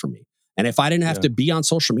shit away from me. And if I didn't have to be on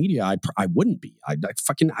social media, I wouldn't be. I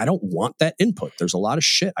don't want that input. There's a lot of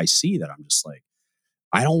shit I see that I'm just like,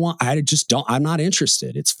 I'm not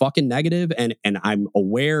interested. It's fucking negative. And I'm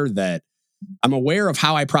aware of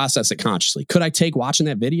how I process it consciously. Could I take watching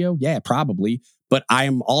that video? Yeah, probably. But I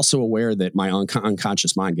am also aware that my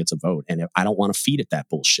unconscious mind gets a vote. And I don't want to feed it that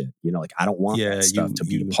bullshit. Like I don't want that stuff to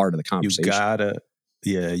be a part of the conversation.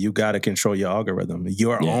 You gotta control your algorithm,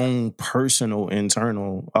 your own personal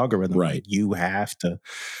internal algorithm. Right. Like, you have to.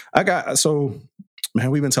 Man,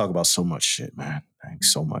 we've been talking about so much shit, man.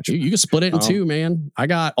 Thanks so much. You can split it in two, man. I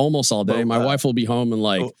got almost all day. My wife will be home in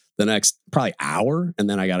like the next probably hour, and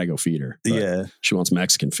then I gotta go feed her. She wants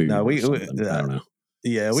Mexican food. No, I don't know.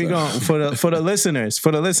 Yeah, we going for the listeners.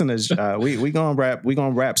 We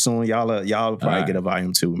gonna wrap soon. Y'all probably get a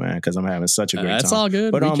volume 2, man, because I'm having such a great time. That's all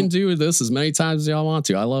good. But we can do this as many times as y'all want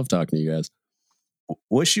to. I love talking to you guys.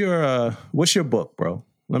 What's your book, bro?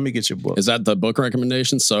 Let me get your book. Is that the book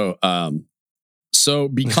recommendation? So So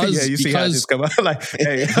because yeah, you see how I just come out like,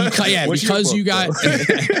 hey, because you guys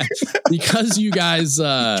because you guys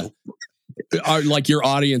are like your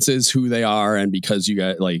audience is who they are, and because you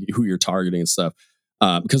guys like who you're targeting and stuff.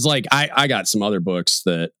 Because like I got some other books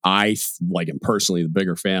that I like am personally the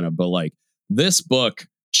bigger fan of, but like this book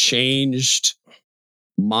changed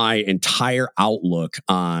my entire outlook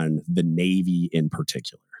on the Navy in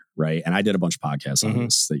particular. Right. And I did a bunch of podcasts on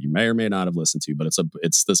this that you may or may not have listened to, but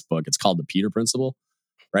it's this book. It's called The Peter Principle.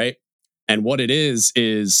 Right. And what it is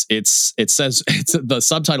it says the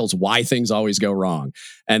subtitle's Why Things Always Go Wrong.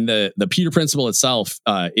 And the Peter Principle itself,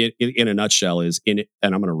 in a nutshell, is and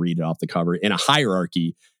I'm going to read it off the cover. In a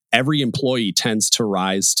hierarchy, every employee tends to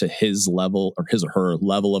rise to his level or his or her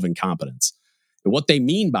level of incompetence. And what they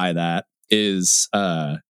mean by that is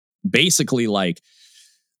basically like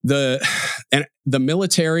the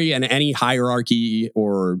military and any hierarchy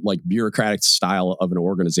or like bureaucratic style of an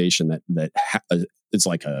organization that it's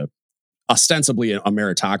like ostensibly a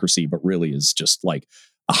meritocracy, but really is just like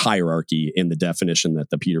a hierarchy in the definition that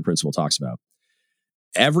the Peter Principle talks about.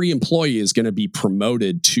 Every employee is going to be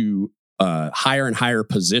promoted to higher and higher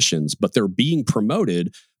positions, but they're being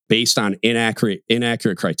promoted based on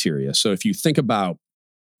inaccurate criteria. So if you think about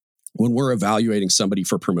when we're evaluating somebody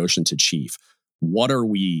for promotion to chief, what are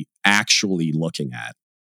we actually looking at?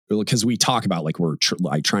 Because we talk about like we're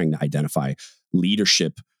trying to identify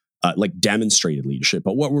leadership, like demonstrated leadership,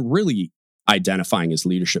 but what we're really identifying is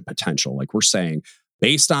leadership potential. Like we're saying,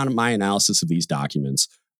 based on my analysis of these documents,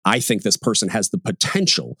 I think this person has the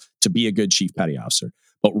potential to be a good chief petty officer.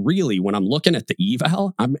 But really, when I'm looking at the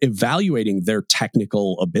eval, I'm evaluating their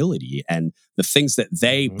technical ability and the things that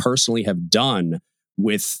they personally have done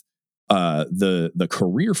with the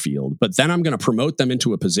career field. But then I'm going to promote them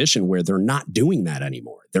into a position where they're not doing that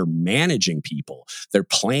anymore. They're managing people. They're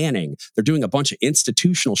planning. They're doing a bunch of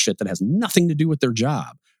institutional shit that has nothing to do with their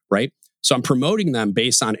job, right? So I'm promoting them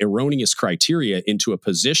based on erroneous criteria into a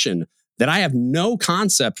position that I have no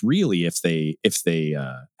concept really if they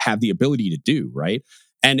have the ability to do, right?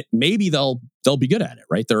 And maybe they'll be good at it,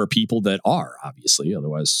 right? There are people that are, obviously,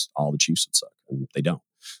 otherwise all the chiefs would suck, and they don't.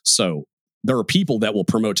 So there are people that will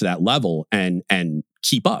promote to that level and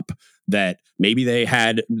keep up, that maybe they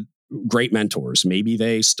had great mentors. Maybe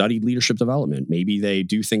they studied leadership development. Maybe they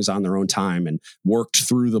do things on their own time and worked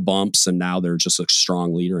through the bumps, and now they're just a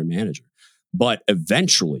strong leader and manager. But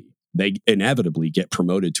eventually they inevitably get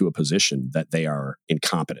promoted to a position that they are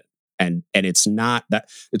incompetent. And it's not that,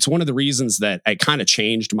 it's one of the reasons that I kind of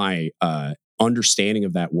changed my understanding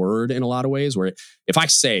of that word in a lot of ways, where if I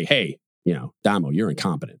say, hey, Damo, you're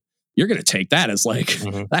incompetent, you're going to take that as like,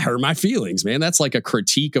 that hurt my feelings, man. That's like a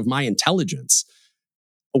critique of my intelligence.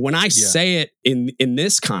 When I say it in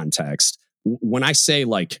this context, when I say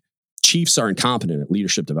like chiefs are incompetent at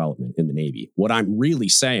leadership development in the Navy, what I'm really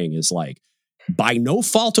saying is like, by no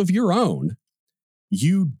fault of your own,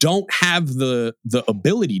 you don't have the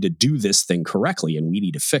ability to do this thing correctly, and we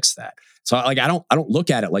need to fix that. So like I don't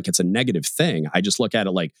look at it like it's a negative thing. I just look at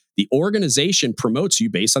it like the organization promotes you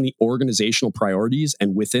based on the organizational priorities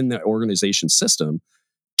and within the organization system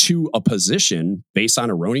to a position based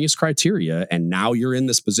on erroneous criteria, and now you're in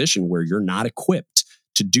this position where you're not equipped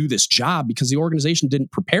to do this job because the organization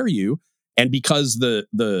didn't prepare you, and because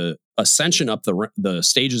the ascension up the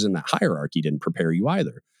stages in that hierarchy didn't prepare you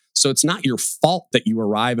either. So it's not your fault that you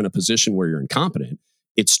arrive in a position where you're incompetent.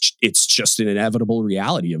 It's just an inevitable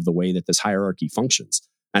reality of the way that this hierarchy functions.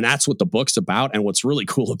 And that's what the book's about. And what's really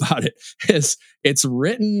cool about it is it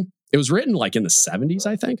was written like in the 70s,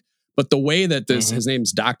 I think. But the way that his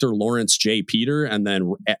name's Dr. Lawrence J. Peter, and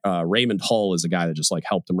then Raymond Hull is a guy that just like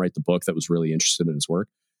helped him write the book, that was really interested in his work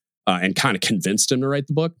and kind of convinced him to write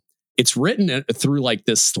the book. It's written through like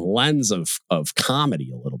this lens of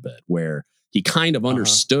comedy a little bit, where he kind of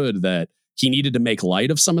understood that he needed to make light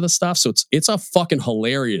of some of the stuff. So it's a fucking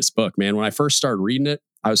hilarious book, man. When I first started reading it,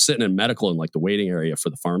 I was sitting in medical in like the waiting area for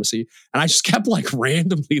the pharmacy, and I just kept like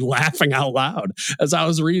randomly laughing out loud as I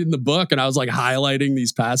was reading the book, and I was like highlighting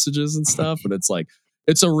these passages and stuff. And it's like,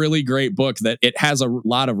 it's a really great book that it has a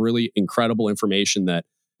lot of really incredible information that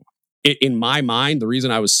in my mind, the reason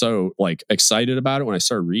I was so like excited about it when I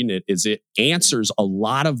started reading it is it answers a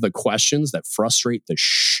lot of the questions that frustrate the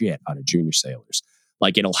shit out of junior sailors.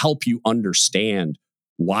 Like it'll help you understand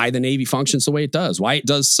why the Navy functions the way it does, why it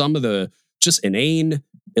does some of the just inane,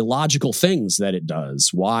 illogical things that it does,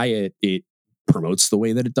 why it promotes the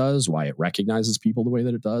way that it does, why it recognizes people the way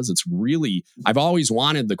that it does. It's really, I've always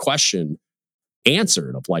wanted the question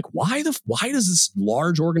answered of like, why does this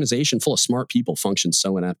large organization full of smart people function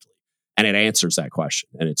so ineptly? And it answers that question,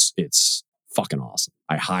 and it's fucking awesome.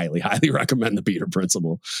 I highly, highly recommend The Peter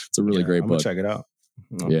Principle. It's a really great book. Check it out.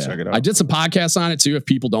 Check it out. I did some podcasts on it too. If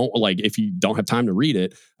people don't if you don't have time to read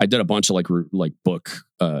it, I did a bunch of book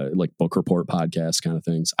report podcast kind of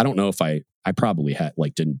things. I don't know if I probably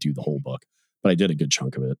didn't do the whole book, but I did a good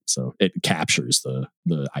chunk of it. So it captures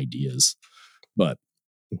the ideas. But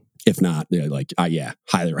if not,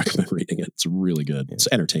 highly recommend reading it. It's really good. Yeah. It's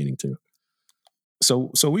entertaining too.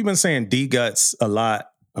 So we've been saying DGUTS a lot.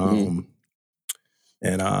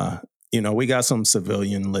 And we got some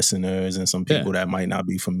civilian listeners and some people that might not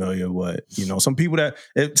be familiar with, some people that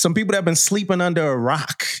have been sleeping under a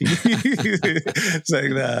rock. It's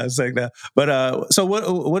like that. But so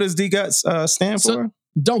what does DGUTS stand for?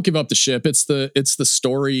 Don't give up the ship. It's the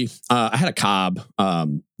story. I had a Cobb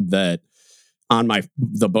that on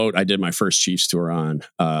the boat I did my first Chiefs tour on.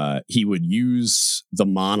 He would use the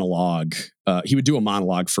monologue. He would do a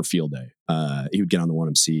monologue for field day. He would get on the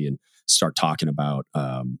 1MC and start talking about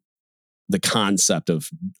the concept of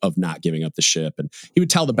not giving up the ship. And he would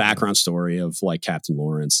tell the background story of Captain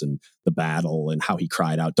Lawrence and the battle and how he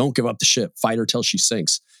cried out, "Don't give up the ship, fight her till she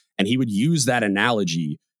sinks." And he would use that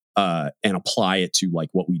analogy and apply it to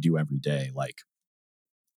what we do every day.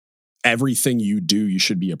 Everything you do, you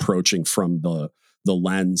should be approaching from the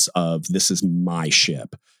lens of, this is my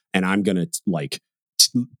ship and I'm going to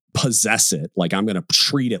possess it. I'm going to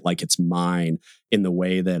treat it like it's mine in the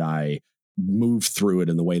way that I move through it,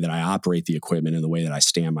 in the way that I operate the equipment, in the way that I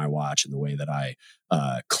stand my watch, in the way that I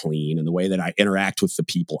clean, in the way that I interact with the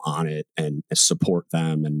people on it and support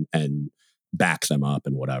them and back them up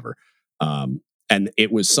and whatever. And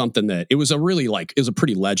it was something that it was a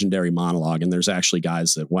pretty legendary monologue. And there's actually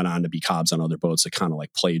guys that went on to be Cobbs on other boats that kind of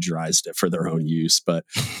plagiarized it for their own use. But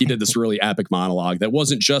he did this really epic monologue that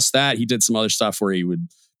wasn't just that. He did some other stuff where he would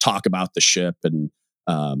talk about the ship, and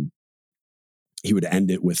he would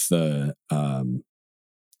end it with the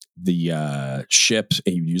ship.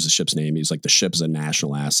 And he would use the ship's name. He's like, the ship is a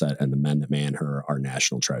national asset and the men that man her are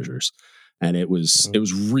national treasures. And it was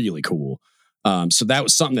really cool. So that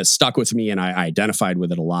was something that stuck with me, and I identified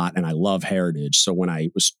with it a lot, and I love heritage. So when I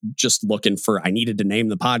was just looking I needed to name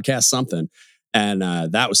the podcast something, and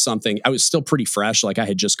that was something. I was still pretty fresh. I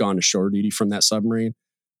had just gone to shore duty from that submarine.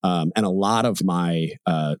 And a lot of my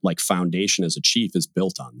foundation as a chief is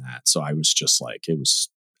built on that. So I was just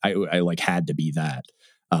I had to be that.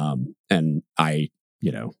 And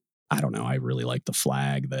I don't know. I really like the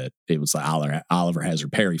flag that it was the Oliver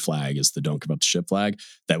Hazard Perry flag is the "Don't Give Up the Ship" flag.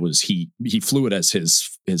 That was he flew it as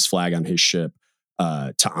his flag on his ship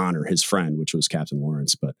to honor his friend, which was Captain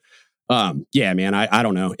Lawrence. But yeah, man, I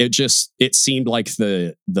don't know. It seemed like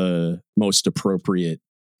the most appropriate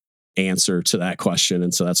answer to that question,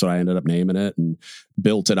 and so that's what I ended up naming it, and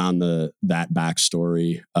built it on that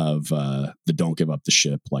backstory of the "Don't Give Up the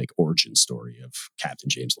Ship" origin story of Captain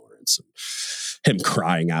James Lawrence and him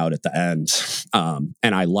crying out at the end.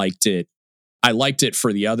 And I liked it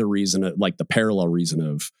for the other reason, the parallel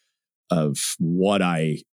reason of what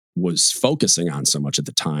I was focusing on so much at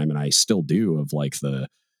the time, and I still do, of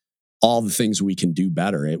all the things we can do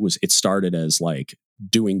better. It started as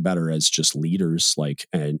doing better as just leaders,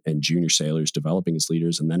 and junior sailors developing as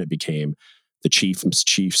leaders. And then it became the chiefs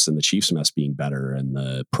and the chiefs mess being better, and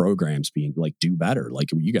the programs being do better.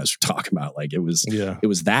 You guys were talking about, it was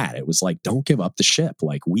that. It was don't give up the ship.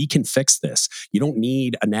 We can fix this. You don't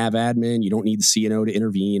need a nav admin. You don't need the CNO to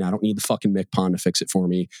intervene. I don't need the fucking MCPON to fix it for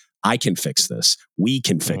me. I can fix this. We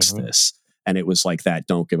can fix this. And it was that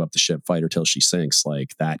 "Don't give up the ship, fight her till she sinks."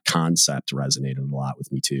 That concept resonated a lot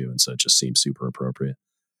with me too. And so it just seemed super appropriate.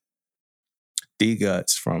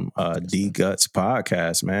 DGUTS from DGUTS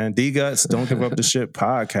podcast, man. DGUTS, "Don't Give Up the Ship"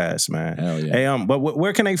 podcast, man. Hell yeah. Hey, but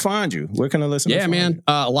where can they find you? Where can they listen? Yeah, man.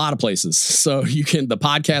 A lot of places. So the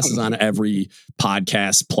podcast is on every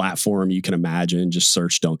podcast platform you can imagine. Just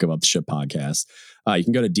search "Don't Give Up the Ship" podcast. You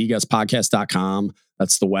can go to dgutspodcast.com.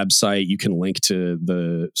 That's the website. You can link to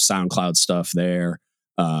the SoundCloud stuff there.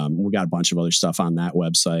 We got a bunch of other stuff on that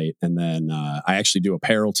website. And then I actually do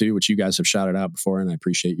apparel too, which you guys have shouted out before, and I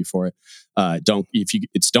appreciate you for it.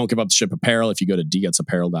 It's "Don't Give Up the Ship" apparel. If you go to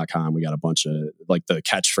dgutsapparel.com, we got a bunch of the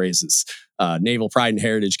catchphrases, naval pride and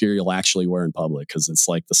heritage gear you'll actually wear in public, because it's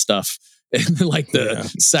the stuff in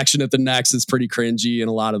the section at the necks is pretty cringy, and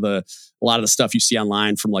a lot of the stuff you see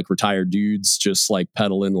online from retired dudes just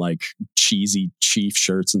peddling cheesy chief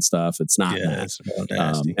shirts and stuff. It's not that. It's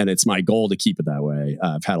nasty. And it's my goal to keep it that way.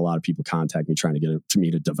 I've had a lot of people contact me trying to get it to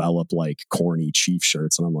me to develop corny chief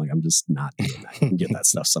shirts, and I'm just not doing that. You can get that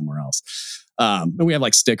stuff somewhere else. And we have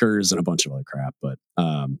like stickers and a bunch of other crap. But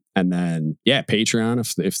and then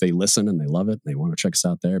Patreon, if they listen and they love it, they want to check us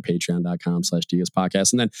out there, patreon.com/DGUTS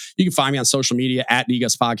podcast. And then you can find me on social media at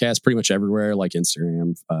DGUTS podcast, pretty much everywhere, like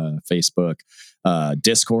Instagram, Facebook,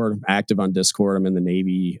 Discord. I'm active on Discord. I'm in the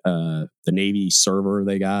Navy server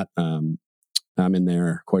they got. I'm in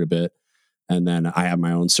there quite a bit. And then I have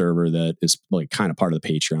my own server that is like kind of part of the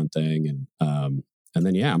Patreon thing. And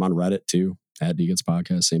then, I'm on Reddit too, at DGUTS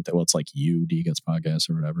podcast. Same thing. Well, it's like DGUTS podcast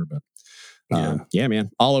or whatever, but man,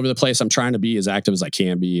 all over the place. I'm trying to be as active as I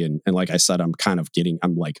can be. And like I said, I'm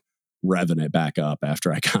like revving it back up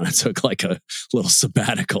after I kind of took like a little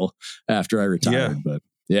sabbatical after I retired. But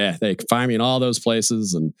they can find me in all those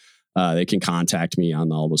places, and they can contact me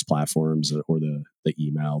on all those platforms or the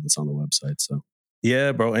email that's on the website. So.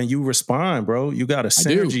 Yeah, bro. And you respond, bro. You got a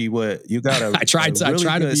synergy with, you got a, I tried to be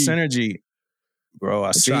synergy, bro.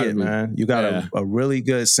 I see it, man. You got a really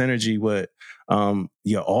good synergy with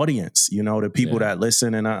your audience, the people that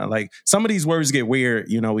listen. And like some of these words get weird,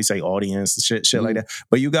 we say audience, shit like that.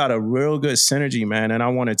 But you got a real good synergy, man. And I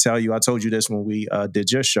want to tell you, I told you this when we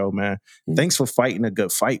did your show, man. Thanks for fighting a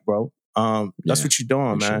good fight, bro. That's what you're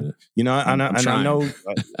doing, man. And I know,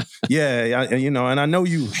 and I know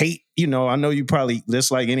you hate, I know you probably,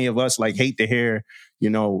 just like any of us, like hate to hear,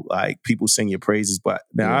 like people sing your praises, but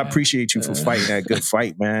man, I appreciate you for fighting that good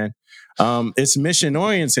fight, man. It's mission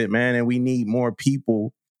oriented, man. And we need more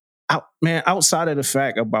people outside of the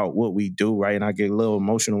fact about what we do, right? And I get a little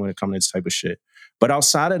emotional when it comes to this type of shit, but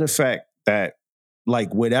outside of the fact that,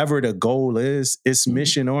 like, whatever the goal is, it's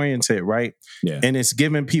mission oriented, right? Yeah. And it's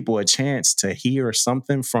giving people a chance to hear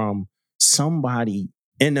something from somebody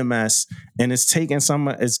in the mess. And it's taking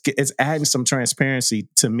it's adding some transparency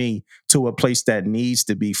to me to a place that needs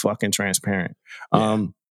to be fucking transparent. Yeah.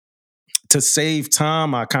 To save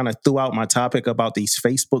time, I kind of threw out my topic about these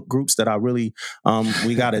Facebook groups that I really,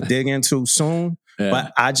 we got to dig into soon. Yeah.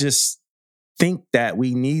 But I just think that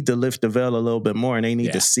we need to lift the veil a little bit more, and they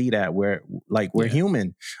need to see that we're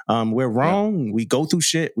human. We're wrong. We go through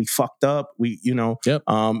shit. We fucked up.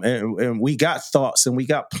 And we got thoughts and we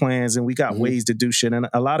got plans and we got ways to do shit. And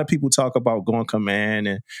a lot of people talk about going command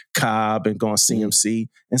and Cobb and going CMC.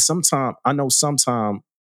 And sometimes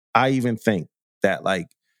I even think that like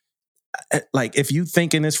if you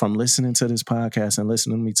thinking this from listening to this podcast and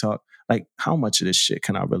listening to me talk, like how much of this shit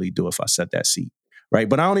can I really do if I set that seat? Right.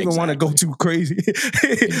 But I don't even want to go too crazy.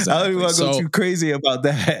 I don't even want to go too crazy about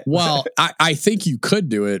that. Well, I think you could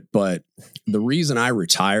do it. But the reason I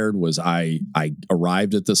retired was I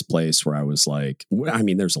arrived at this place where I was like, I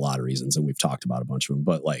mean, there's a lot of reasons and we've talked about a bunch of them.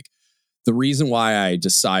 But like the reason why I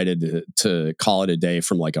decided to call it a day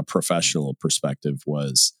from like a professional perspective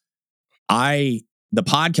was the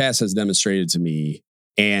podcast has demonstrated to me,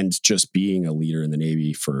 and just being a leader in the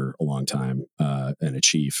Navy for a long time and a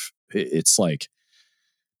chief, it's like,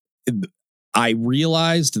 I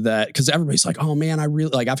realized that because everybody's like, oh man,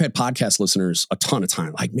 I've had podcast listeners a ton of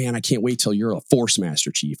time. Like, man, I can't wait till you're a force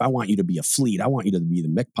master chief. I want you to be a fleet. I want you to be the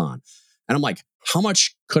MCPON. And I'm like, how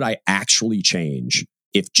much could I actually change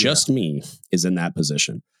if just me is in that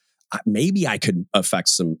position? Maybe I could affect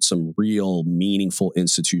some real meaningful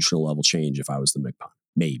institutional level change if I was the MCPON.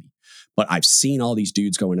 Maybe. But I've seen all these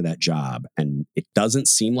dudes go into that job and it doesn't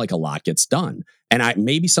seem like a lot gets done. And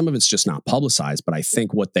maybe some of it's just not publicized, but I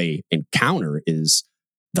think what they encounter is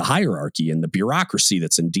the hierarchy and the bureaucracy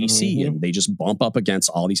that's in DC, and they just bump up against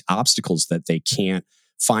all these obstacles that they can't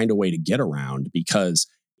find a way to get around because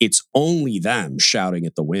it's only them shouting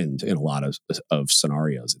at the wind in a lot of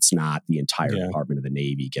scenarios. It's not the entire Department of the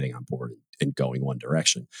Navy getting on board and going one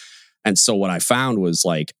direction. And so what I found was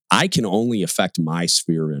like, I can only affect my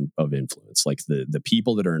sphere of influence, like the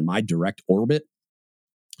people that are in my direct orbit.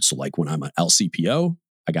 So like when I'm an LCPO,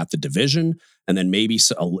 I got the division, and then maybe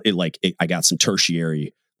I got some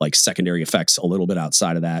tertiary, like secondary effects a little bit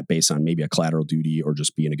outside of that based on maybe a collateral duty or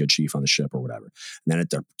just being a good chief on the ship or whatever. And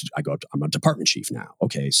then I'm a department chief now.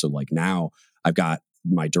 Okay. So like now I've got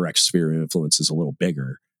my direct sphere of influence is a little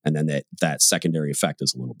bigger. And then that secondary effect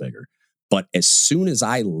is a little bigger. But as soon as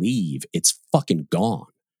I leave, it's fucking gone.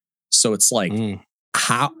 So it's like,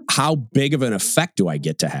 how big of an effect do I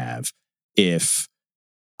get to have if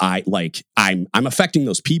I'm affecting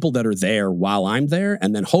those people that are there while I'm there,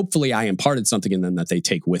 and then hopefully I imparted something in them that they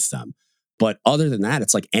take with them. But other than that,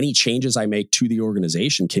 it's like any changes I make to the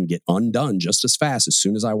organization can get undone just as fast as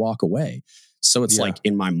soon as I walk away. So it's like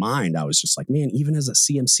in my mind, I was just like, man, even as a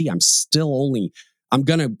CMC, I'm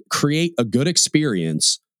going to create a good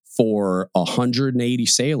experience for 180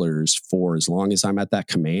 sailors for as long as I'm at that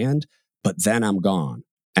command, but then I'm gone.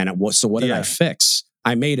 And what did I fix?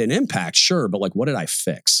 I made an impact, sure, but like, what did I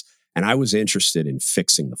fix? And I was interested in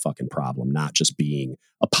fixing the fucking problem, not just being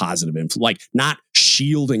a positive influence, like not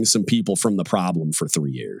shielding some people from the problem for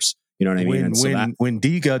 3 years. You know what I mean? When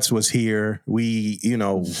DGUTS was here, we,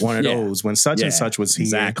 one of those, when such and such was here.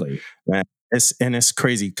 Exactly. Man, it's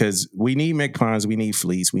crazy because we need McPons, we need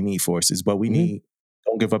fleets, we need forces, but we need,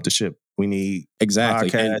 don't give up the ship. We need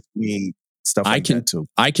podcasts, we need stuff like that too.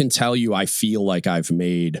 I can tell you, I feel like I've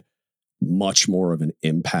made much more of an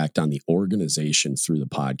impact on the organization through the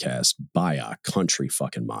podcast by a country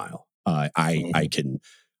fucking mile. I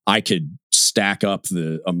could stack up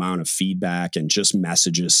the amount of feedback and just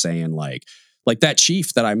messages saying like that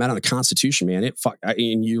chief that I met on the Constitution, man,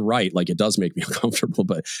 and you're right. Like, it does make me uncomfortable,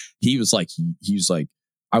 but he was like,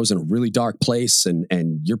 I was in a really dark place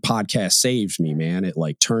and your podcast saved me, man. It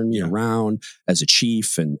like turned me around as a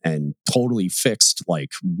chief and totally fixed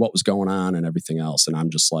like what was going on and everything else. And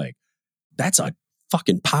I'm just like, that's a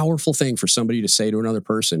fucking powerful thing for somebody to say to another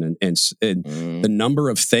person. And the number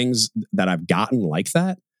of things that I've gotten like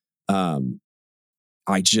that,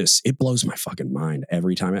 it blows my fucking mind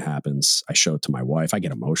every time it happens. I show it to my wife. I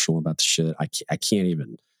get emotional about the shit. I can't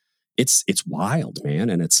even, it's wild, man.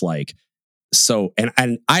 And it's like, so,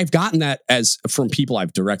 and I've gotten that from people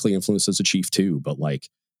I've directly influenced as a chief too, but like,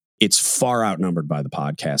 it's far outnumbered by the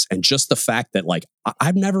podcast. And just the fact that like,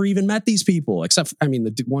 I've never even met these people except,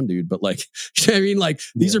 the one dude, but like,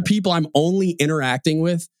 these are people I'm only interacting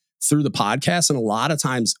with through the podcast. And a lot of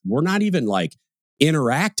times we're not even like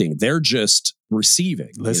interacting. They're just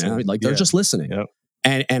receiving, they're just listening. Yep.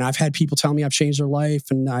 And I've had people tell me I've changed their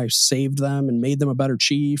life and I've saved them and made them a better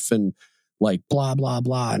chief and like, blah, blah,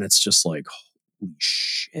 blah. And it's just like, holy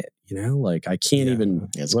shit, like I can't even.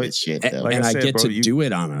 That's good shit. Though. And I get to do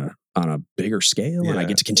it on a bigger scale, and I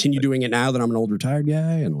get to continue doing it now that I'm an old retired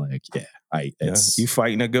guy. And like, you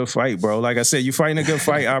fighting a good fight, bro. Like I said, you fighting a good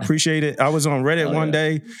fight. I appreciate it. I was on Reddit one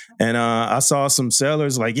day, and I saw some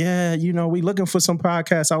sellers like, we looking for some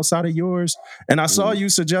podcasts outside of yours, and I saw you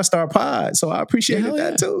suggest our pod, so I appreciated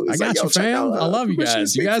that too. It's I got you, fam. I love you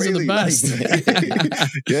guys. You guys are the best.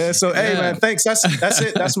 Yeah. So hey, man, thanks. That's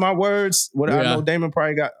it. That's my words. What I know, Damon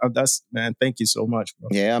probably got. That's man. Thank you so much, bro.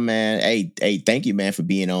 Yeah, man. Hey, thank you, man, for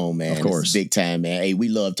being on, man. Of course, big time, man. Hey, we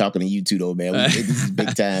love talking to you too, though, man. This is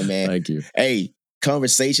big time, man. Thank you. Hey,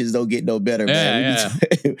 conversations don't get no better, man.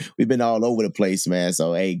 We've been all over the place, man.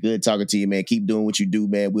 So, hey, good talking to you, man. Keep doing what you do,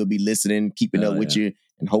 man. We'll be listening, keeping up with you,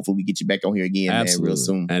 and hopefully we get you back on here again, man, real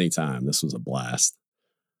soon. Anytime. This was a blast.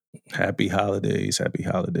 Happy holidays. Happy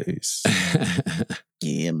holidays.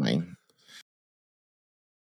 Yeah, man.